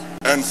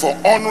 and for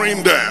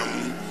honoring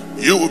them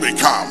you will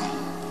become,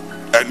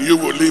 and you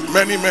will live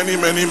many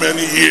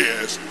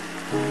years,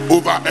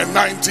 over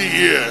 90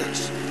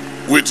 years,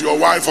 with your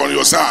wife on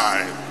your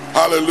side.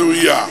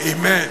 Hallelujah.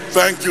 Amen.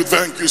 Thank you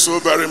so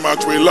very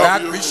much. We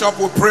love you. Bishop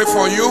will pray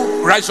for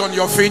you. Rise on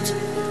your feet,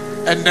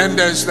 and then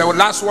there's the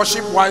last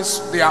worship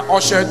whilst they are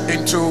ushered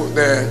into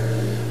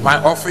my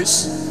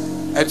office.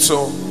 And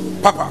so,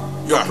 Papa,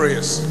 your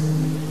prayers.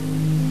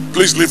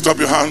 Please lift up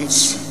your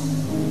hands.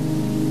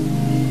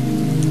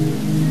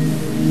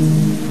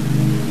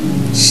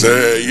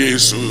 Say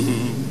Yesu.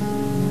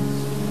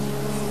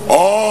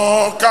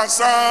 Oh,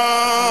 Kasa.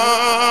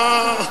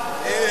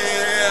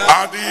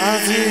 Adi.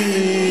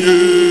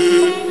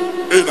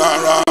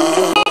 Inara.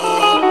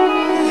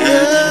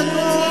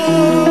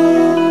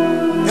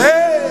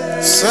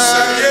 Say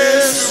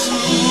Yesu.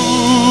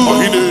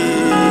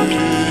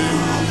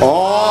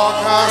 Oh,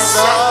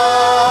 Kasa.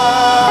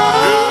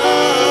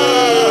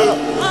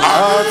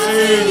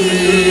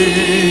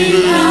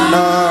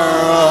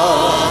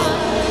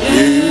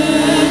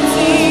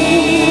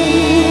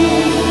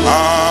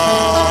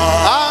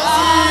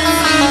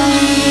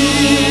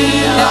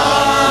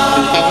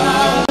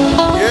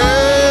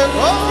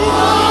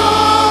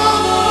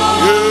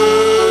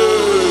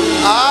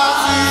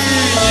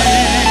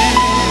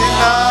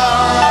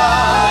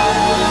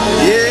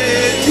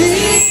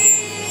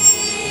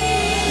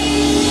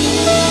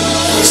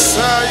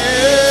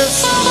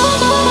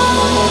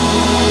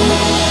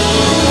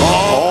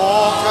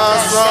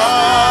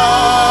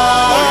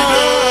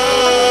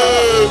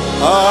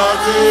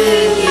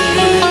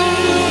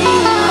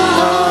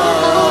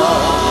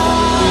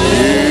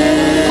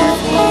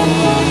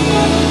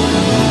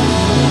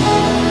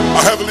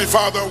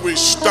 Father, we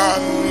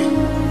stand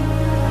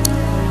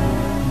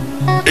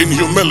in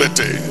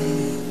humility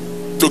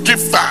to give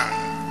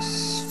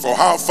thanks for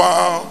how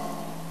far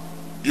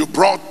you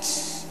brought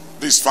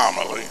this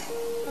family,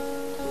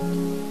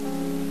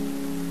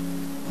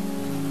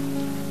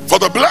 for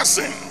the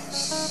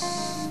blessings,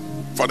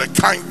 for the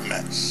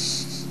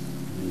kindness,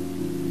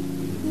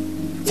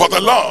 for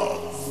the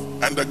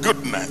love and the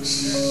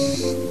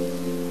goodness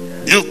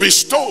you've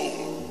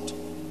bestowed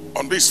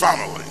on this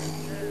family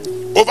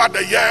over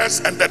the years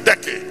and the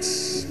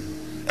decades.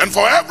 And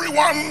for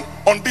everyone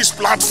on this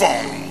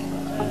platform,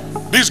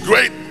 these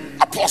great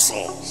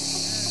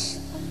apostles,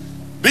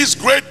 these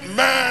great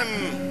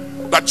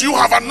men that you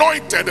have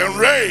anointed and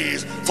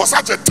raised for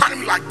such a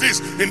time like this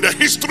in the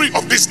history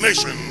of this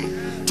nation,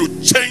 to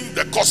change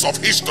the course of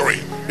history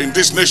in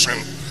this nation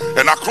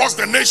and across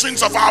the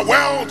nations of our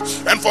world.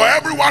 And for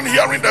everyone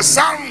hearing the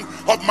sound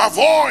of my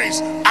voice,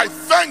 I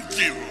thank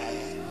you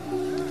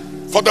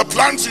for the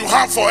plans you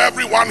have for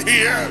everyone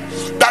here,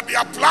 that they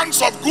are plans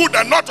of good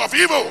and not of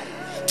evil,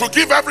 to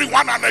give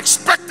everyone an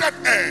expected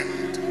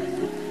end.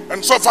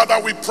 And so, Father,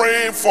 we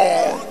pray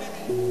for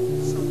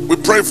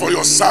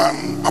your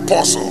son,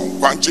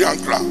 Apostle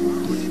Accra.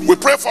 We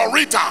pray for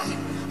Rita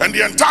and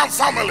the entire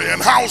family and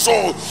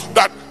household,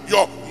 that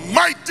your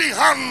mighty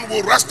hand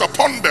will rest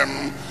upon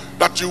them,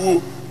 that you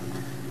will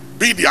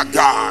be their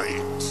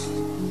guide,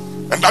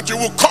 and that you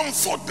will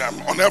comfort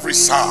them on every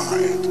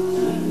side,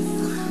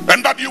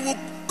 and that you will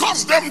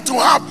cause them to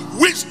have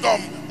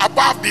wisdom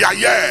above their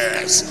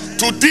years,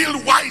 to deal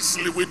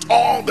wisely with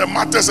all the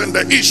matters and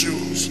the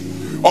issues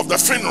of the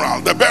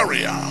funeral, the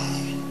burial.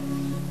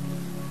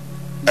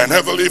 And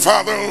Heavenly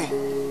Father,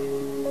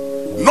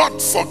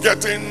 not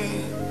forgetting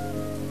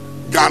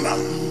Ghana,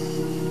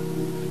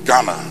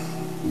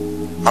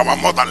 our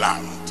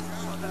motherland.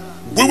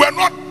 We were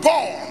not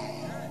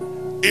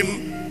born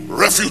in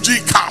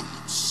refugee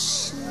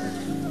camps,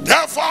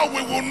 therefore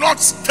we will not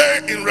stay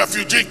in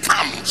refugee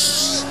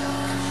camps.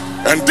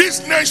 And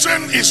this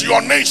nation is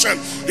your nation.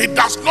 It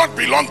does not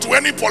belong to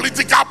any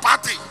political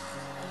party.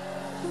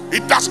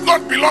 It does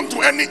not belong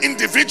to any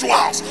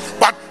individuals,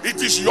 but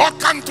it is your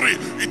country,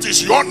 it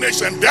is your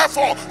nation.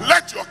 Therefore,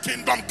 let your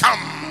kingdom come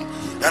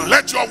and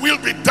let your will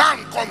be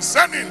done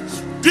concerning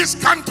this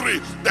country,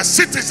 the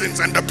citizens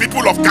and the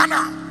people of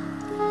Ghana.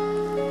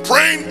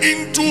 Praying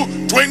into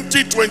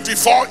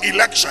 2024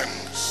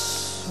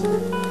 elections,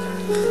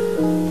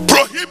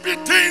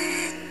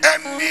 prohibiting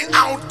any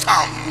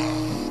outcome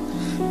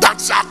that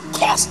shall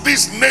cause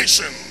this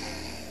nation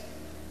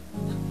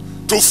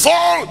to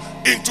fall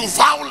into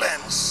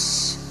violence.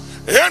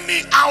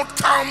 Any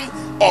outcome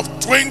of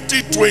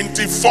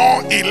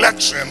 2024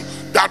 election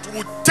that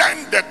would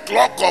turn the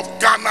clock of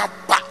Ghana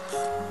back,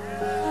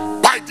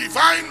 by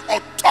divine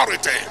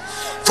authority,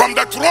 from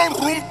the throne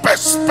room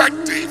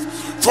perspective,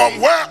 from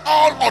where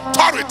all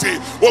authority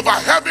over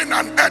heaven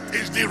and earth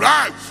is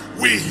derived,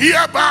 we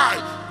hereby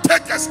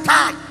take a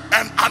stand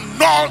and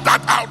annul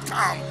that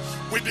outcome.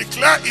 We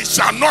declare it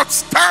shall not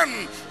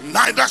stand,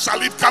 neither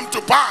shall it come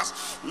to pass.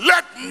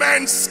 Let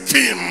men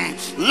scheme,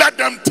 let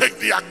them take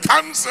their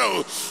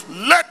counsel,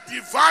 let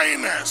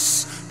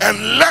diviners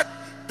and let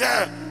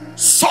the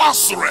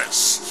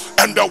sorcerers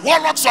and the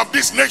warlocks of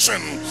this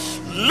nation,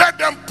 let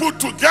them put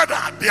together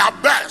their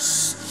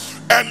best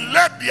and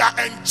let their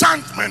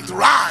enchantment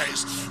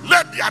rise,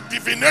 let their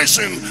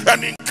divination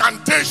and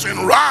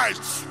incantation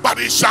rise, but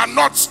it shall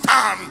not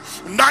stand,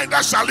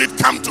 neither shall it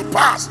come to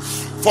pass.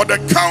 For the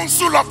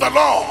counsel of the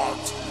Lord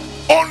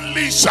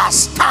only shall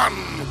stand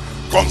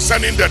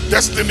concerning the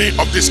destiny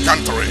of this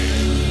country.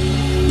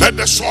 Let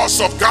the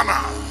shores of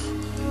Ghana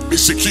be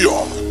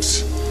secured.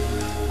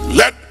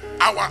 Let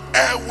our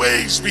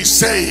airways be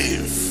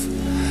safe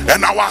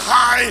and our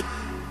high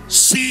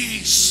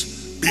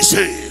seas be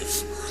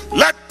safe.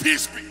 Let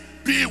peace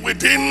be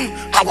within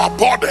our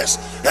borders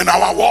and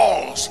our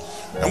walls.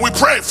 And we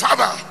pray,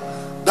 Father,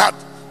 that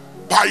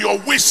by your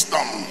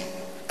wisdom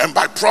and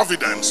by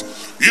providence,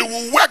 you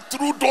will work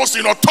through those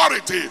in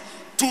authority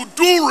to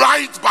do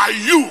right by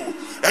you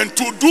and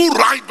to do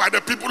right by the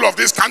people of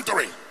this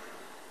country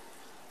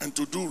and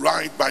to do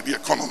right by the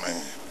economy,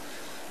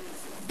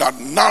 that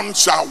none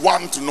shall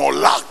want nor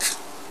lack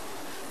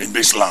in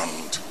this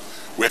land.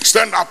 We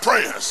extend our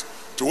prayers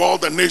to all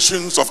the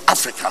nations of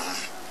Africa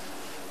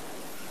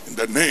in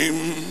the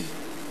name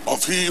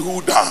of he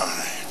who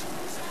died,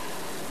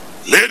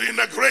 laid in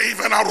the grave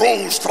and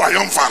arose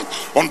triumphant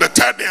on the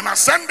third day and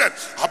ascended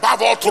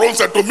above all thrones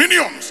and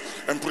dominions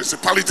and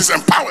principalities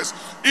and powers,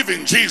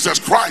 even Jesus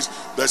Christ,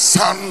 the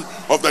Son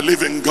of the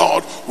living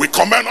God. We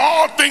commend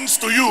all things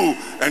to you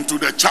and to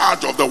the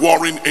charge of the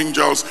warring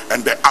angels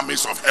and the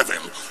armies of heaven.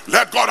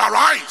 Let God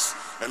arise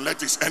and let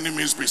his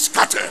enemies be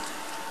scattered.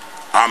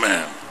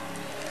 Amen.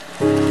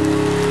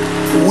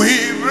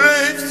 We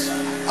lift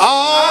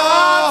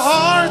our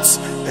hearts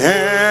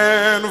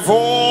and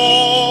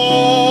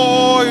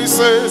voices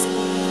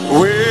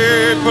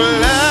with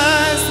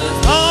blessed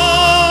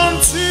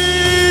anticipation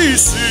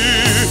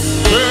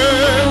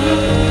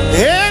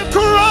and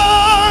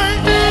cry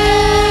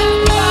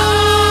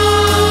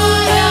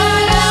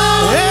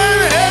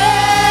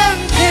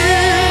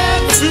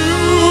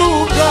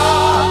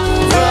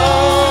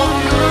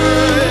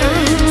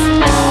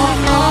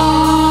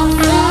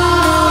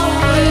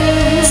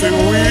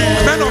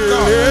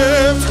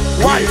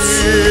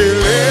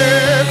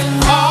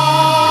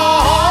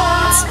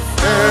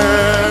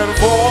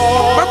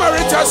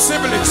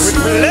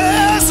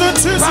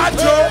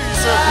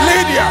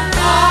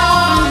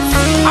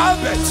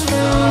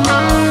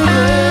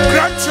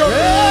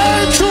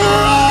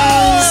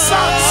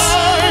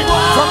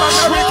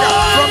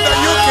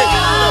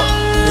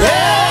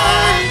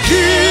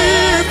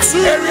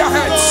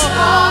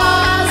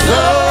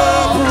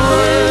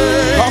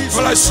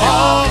bless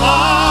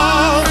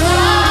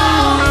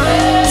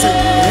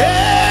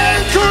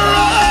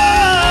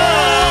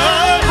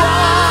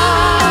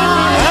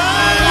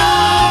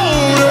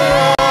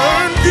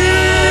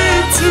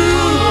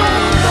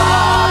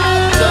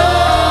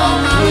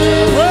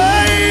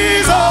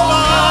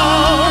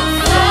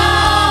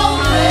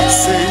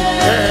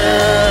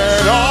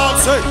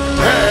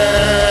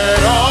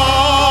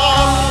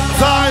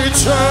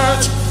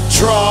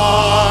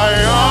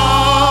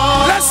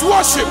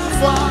you.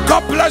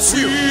 God bless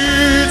you.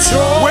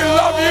 We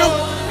love you.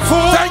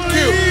 Thank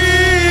you.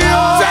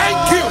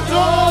 Thank you.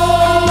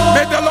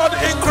 May the Lord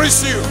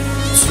increase you.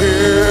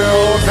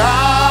 Till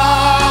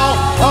thou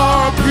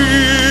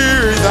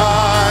appear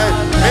thy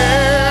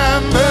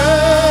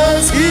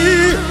embassy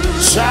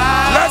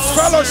shall. Let's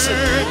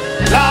fellowship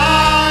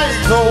like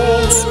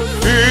those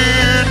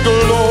in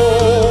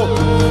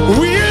glory.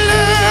 We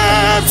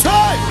lift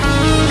high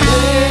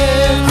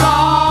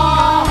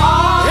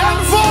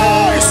and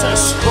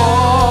voices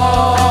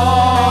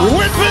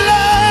with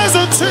blessed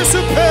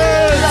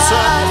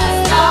anticipation.